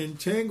again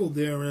entangled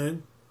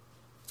therein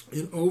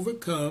and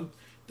overcome,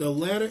 the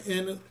latter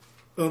end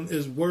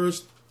is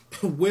worse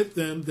with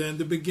them than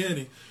the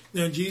beginning.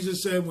 Now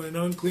Jesus said, when an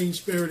unclean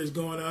spirit is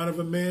gone out of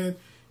a man,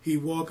 he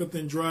walketh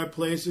in dry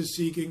places,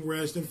 seeking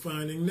rest and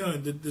finding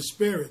none, the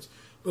spirits.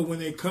 But when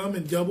they come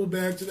and double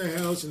back to the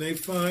house and they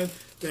find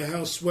the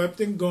house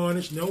swept and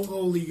garnished, no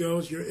Holy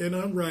Ghost, you're in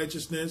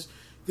unrighteousness,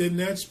 then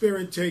that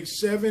spirit takes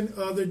 7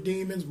 other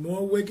demons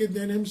more wicked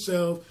than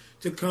himself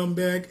to come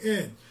back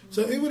in.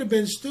 So it would have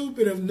been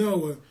stupid of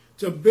Noah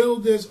to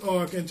build this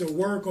ark and to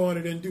work on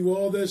it and do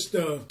all this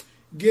stuff,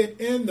 get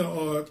in the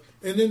ark,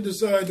 and then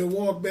decide to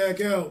walk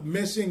back out,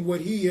 missing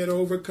what he had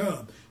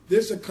overcome.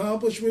 This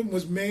accomplishment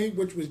was made,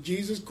 which was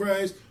Jesus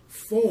Christ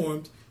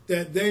formed,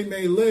 that they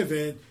may live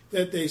in,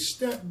 that they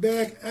step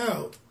back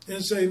out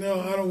and say, no,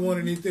 I don't want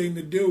anything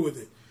to do with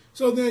it.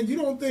 So then you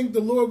don't think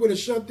the Lord would have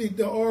shut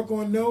the ark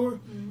on Noah?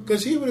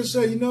 Because he would have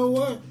said, you know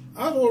what?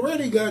 I've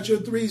already got your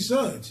 3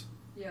 sons.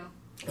 Yeah.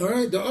 All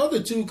right, the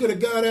other 2 could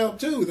have got out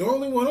too. The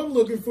only one I'm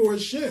looking for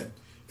is Shem.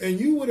 And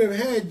you would have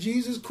had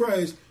Jesus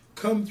Christ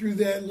come through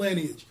that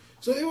lineage.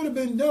 So it would have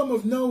been dumb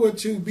of Noah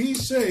to be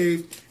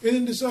saved and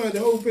then decide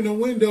to open a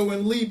window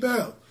and leap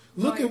out.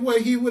 Look at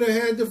what he would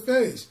have had to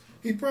face.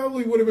 He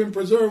probably would have been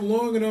preserved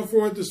long enough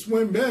for it to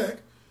swim back.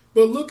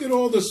 But look at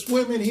all the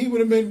swimming he would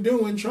have been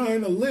doing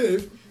trying to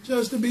live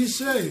just to be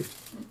saved.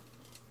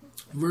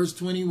 Verse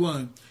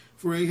 21.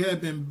 For it had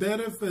been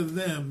better for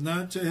them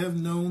not to have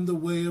known the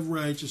way of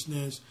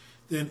righteousness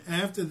than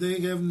after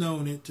they have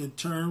known it to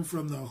turn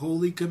from the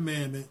holy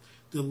commandment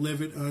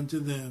delivered unto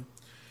them.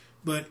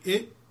 But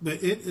it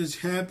has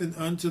happened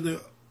unto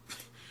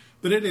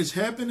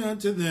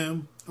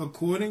them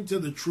according to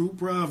the true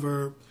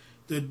proverb,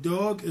 the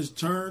dog is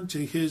turned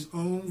to his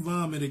own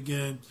vomit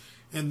again,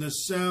 and the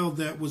sow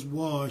that was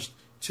washed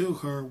to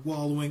her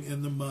wallowing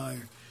in the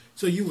mire.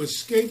 So you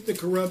escape the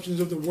corruptions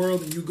of the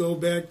world and you go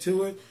back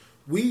to it.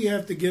 We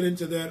have to get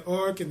into that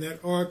ark, and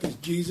that ark is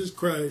Jesus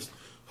Christ.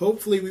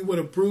 Hopefully we would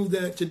have proved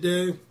that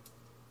today.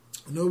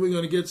 I know we're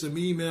going to get some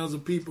emails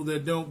of people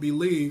that don't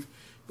believe,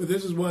 but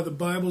this is why the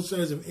Bible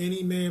says, if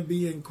any man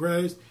be in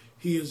Christ,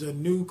 he is a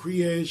new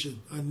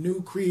creation, a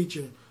new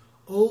creature.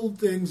 Old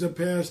things are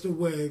passed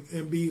away,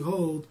 and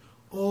behold,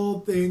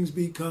 all things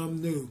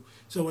become new.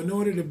 So in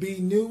order to be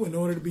new, in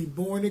order to be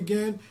born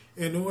again,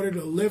 in order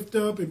to lift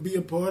up and be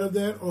a part of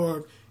that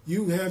ark,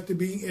 you have to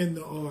be in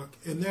the ark.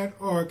 And that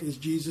ark is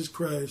Jesus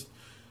Christ.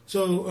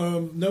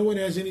 So no one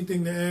has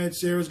anything to add.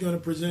 Sarah's going to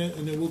present,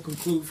 and then we'll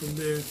conclude from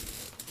there.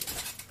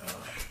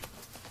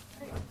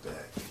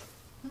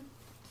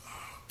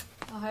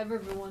 I'll have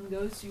everyone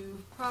go to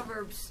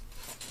Proverbs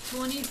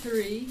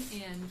 23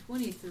 and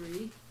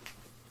 23.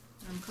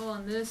 I'm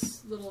calling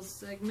this little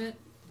segment,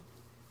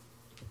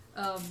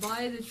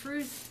 Buy the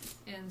Truth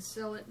and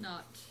Sell It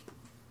Not.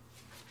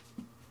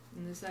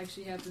 And this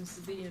actually happens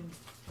to be in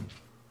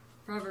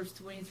Proverbs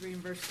 23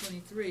 and verse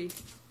 23.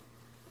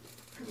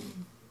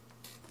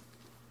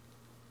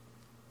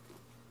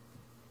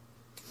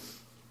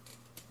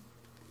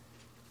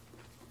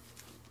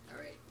 All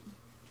right.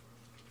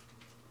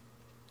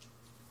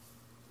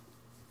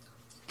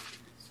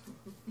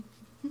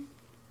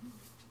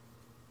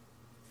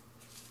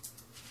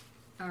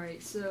 All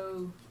right,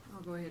 so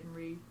I'll go ahead and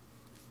read.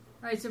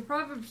 All right, so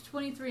Proverbs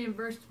 23 and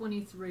verse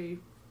 23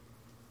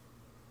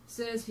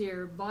 says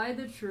here, buy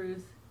the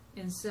truth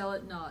and sell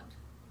it not.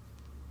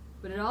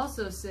 But it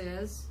also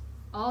says,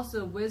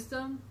 also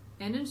wisdom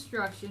and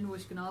instruction,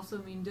 which can also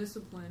mean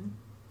discipline,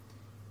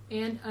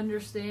 and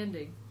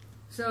understanding.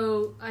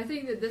 So I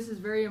think that this is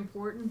very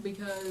important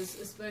because,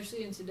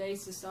 especially in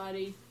today's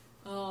society,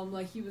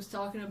 like he was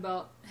talking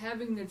about,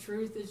 having the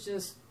truth is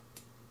just,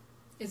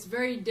 it's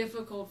very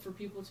difficult for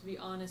people to be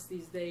honest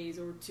these days,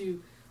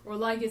 or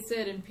like it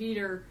said in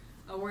Peter,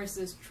 where it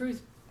says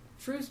truth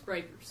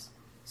breakers.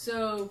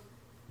 So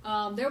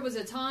there was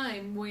a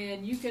time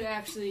when you could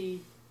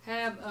actually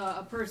have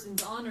a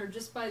person's honor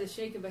just by the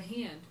shake of a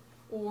hand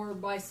or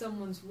by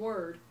someone's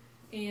word,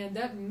 and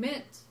that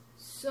meant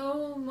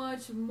so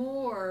much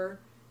more,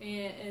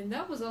 and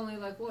that was only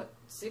like, what,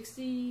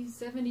 60,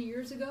 70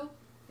 years ago?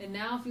 And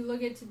now if you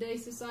look at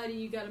today's society,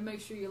 you got to make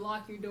sure you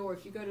lock your door.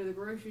 If you go to the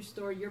grocery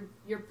store,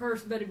 your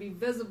purse better be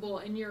visible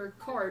in your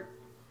cart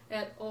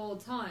at all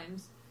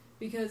times,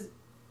 because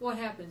what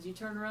happens? You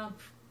turn around,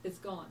 it's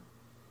gone.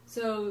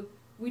 So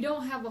we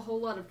don't have a whole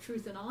lot of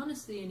truth and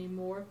honesty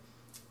anymore,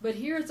 but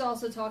here it's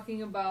also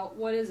talking about,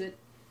 what is it?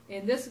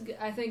 And this,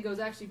 I think, goes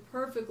actually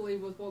perfectly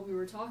with what we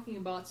were talking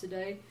about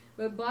today.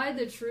 But by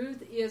the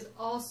truth is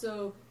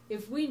also,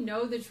 if we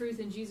know the truth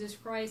in Jesus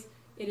Christ,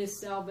 it is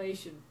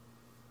salvation.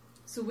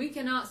 So we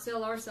cannot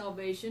sell our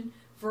salvation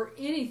for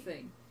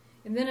anything.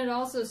 And then it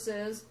also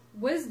says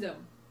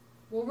wisdom.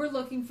 Well, we're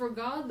looking for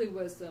godly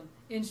wisdom,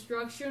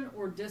 instruction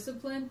or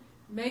discipline,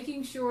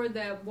 making sure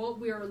that what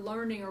we are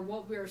learning or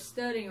what we are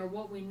studying or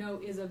what we know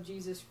is of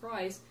Jesus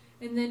Christ.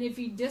 And then if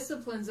he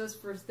disciplines us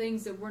for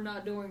things that we're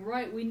not doing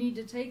right, we need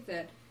to take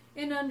that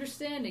in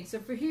understanding. So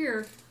for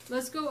here,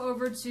 let's go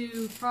over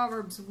to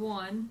Proverbs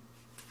 1,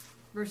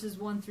 verses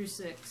 1 through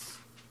 6.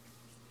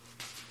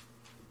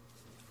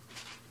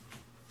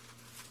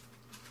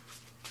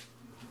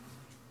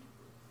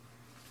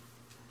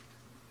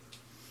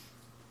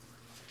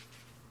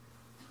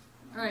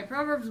 Alright,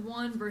 Proverbs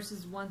 1,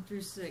 verses 1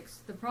 through 6.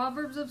 The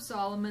Proverbs of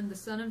Solomon, the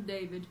son of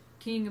David,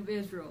 king of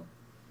Israel.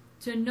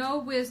 To know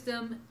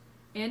wisdom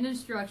and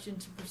instruction,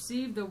 to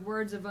perceive the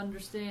words of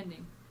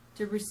understanding,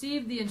 to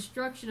receive the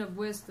instruction of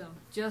wisdom,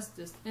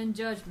 justice, and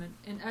judgment,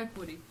 and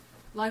equity.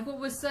 Like what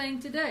was saying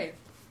today.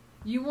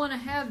 You want to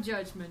have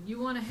judgment, you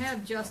want to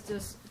have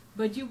justice,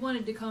 but you want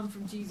it to come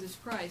from Jesus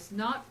Christ,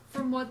 not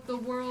from what the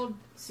world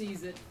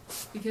sees it.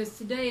 Because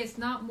today it's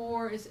not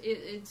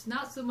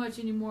not so much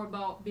anymore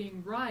about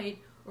being right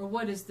or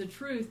what is the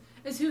truth,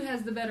 as who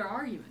has the better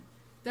argument.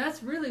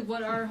 That's really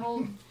what our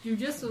whole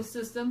judicial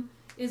system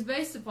is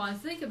based upon.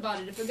 Think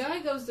about it. If a guy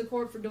goes to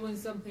court for doing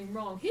something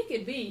wrong, he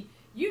could be,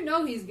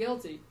 he's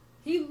guilty.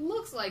 He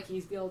looks like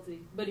he's guilty.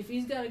 But if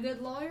he's got a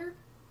good lawyer,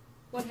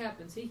 what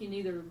happens? He can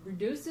either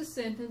reduce his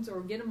sentence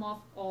or get him off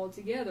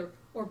altogether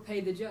or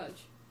pay the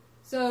judge.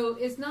 So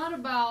it's not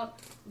about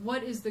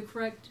what is the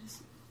correct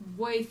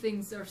way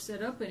things are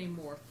set up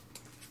anymore.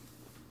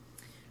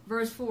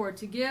 Verse 4,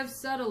 to give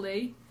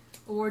subtly,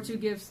 or to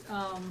give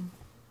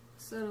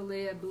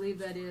subtly, I believe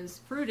that is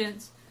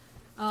prudence,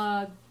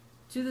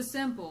 to the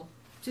simple,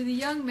 to the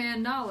young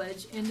man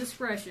knowledge and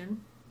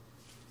discretion.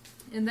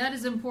 And that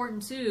is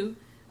important too,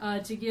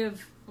 to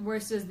give, where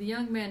it says the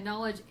young man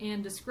knowledge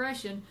and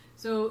discretion.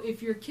 So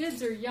if your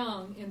kids are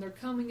young and they're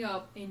coming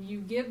up and you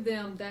give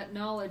them that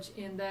knowledge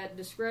and that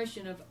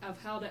discretion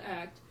of how to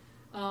act,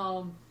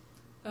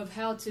 of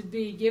how to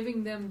be,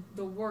 giving them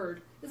the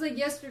word. It's like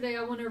yesterday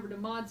I went over to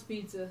Mod's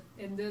Pizza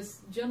and this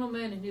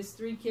gentleman and his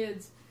 3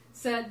 kids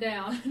sat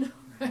down,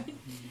 right?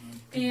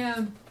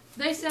 And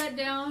they sat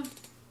down,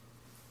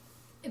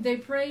 they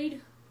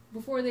prayed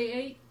before they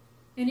ate,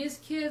 and his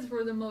kids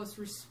were the most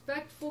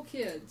respectful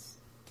kids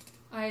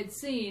I had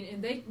seen,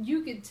 and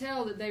you could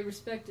tell that they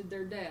respected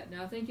their dad.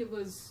 Now, I think it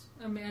was,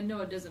 I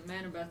know it doesn't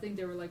matter, but I think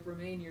they were like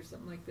Romania or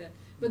something like that.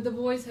 But the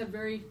boys had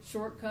very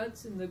short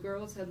cuts, and the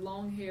girls had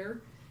long hair.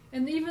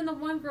 And even the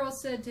one girl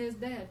said to his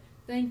dad,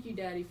 "Thank you,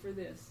 Daddy, for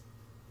this."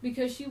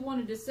 Because she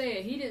wanted to say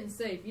it. He didn't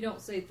say, "If you don't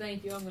say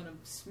thank you, I'm going to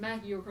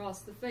smack you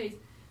across the face."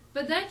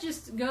 But that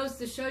just goes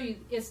to show you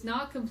it's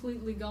not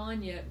completely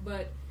gone yet.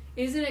 But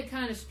isn't it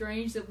kind of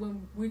strange that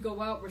when we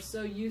go out, we're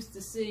so used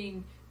to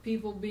seeing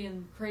people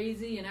being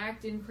crazy and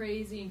acting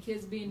crazy and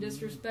kids being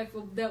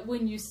disrespectful, that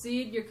when you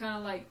see it, you're kind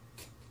of like,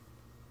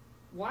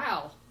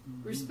 wow,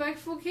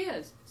 respectful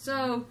kids.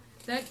 So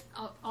that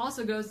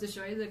also goes to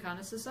show you the kind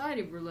of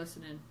society we're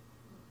listening in.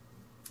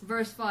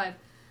 Verse 5,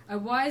 a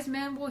wise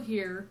man will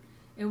hear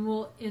and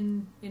will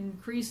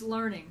increase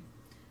learning.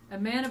 A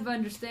man of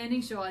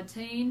understanding shall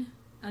attain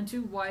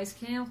unto wise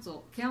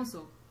counsel.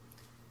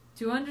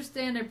 To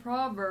understand a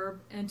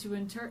proverb and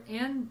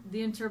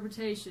the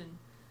interpretation,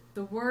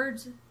 the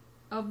words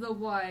of the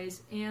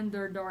wise and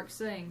their dark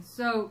sayings.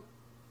 So,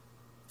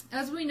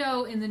 as we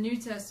know in the New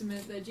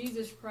Testament that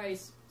Jesus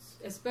Christ,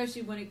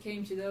 especially when it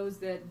came to those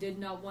that did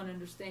not want to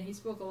understand, he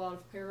spoke a lot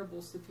of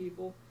parables to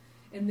people.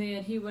 And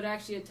then he would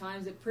actually at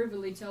times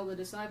privily tell the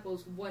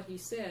disciples what he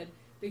said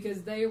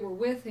because they were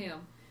with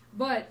him.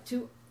 But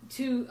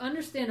to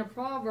understand a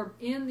proverb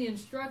in the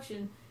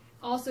instruction,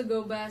 also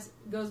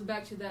goes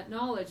back to that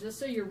knowledge. Let's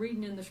say you're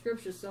reading in the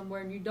scriptures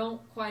somewhere and you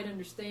don't quite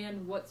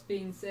understand what's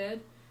being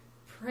said.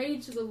 Pray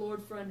to the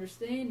Lord for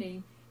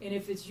understanding, and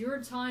if it's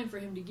your time for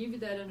Him to give you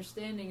that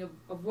understanding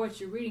of what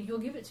you're reading, He'll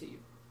give it to you.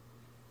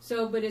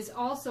 So, but it's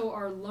also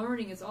our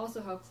learning, it's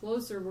also how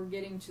closer we're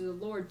getting to the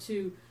Lord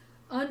to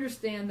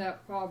understand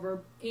that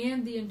proverb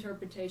and the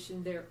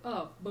interpretation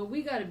thereof. But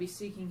we got to be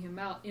seeking Him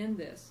out in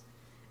this.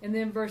 And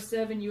then verse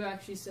 7, you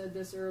actually said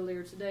this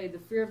earlier today. The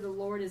fear of the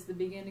Lord is the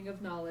beginning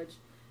of knowledge,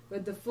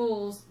 but the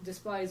fools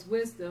despise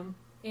wisdom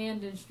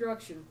and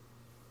instruction.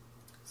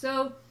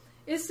 So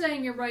it's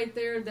saying it right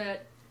there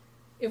that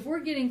if we're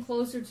getting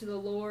closer to the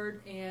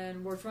Lord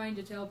and we're trying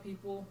to tell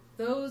people,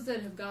 those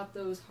that have got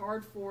those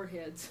hard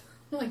foreheads,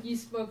 like you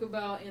spoke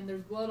about, and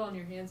there's blood on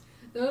your hands,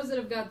 those that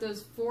have got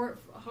those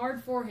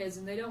hard foreheads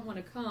and they don't want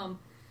to come,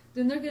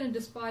 then they're going to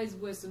despise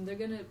wisdom. They're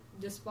going to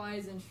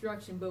despise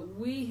instruction. But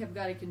we have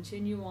got to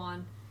continue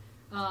on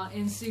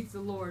and seek the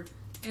Lord.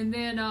 And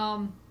then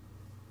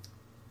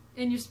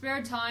in your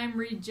spare time,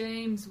 read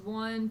James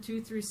 1,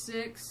 2 through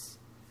 6.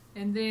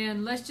 And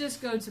then let's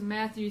just go to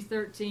Matthew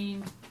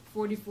 13,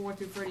 44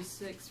 through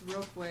 36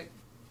 real quick.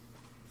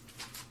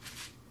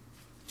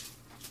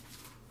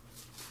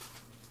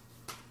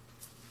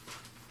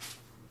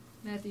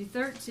 Matthew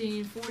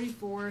 13,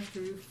 44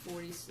 through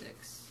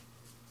 46.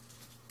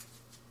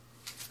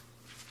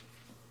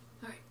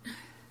 All right.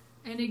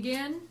 And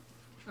again,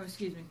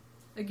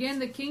 again,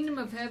 the kingdom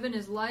of heaven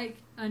is like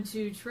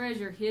unto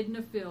treasure hidden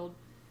afield,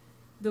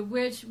 the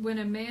which when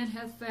a man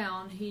hath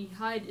found, he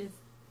hideth,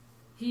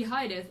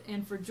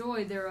 and for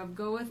joy thereof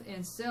goeth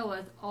and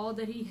selleth all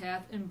that he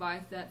hath, and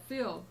buyeth that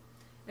field.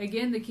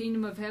 Again, the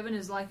kingdom of heaven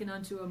is likened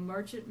unto a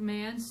merchant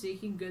man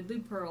seeking goodly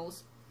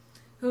pearls,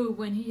 who,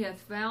 when he hath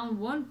found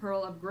one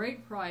pearl of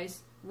great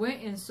price,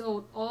 went and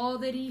sold all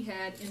that he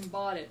had and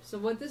bought it. So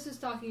what this is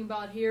talking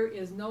about here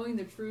is knowing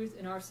the truth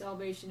in our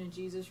salvation in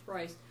Jesus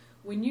Christ.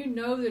 When you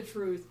know the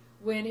truth,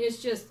 when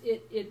it's just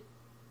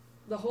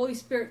the Holy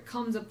Spirit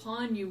comes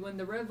upon you, when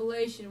the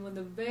revelation, when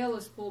the veil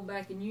is pulled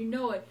back and you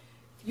know it,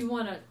 you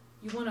want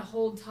to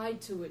hold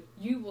tight to it.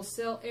 You will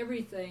sell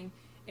everything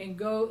and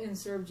go and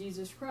serve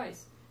Jesus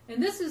Christ.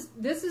 And this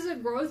is a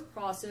growth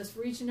process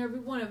for each and every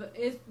one of us.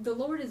 If the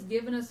Lord has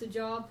given us a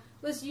job,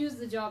 let's use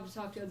the job to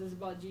talk to others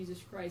about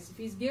Jesus Christ. If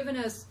He's given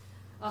us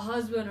a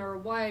husband or a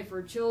wife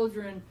or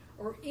children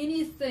or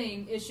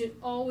anything, it should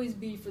always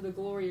be for the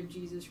glory of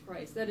Jesus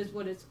Christ. That is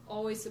what it's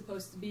always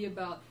supposed to be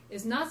about.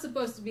 It's not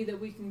supposed to be that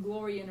we can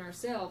glory in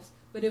ourselves,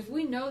 but if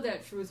we know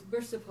that truth,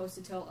 we're supposed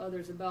to tell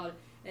others about it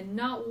and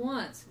not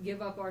once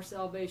give up our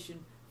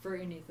salvation for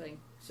anything.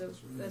 So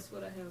that's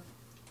what I have.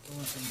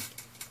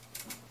 Awesome.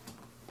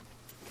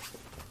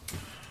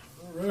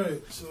 All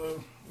right,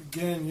 so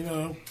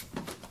again,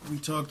 we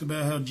talked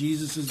about how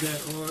Jesus is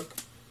that ark.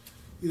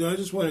 I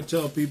just want to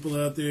tell people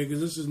out there,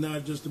 because this is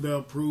not just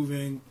about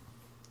proving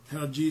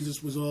how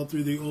Jesus was all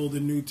through the Old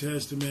and New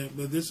Testament,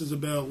 but this is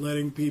about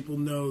letting people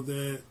know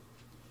that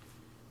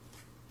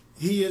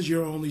He is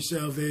your only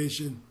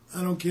salvation.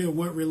 I don't care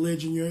what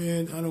religion you're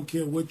in. I don't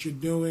care what you're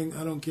doing.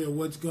 I don't care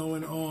what's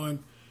going on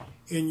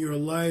in your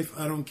life.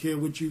 I don't care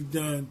what you've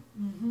done.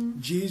 Mm-hmm.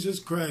 Jesus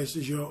Christ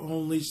is your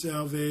only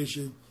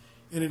salvation.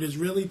 And it is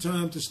really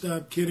time to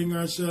stop kidding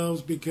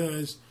ourselves,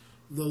 because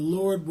the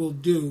Lord will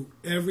do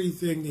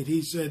everything that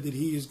He said that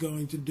He is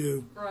going to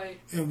do. Right.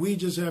 And we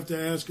just have to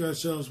ask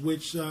ourselves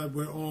which side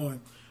we're on.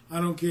 I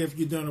don't care if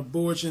you've done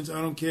abortions. I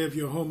don't care if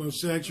you're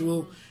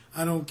homosexual.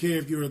 Mm-hmm. I don't care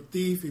if you're a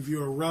thief, if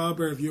you're a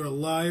robber, if you're a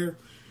liar,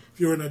 if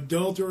you're an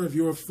adulterer, if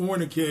you're a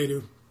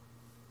fornicator.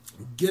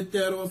 Get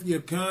that off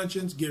your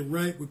conscience. Get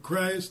right with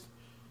Christ.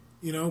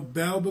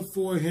 Bow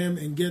before Him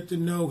and get to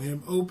know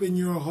Him. Open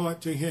your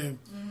heart to Him.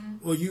 Mm-hmm.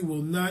 Or you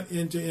will not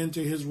enter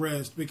into His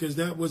rest. Because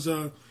that was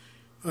a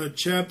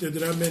chapter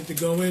that I meant to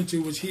go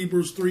into, was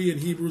Hebrews 3 and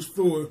Hebrews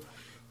 4.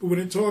 But when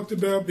it talked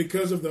about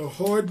because of the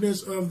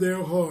hardness of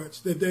their hearts,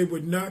 that they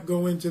would not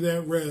go into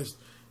that rest.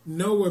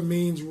 Noah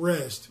means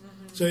rest.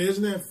 Mm-hmm. So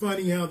isn't that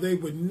funny how they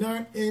would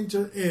not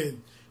enter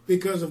in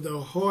because of the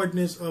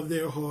hardness of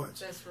their hearts?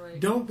 That's right.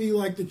 Don't be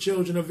like the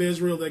children of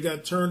Israel that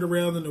got turned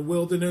around in the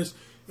wilderness,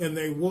 and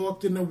they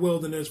walked in the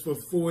wilderness for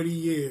 40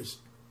 years.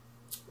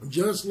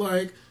 Just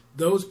like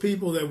those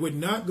people that would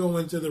not go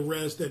into the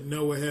rest that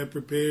Noah had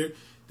prepared,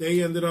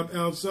 they ended up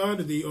outside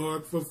of the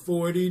ark for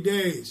 40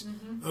 days,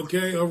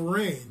 of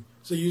rain.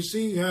 So you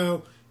see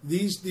how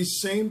the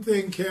same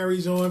thing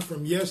carries on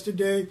from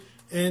yesterday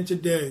and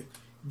today.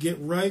 Get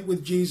right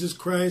with Jesus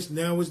Christ.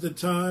 Now is the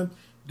time.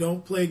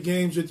 Don't play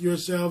games with your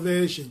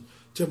salvation.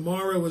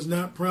 Tomorrow is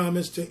not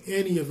promised to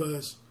any of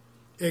us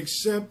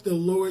except the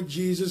Lord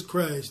Jesus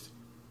Christ.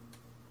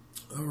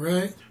 All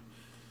right?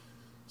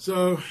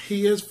 So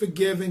He is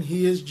forgiven,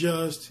 He is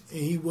just,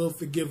 and He will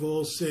forgive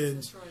all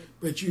sins. That's right.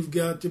 But you've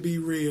got to be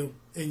real,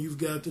 and you've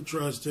got to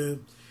trust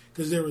Him,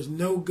 because there is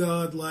no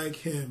God like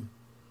Him,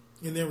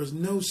 and there is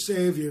no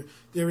Savior.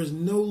 There is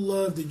no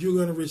love that you're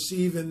going to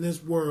receive in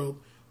this world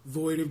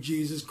void of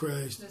Jesus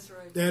Christ. That's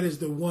right. That is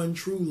the one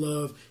true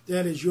love.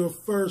 That is your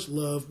first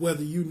love,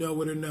 whether you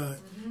know it or not.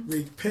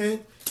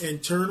 Repent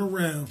and turn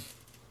around.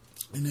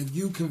 And if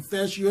you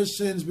confess your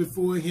sins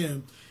before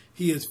him,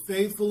 he is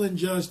faithful and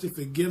just to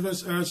forgive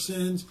us our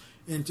sins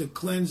and to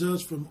cleanse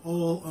us from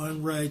all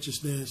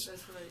unrighteousness.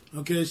 That's right.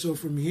 Okay, so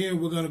from here,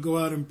 we're going to go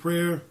out in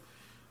prayer.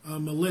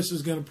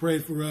 Melissa's going to pray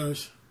for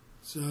us.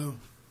 So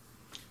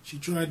she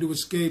tried to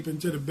escape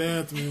into the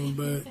bathroom,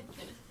 but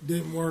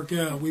didn't work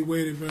out. We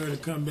waited for her to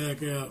come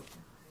back out.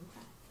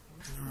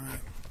 All right.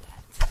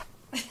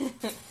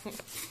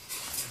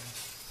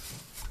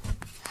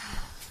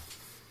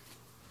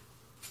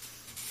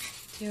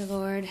 Dear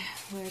Lord,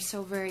 we're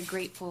so very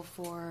grateful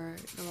for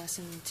the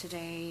lesson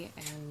today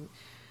and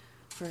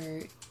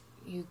for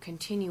you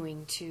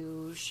continuing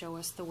to show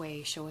us the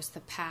way, show us the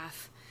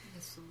path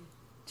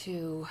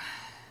to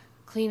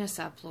clean us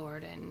up,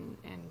 Lord, and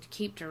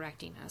keep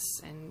directing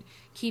us and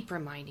keep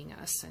reminding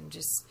us and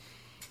just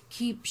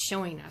keep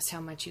showing us how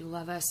much you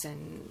love us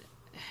and,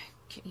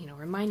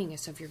 reminding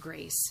us of your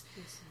grace.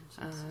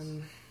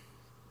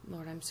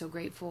 Lord, I'm so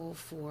grateful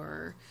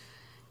for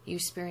you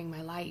sparing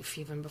my life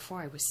even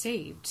before I was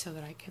saved so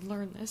that I could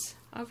learn this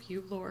of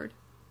you, Lord,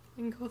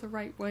 and go the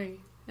right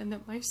way, and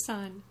that my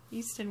son,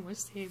 Easton,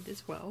 was saved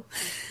as well.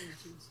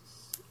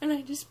 And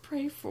I just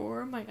pray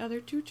for my other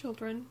two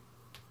children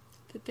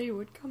that they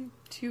would come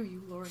to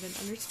you, Lord, and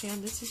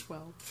understand this as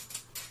well.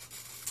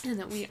 And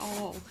that we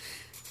all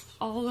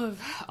of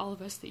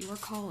us that you are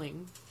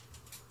calling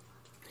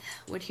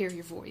would hear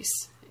your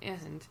voice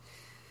and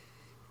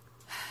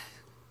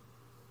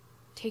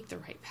take the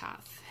right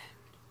path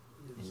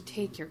and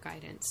take your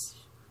guidance,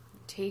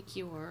 take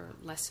your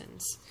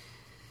lessons.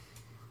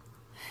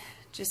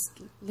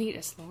 Just lead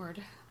us,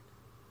 Lord,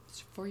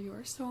 for you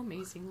are so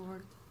amazing,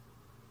 Lord.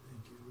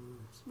 Thank you, Lord.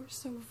 We're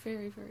so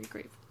very, very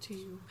grateful to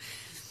you.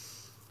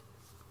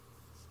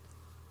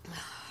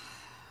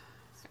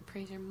 I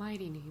praise your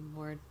mighty name,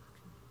 Lord.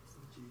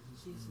 In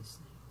Jesus'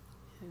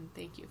 name. And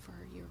thank you for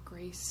your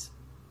grace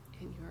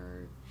and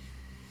your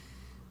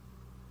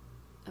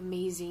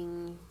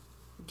amazing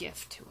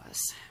gift to us.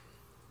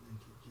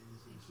 Thank you,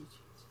 Jesus. Thank you,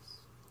 Jesus.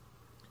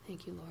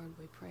 Thank you, Lord.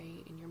 We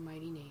pray in your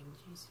mighty name,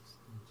 Jesus.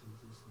 In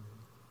Jesus' name.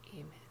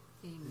 Amen.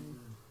 Amen.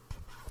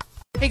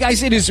 Hey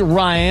guys, it is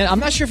Ryan. I'm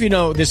not sure if you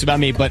know this about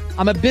me, but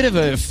I'm a bit of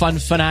a fun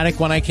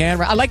fanatic when I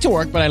can. I like to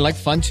work, but I like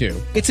fun too.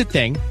 It's a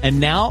thing. And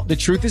now the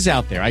truth is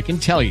out there. I can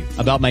tell you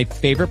about my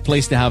favorite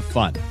place to have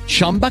fun.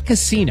 Chumba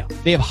Casino.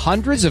 They have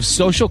hundreds of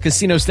social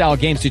casino style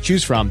games to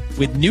choose from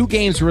with new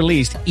games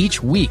released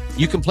each week.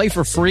 You can play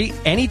for free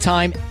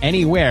anytime,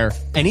 anywhere.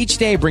 And each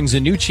day brings a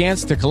new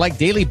chance to collect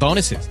daily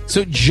bonuses.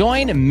 So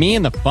join me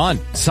in the fun.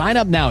 Sign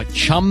up now at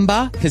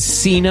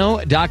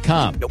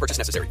ChumbaCasino.com. No purchase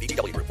necessary.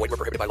 VGW Group. Void where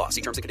prohibited by law.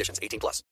 See terms and conditions. 18+.